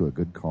going to a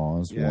good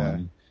cause, Yeah.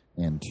 one.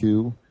 And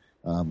two,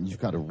 you've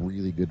got a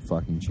really good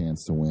fucking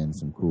chance to win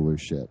some cooler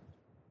shit.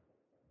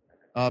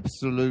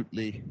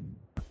 Absolutely.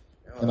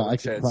 And I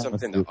wish can had promise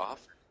something you, to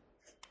offer.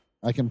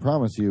 I can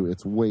promise you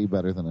it's way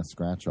better than a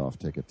scratch-off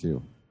ticket,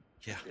 too.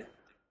 Yeah.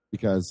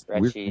 Because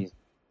we're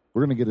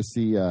going to get to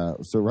see...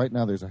 so right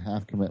now there's a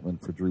half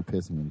commitment for Drew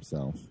pissing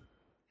himself.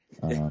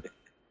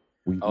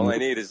 All I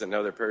need is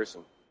another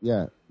person.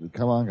 Yeah,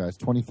 come on, guys.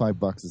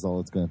 $25 is all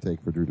it's going to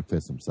take for Drew to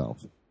piss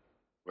himself.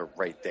 We're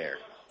right there.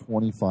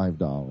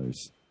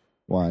 $25.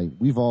 Why,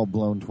 we've all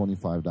blown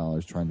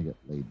 $25 trying to get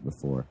laid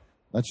before.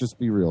 Let's just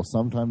be real.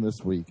 Sometime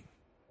this week,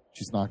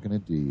 she's not going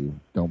to do you.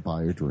 Don't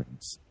buy her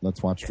drinks.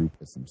 Let's watch Drew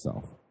piss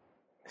himself.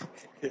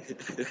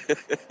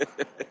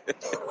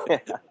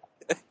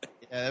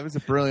 Yeah, that was a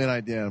brilliant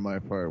idea on my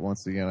part.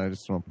 Once again, I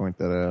just want to point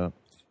that out.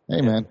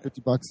 Hey, man,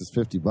 $50 is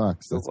 $50.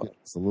 Let's get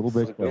us a little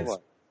bit Good close. one.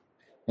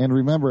 And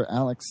remember,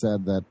 Alex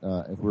said that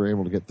if we're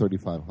able to get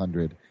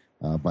 3,500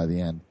 by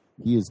the end,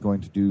 he is going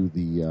to do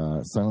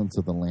the Silence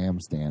of the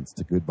Lambs dance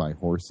to Goodbye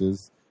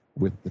Horses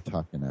with the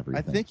tuck and I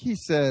everything. think he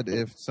said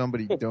if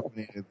somebody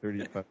donated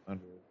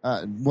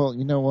 3,500. Well,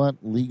 you know what?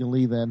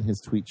 Legally, then, his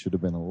tweet should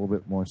have been a little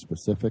bit more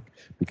specific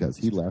because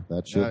he left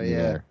that shit in the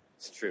air.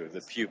 It's true.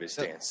 The pubis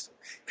dance.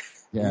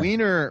 Yeah.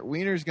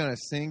 Wiener's gonna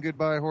sing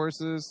 "Goodbye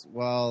Horses"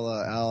 while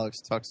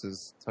Alex tucks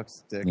his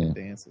dick and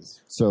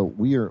dances. So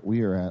we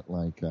are at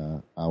like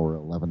hour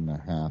 11 and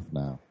a half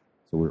now.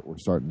 So we're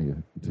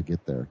starting to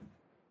get there.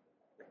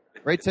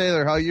 Ray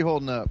Taylor, how you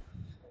holding up?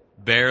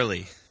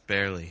 Barely.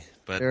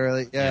 But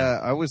Barely. Yeah,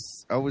 I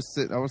was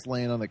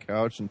laying on the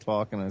couch and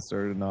talking. I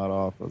started to nod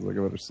off. I was like,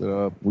 I better sit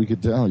up. We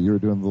could tell you were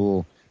doing the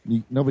little.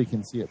 Nobody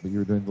can see it, but you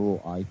were doing the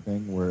little eye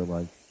thing where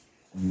like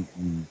you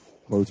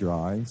close your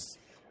eyes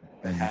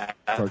and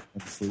start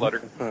to sleep.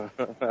 Flutter.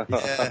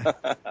 Yeah.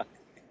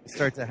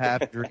 Start to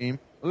half dream.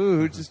 Ooh,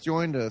 who just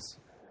joined us?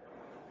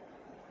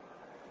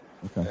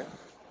 Okay.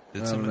 I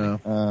don't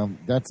know.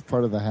 That's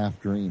part of the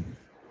half dream.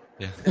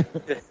 Yeah.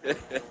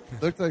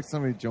 Looked like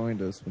somebody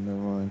joined us, but never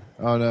mind.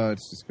 Oh no,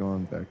 it's just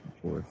going back and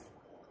forth.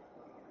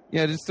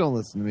 Yeah, just don't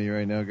listen to me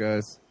right now,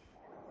 guys.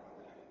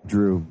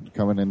 Drew,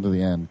 coming into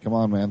the end. Come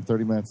on, man.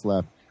 30 minutes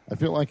left. I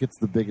feel like it's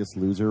The Biggest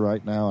Loser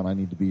right now, and I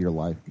need to be your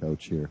life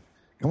coach here.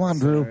 Come on,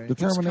 Drew. Sorry.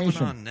 Determination. What's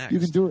coming on next? You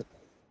can do it.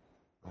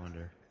 I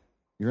wonder.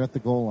 You're at the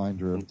goal line,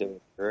 Drew. You can do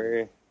it,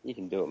 Drew. You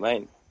can do it,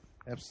 mate.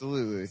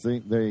 Absolutely.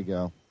 See, there you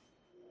go.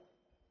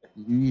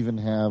 You even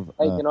have...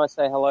 Hey, can I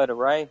say hello to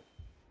Ray?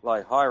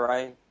 Like, hi,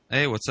 Ray.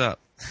 Hey, what's up?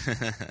 I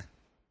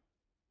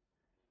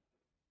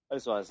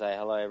just want to say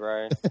hello,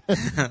 bro.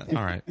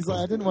 All right. He's like,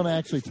 I didn't want to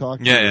actually talk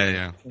to Yeah, you.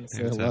 yeah.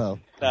 Say What's up? hello.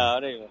 No, I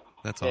didn't.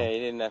 That's Yeah, all. you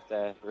didn't have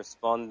to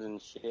respond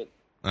and shit.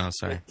 Oh,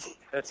 sorry.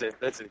 That's it.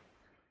 That's it.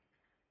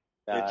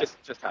 Nah, Yeah,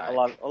 just hi. I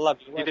love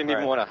you. You didn't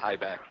even want to hi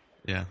back.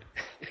 Yeah.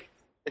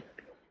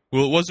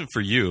 Well, it wasn't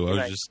for you. I You was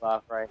make just me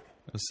laugh, Ray.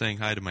 I was saying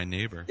hi to my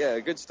neighbor. Yeah,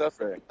 good stuff,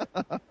 Ray.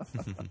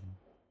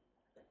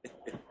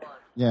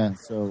 Yeah,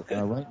 so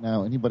right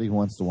now, anybody who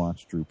wants to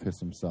watch Drew piss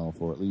himself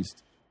or at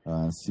least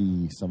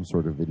see some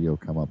sort of video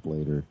come up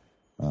later,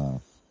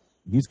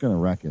 he's going to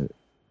wreck it.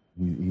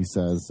 He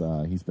says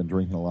he's been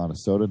drinking a lot of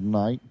soda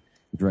tonight.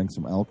 He drank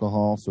some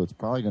alcohol, so it's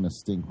probably going to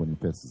stink when he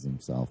pisses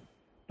himself.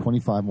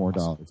 $25 more,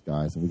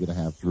 guys, and we're going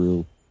to have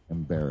Drew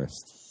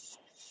embarrassed.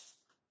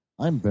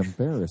 I'm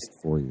embarrassed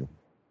for you.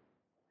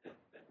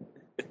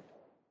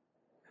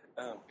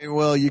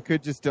 Well, you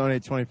could just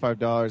donate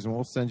 $25 and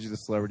we'll send you the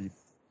Celebrity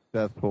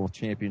Death Pool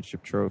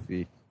Championship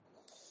trophy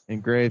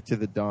engraved to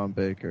the Don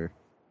Baker.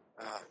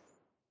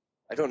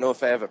 I don't know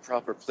if I have a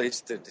proper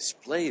place to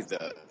display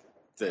the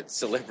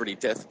Celebrity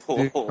Death Pool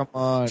Dude, come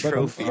on.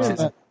 trophy.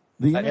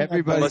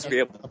 Everybody must be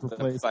able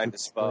to find a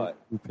spot.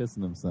 Who's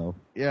pissing himself?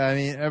 Yeah, I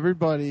mean,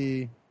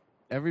 everybody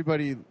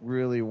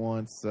really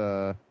wants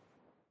a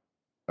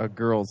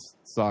girls'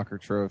 soccer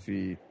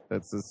trophy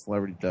that says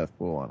Celebrity Death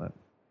Pool on it.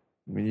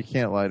 I mean, you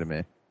can't lie to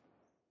me.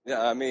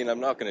 Yeah, I mean,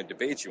 I'm not going to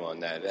debate you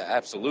on that.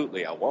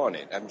 Absolutely, I want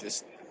it. I'm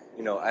just,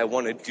 I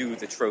want to do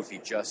the trophy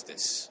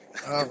justice.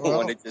 I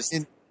want to just...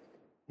 you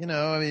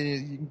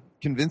can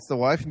convince the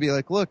wife and be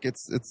like, look,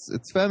 it's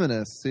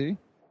feminist, see?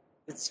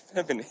 It's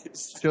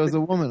feminist. Shows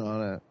a woman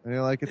on it. And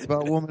you're like, it's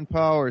about woman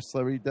power,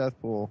 Celebrity Death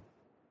Pool.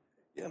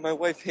 Yeah, my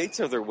wife hates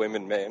other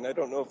women, man. I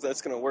don't know if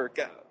that's going to work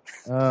out.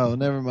 Oh,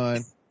 never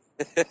mind.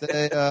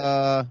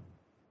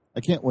 I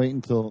can't wait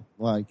until,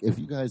 if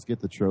you guys get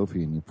the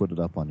trophy and you put it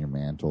up on your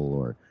mantle,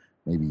 or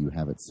maybe you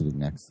have it sitting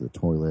next to the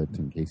toilet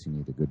in case you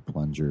need a good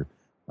plunger,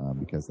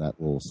 because that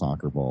little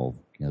soccer ball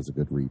has a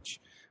good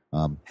reach.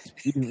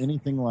 If you do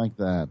anything like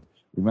that,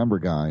 remember,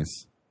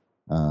 guys,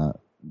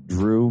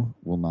 Drew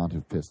will not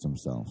have pissed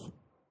himself.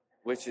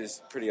 Which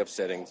is pretty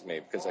upsetting to me,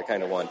 because I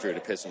kind of want Drew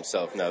to piss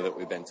himself now that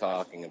we've been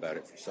talking about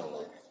it for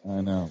so long. I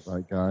know,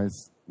 right,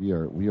 guys? We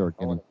are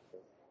getting...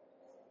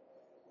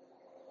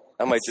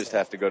 I might just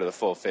have to go to the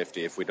full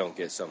 50 if we don't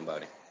get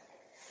somebody.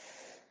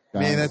 I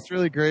mean, that's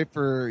really great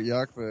for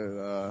Yuck,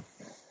 but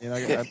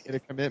I made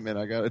a commitment.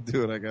 I got to do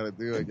what I got to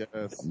do, I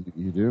guess.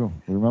 You do.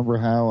 Remember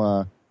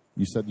how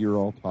you said you were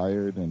all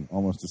tired and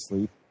almost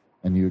asleep,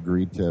 and you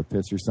agreed to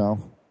piss yourself?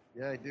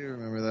 Yeah, I do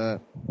remember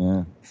that.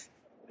 Yeah.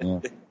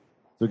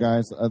 So,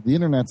 guys, the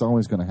Internet's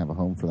always going to have a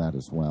home for that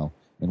as well.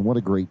 And what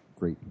a great,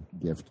 great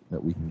gift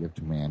that we can give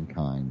to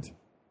mankind.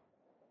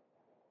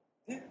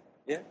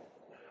 Yeah.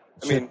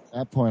 I mean, at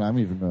that point, I'm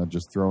even going to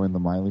just throw in the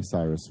Miley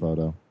Cyrus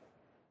photo.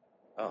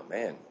 Oh,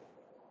 man,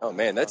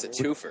 that's a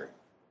twofer.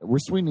 We're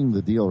sweetening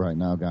the deal right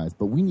now, guys,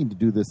 but we need to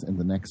do this in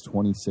the next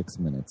 26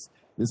 minutes.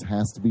 This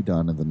has to be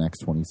done in the next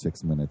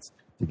 26 minutes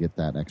to get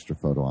that extra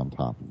photo on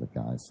top of it,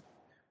 guys.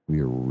 We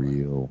are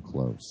real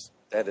close.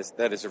 That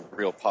is a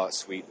real pot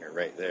sweetener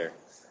right there.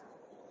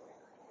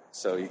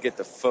 So you get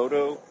the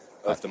photo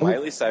of the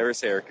Miley Cyrus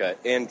haircut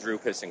and Drew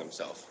pissing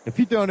himself. If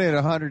you donate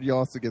 $100, you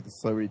also get the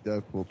Celebrity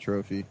Death Pool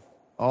trophy.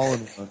 All in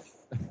one.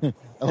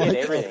 I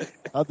like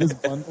how this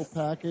bundle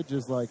package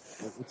is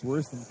it's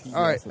worse than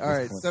PBS. All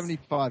right, $75.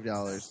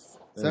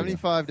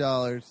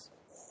 $75.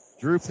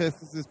 Drew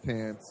pisses his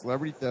pants,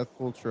 Celebrity Death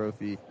Pool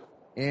trophy,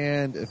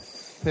 and a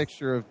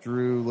picture of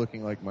Drew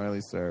looking like Miley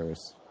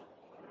Cyrus.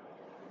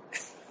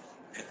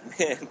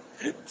 Man,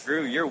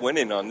 Drew, you're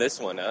winning on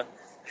this one, huh?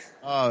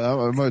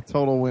 Oh, I'm a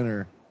total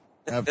winner.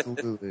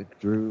 Absolutely.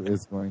 Drew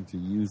is going to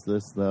use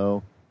this,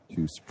 though,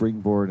 to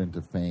springboard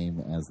into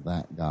fame as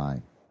that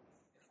guy.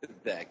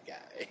 That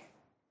guy.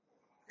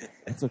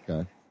 It's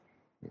okay.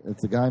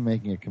 It's a guy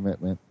making a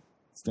commitment,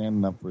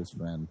 standing up for his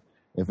friend.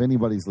 If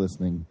anybody's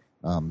listening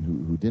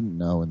who didn't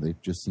know and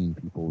they've just seen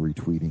people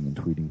retweeting and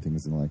tweeting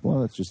things and like, well,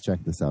 let's just check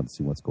this out and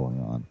see what's going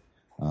on.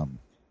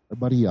 Our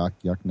buddy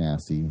Yuck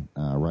Nasty,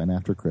 right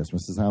after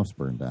Christmas, his house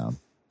burned down.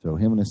 So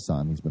him and his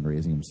son, he's been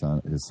raising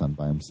his son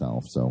by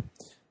himself. So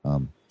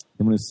him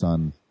and his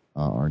son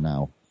are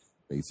now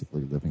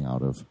basically living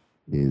out of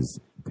his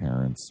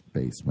parents'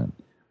 basement,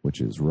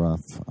 which is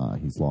rough.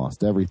 He's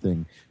lost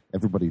everything.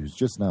 Everybody who's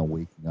just now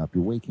waking up,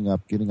 you're waking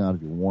up, getting out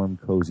of your warm,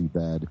 cozy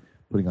bed,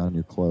 putting on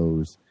your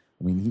clothes.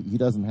 I mean, he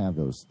doesn't have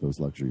those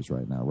luxuries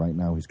right now. Right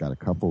now, he's got a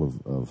couple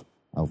of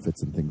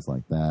outfits and things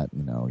like that.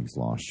 You know, he's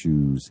lost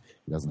shoes.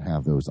 He doesn't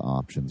have those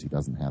options. He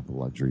doesn't have the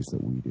luxuries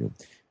that we do.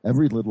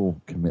 Every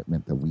little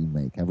commitment that we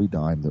make, every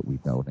dime that we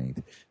donate,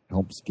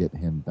 helps get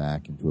him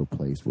back into a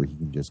place where he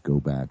can just go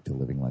back to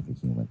living like a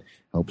human.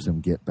 Helps him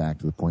get back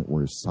to the point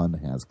where his son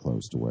has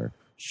clothes to wear,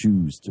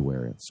 shoes to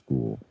wear at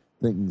school,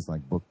 things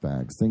like book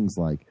bags, things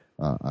like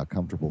a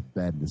comfortable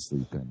bed to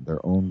sleep in,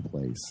 their own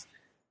place.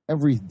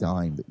 Every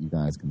dime that you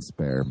guys can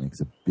spare makes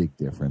a big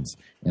difference.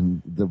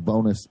 And the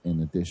bonus,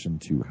 in addition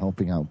to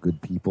helping out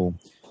good people,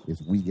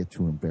 is we get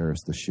to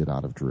embarrass the shit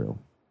out of Drew.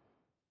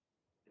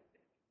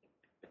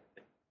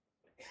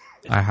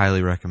 I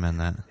highly recommend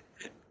that.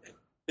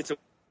 It's a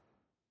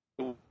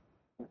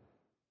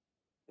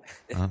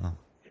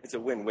it's a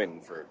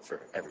win-win for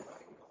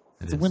everybody.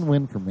 It's a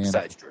win-win for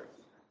Besides Drew.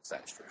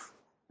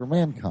 For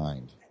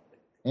mankind.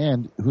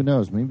 And who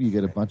knows, maybe you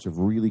get a bunch of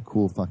really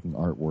cool fucking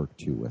artwork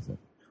too with it.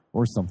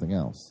 Or something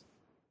else.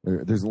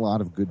 There's a lot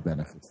of good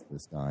benefits to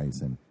this,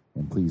 guys. And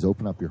please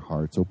open up your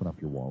hearts, open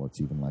up your wallets,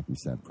 even like we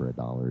said, for $1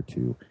 or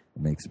 $2.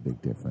 It makes a big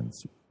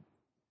difference.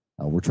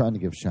 We're trying to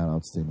give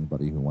shout-outs to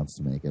anybody who wants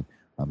to make it.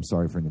 I'm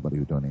sorry for anybody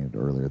who donated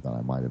earlier that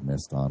I might have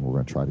missed on. We're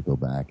going to try to go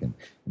back and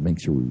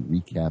make sure we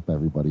recap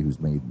everybody who's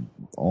made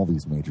all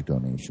these major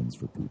donations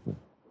for people.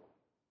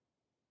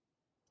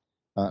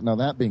 Now,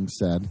 that being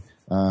said,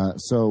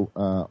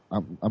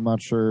 I'm not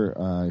sure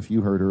if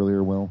you heard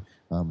earlier, Will,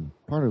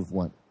 part of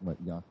what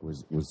Yuck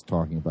was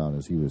talking about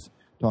is he was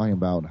talking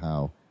about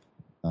how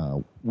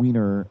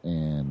Wiener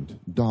and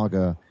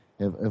Dogga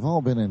have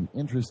all been in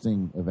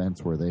interesting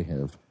events where they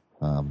have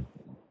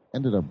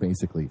ended up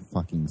basically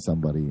fucking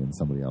somebody in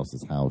somebody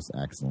else's house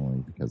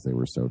accidentally because they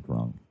were so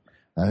drunk.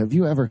 Have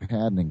you ever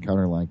had an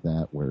encounter like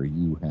that where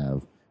you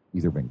have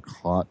either been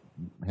caught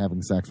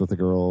having sex with a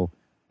girl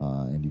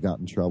and you got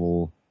in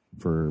trouble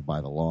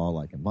by the law,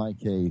 like in my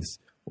case,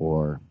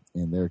 or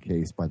in their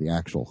case, by the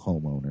actual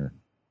homeowner?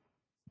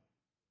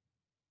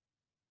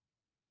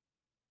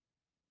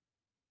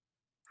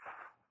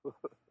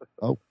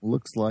 Oh,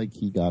 looks like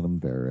he got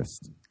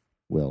embarrassed.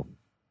 Will.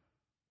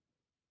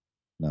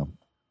 No.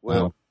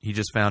 Well, he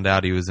just found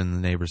out he was in the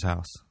neighbor's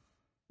house.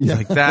 Yeah.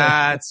 Like,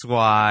 that's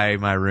why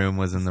my room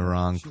was in the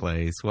wrong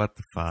place. What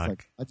the fuck?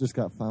 Like, I just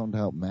got found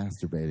out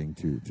masturbating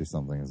to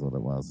something is what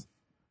it was.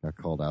 Got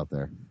called out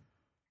there.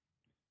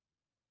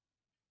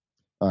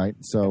 All right,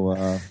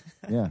 so,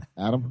 yeah,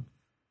 Adam?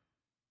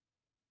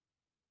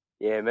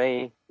 Yeah,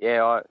 me.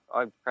 Yeah,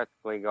 I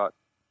practically got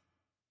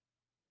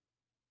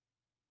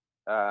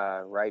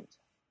raped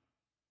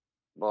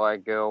by a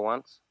girl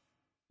once.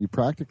 You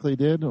practically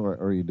did,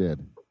 or you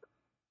did?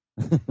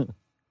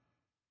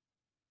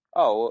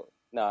 Oh,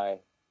 no.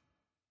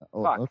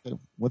 Oh, Fuck. okay.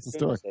 What's the She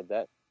story? said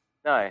that.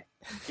 No,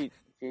 she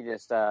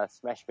just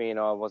smashed me and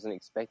I wasn't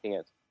expecting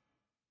it.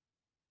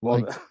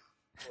 Like,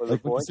 Was like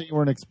it when you boy? say you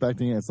weren't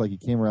expecting it, it's like you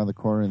came around the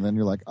corner and then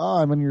you're like, oh,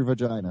 I'm in your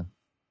vagina.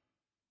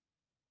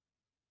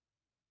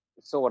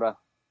 Sorta.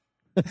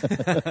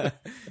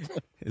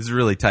 It's a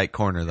really tight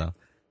corner, though.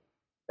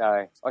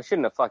 No, I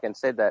shouldn't have fucking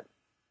said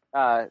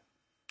that.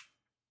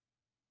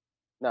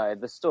 No,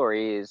 the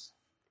story is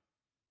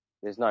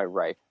there's no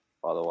rape,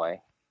 by the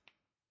way.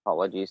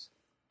 Apologies.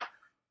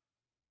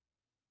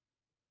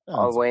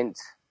 I went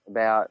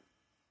about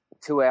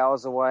 2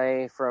 hours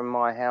away from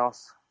my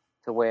house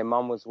to where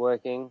Mum was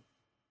working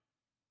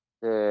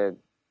to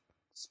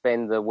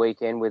spend the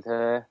weekend with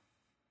her.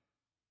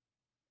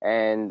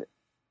 And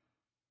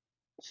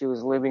she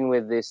was living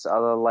with this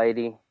other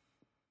lady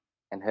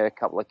and her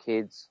couple of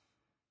kids.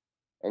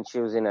 And she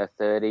was in her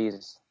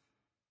 30s.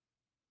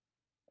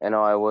 And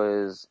I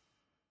was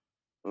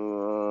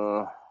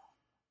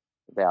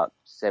about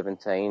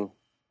 17.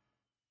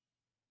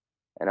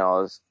 And I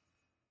was...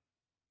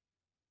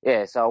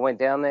 Yeah, so I went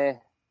down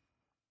there.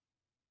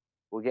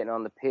 We're getting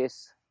on the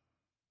piss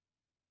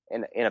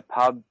in a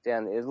pub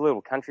down there. It was a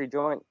little country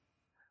joint.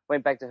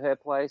 Went back to her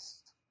place.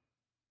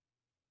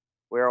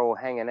 We're all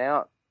hanging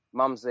out.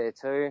 Mum's there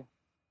too.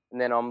 And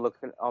then I'm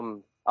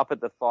up at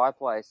the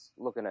fireplace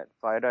looking at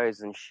photos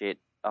and shit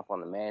up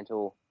on the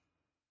mantle.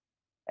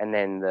 And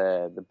then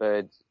the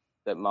bird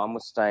that Mum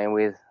was staying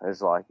with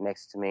is like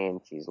next to me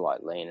and she's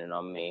like leaning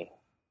on me.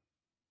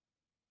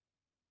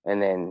 And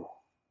then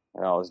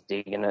I was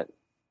digging it.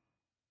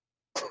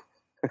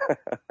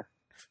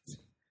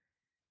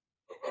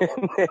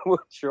 And then we're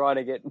trying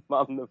to get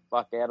Mum the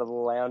fuck out of the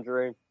lounge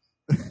room.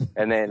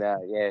 And then,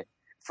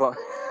 so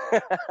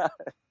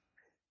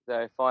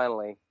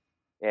finally,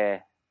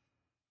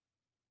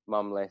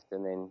 Mum left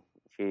and then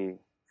she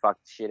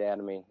fucked the shit out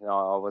of me.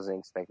 No, I wasn't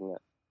expecting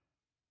it.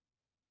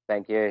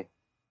 Thank you.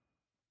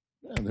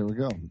 Yeah, there we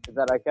go. Is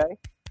that okay?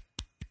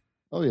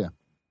 Oh, yeah.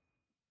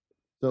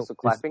 So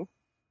clapping?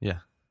 Yeah.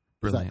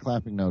 Is that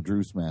clapping? No,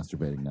 Drew's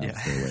masturbating now. Yeah.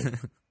 Stay away.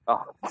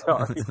 Oh,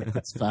 sorry.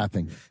 It's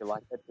fapping. You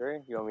like that,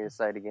 Drew? You want me to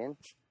say it again?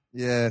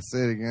 Yeah, say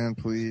it again,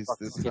 please. Fuck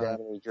This the is shit not out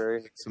of me,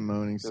 Drew. some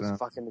moaning It was sound.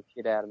 fucking the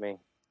shit out of me.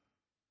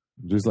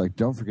 Drew's like,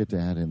 don't forget to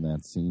add in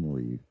that scene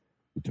where you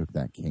took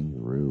that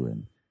kangaroo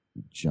and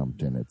you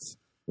jumped in its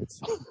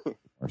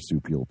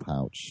marsupial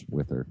pouch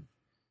with her.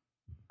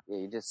 Yeah,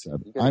 you just. So,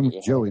 You gotta I'm get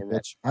your Joey, hand in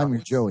that bitch. I'm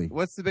your Joey.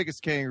 What's the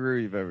biggest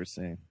kangaroo you've ever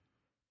seen?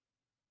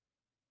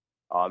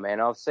 Oh man,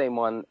 I've seen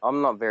one.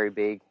 I'm not very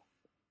big.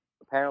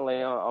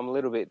 Apparently, I'm a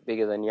little bit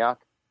bigger than Yuck.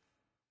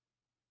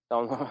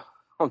 So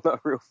I'm not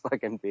real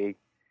fucking big.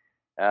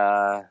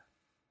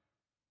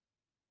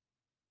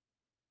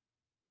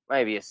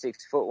 Maybe a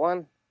 6 foot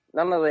one.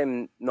 None of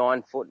them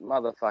 9 foot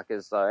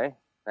motherfuckers though.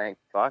 Thank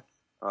fuck.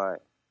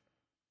 Alright.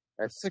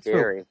 That's 6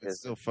 scary. foot would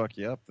still fuck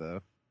you up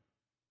though.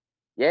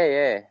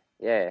 Yeah.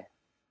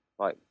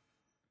 Like,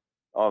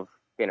 I've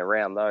been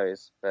around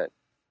those, but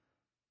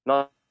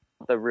not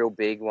the real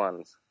big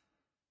ones.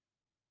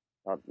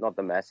 Not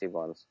the massive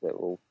ones that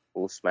will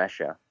smash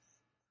you.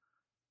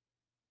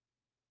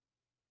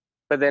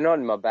 But they're not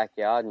in my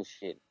backyard and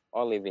shit.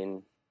 I live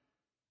in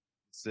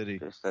city,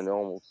 just a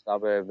normal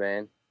suburb,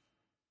 man.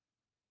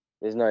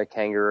 There's no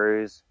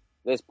kangaroos.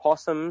 There's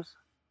possums.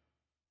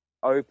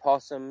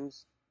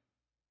 Opossums.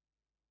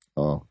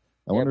 Oh,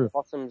 I wonder if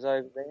possums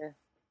over there.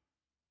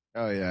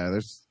 Oh yeah,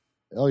 there's.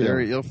 Oh yeah,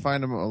 you'll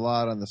find them a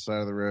lot on the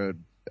side of the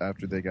road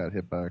after they got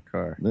hit by a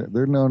car.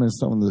 they're known as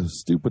some of the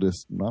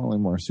stupidest, not only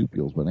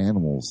marsupials but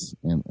animals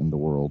in the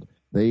world.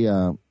 They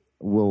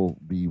will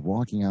be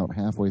walking out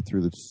halfway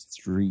through the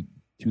street,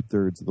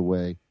 2/3 of the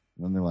way,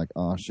 and then they're like,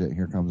 "Oh shit,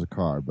 here comes a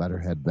car. Better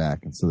head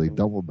back." And so they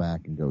double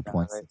back and go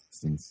twice the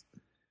distance.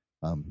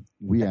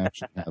 We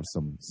actually have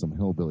some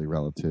hillbilly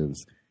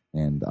relatives,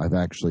 and I've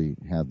actually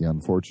had the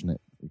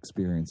unfortunate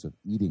experience of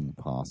eating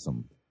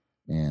possum,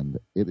 and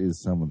it is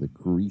some of the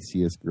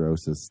greasiest,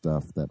 grossest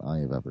stuff that I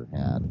have ever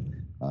had.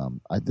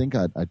 I think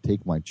I'd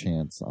take my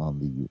chance on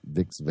the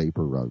Vicks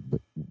Vapor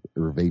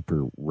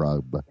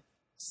Rub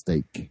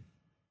steak.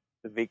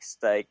 The Vic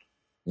steak.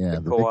 Yeah,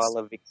 the the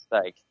koala Vic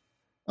steak.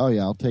 Oh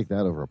yeah, I'll take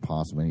that over a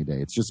possum any day.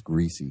 It's just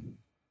greasy.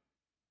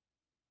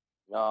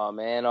 Oh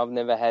man, I've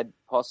never had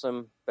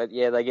possum, but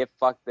yeah, they get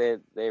fucked.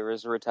 They're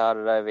as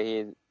retarded over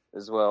here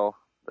as well.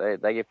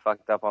 They get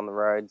fucked up on the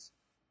roads.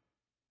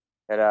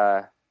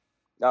 But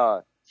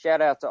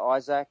shout out to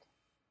Isaac,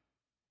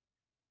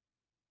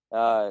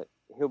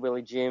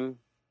 Hillbilly Jim.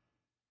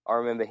 I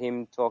remember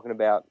him talking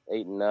about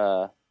eating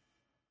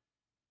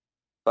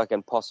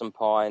fucking possum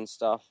pie and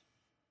stuff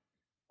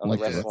on the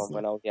restaurant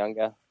when I was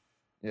younger.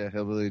 Yeah,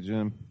 Hillbilly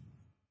Jim.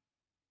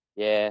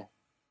 Yeah.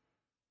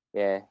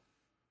 Do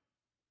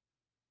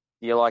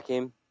you like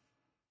him?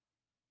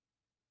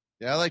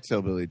 Yeah, I like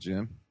Hillbilly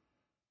Jim.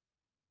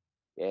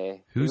 Yeah.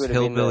 Who's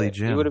Hillbilly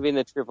Jim? He would have been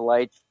the Triple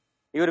H.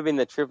 He would have been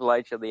the Triple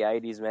H of the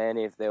 80s, man,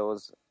 if there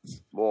was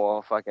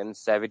more fucking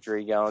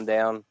savagery going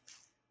down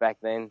back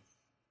then.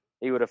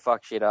 He would have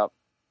fucked shit up.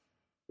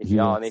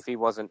 And if he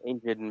wasn't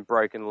injured and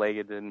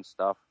broken-legged and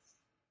stuff.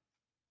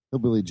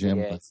 Hillbilly Jim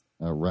was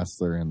a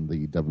wrestler in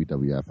the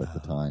WWF at the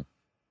time.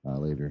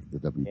 Later, the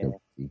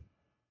WWE.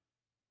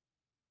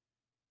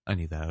 I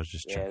knew that. I was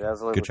just checking. Yeah, that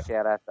was a little Good job.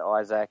 shout out to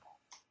Isaac.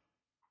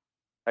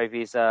 Hope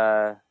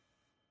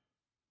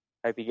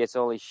he gets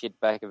all his shit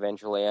back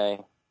eventually, eh?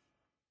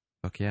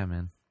 Fuck yeah,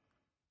 man.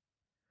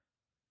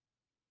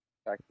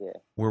 Fuck yeah.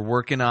 We're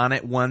working on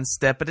it one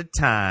step at a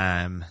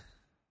time.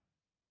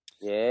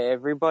 Yeah,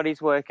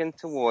 everybody's working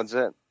towards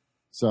it.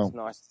 So it's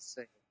nice to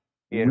see.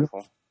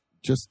 Beautiful.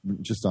 Just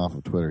off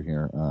of Twitter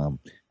here,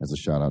 as a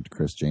shout out to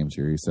Chris James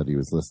here. He said he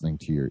was listening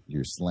to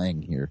your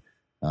slang here,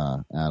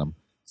 Adam.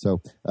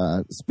 So,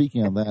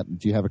 speaking on that,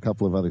 do you have a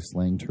couple of other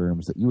slang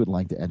terms that you would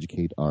like to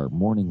educate our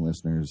morning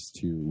listeners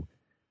to,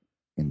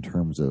 in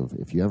terms of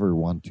if you ever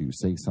want to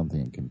say something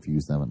and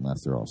confuse them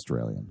unless they're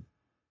Australian?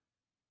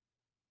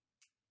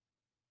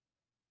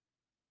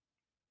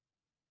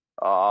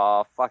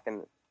 Oh,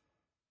 fucking.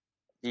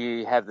 Do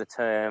you have the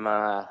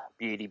term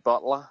beauty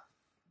butler?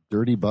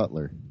 Dirty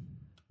butler.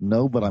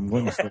 No, but I'm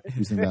going to start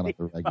using that on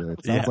the regular.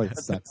 It sounds like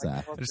a sex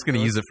act. I'm just going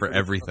to use it for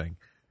everything.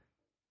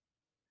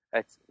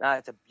 It's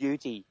a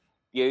beauty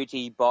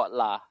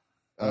butler.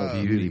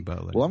 Beauty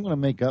butler. Well, I'm going to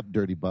make up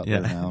dirty butler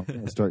now. I'm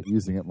going to start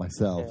using it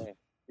myself. Yeah,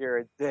 you're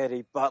a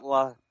dirty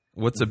butler.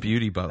 What's a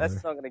beauty butler?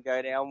 That's not going to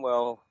go down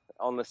well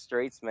on the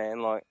streets,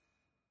 man. Like,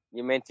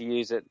 you're meant to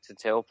use it to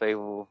tell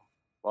people,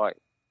 like,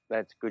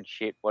 that's good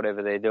shit,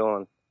 whatever they're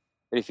doing.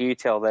 But if you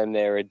tell them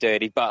they're a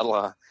dirty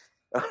butler,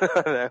 I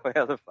don't know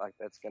how the fuck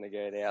that's going to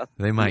go down.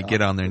 They might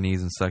get on their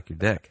knees and suck your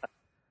dick.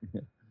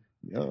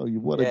 Oh,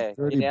 what a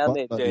dirty down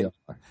butler. there,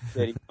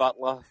 dirty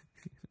butler.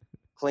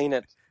 Clean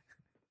it.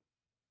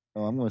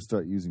 Oh, I'm going to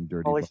start using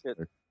dirty Polish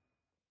butler.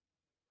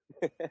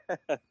 It.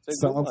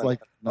 Sounds like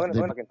I'm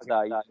going to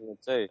start using it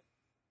too.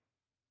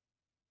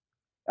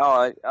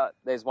 Oh,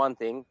 there's one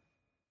thing.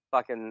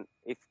 Fucking,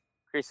 if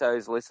Chris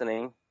O's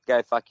listening,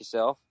 go fuck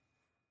yourself.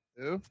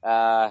 Who?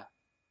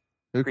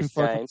 Who Chris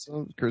can fuck James.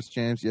 himself? Chris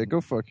James. Yeah,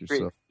 go fuck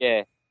yourself.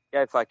 Yeah,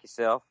 go fuck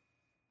yourself.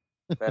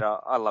 But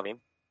I love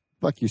him.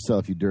 Fuck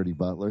yourself, you dirty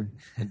butler.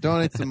 And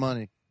donate some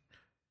money.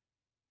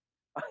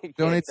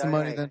 Donate some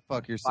money, then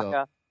fuck yourself.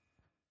 Fucker.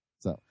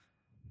 So,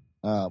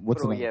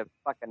 what's Put all another? your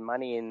fucking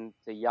money into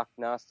Yuck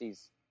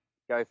Nasty's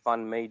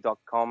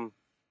GoFundMe.com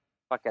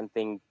fucking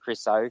thing,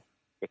 Chris O,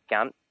 you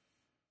cunt.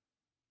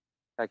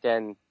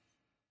 Again,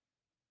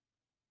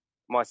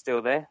 am I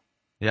still there?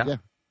 Yeah.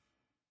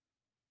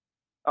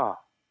 Oh.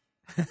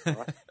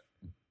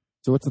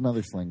 So what's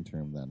another slang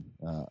term then?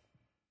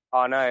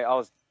 Oh no, I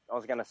was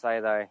going to say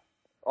though,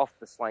 off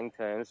the slang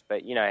terms,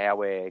 but you know how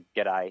we're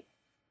g'day,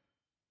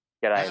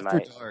 After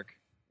mate. dark.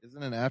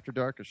 Isn't an after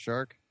dark a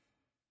shark?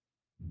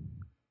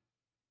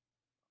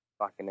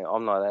 Fucking hell,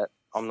 I'm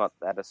not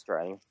that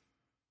Australian.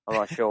 I'm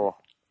not sure.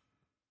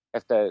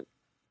 Have to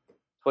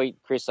tweet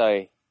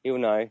Chriso. He'll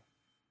know.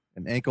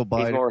 An ankle He's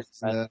biter. more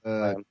Isn't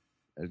that,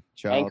 a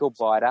child? ankle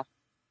biter.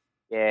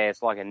 Yeah,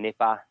 it's like a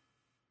nipper.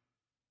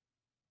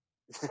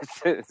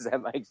 Does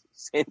that make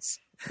sense?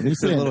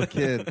 It's a little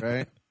kid,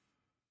 right?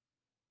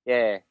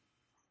 Yeah,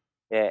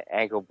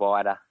 ankle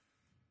biter.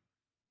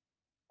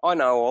 I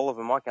know all of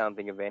them. I can't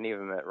think of any of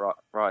them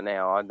right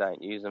now. I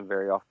don't use them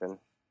very often.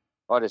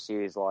 I just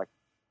use like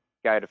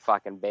go to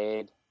fucking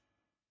bed.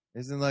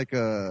 Isn't like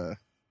a...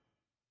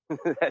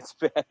 That's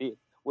about it.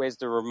 Where's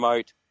the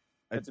remote?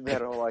 That's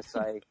about all I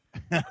say.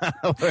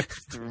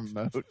 Where's the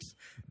remote?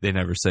 They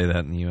never say that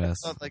in the U.S.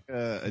 It's not like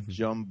a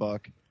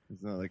jumbuck.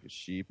 It's not like a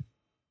sheep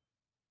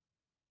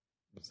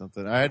or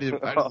something. I had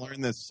to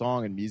learn this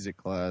song in music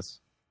class.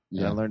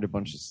 Yeah, I learned a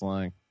bunch of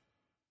slang.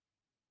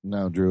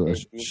 No, Drew, a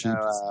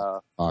sheep's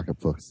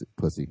octopus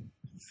pussy.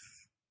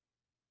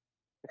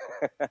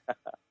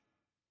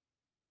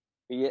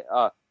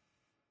 Yeah.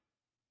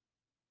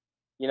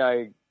 You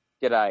know,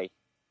 g'day.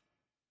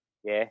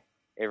 Yeah,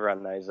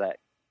 everyone knows that.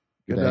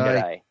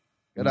 G'day.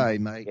 G'day,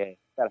 mate.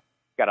 Yeah,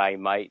 g'day,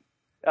 mate.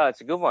 Oh,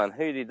 it's a good one.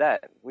 Who did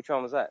that? Which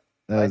one was that?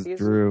 That was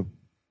Drew.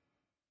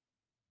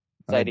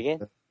 Say it again.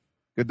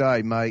 Good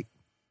day, mate.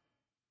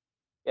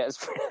 Yeah,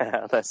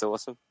 that's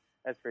awesome.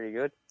 That's pretty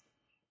good.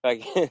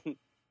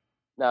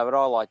 No, but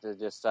I like to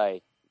just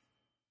say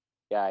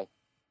gay.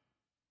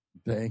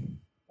 Day.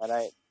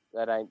 They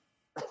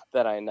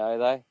don't know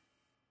though.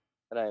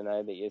 They don't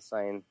know that you're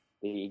saying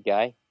that you're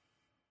gay.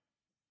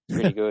 It's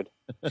pretty good.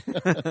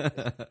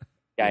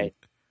 Gay.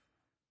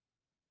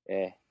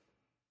 Yeah.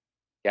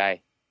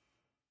 Gay.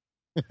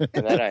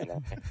 And they don't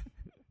know.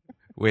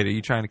 Wait, are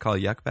you trying to call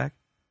Yuck back?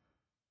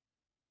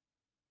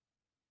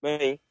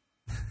 Me?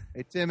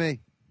 Hey,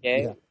 Timmy.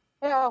 Yeah.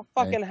 How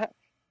fucking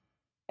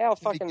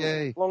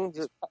gay. long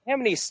does it, how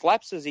many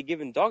slaps has he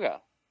given Dogger?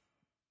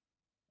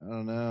 I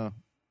don't know.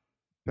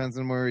 Depends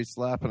on where he's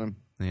slapping him.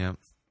 Yeah.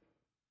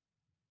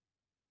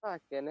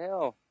 Fucking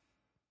hell.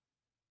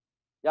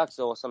 Yuck's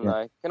awesome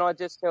though. Can I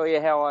just tell you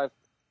how I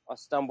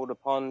stumbled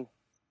upon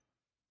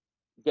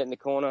Get in the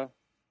Corner?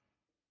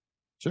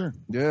 Sure.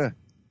 Yeah.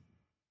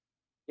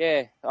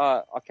 Yeah,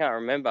 I can't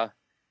remember.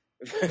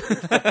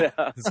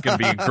 It's going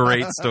to be a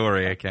great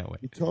story. I can't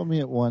wait. You told me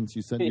it once.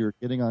 You said you were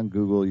getting on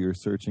Google. You were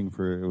searching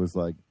for, it was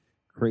like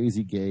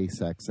crazy gay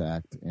sex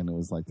act, and it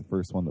was like the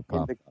first one that In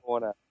popped the up.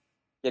 corner.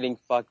 Getting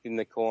fucked in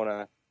the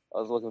corner. I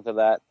was looking for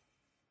that.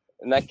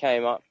 And that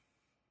came up.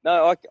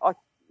 No, I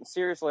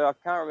seriously, I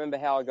can't remember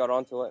how I got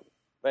onto it.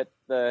 But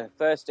the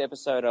first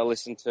episode I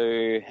listened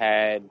to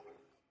had,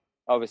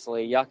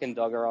 obviously, Yuck and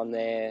Dogger on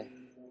there.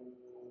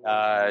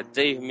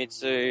 Diva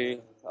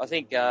Mitsu. I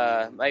think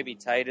maybe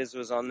Taters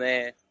was on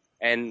there.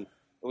 And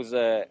it was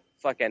a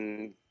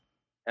fucking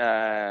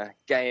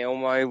Gay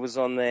Elmo was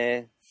on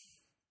there.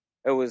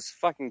 It was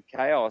fucking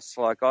chaos.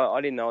 Like,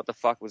 I didn't know what the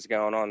fuck was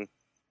going on.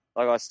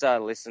 Like, I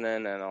started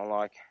listening and I'm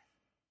like,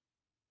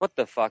 what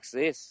the fuck's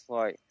this?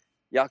 Like,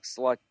 Yuck's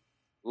like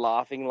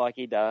laughing like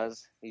he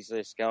does. He's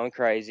just going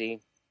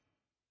crazy.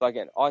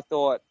 Fucking, I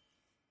thought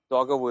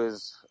Dogger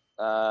was,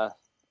 I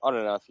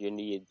don't know if you're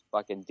into your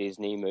fucking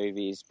Disney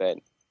movies, but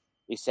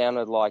he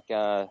sounded like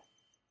the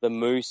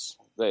Moose,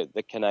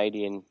 the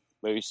Canadian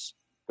Moose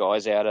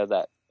guys out of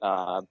that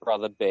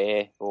Brother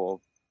Bear or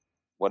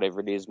whatever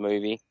it is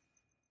movie.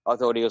 I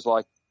thought he was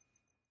like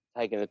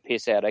taking the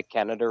piss out of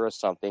Canada or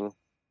something.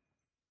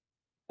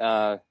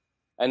 And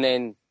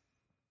then,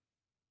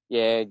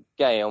 yeah,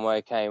 Gay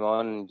Elmo came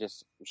on and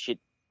just shit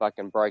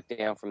fucking broke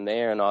down from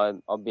there, and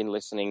I've been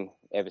listening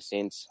ever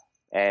since.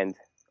 And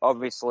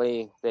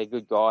obviously, they're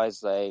good guys.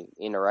 They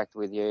interact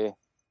with you.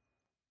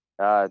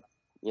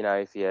 You know,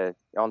 if you're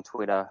on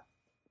Twitter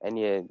and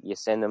you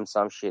send them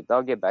some shit,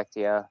 they'll get back to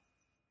you.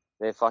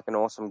 They're fucking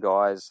awesome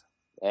guys.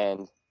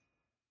 And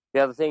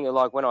the other thing,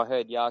 like when I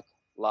heard Yuck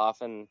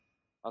laughing,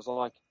 I was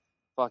like,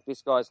 fuck,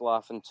 this guy's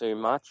laughing too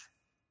much,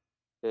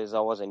 because I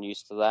wasn't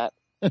used to that.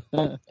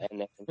 And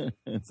then,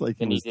 It's like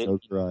he was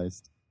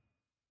surprised.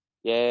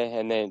 yeah,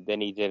 and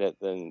then he did it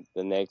the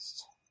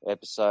next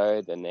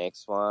episode, the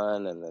next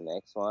one, and the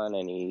next one,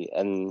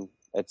 and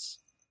it's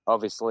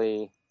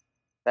obviously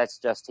that's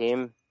just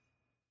him,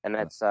 and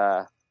that's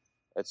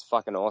it's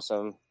fucking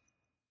awesome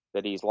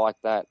that he's like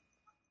that.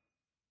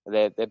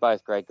 They're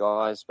both great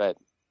guys, but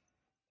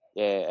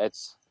yeah,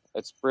 it's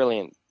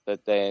brilliant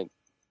that they're,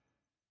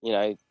 you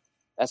know,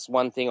 that's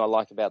one thing I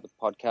like about the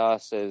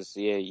podcast is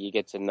you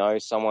get to know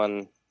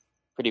someone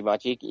pretty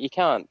much. You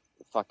can't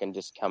fucking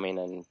just come in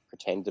and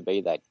pretend to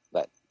be that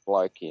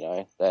bloke, you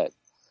know, that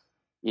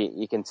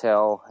you can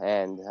tell,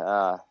 and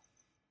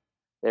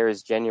they're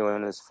as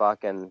genuine as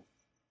fuck, and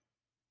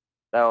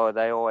they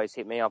always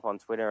hit me up on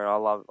Twitter, and I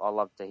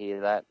love to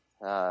hear that.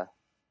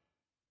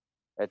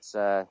 It's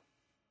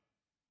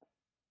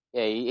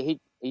he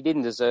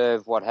didn't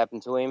deserve what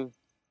happened to him.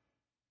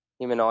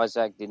 Him and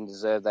Isaac didn't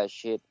deserve that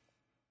shit.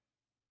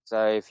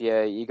 So if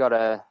you got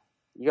a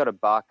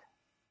buck,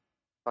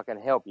 fucking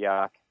help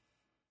Yuck,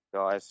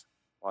 guys.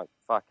 Like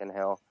fucking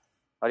hell.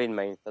 I didn't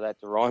mean for that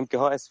to rhyme,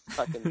 guys.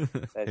 Fucking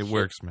it shit.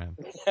 works, man.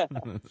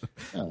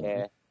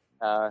 Yeah.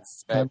 But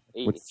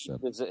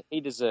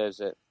he deserves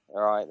it.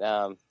 All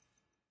right.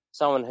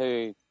 Someone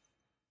who,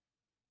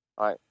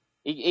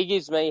 he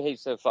gives me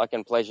heaps of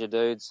fucking pleasure,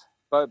 dudes.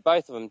 Both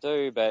of them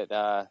do, but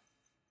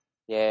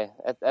yeah,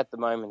 at the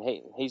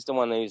moment he's the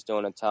one who's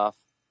doing it tough.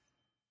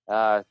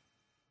 Donate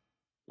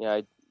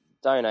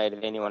to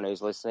anyone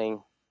who's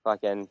listening.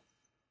 Fucking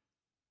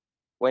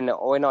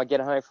when I get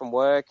home from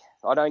work,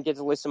 I don't get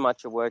to listen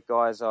much at work,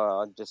 guys.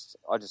 I just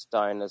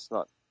don't. It's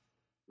not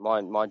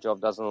my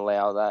job doesn't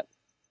allow that.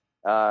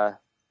 But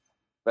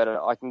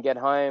I can get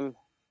home,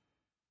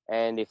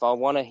 and if I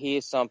want to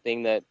hear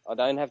something that I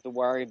don't have to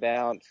worry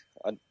about,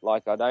 I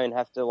don't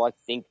have to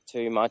think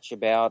too much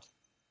about,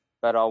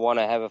 but I want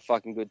to have a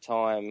fucking good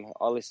time,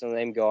 I listen to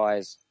them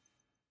guys,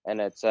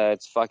 and it's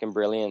fucking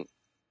brilliant.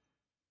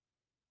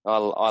 I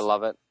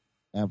love it.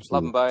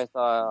 Absolutely. Love them both.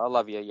 I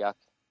love you, Yuck.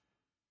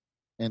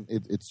 And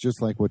it's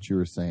just like what you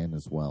were saying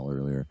as well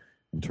earlier,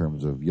 in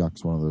terms of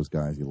Yuck's one of those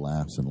guys. He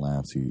laughs and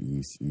laughs.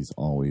 He's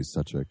always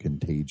such a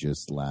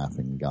contagious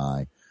laughing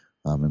guy,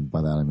 and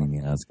by that I mean he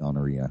has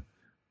gonorrhea.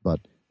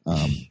 But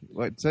I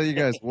tell you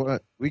guys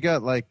what we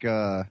got we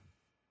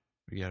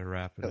got to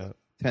wrap it up.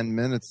 10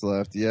 minutes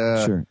left.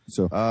 Yeah, sure.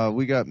 So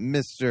we got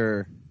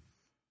the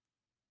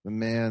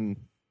man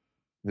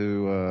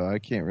who I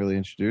can't really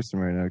introduce him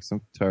right now because I'm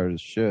tired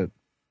as shit.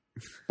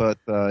 But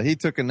he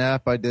took a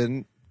nap. I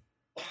didn't.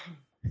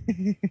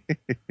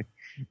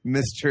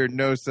 Mr.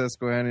 No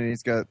Susquehanna.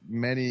 He's got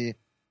many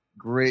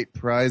great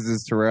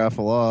prizes to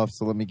raffle off.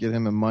 So let me get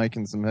him a mic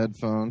and some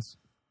headphones.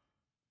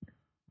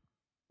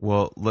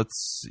 Well,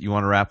 you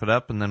want to wrap it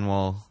up and then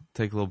we'll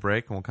take a little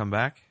break and we'll come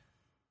back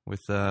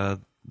with the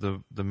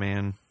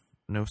man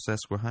No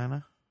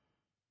Susquehanna.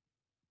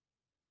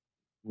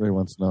 Ray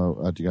wants to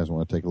know, do you guys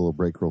want to take a little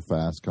break real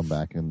fast, come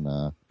back and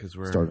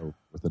start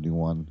with a new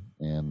one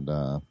and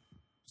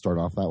start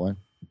off that way?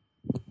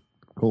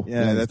 Cool.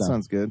 Yeah, that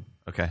sounds good.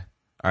 Okay.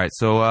 All right.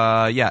 So,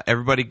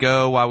 everybody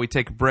go while we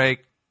take a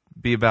break.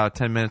 Be about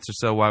 10 minutes or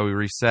so while we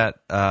reset.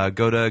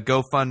 Go to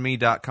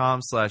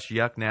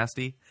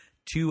GoFundMe.com/yucknasty.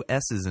 2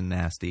 S's in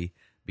nasty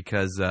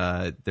because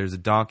there's a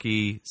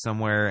donkey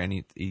somewhere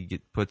and he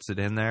puts it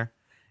in there.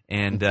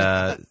 And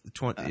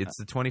it's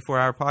the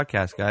 24-hour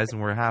podcast, guys,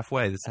 and we're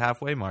halfway. This is the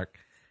halfway mark.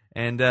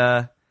 And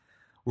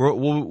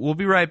we'll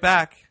be right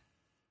back.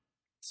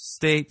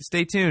 Stay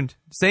tuned.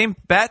 Same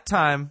bat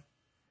time.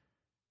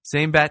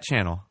 Same bat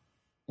channel.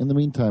 In the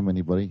meantime,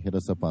 anybody, hit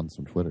us up on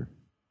some Twitter.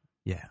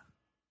 Yeah.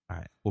 All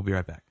right. We'll be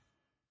right back.